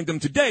 Find them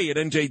today at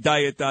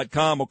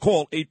njdiet.com or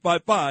call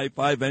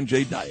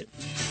 855-5NJ-DIET.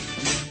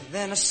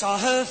 Then I saw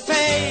her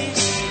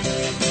face.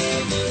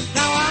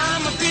 Now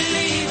I'm a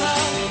believer.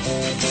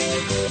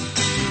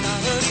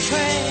 Not a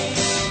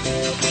trace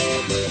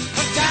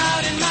of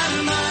doubt in my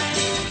mind.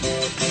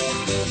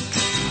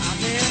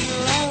 I'm in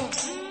love.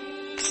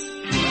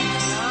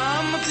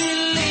 I'm a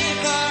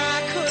believer.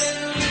 I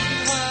couldn't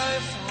leave her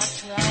if I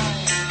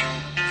tried.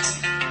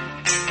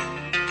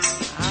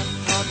 I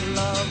thought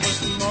love was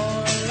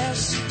more or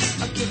less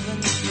a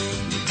given thing.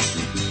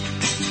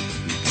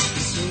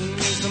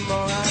 Seems the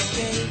more I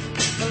gave,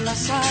 the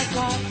less I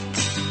got.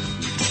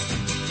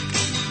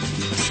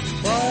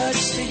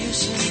 What's the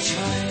use in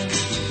trying?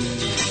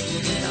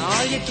 And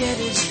all you get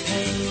is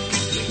pain.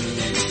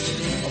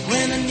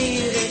 When I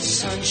needed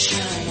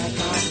sunshine, I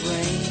got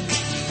rain.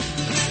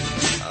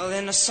 Oh,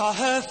 then I saw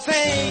her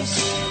face.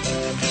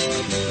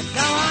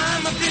 Now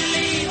I'm a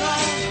believer.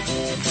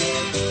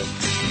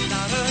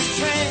 Not a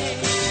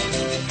trace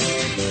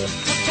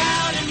of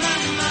doubt in my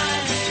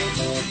mind.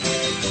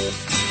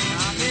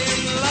 I'm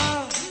in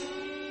love.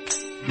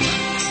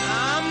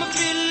 I'm a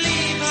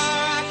believer.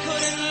 I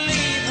couldn't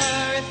leave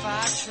her if I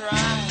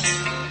tried.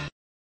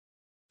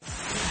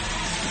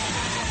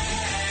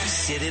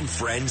 Sid and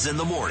Friends in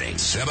the morning.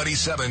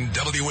 77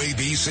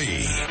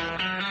 WABC.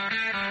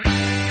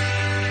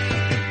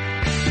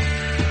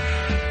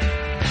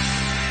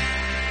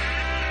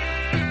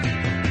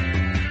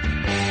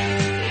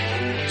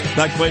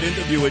 That great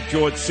interview with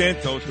George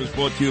Santos was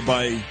brought to you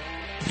by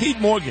Pete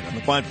Morgan and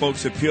the fine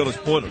folks at Peerless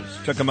Borders.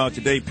 Check them out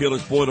today,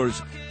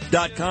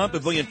 peerlessborders.com,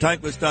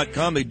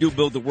 paviliontankless.com. They do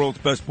build the world's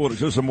best borders.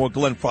 Here's some more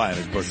Glenn Frey on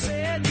his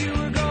birthday.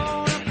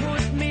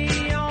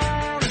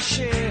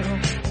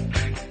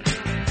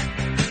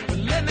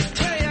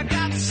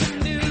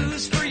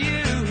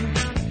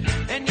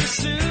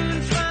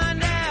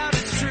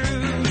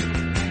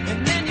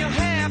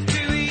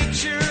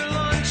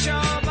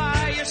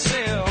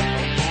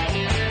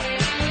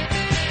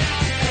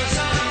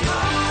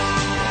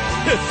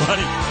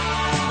 Funny.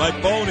 My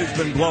phone has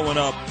been blowing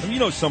up. I mean, you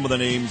know some of the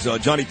names.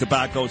 Johnny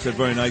Tobacco said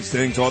very nice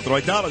things. Arthur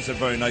Aidala said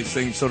very nice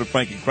things. So did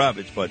Frankie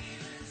Kravitz. But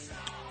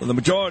the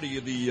majority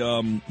of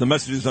the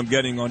messages I'm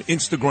getting on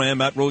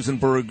Instagram at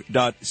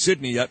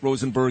Rosenberg.Sydney, at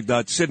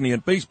Rosenberg.Sydney,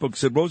 and Facebook,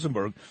 Sid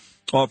Rosenberg,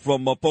 are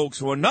from folks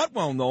who are not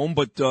well known,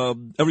 but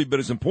every bit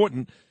as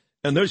important.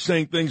 And they're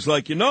saying things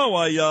like,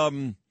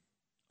 I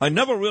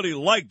never really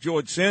liked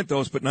George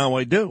Santos, but now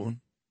I do.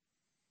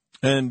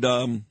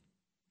 And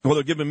well,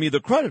 they're giving me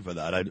the credit for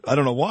that. I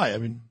don't know why. I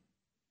mean,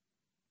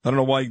 I don't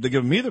know why they're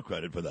giving me the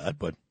credit for that,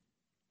 but.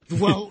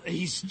 Well,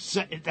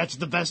 that's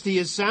the best he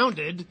has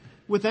sounded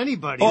with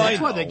anybody. That's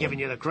why they're giving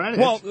you the credit.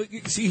 Well,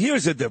 see,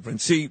 here's the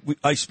difference. See,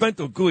 I spent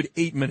a good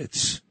 8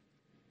 minutes.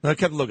 I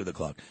kept looking at the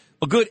clock.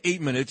 A good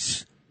 8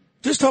 minutes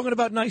just talking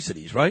about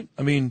niceties, right?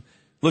 I mean,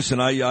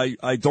 listen,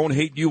 I don't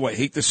hate you. I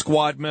hate the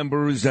squad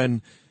members,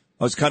 and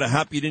I was kind of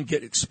happy you didn't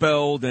get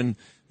expelled, and,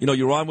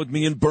 you're on with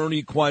me and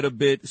Bernie quite a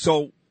bit.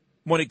 So,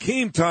 when it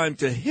came time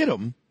to hit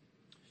him,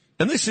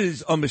 and this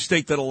is a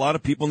mistake that a lot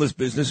of people in this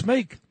business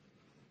make,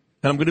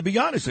 and I'm going to be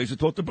honest, I used to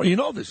talk to Bernie,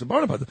 about this.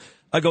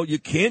 I go, you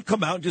can't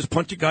come out and just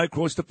punch a guy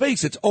across the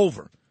face. It's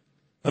over.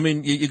 I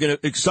mean, you're going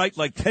to excite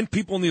like 10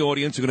 people in the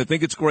audience. You're going to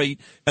think it's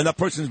great, and that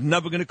person's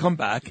never going to come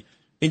back,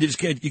 and you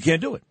can't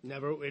do it.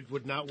 Never, it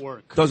would not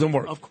work. Doesn't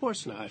work. Of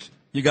course not.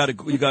 You got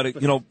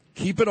to,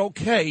 keep it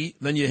okay.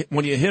 Then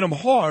when you hit them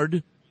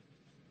hard,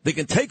 they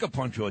can take a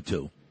punch or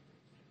two.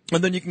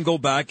 And then you can go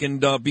back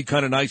and be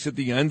kind of nice at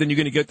the end, and you're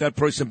going to get that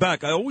person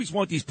back. I always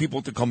want these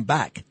people to come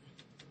back.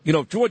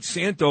 If George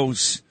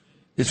Santos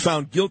is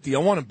found guilty, I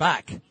want him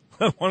back.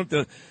 I want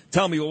him to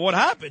tell me, well, what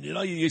happened?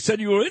 You said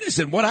you were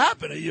innocent. What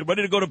happened? Are you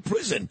ready to go to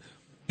prison?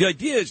 The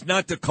idea is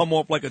not to come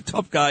off like a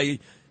tough guy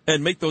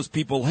and make those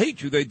people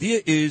hate you. The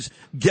idea is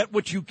get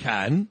what you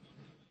can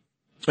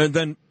and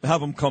then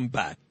have them come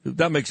back. If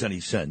that makes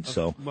any sense.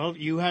 So, well,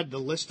 you had the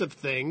list of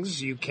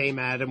things. You came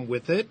at him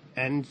with it,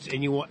 and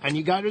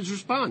you got his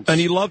response. And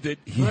he loved it.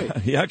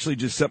 He actually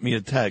just sent me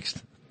a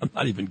text. I'm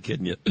not even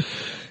kidding you.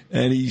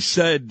 And he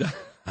said,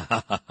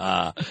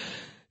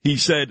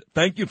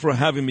 thank you for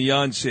having me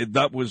on, Sid.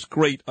 That was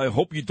great. I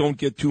hope you don't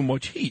get too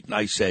much heat. And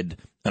I said,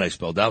 and I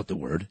spelled out the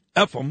word,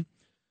 F him.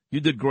 You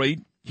did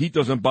great. Heat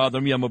doesn't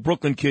bother me. I'm a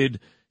Brooklyn kid.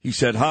 He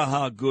said,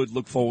 good.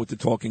 Look forward to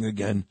talking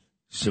again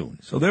soon.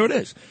 So there it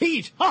is.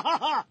 Heat. Ha, ha,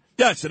 ha.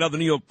 Yes, another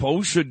New York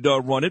Post should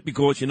run it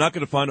because you're not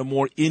going to find a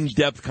more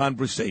in-depth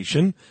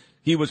conversation.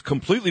 He was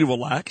completely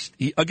relaxed.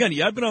 He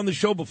had been on the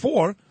show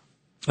before.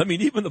 I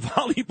mean, even the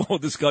volleyball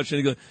discussion,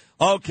 he goes,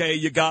 okay,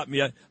 you got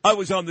me. I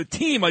was on the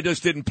team. I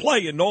just didn't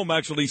play. And Noam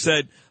actually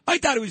said, I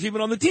thought he was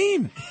even on the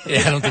team.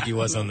 Yeah, I don't think he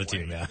was on the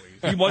team, yeah.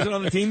 He wasn't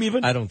on the team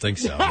even? I don't think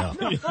so, no.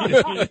 There's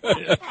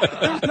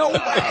no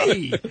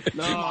way. Come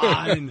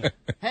on.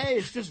 Hey,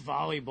 it's just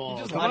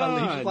volleyball. It's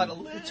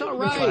all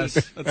right.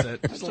 That's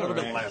it. Just a little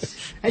bit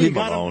less. Hey, you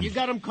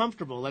got him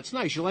comfortable. That's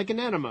nice. You like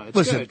an enema. It's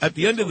Listen, good. at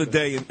the end of the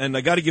day, and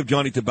I got to give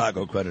Johnny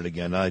Tobacco credit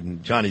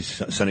again.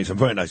 Johnny's sending some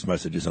very nice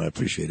messages, and I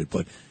appreciate it.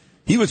 But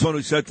he was one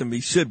who said to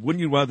me, Sid,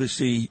 wouldn't you rather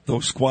see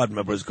those squad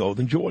members go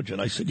than George?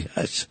 And I said,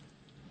 yes.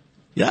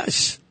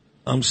 Yes.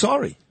 I'm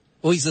sorry.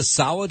 Well, he's a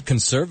solid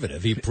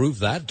conservative. He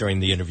proved that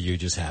during the interview you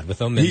just had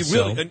with him. He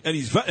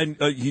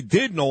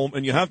did know him,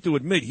 and you have to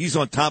admit he's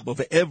on top of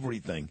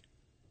everything.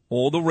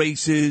 All the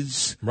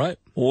races, right?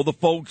 All the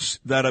folks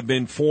that have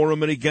been for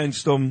him and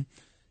against him,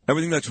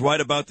 everything that's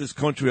right about this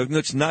country, everything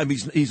that's not.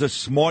 He's a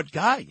smart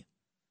guy.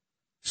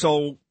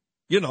 So,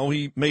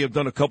 he may have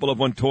done a couple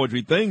of untoward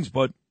things,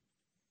 but,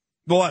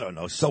 well, I don't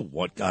know. So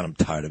what? God, I'm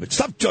tired of it.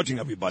 Stop judging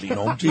everybody,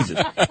 Jesus.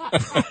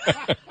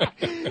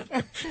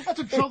 That's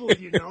the trouble with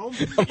you, Noam.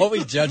 I'm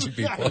always judging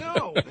people. I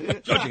know.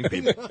 Judging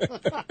people.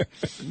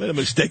 Made a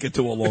mistake or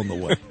two along the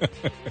way.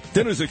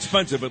 Dinner's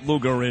expensive at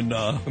Luger in...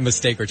 A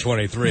mistake or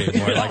 23,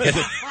 more like it.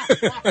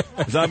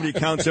 Is that how many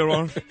counts there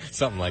are?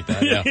 Something like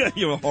that, yeah.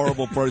 You're a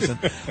horrible person.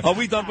 Are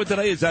we done for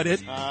today? Is that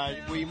it?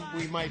 We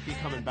might be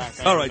coming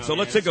back. All right, so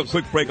let's take a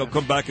quick break. I'll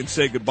come back and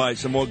say goodbye.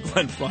 Some more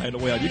Glenn Fry on the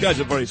way out. You guys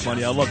are very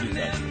funny. I love you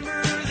guys.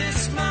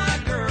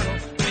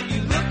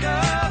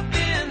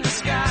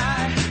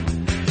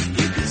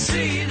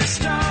 See the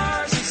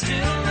stars and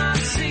still not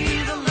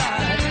see the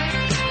light.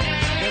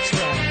 That's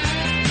right.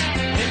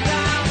 And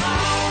I'm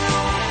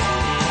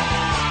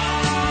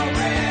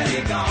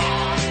already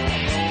gone.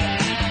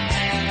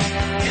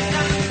 And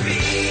I'm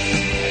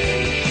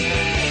feeling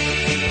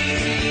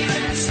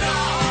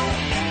strong.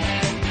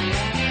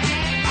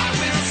 I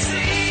will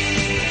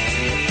sing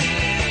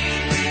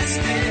this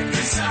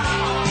victory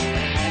song.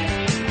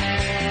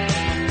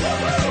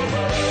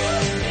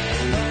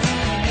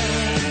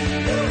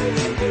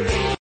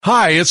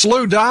 Hi, it's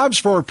Lou Dobbs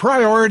for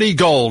Priority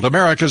Gold,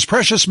 America's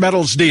precious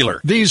metals dealer.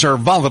 These are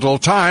volatile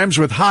times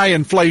with high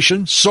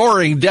inflation,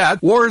 soaring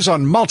debt, wars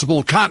on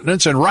multiple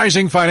continents, and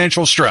rising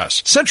financial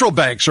stress. Central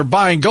banks are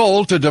buying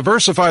gold to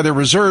diversify their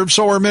reserves,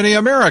 so are many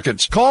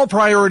Americans. Call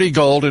Priority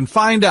Gold and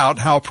find out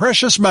how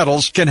precious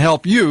metals can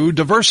help you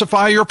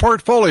diversify your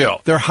portfolio.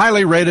 They're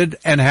highly rated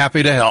and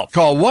happy to help.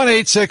 Call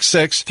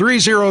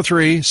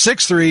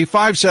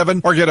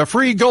 1-866-303-6357 or get a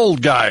free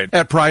gold guide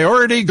at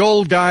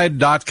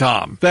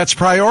PriorityGoldGuide.com. That's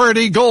PriorityGoldGuide.com.